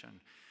preservation.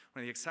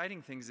 One of the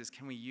exciting things is,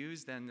 can we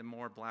use then the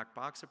more black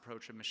box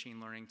approach of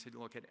machine learning to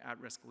look at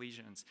at-risk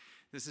lesions?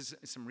 This is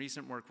some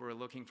recent work where we're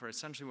looking for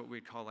essentially what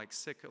we'd call like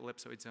sick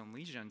ellipsoid zone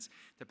lesions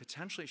that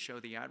potentially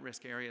show the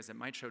at-risk areas that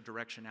might show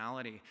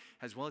directionality,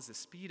 as well as the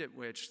speed at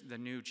which the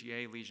new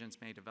GA lesions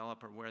may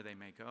develop or where they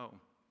may go.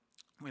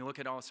 We look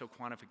at also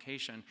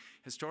quantification.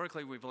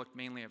 Historically, we've looked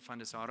mainly at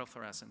fundus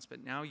autofluorescence,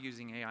 but now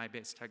using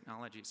AI-based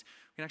technologies,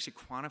 we can actually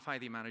quantify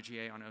the amount of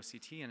GA on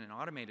OCT in an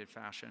automated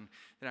fashion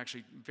that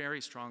actually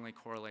very strongly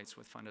correlates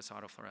with fundus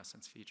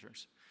autofluorescence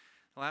features.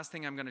 The last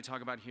thing I'm going to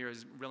talk about here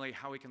is really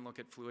how we can look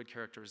at fluid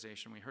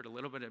characterization. We heard a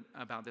little bit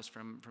about this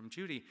from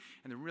Judy,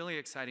 and the really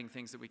exciting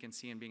things that we can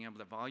see in being able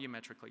to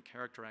volumetrically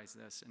characterize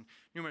this. And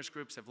numerous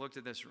groups have looked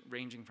at this,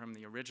 ranging from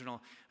the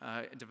original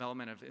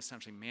development of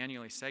essentially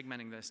manually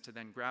segmenting this to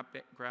then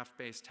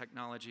graph-based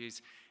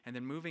technologies, and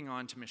then moving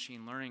on to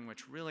machine learning,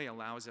 which really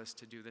allows us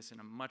to do this in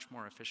a much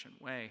more efficient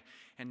way,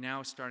 and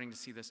now starting to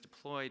see this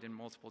deployed in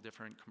multiple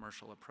different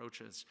commercial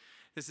approaches.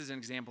 This is an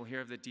example here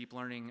of the deep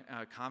learning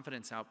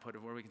confidence output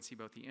of where we can see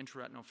both the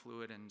intraretinal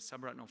fluid and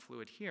subretinal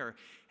fluid here,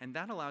 and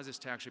that allows us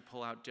to actually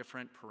pull out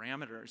different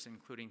parameters,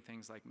 including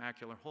things like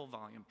macular hole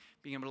volume,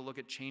 being able to look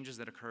at changes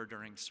that occur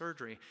during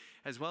surgery,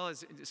 as well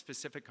as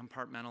specific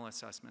compartmental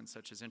assessments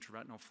such as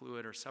intraretinal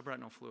fluid or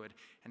subretinal fluid,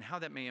 and how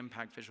that may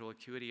impact visual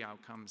acuity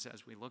outcomes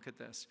as we look at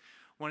this.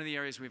 One of the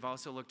areas we've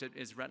also looked at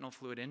is retinal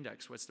fluid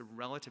index. What's the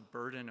relative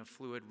burden of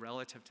fluid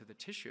relative to the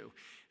tissue?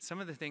 Some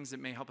of the things that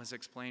may help us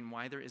explain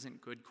why there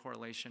isn't good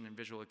correlation in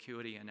visual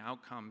acuity and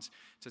outcomes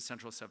to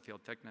central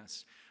subfield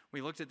thickness.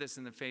 We looked at this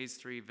in the phase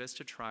 3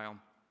 VISTA trial,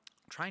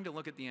 trying to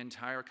look at the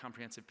entire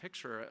comprehensive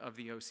picture of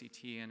the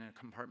OCT in a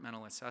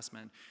compartmental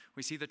assessment.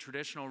 We see the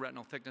traditional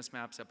retinal thickness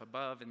maps up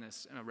above in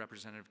this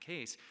representative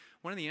case.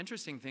 One of the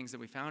interesting things that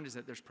we found is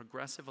that there's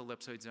progressive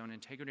ellipsoid zone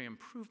integrity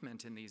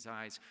improvement in these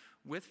eyes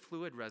with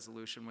fluid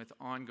resolution with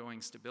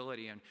ongoing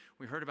stability. And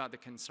we heard about the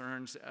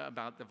concerns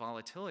about the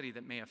volatility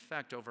that may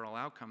affect overall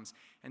outcomes.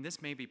 And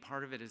this may be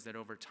part of it, is that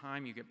over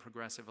time you get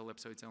progressive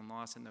ellipsoid zone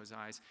loss in those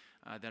eyes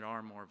that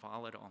are more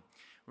volatile.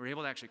 We're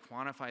able to actually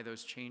quantify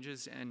those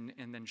changes and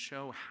then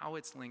show how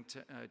it's linked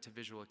to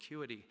visual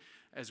acuity,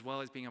 as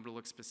well as being able to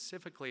look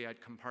specifically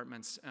at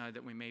compartments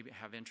that we may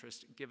have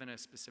interest given a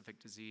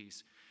specific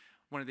disease.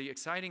 One of the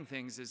exciting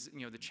things is,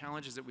 the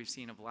challenges that we've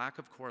seen of lack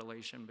of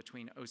correlation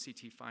between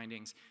OCT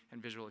findings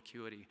and visual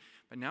acuity.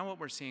 But now what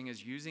we're seeing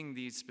is, using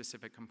these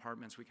specific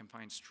compartments, we can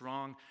find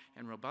strong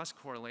and robust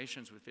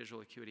correlations with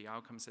visual acuity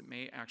outcomes that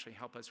may actually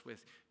help us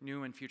with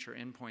new and future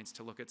endpoints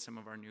to look at some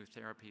of our new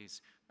therapies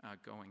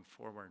going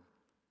forward.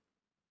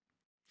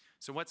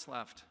 So what's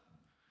left?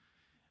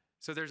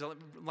 So there's a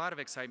lot of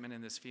excitement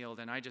in this field,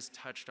 and I just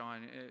touched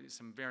on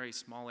some very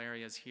small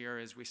areas here,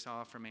 as we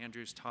saw from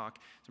Andrew's talk,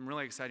 some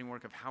really exciting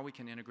work of how we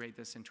can integrate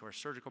this into our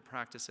surgical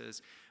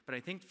practices. But I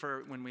think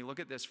when we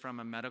look at this from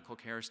a medical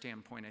care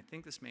standpoint, I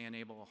think this may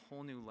enable a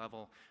whole new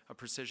level of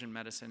precision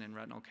medicine in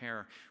retinal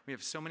care. We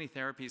have so many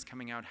therapies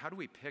coming out. How do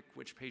we pick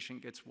which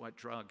patient gets what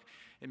drug?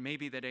 It may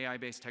be that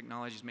AI-based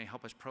technologies may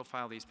help us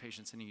profile these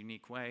patients in a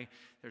unique way.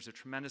 There's a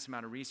tremendous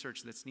amount of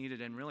research that's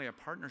needed, and really a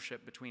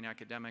partnership between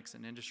academics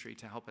and industry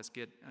to help us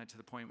get to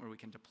the point where we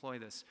can deploy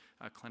this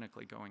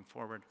clinically going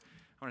forward.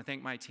 I want to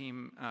thank my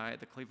team at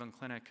the Cleveland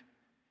Clinic,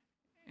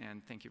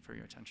 and thank you for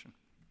your attention.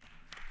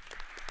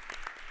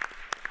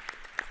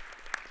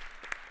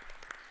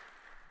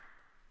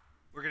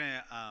 We're going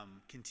to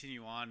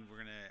continue on.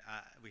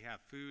 We have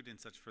food and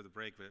such for the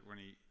break, but we're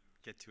going to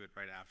get to it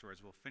right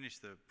afterwards. We'll finish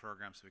the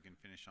program so we can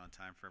finish on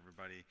time for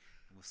everybody,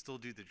 and we'll still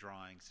do the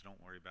drawing, so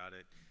don't worry about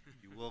it.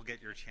 You will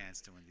get your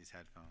chance to win these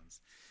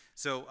headphones.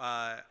 So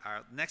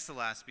our next to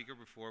last speaker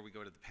before we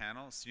go to the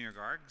panel, Sunir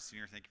Garg.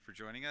 Sunir, thank you for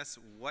joining us.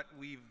 What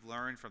we've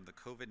learned from the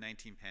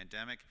COVID-19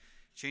 pandemic,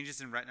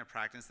 changes in retina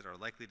practice that are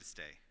likely to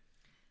stay.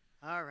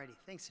 All righty,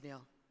 thanks, Sunil.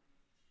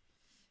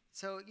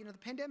 So, the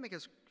pandemic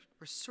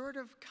we're sort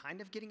of kind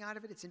of getting out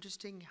of it. It's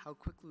interesting how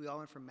quickly we all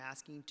went from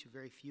masking to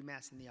very few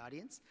masks in the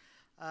audience.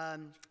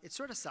 It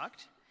sort of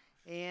sucked,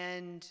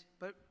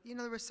 but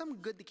there was some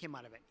good that came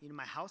out of it.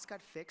 My house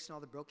got fixed, and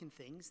all the broken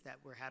things that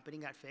were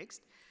happening got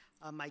fixed.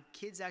 My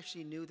kids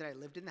actually knew that I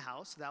lived in the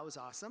house, so that was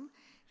awesome.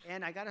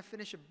 And I got to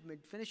finish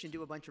and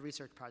do a bunch of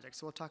research projects,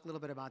 so we'll talk a little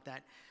bit about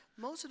that.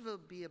 Most of it will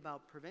be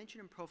about prevention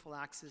and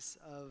prophylaxis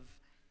of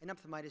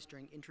endophthalmitis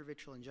during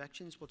intravitreal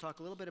injections. We'll talk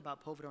a little bit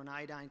about povidone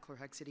iodine,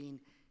 chlorhexidine,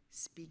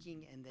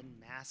 speaking, and then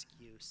mask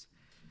use.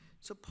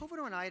 So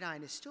povidone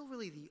iodine is still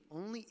really the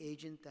only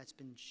agent that's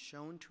been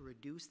shown to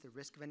reduce the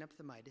risk of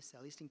endophthalmitis,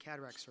 at least in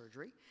cataract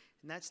surgery.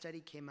 And that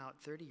study came out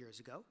 30 years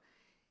ago.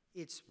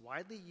 It's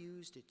widely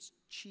used, it's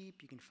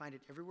cheap, you can find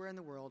it everywhere in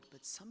the world,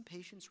 but some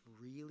patients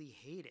really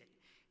hate it.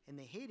 And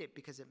they hate it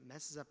because it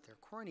messes up their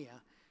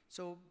cornea,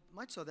 so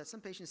much so that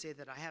some patients say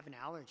that I have an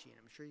allergy, and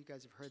I'm sure you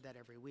guys have heard that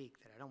every week,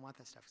 that I don't want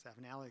that stuff because I have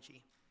an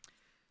allergy.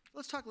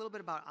 Let's talk a little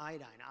bit about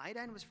iodine.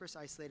 Iodine was first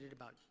isolated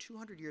about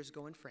 200 years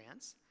ago in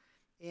France,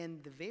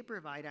 and the vapor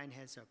of iodine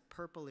has a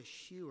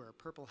purplish hue or a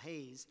purple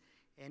haze,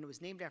 and it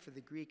was named after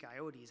the Greek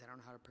Iodes. I don't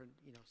know how to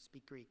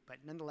speak Greek, but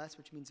nonetheless,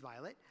 which means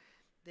violet.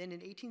 Then in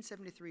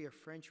 1873, a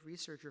French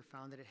researcher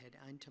found that it had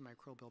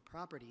antimicrobial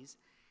properties,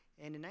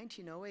 and in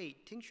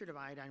 1908, tincture of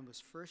iodine was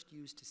first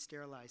used to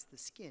sterilize the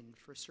skin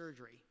for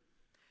surgery.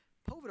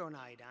 Povidone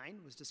iodine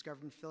was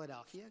discovered in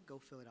Philadelphia, go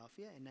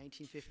Philadelphia, in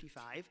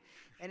 1955,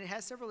 and it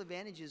has several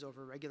advantages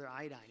over regular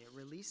iodine. It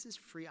releases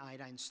free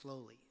iodine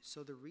slowly.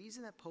 So the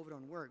reason that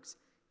povidone works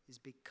is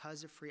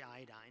because of free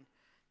iodine,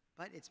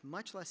 but it's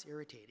much less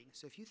irritating.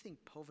 So if you think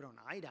povidone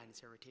iodine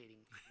is irritating,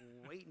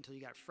 wait until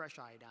you got fresh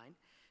iodine.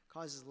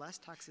 Causes less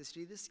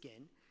toxicity to the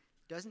skin,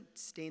 doesn't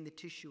stain the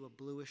tissue a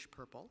bluish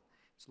purple,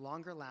 it's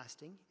longer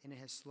lasting, and it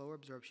has slower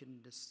absorption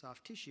into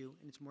soft tissue,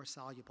 and it's more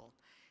soluble.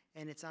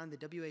 And it's on the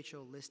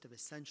WHO list of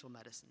essential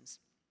medicines.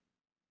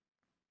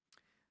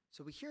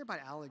 So we hear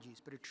about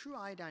allergies, but a true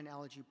iodine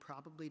allergy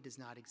probably does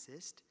not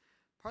exist,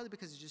 partly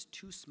because it's just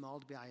too small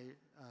to be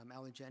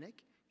allergenic.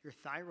 Your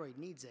thyroid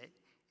needs it,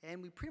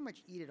 and we pretty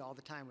much eat it all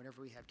the time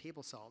whenever we have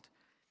table salt.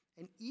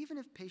 And even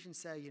if patients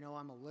say, you know,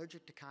 I'm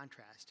allergic to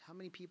contrast, how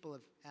many people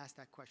have asked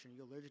that question? Are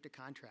you allergic to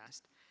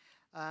contrast?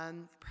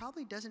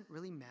 Probably doesn't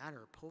really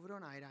matter.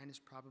 Povidone iodine is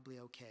probably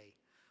okay.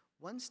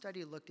 One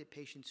study looked at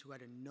patients who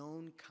had a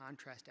known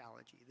contrast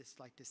allergy. This is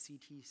like the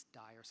CT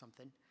dye or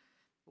something.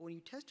 But when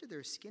you tested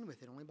their skin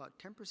with it, only about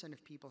 10%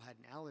 of people had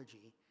an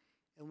allergy.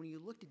 And when you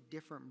looked at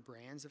different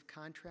brands of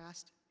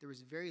contrast, there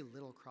was very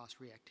little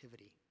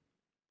cross-reactivity.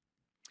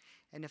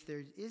 And if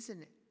there is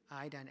an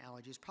iodine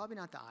allergy, it's probably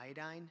not the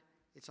iodine,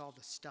 it's all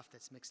the stuff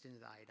that's mixed into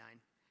the iodine.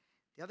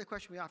 The other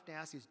question we often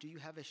ask is, do you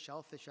have a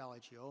shellfish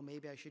allergy? Oh,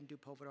 maybe I shouldn't do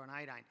povidone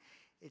iodine.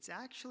 It's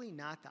actually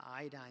not the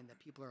iodine that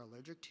people are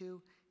allergic to.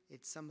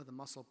 It's some of the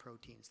muscle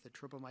proteins, the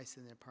tropomyosin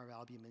and the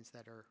parvalbumins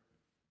that are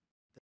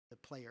the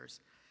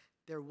players.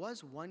 There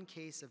was one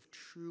case of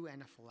true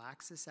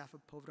anaphylaxis after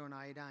povidone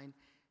iodine,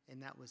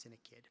 and that was in a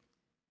kid.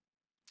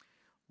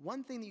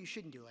 One thing that you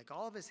shouldn't do, like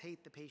all of us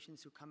hate the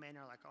patients who come in and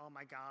are like, oh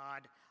my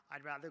God,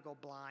 I'd rather go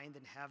blind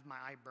than have my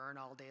eye burn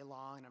all day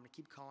long, and I'm gonna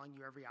keep calling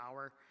you every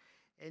hour.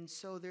 And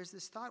so there's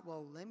this thought,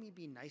 well, let me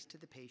be nice to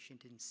the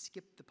patient and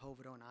skip the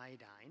povidone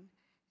iodine,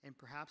 and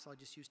perhaps I'll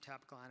just use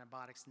topical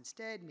antibiotics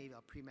instead. Maybe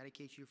I'll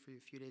pre-medicate you for a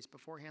few days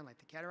beforehand like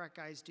the cataract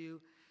guys do.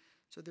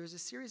 So there's a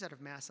series out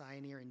of Mass Eye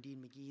and Ear and Dean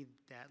McGee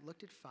that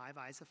looked at 5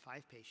 eyes of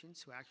 5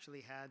 patients who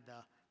actually had the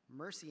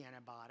Mercy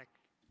antibiotic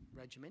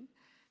regimen,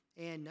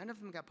 and none of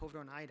them got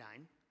povidone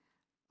iodine.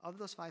 Of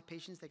those 5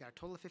 patients, they got a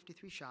total of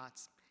 53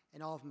 shots,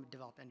 and all of them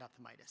developed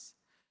endophthalmitis.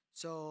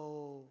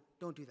 So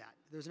don't do that.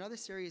 There's another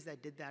series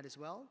that did that as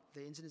well.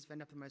 The incidence of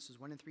endophthalmitis was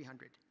 1 in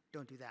 300.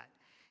 Don't do that.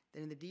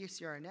 Then in the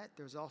DCRNet,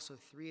 there was also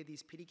 3 of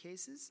these pity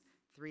cases,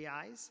 3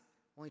 eyes.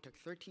 Only took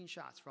 13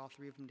 shots for all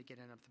 3 of them to get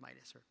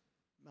endophthalmitis.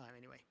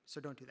 Anyway, so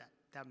don't do that.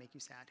 That would make you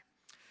sad.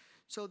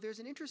 So there's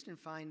an interest in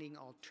finding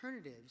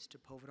alternatives to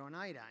povidone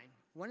iodine.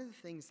 One of the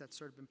things that's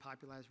sort of been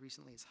popularized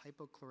recently is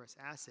hypochlorous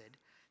acid.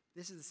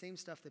 This is the same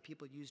stuff that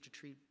people use to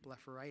treat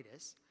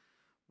blepharitis.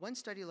 One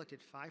study looked at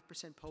 5%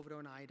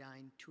 povidone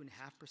iodine, 2.5%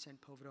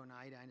 povidone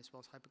iodine, as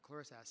well as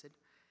hypochlorous acid,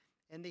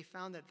 and they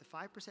found that the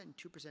 5% and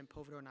 2%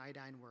 povidone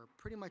iodine were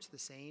pretty much the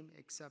same,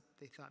 except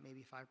they thought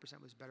maybe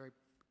 5% was better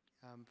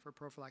for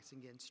prophylaxing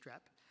against strep.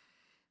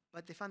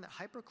 But they found that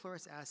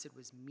hypochlorous acid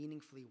was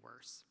meaningfully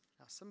worse.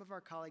 Now, some of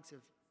our colleagues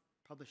have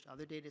published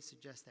other data to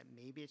suggest that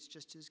maybe it's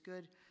just as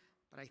good,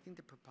 but I think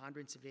the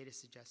preponderance of data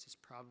suggests it's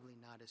probably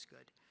not as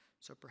good.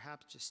 So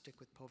perhaps just stick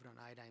with povidone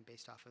iodine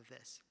based off of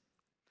this.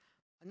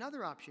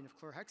 Another option of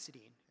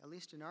chlorhexidine, at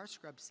least in our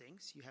scrub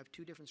sinks, you have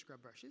 2 different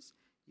scrub brushes.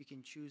 You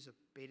can choose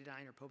a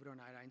betadine or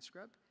povidone iodine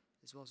scrub,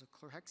 as well as a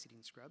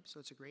chlorhexidine scrub, so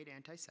it's a great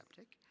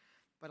antiseptic.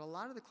 But a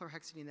lot of the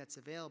chlorhexidine that's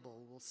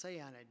available will say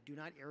on it, do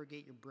not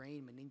irrigate your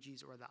brain,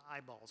 meninges, or the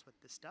eyeballs with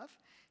this stuff,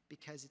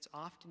 because it's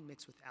often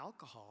mixed with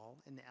alcohol,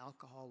 and the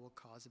alcohol will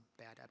cause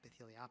a bad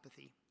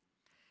epitheliopathy.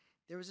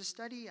 There was a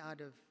study out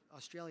of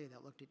Australia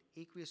that looked at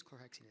aqueous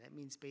chlorhexidine. That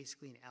means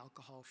basically an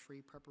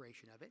alcohol-free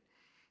preparation of it.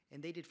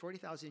 And they did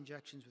 40,000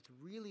 injections with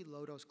really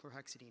low-dose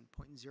chlorhexidine,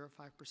 0.05%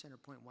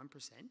 or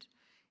 0.1%,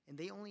 and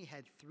they only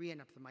had 3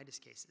 endophthalmitis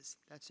cases.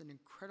 That's an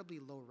incredibly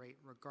low rate,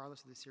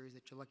 regardless of the series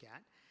that you look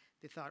at.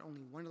 They thought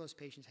only 1 of those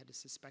patients had a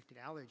suspected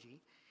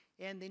allergy,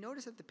 and they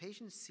noticed that the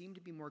patients seemed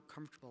to be more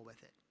comfortable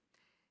with it.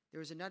 There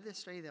was another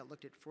study that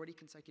looked at 40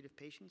 consecutive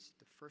patients.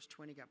 The first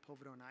 20 got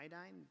povidone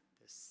iodine,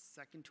 the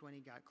second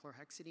 20 got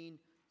chlorhexidine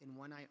in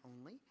 1 eye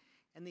only,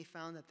 and they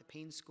found that the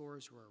pain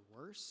scores were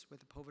worse with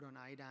the povidone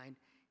iodine,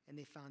 and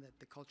they found that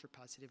the culture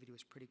positivity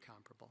was pretty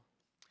comparable.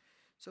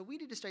 So we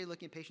did a study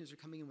looking at patients who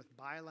are coming in with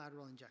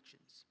bilateral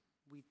injections.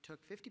 We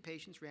took 50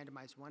 patients,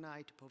 randomized one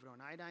eye to povidone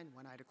iodine,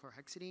 one eye to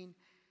chlorhexidine,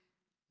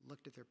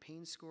 looked at their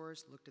pain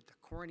scores, looked at the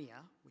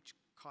cornea, which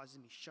causes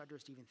me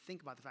shudders to even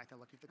think about the fact that I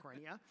looked at the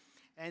cornea,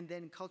 and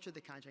then cultured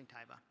the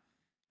conjunctiva.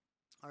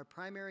 Our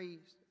primary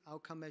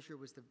outcome measure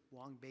was the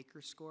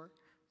Wong-Baker score,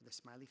 or the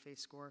smiley face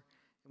score,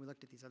 and we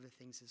looked at these other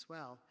things as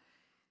well.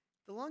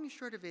 The long and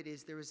short of it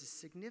is there was a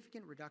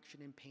significant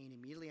reduction in pain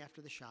immediately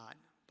after the shot,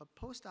 but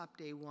post-op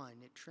day one,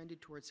 it trended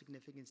towards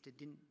significance, it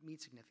didn't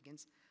meet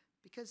significance,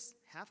 because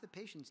half the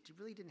patients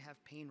really didn't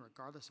have pain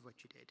regardless of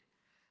what you did.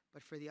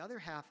 But for the other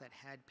half that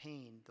had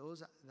pain, the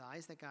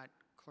eyes that got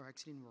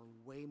chlorhexidine were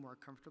way more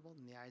comfortable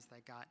than the eyes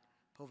that got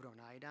povidone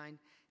iodine.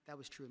 That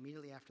was true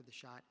immediately after the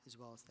shot as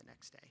well as the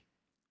next day.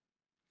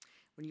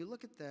 When you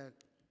look at the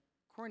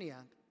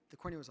cornea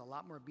was a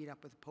lot more beat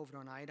up with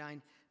povidone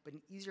iodine, but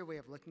an easier way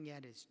of looking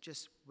at it is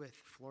just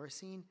with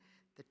fluorescein.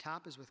 The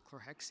top is with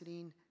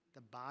chlorhexidine,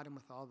 the bottom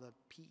with all the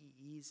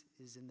PEEs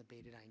is in the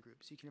betadine group.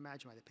 So you can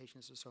imagine why the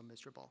patients are so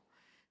miserable.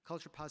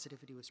 Culture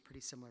positivity was pretty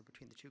similar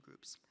between the two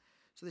groups.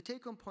 So the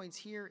take-home points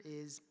here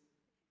is,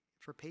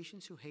 for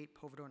patients who hate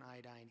povidone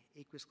iodine,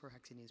 aqueous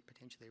chlorhexidine is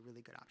potentially a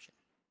really good option.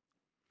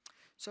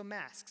 So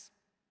masks.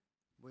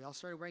 We all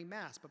started wearing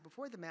masks, but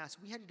before the mask,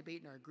 we had a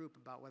debate in our group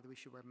about whether we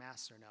should wear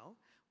masks or no.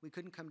 We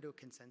couldn't come to a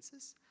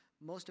consensus.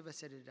 Most of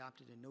us had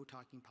adopted a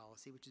no-talking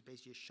policy, which is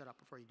basically just shut up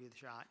before you do the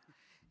shot.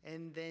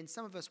 And then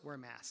some of us wore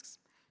masks.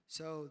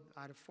 So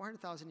out of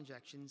 400,000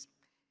 injections,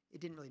 it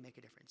didn't really make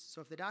a difference.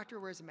 So if the doctor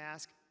wears a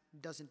mask,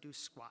 doesn't do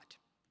squat.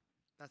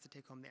 That's the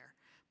take-home there.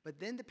 But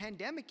then the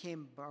pandemic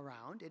came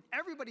around, and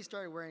everybody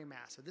started wearing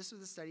masks. So this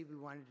was the study we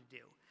wanted to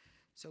do.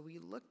 So we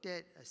looked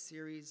at a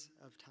series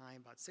of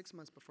time, about 6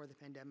 months before the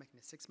pandemic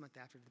and 6 months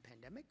after the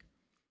pandemic.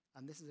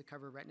 This is a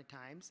cover of Retina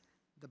Times.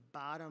 The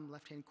bottom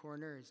left-hand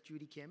corner is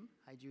Judy Kim.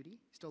 Hi, Judy.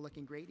 Still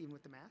looking great, even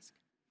with the mask.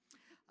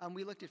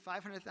 We looked at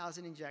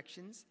 500,000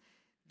 injections.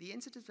 The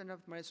incidence of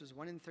endophthalmitis was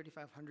 1 in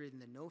 3,500 in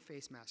the no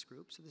face mask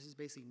group. So this is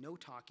basically no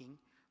talking,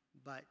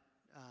 but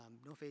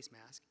no face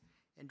mask,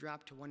 and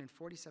dropped to 1 in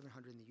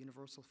 4,700 in the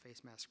universal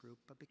face mask group.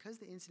 But because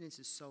the incidence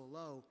is so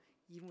low,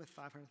 even with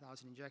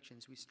 500,000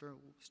 injections, we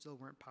still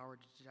weren't powered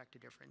to detect a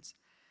difference.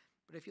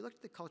 But if you looked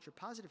at the culture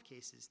positive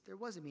cases, there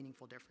was a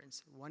meaningful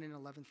difference. 1 in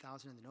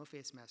 11,000 in the no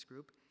face mask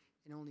group,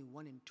 and only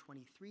 1 in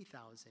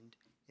 23,000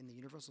 in the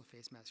universal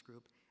face mask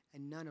group,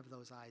 and none of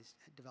those eyes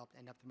had developed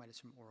endophthalmitis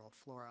from oral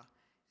flora,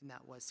 and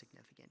that was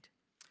significant.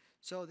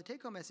 So the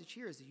take-home message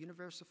here is the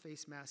universal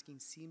face masking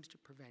seems to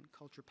prevent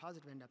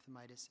culture-positive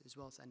endophthalmitis as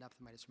well as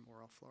endophthalmitis from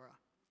oral flora.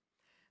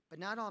 But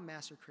not all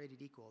masks are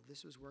created equal.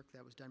 This was work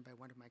that was done by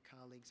one of my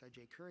colleagues,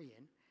 Ajay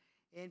Kurian,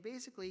 and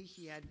basically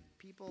he had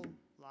people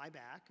lie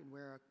back and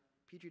wear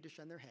a petri dish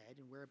on their head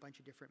and wear a bunch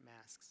of different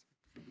masks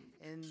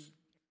and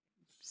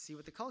see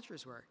what the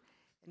cultures were.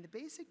 And the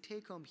basic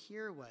take-home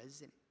here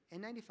was an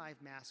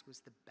N95 mask was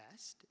the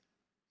best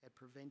at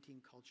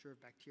preventing culture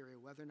of bacteria,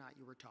 whether or not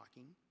you were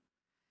talking.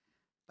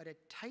 But a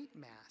tight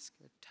mask,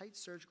 a tight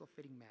surgical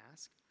fitting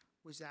mask,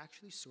 was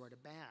actually sort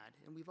of bad.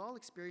 And we've all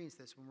experienced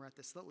this when we're at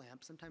the slit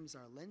lamp. Sometimes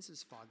our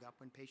lenses fog up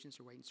when patients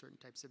are wearing certain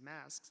types of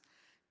masks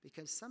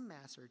because some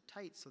masks are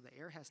tight, so the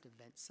air has to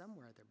vent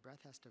somewhere, the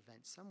breath has to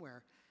vent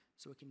somewhere,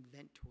 so it can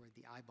vent toward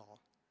the eyeball.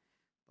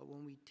 But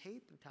when we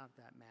tape the top of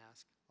that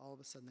mask, all of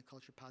a sudden the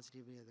culture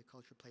positivity of the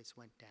culture plates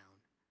went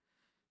down.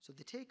 So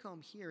the take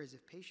home here is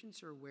if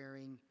patients are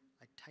wearing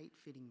a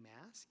tight-fitting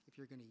mask, if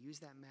you're going to use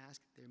that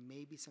mask, there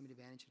may be some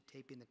advantage of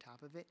taping the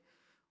top of it.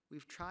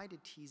 We've tried to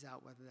tease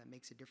out whether that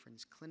makes a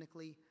difference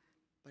clinically,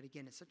 but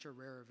again, it's such a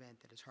rare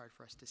event that it's hard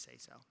for us to say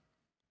so.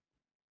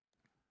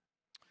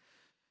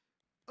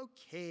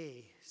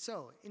 Okay,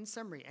 so in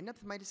summary,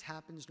 endophthalmitis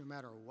happens no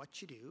matter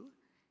what you do.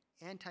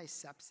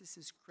 Antisepsis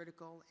is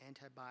critical,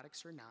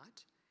 antibiotics are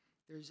not.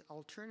 There's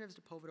alternatives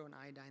to povidone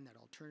iodine. That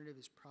alternative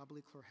is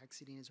probably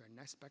chlorhexidine as our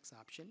next best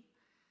option.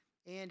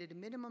 And at a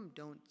minimum,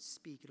 don't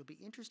speak. It'll be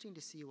interesting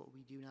to see what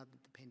we do now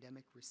that the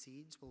pandemic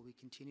recedes. Will we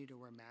continue to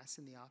wear masks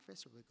in the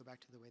office, or will we go back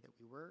to the way that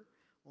we were?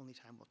 Only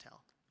time will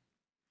tell.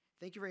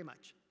 Thank you very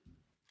much.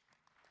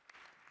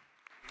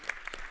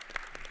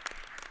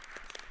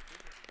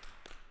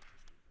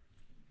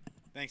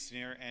 Thanks,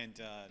 Sunir.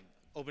 And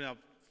open up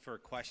for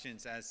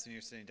questions as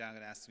Sunir's sitting down. I'm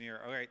going to ask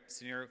Sunir. All right,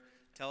 Sunir,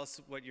 tell us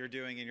what you're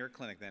doing in your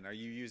clinic then. Are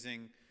you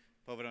using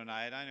povidone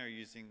iodine or are you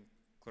using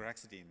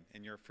chlorhexidine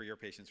for your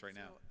patients right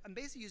now? So I'm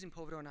basically using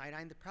povidone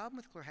iodine. The problem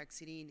with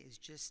chlorhexidine is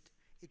just,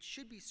 it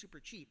should be super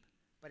cheap,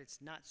 but it's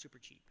not super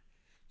cheap.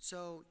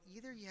 So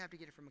either you have to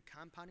get it from a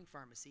compounding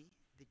pharmacy.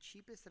 The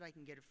cheapest that I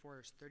can get it for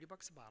is $30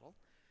 a bottle,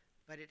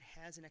 but it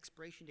has an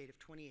expiration date of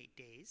 28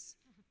 days.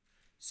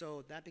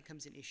 So that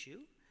becomes an issue.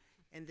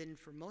 And then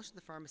for most of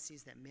the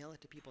pharmacies that mail it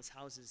to people's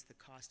houses, the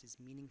cost is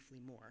meaningfully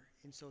more.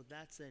 And so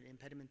that's an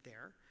impediment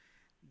there.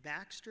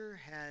 Baxter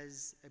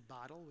has a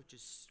bottle, which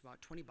is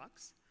about 20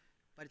 bucks,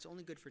 but it's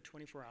only good for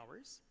 24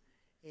 hours.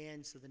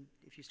 And so then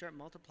if you start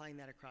multiplying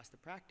that across the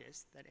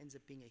practice, that ends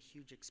up being a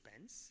huge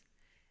expense.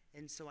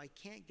 And so I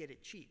can't get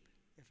it cheap.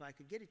 If I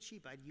could get it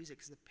cheap, I'd use it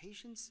because the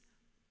patients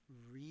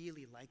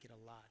really like it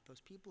a lot.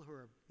 Those people who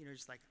are,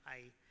 just like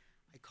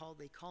they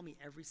call me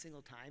every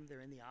single time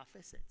they're in the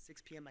office. At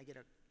 6 p.m. I get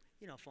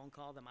a phone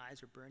call, my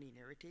eyes are burning and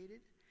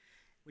irritated.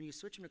 When you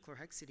switch them to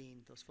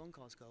chlorhexidine, those phone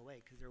calls go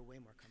away because they're way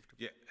more comfortable.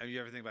 Yeah, have you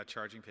ever think about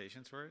charging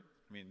patients for it?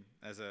 I mean,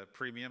 as a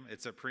premium,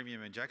 it's a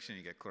premium injection.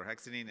 You get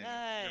chlorhexidine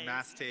and your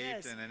mask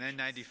taped and an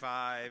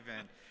N95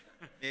 and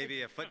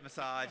maybe a foot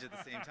massage at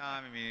the same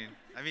time.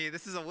 I mean,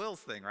 this is a Will's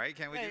thing, right?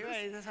 Can't we do this?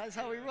 Right, that's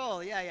how we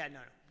roll. Yeah, no,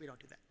 we don't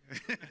do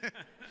that.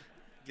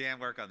 Can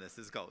work on this.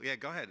 This is cool. Yeah,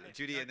 go ahead,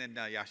 Judy, and then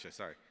Yasha.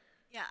 Sorry.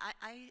 Yeah,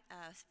 I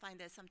find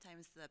that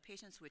sometimes the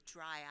patients with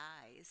dry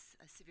eyes,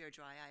 severe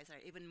dry eyes,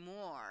 are even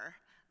more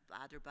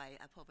bothered by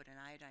povidone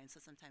iodine.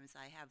 So sometimes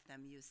I have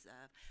them use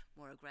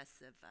more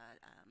aggressive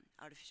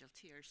artificial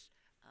tears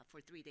for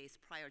 3 days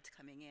prior to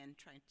coming in,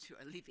 trying to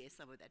alleviate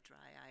some of that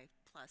dry eye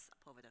plus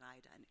povidone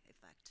iodine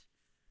effect.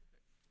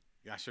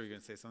 Yeah, sure. You're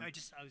gonna say something.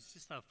 I was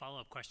just a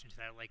follow-up question to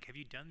that. Like, have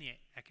you done the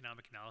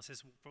economic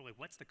analysis for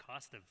what's the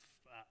cost of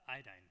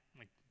iodine,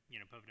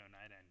 povidone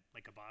iodine,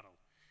 like a bottle,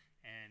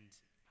 and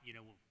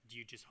do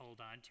you just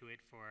hold on to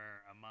it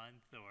for a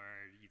month, or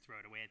you throw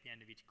it away at the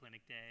end of each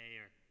clinic day,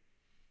 or?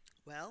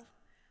 Well,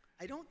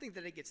 I don't think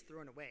that it gets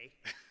thrown away,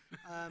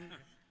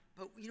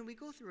 but we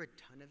go through a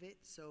ton of it.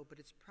 But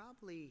it's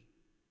probably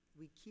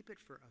we keep it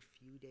for a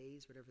few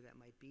days, whatever that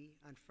might be.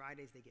 On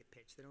Fridays they get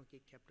pitched; they don't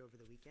get kept over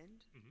the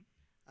weekend.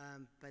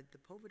 Mm-hmm. But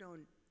the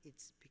povidone,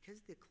 it's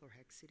because the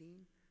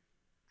chlorhexidine,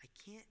 I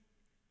can't.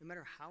 No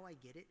matter how I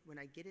get it, when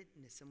I get it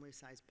in a similar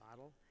sized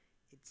bottle,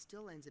 it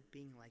still ends up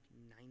being like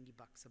 $90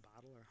 a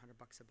bottle or $100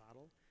 a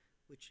bottle,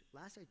 which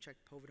last I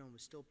checked, povidone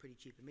was still pretty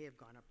cheap. It may have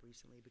gone up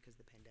recently because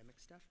of the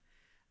pandemic stuff,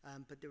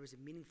 but there was a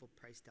meaningful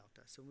price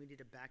delta. So when we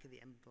did a back of the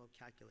envelope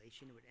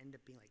calculation, it would end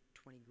up being like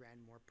 20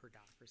 grand more per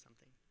doc or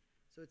something.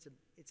 So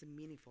it's a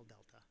meaningful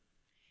delta.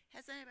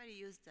 Has anybody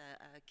used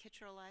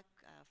ketorolac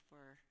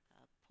for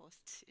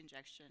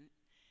post-injection?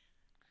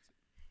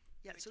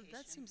 Yeah, so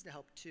that seems to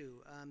help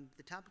too.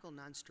 The topical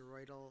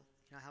non-steroidal,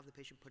 I have the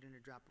patient put in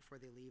a drop before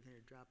they leave and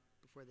a drop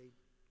before they,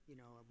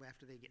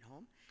 after they get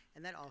home,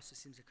 and that also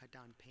seems to cut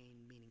down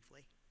pain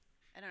meaningfully.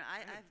 I don't know.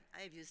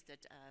 I've used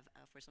it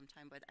for some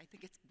time, but I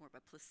think it's more of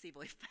a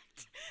placebo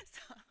effect.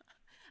 So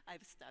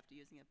I've stopped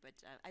using it. But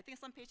I think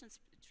some patients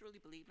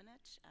truly believe in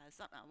it.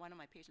 One of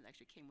my patients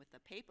actually came with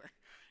a paper,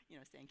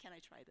 saying, "Can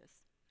I try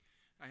this?"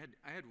 I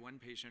had one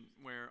patient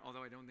where,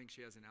 although I don't think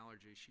she has an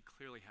allergy, she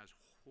clearly has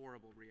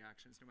horrible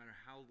reactions. No matter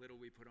how little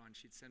we put on,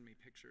 she'd send me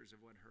pictures of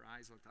what her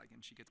eyes looked like,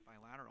 and she gets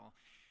bilateral.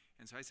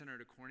 And so I sent her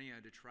to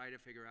cornea to try to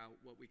figure out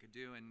what we could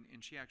do, and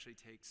she actually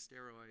takes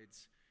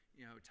steroids,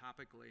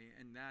 topically.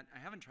 And that, I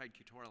haven't tried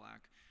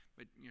ketorolac,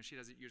 but she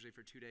does it usually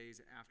for 2 days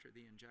after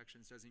the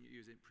injections, doesn't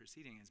use it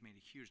preceding. It's made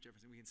a huge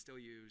difference, and we can still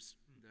use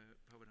the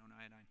povidone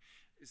iodine.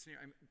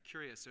 I'm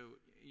curious, so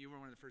you were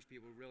one of the first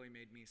people who really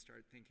made me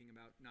start thinking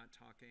about not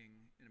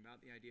talking and about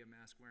the idea of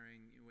mask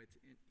wearing with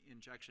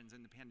injections,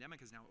 and the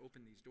pandemic has now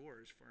opened these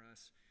doors for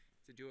us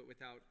to do it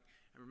without.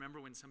 I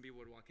remember when some people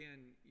would walk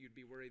in, you'd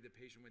be worried the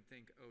patient would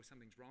think, oh,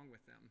 something's wrong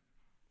with them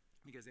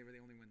because they were the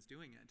only ones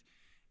doing it.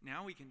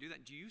 Now we can do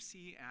that. Do you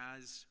see,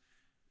 as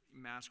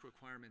mask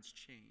requirements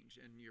change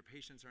and your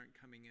patients aren't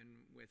coming in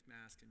with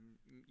masks and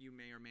you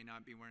may or may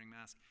not be wearing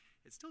masks,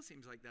 it still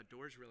seems like that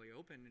door is really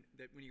open,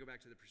 that when you go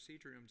back to the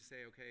procedure room to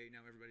say, okay,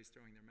 now everybody's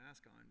throwing their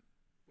mask on,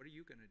 what are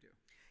you going to do?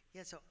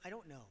 Yeah, so I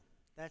don't know.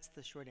 That's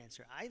the short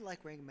answer. I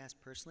like wearing a mask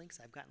personally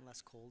because I've gotten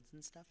less colds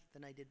and stuff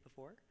than I did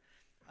before.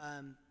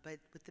 But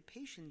with the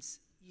patients,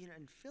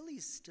 and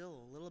Philly's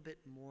still a little bit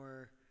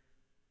more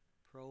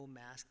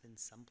pro-mask than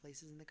some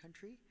places in the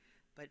country,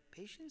 but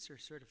patients are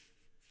sort of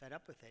fed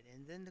up with it.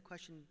 And then the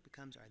question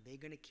becomes, are they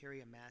going to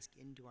carry a mask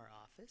into our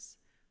office?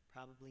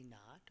 Probably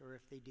not. Or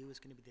if they do, it's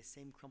going to be the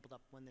same crumpled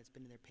up one that's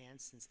been in their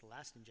pants since the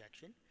last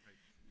injection.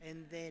 Right.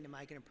 And then am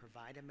I going to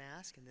provide a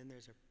mask? And then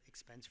there's an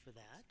expense for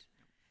that.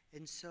 Yep.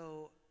 And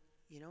so,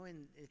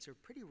 and it's a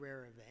pretty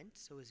rare event,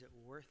 so is it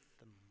worth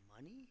the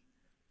money?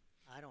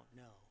 I don't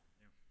know.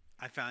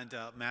 I found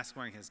mask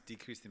wearing has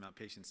decreased the amount of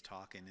patients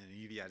talk, and in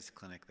a uveitis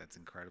clinic, that's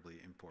incredibly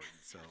important.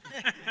 So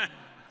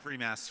free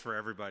masks for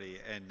everybody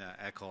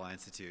at Cola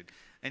Institute.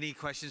 Any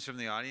questions from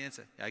the audience?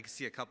 I can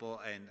see a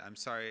couple, and I'm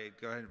sorry,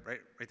 go ahead,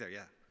 right there,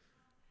 yeah.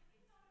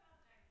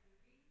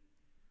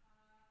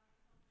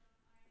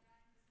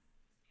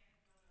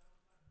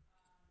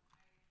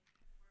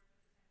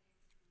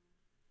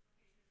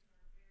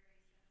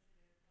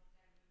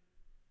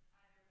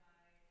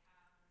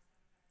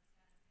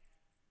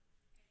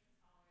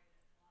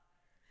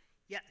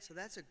 Yeah, so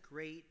that's a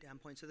great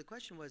point. So the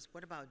question was,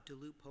 what about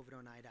dilute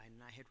povidone iodine?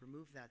 And I had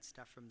removed that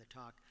stuff from the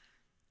talk.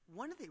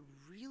 One of the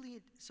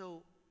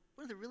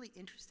really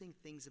interesting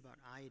things about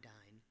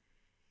iodine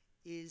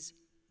is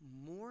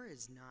more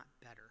is not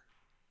better.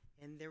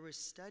 And there were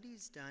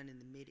studies done in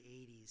the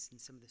mid-'80s in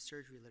some of the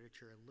surgery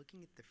literature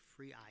looking at the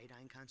free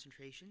iodine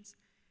concentrations,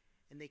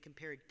 and they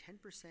compared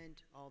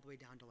 10% all the way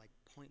down to like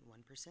 0.1%,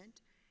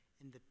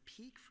 and the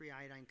peak free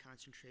iodine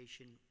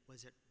concentration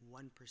was at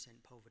 1%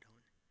 povidone.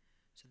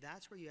 So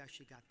that's where you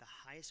actually got the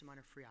highest amount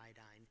of free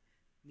iodine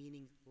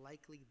meaning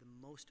likely the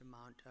most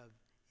amount of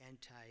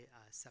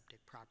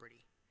antiseptic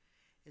property.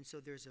 And so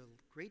there's a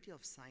great deal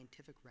of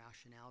scientific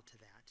rationale to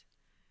that.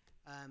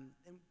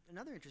 And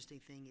another interesting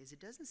thing is it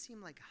doesn't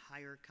seem like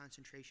higher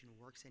concentration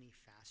works any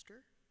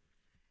faster.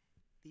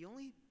 The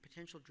only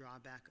potential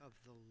drawback of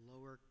the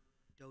lower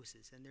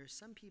doses, and there's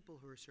some people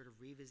who are sort of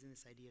revisiting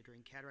this idea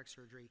during cataract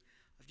surgery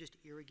of just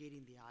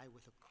irrigating the eye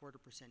with 0.25%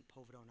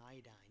 povidone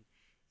iodine,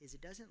 is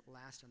it doesn't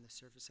last on the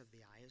surface of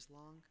the eye as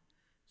long.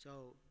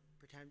 So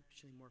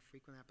potentially more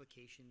frequent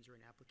applications or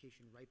an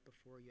application right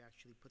before you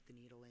actually put the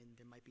needle in,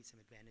 there might be some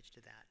advantage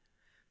to that.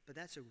 But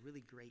that's a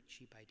really great,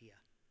 cheap idea.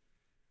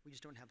 We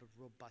just don't have a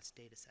robust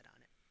data set on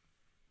it.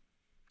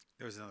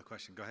 There was another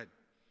question. Go ahead.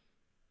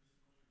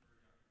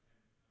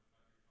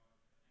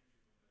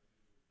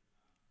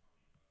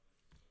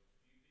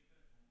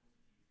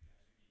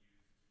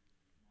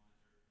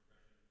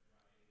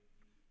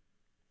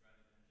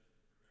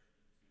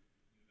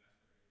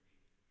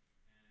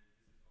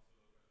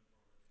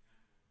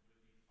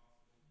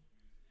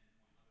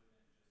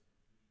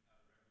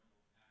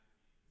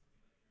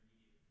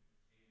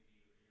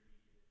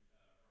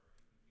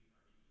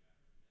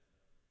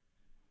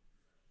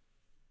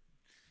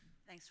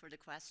 Thanks for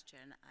the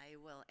question. I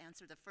will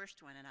answer the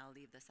first one, and I'll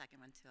leave the second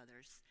one to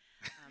others.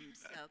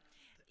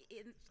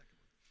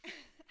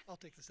 I'll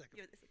take the second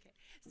one. Okay.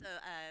 So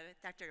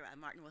Dr.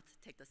 Martin will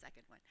take the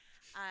second one.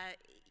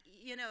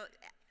 You know,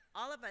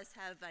 all of us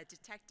have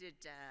detected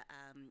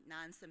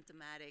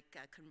non-symptomatic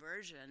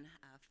conversion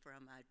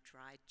from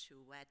dry to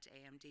wet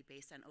AMD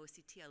based on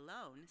OCT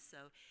alone.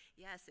 So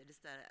yes, it is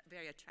a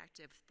very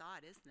attractive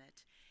thought, isn't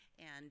it?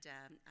 And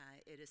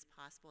it is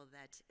possible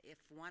that if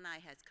one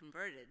eye has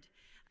converted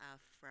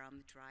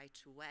from dry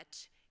to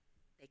wet,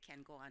 they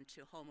can go on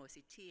to home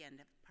OCT,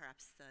 and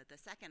perhaps the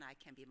second eye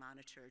can be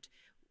monitored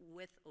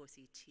with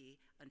OCT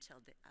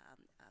until the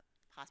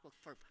possible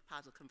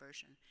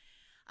conversion.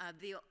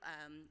 The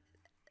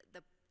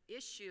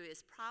issue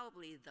is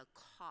probably the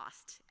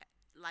cost.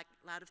 Like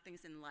a lot of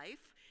things in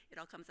life, it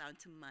all comes down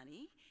to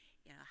money.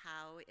 You know,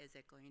 how is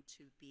it going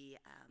to be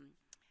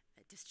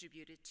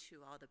distributed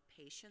to all the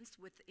patients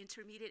with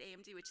intermediate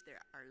AMD, which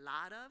there are a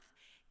lot of,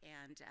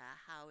 and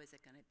how is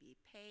it going to be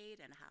paid,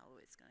 and how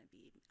it's going to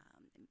be,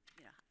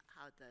 you know,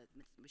 how the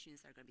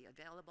machines are going to be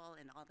available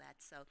and all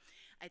that. So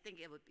I think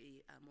it would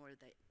be more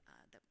the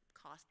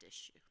cost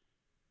issue.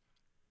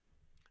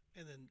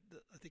 And then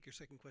I think your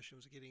second question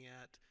was getting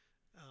at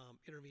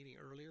intervening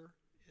earlier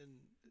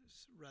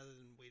rather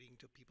than waiting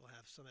until people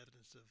have some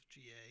evidence of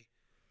GA.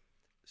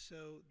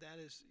 So that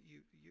is,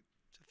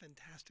 it's a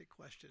fantastic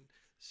question.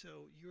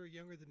 So you're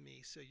younger than me,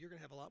 so you're going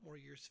to have a lot more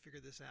years to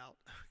figure this out,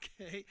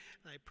 okay?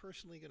 And I'm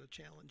personally going to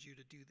challenge you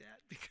to do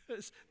that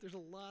because there's a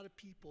lot of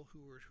people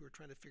who are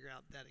trying to figure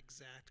out that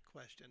exact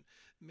question.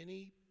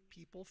 Many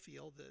people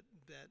feel that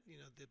you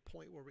know, the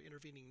point where we're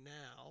intervening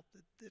now,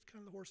 that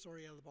kind of the horse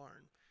already out of the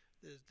barn,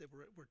 that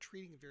we're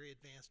treating a very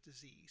advanced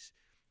disease.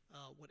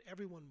 What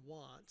everyone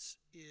wants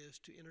is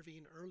to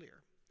intervene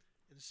earlier.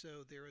 And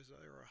so there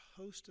are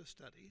a host of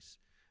studies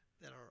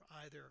that are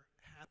either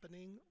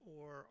happening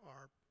or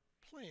are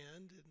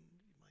planned, and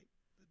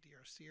the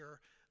DRC are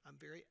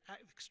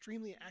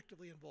extremely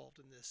actively involved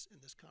in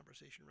this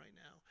conversation right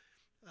now.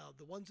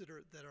 The ones that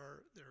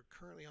are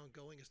currently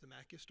ongoing is the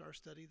MacuStar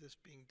study that's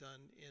being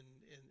done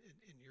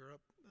in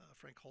Europe.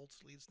 Frank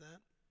Holtz leads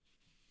that,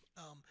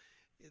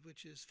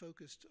 which is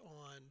focused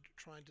on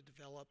trying to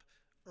develop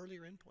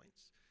earlier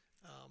endpoints.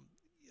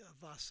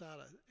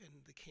 Vasada and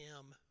the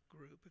CAM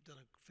group have done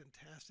a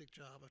fantastic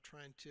job of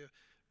trying to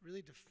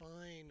really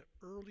define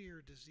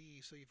earlier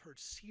disease. So you've heard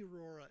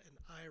C-RORA and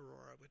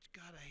I-RORA, which,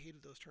 God, I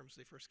hated those terms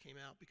when they first came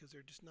out because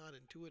they're just not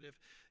intuitive.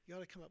 You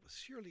ought to come up with,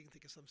 surely you can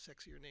think of some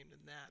sexier name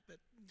than that,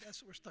 but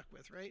that's what we're stuck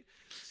with, right?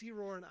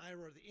 C-RORA and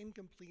I-RORA, the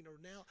incomplete, or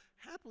now,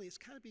 happily,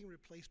 it's kind of being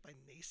replaced by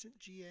nascent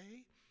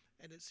GA,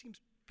 and it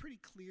seems pretty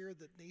clear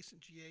that nascent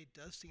GA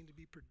does seem to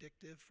be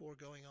predictive for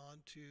going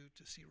on to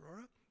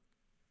C-RORA,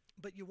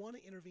 but you want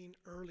to intervene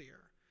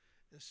earlier.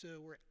 And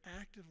so we're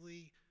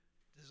actively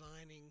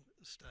designing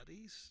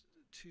studies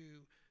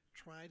to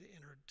try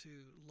to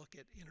look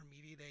at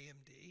intermediate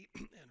AMD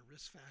and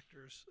risk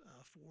factors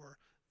for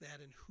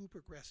that, and who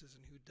progresses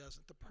and who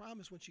doesn't. The problem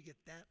is once you get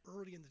that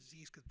early in the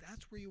disease, because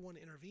that's where you want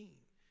to intervene.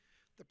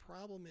 The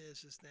problem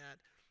is that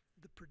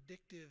the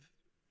predictive,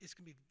 it's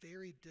going to be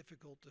very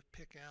difficult to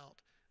pick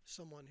out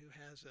someone who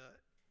has a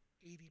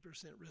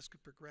 80% risk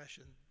of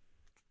progression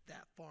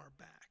that far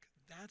back.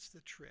 That's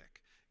the trick,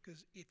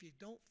 because if you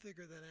don't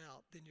figure that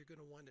out, then you're going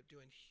to wind up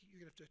you're going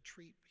to have to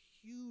treat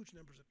huge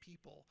numbers of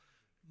people,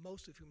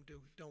 most of whom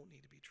don't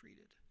need to be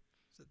treated.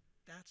 So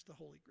that's the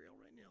holy grail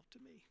right now to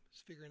me,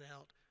 is figuring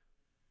out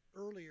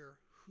earlier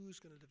who's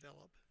going to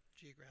develop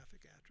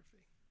geographic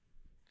atrophy.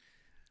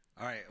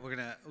 All right, we're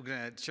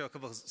gonna show a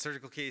couple of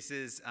surgical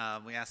cases.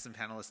 We asked some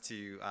panelists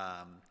to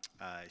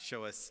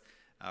show us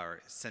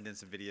or send in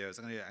some videos.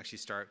 I'm going to actually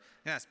start.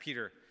 I'm going to ask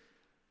Peter,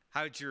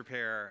 how did you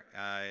repair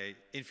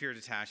inferior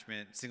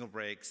detachment, single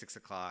break, 6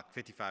 o'clock,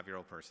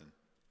 55-year-old person?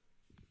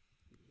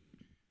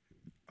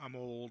 I'm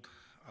old.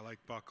 I like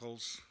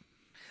buckles.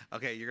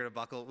 Okay, you're gonna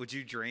buckle. Would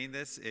you drain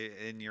this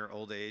in your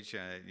old age?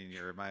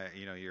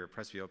 Your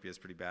presbyopia is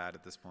pretty bad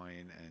at this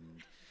point,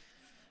 and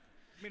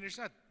I mean, there's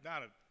not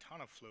a ton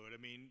of fluid.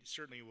 I mean,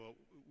 certainly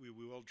we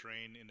will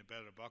drain in the bed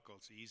of the buckle.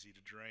 It's easy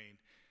to drain,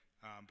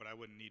 but I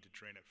wouldn't need to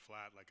drain it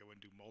flat. Like I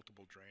wouldn't do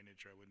multiple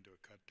drainage, or I wouldn't do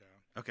a cut down.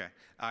 okay.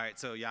 All right.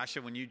 So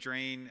Yasha, when you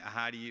drain,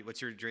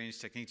 what's your drainage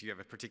technique? Do you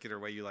have a particular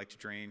way you like to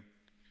drain?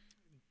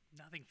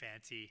 Nothing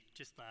fancy.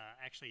 Just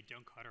actually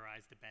don't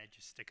cauterize the bed.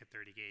 Just stick a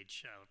 30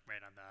 gauge right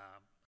on the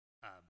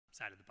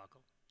side of the buckle.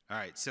 All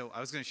right, so I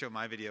was going to show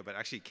my video, but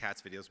actually Kat's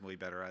video is way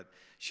better at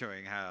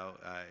showing how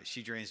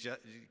she drains.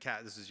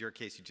 Kat, this is your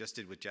case you just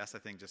did with Jess, I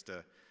think, just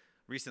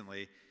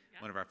recently,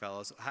 one of our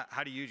fellows.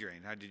 How do you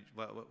drain?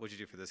 What would you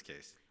do for this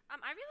case?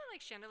 I really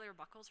like chandelier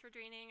buckles for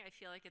draining. I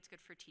feel like it's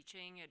good for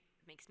teaching. It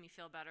makes me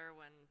feel better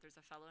when there's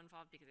a fellow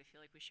involved because I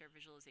feel like we share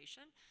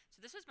visualization.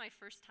 So this was my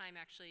first time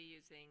actually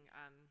using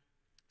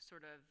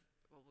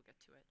we'll get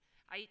to it.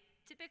 I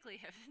typically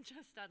have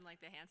just done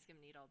like the hand skim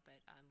needle, but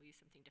we use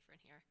something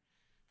different here.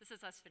 This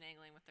is us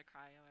finagling with the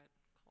cryo at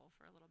Cole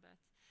for a little bit.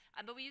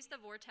 But we use the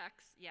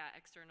Vortex,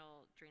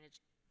 external drainage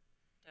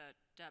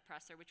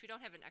depressor, which we don't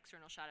have an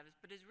external shot of,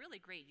 but is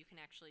really great. You can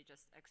actually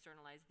just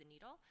externalize the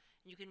needle,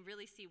 and you can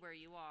really see where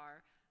you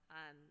are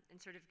and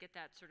sort of get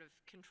that sort of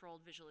controlled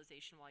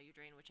visualization while you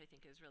drain, which I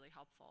think is really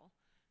helpful.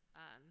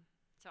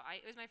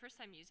 It was my first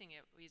time using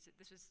it.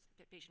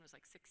 The patient was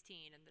like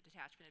 16, and the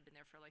detachment had been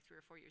there for like 3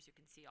 or 4 years. You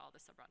can see all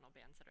the subretinal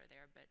bands that are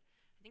there, but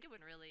I think it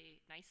went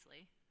really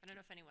nicely. I don't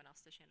know if anyone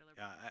else does chandelier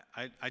buckles.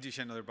 Yeah, I do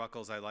chandelier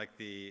buckles. I like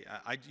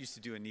I used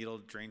to do a needle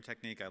drain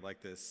technique. I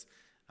like this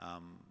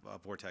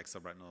Vortex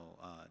subretinal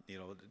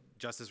needle.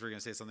 Justice, were you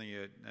going to say something?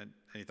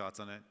 Any thoughts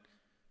on it?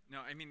 No,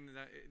 I mean,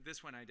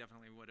 this one I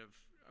definitely would have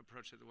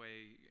approached it the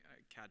way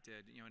Kat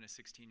did. In a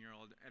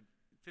 16-year-old. At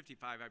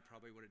 55, I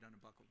probably would have done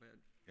a buckle bit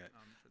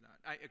for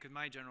that. Because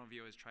my general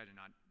view is try to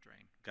not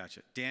drain.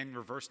 Gotcha. Dan,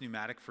 reverse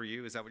pneumatic for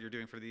you. Is that what you're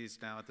doing for these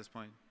now at this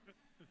point?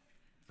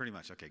 Pretty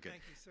much. Okay, good.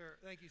 Thank you, sir.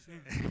 Thank you,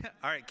 sir.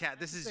 All right,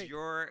 Kat, this is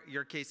your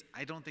case.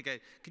 I don't think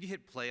could you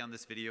hit play on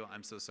this video?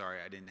 I'm so sorry.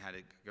 I didn't have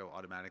it go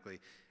automatically.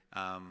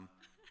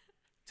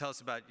 Tell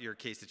us about your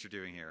case that you're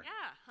doing here.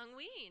 Yeah, Hung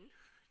Ween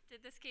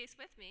did this case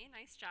with me.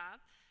 Nice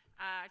job.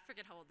 I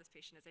forget how old this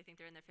patient is. I think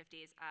they're in their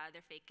 50s.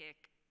 They're phakic.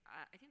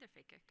 I think they're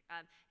phakic.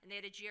 And they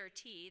had a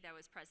GRT that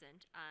was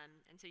present.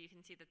 And so you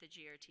can see that the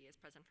GRT is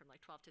present from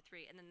like 12 to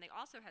 3. And then they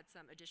also had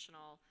some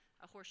additional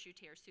horseshoe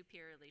tear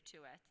superiorly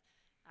to it.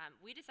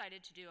 We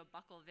decided to do a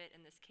buckle vit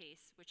in this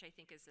case, which I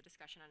think is a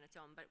discussion on its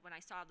own. But when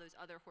I saw those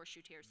other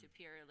horseshoe tears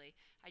superiorly,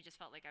 I just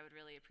felt like I would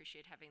really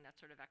appreciate having that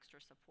sort of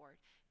extra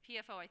support.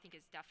 PFO, I think,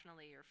 is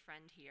definitely your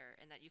friend here,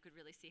 in that you could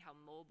really see how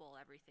mobile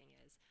everything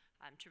is,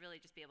 to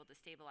really just be able to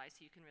stabilize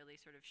so you can really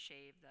sort of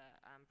shave the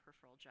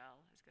peripheral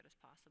gel as good as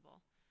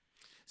possible.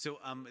 So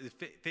the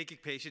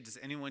phakic patient, does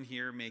anyone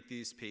here make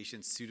these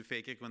patients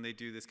pseudophakic when they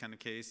do this kind of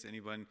case?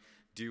 Anyone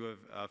do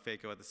a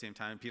phaco at the same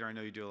time? Peter, I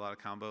know you do a lot of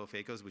combo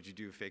phacos. Would you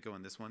do a phaco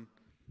in this one?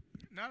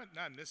 Not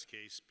in this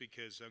case,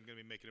 because I'm going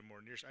to be making it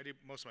more near.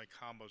 Most of my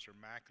combos are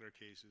macular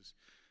cases.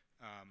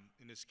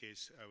 In this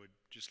case, I would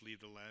just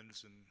leave the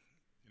lens and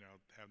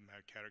have them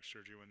have cataract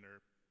surgery when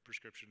their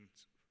prescription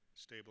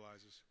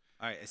stabilizes.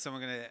 All right, is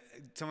someone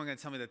gonna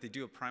tell me that they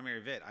do a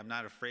primary vit? I'm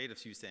not afraid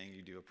of you saying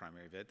you do a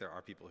primary vit. There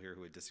are people here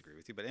who would disagree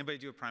with you, but anybody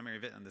do a primary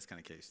vit on this kind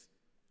of case?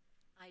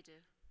 I do.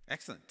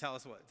 Excellent. Tell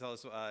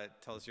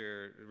us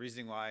your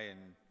reasoning why, and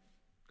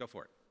go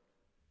for it.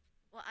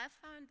 Well, I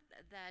found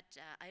that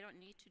I don't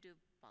need to do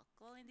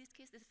buckle in these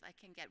cases if I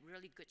can get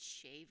really good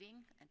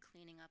shaving and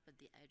cleaning up at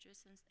the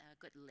edges, and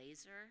good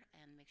laser,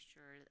 and make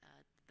sure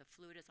the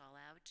fluid is all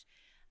out.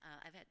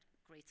 I've had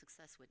great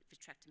success with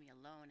vitrectomy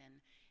alone, and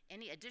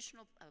any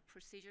additional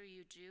procedure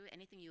you do,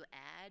 anything you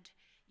add,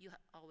 you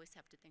always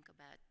have to think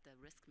about the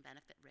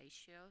risk-benefit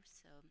ratio.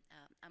 So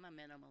I'm a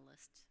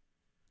minimalist.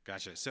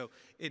 Gotcha. So,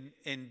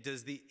 and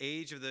does the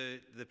age of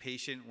the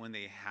patient when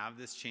they have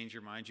this change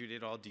your mind, Judy,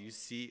 at all? Do you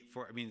see,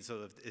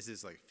 is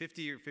this like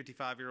 50 or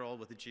 55-year-old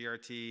with a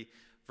GRT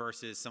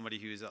versus somebody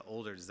who's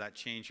older? Does that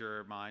change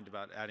your mind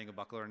about adding a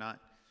buckle or not?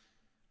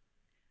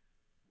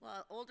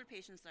 Well, older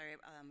patients are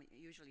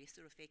usually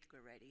pseudophakic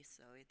already,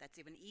 so that's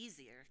even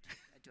easier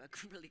to do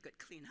a really good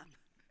cleanup.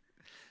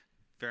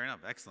 Fair enough.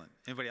 Excellent.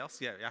 Anybody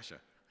else? Yeah,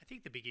 Yasha. I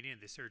think the beginning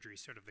of the surgery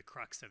is sort of the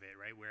crux of it,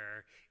 right?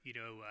 Where,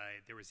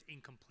 there was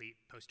incomplete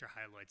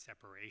poster-hyaloid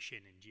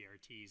separation in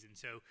GRTs. And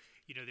so,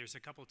 there's a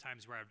couple of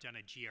times where I've done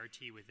a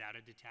GRT without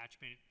a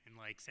detachment and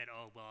said,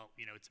 oh, well,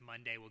 it's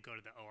Monday, we'll go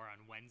to the OR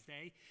on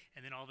Wednesday.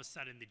 And then all of a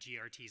sudden the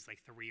GRT is like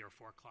 3 or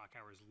 4 clock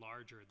hours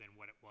larger than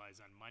what it was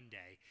on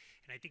Monday.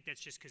 And I think that's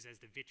just because as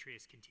the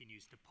vitreous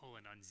continues to pull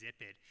and unzip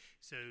it.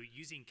 So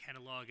using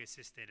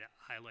Kenalog-assisted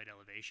hyaloid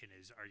elevation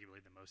is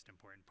arguably the most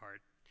important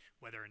part,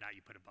 whether or not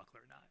you put a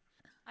buckle or not.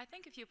 I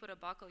think if you put a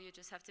buckle, you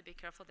just have to be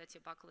careful that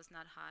your buckle is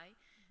not high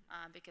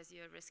because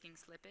you're risking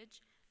slippage.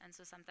 And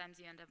so sometimes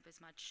you end up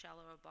with much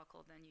shallower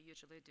buccal than you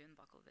usually do in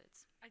buccal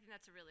vids. I think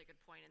that's a really good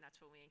point, and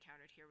that's what we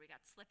encountered here. We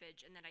got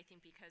slippage, and then I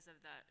think because of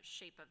the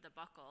shape of the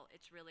buccal,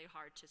 it's really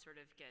hard to sort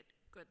of get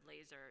good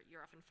laser.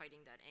 You're often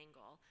fighting that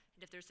angle.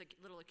 And if there's a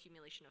little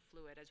accumulation of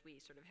fluid, as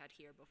we sort of had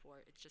here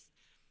before, it's just,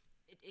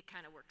 it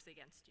kind of works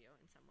against you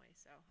in some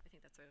ways. So I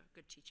think that's a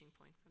good teaching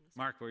point from this.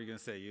 Mark, what are you going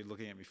to say? You're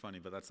looking at me funny,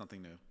 but that's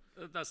something new.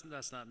 That's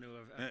not new.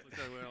 I've looked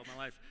that way all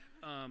my life.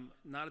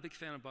 Not a big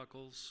fan of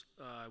buckles.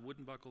 I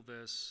wouldn't buckle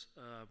this.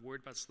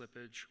 Worried about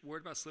slippage.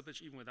 Worried about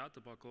slippage even without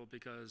the buckle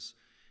because,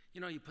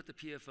 you know, you put the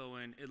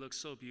PFO in, it looks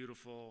so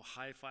beautiful,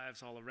 high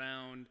fives all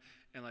around,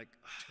 and like,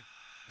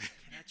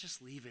 can I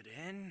just leave it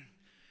in?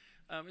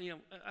 You know,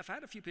 I've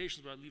had a few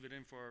patients where I leave it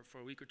in for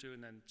a week or two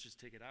and then just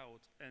take it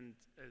out, and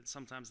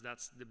sometimes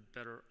that's the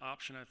better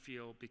option, I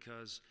feel,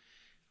 because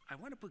I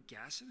want to put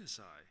gas in this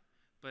eye,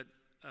 but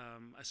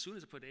as soon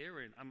as I put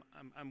air in,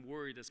 I'm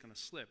worried it's going to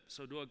slip.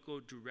 So do I go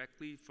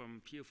directly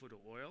from PFO to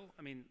oil?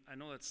 I mean, I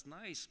know that's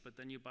nice, but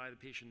then you buy the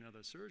patient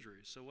another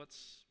surgery. So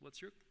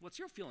what's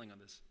your feeling on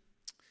this?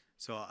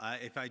 So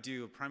if I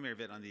do a primary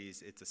vid on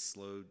these, it's a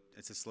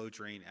slow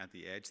drain at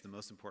the edge. The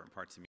most important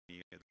part to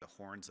me are the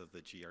horns of the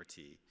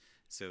GRT.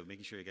 So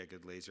making sure you get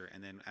good laser,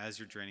 and then as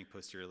you're draining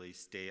posteriorly,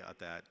 stay at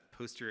that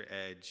posterior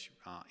edge,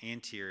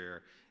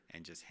 anterior,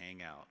 and just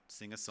hang out.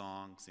 Sing a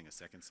song, sing a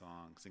second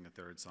song, sing a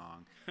third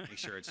song. Make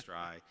sure it's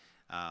dry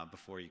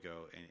before you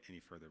go any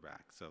further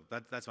back. So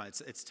that's fine.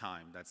 It's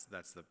time. That's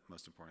the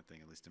most important thing,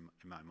 at least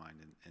in my mind,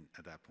 and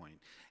at that point.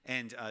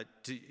 And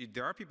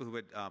there are people who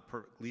would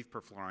leave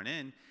perfluorine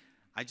in.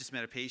 I just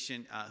met a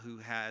patient who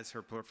has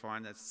her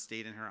perfluorine that's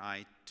stayed in her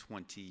eye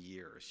 20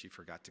 years. She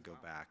forgot to go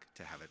back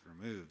to have it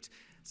removed.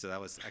 So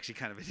that was actually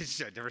kind of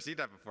interesting. I'd never seen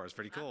that before. It's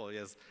pretty cool. He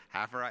has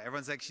half her eye.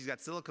 Everyone's like, she's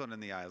got silicone in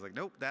the eye. I was like,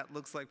 nope, that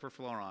looks like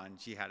perfluorine.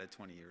 She had it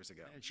 20 years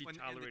ago. And she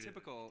tolerated the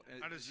typical,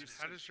 How does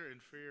her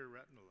inferior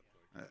retina look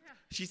like?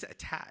 She's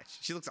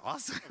attached. She looks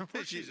awesome. Of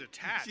course she's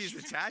attached. She's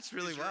attached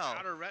really well. She's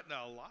outer retina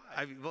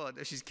alive. Well,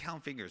 she's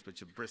count fingers, but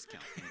she'll brisk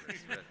count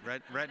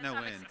fingers. Retina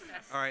win.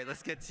 All right,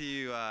 let's get to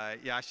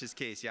Yasha's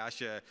case.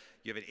 Yasha,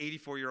 you have an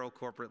 84-year-old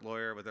corporate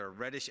lawyer with a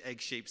reddish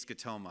egg-shaped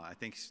scotoma.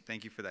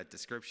 Thank you for that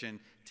description.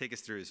 Take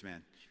us through this,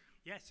 man.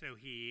 Yeah, so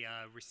he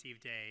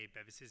received a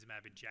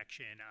bevacizumab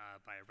injection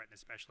by a retina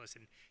specialist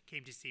and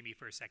came to see me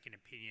for a second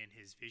opinion.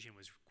 His vision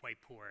was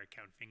quite poor at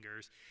count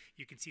fingers.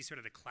 You can see sort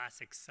of the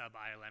classic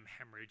sub-ILM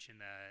hemorrhage in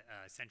the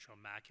central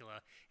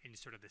macula and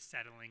sort of the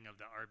settling of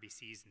the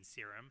RBCs and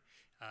serum,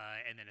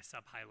 and then a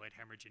subhyaloid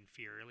hemorrhage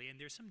inferiorly. And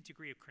there's some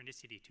degree of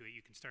chronicity to it.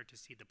 You can start to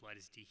see the blood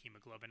is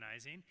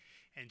dehemoglobinizing.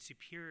 And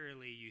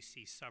superiorly, you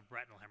see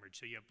subretinal hemorrhage.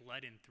 So you have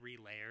blood in 3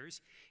 layers,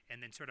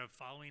 and then sort of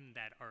following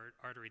that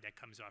artery that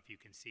comes off, you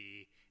can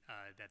see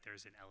that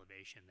there's an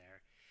elevation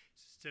there.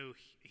 So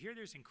here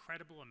there's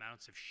incredible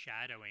amounts of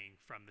shadowing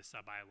from the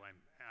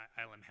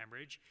sub-ILM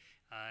hemorrhage.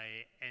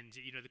 And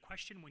you know, the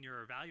question when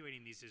you're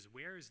evaluating these is,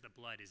 where is the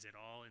blood? Is it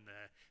all in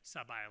the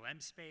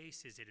sub-ILM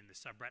space? Is it in the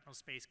subretinal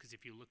space? Because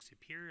if you look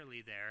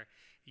superiorly there,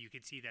 you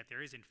can see that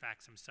there is in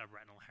fact some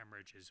subretinal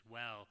hemorrhage as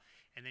well.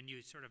 And then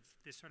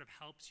this sort of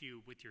helps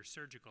you with your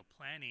surgical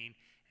planning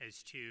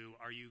as to,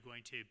 are you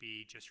going to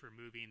be just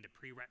removing the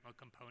pre-retinal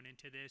component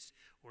to this,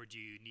 or do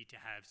you need to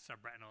have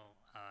subretinal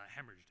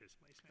hemorrhage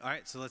displacement? All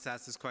right, so let's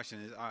ask this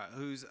question: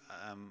 who's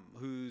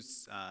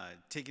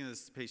taking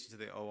this patient to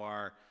the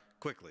OR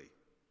quickly?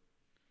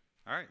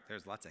 All right,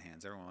 there's lots of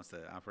hands. Everyone wants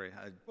to operate.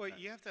 Well,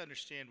 you have to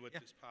understand what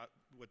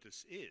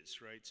this is,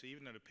 right? So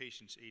even though the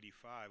patient's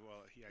 85,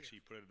 well, he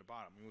actually put it at the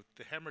bottom. I mean, with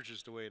the hemorrhage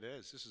is the way it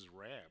is. This is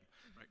RAM,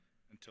 right?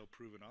 Until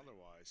proven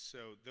otherwise.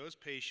 So those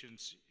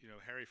patients, you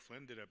know, Harry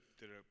Flynn did a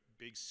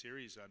big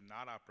series on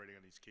not operating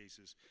on these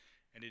cases,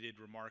 and he did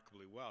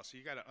remarkably well. So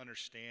you got to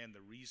understand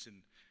the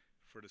reason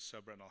for the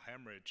subretinal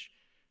hemorrhage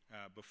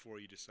before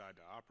you decide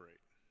to operate.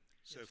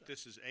 So if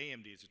this is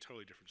AMD, it's a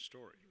totally different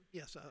story.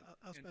 Yes, I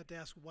was about to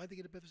ask why they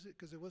get a bevacizumab,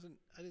 because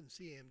I didn't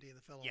see AMD in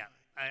the fellow Yeah,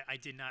 eye. I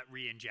did not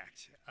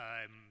re-inject.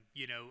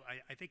 You know,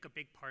 I think a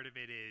big part of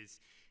it is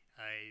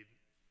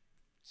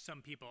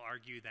some people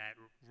argue that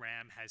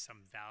RAM has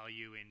some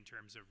value in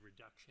terms of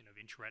reduction of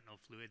intraretinal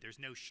fluid. There's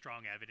no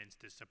strong evidence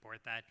to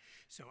support that.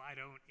 So I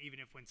don't, even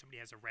if when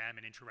somebody has a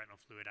RAM and intraretinal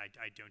fluid,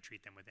 I don't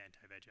treat them with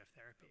anti-VEGF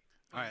therapy.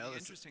 All right, the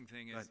interesting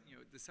thing is, you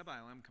know, the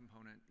sub-ILM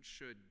component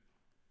should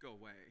go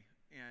away.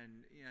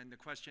 And the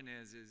question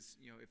is,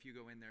 you know, if you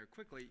go in there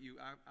quickly, you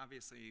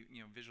obviously,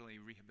 you know, visually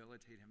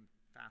rehabilitate him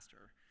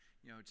faster,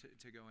 you know,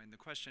 to go in.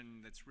 The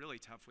question that's really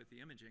tough with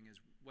the imaging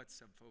is what's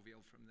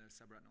subfoveal from the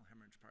subretinal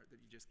hemorrhage part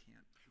that you just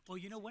can't. Well,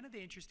 you know, one of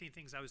the interesting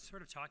things, I was sort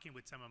of talking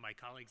with some of my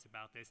colleagues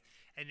about this,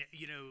 and,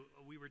 you know,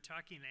 we were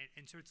talking,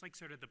 and so it's like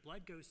sort of the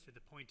blood goes to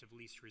the point of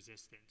least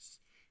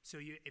resistance.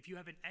 So if you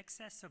have an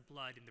excess of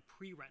blood in the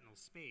pre-retinal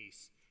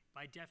space,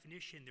 by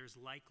definition, there's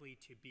likely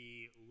to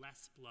be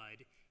less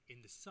blood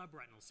in the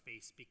subretinal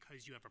space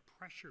because you have a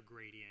pressure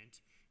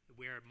gradient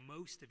where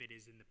most of it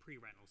is in the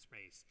preretinal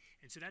space.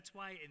 And so that's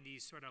why in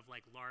these sort of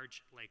like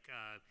large, like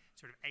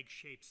sort of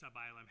egg-shaped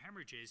sub-ILM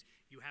hemorrhages,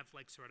 you have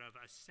like sort of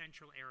a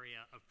central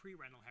area of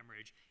preretinal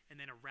hemorrhage, and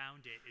then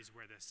around it is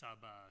where the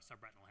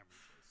subretinal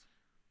hemorrhage is.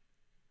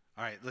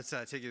 All right, let's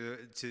take you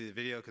to the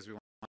video because we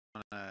want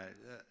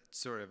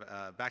sort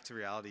of back to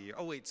reality.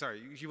 Oh wait,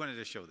 sorry, you wanted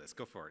to show this.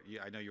 Go for it.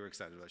 I know you were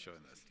excited about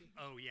showing this.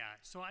 Oh yeah,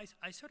 so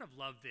I sort of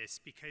love this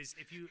because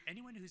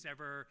anyone who's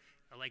ever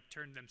like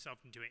turned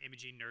themselves into an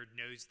imaging nerd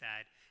knows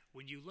that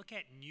when you look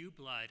at new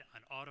blood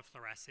on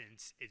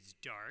autofluorescence, it's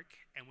dark,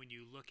 and when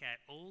you look at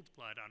old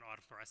blood on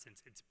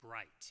autofluorescence, it's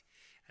bright.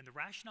 And the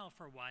rationale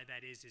for why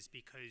that is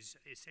because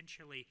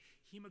essentially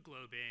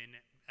hemoglobin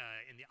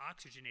in the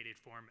oxygenated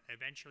form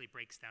eventually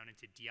breaks down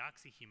into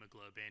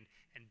deoxyhemoglobin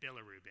and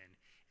bilirubin.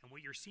 And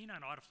what you're seeing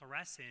on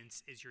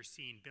autofluorescence is you're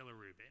seeing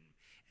bilirubin.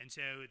 And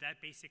so that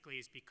basically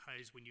is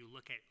because when you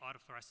look at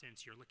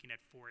autofluorescence, you're looking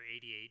at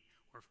 488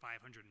 or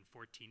 514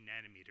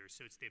 nanometers.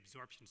 So it's the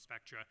absorption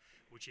spectra,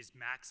 which is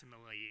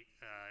maximally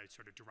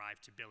sort of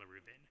derived to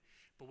bilirubin.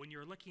 But when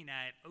you're looking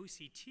at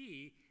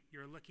OCT,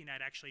 you're looking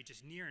at actually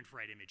just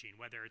near-infrared imaging,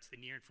 whether it's the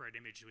near-infrared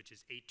image, which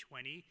is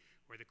 820,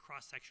 or the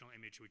cross-sectional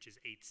image, which is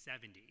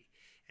 870.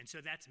 And so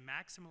that's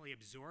maximally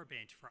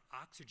absorbent for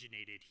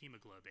oxygenated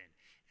hemoglobin.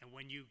 And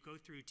when you go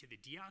through to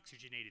the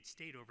deoxygenated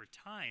state over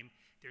time,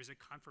 there's a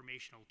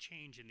conformational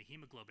change in the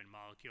hemoglobin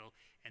molecule,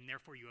 and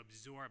therefore you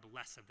absorb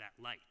less of that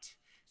light.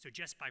 So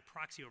just by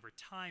proxy over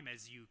time,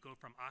 as you go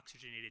from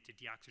oxygenated to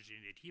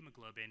deoxygenated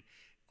hemoglobin,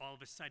 all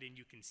of a sudden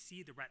you can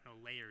see the retinal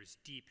layers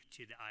deep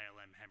to the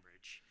ILM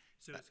hemorrhage.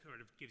 So it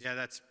sort of gives yeah,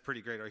 that's pretty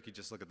great. Or you could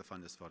just look at the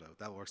fundus photo.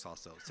 That works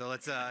also. So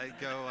let's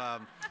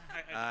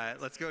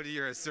let's go to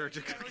your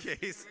surgical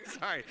case.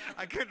 Sorry,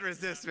 I couldn't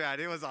resist, man.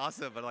 It was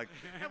awesome. But like,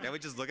 can we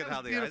just look at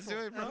how the guys do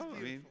it, bro? I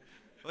mean,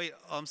 wait.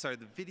 Oh, I'm sorry.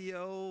 The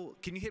video.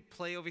 Can you hit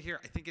play over here?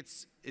 I think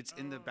it's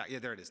in the back. Yeah,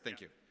 there it is.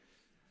 Thank you.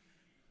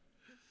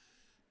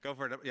 Go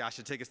for it. Yeah, I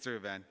should take us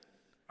through, man.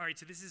 All right,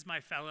 so this is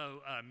my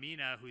fellow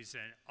Mina, who's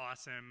an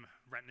awesome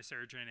retina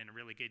surgeon and a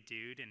really good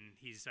dude, and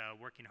he's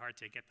working hard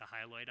to get the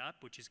hyaloid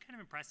up, which is kind of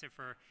impressive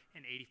for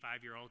an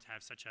 85-year-old to have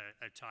such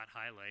a taut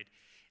hyaloid.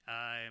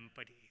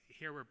 But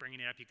here we're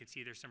bringing it up. You can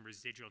see there's some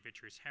residual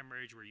vitreous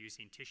hemorrhage. We're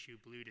using tissue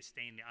blue to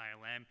stain the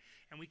ILM,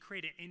 and we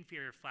create an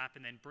inferior flap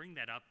and then bring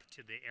that up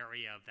to the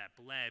area of that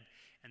bleb,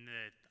 and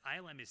the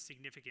ILM is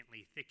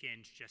significantly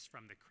thickened just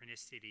from the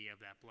chronicity of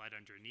that blood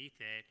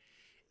underneath it.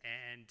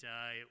 And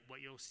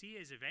what you'll see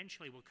is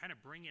eventually we'll kind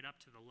of bring it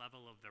up to the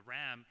level of the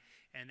RAM,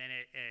 and then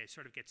it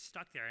sort of gets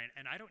stuck there.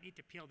 And I don't need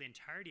to peel the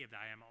entirety of the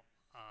ILM.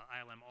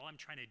 All I'm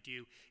trying to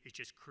do is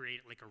just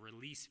create like a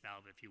release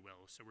valve, if you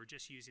will. So we're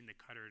just using the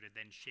cutter to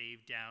then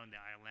shave down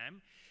the ILM.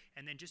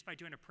 And then just by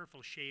doing a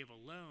peripheral shave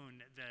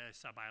alone, the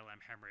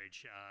sub-ILM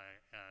hemorrhage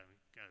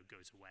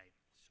goes away.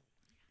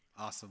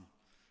 Awesome.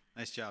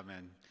 Nice job,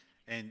 man.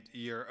 And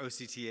your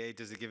OCTA,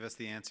 does it give us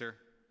the answer?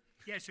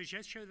 Yeah, so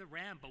just show the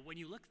RAM, but when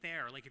you look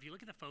there, like if you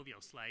look at the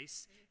foveal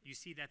slice, you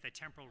see that the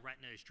temporal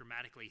retina is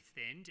dramatically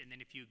thinned, and then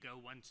if you go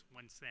one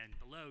then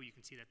below, you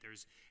can see that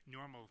there's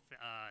normal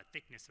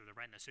thickness of the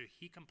retina. So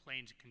he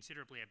complained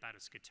considerably about a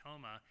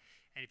scotoma,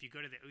 and if you go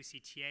to the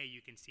OCTA,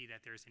 you can see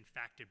that there's in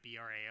fact a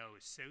BRAO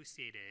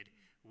associated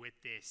with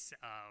this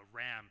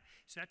RAM.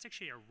 So that's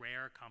actually a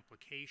rare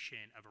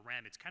complication of a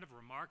RAM. It's kind of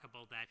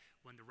remarkable that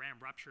when the RAM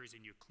ruptures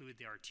and you occlude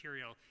the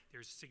arterial,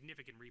 there's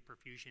significant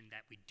reperfusion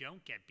that we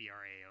don't get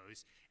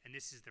BRAOs, and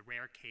this is the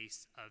rare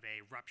case of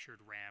a ruptured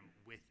RAM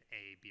with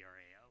a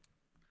BRAO.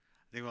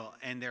 I think we'll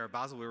end there.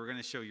 Basil, we were going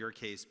to show your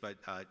case, but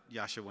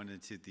Yasha went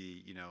into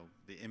the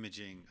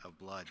imaging of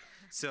blood.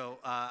 So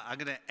I'm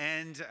going to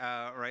end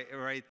right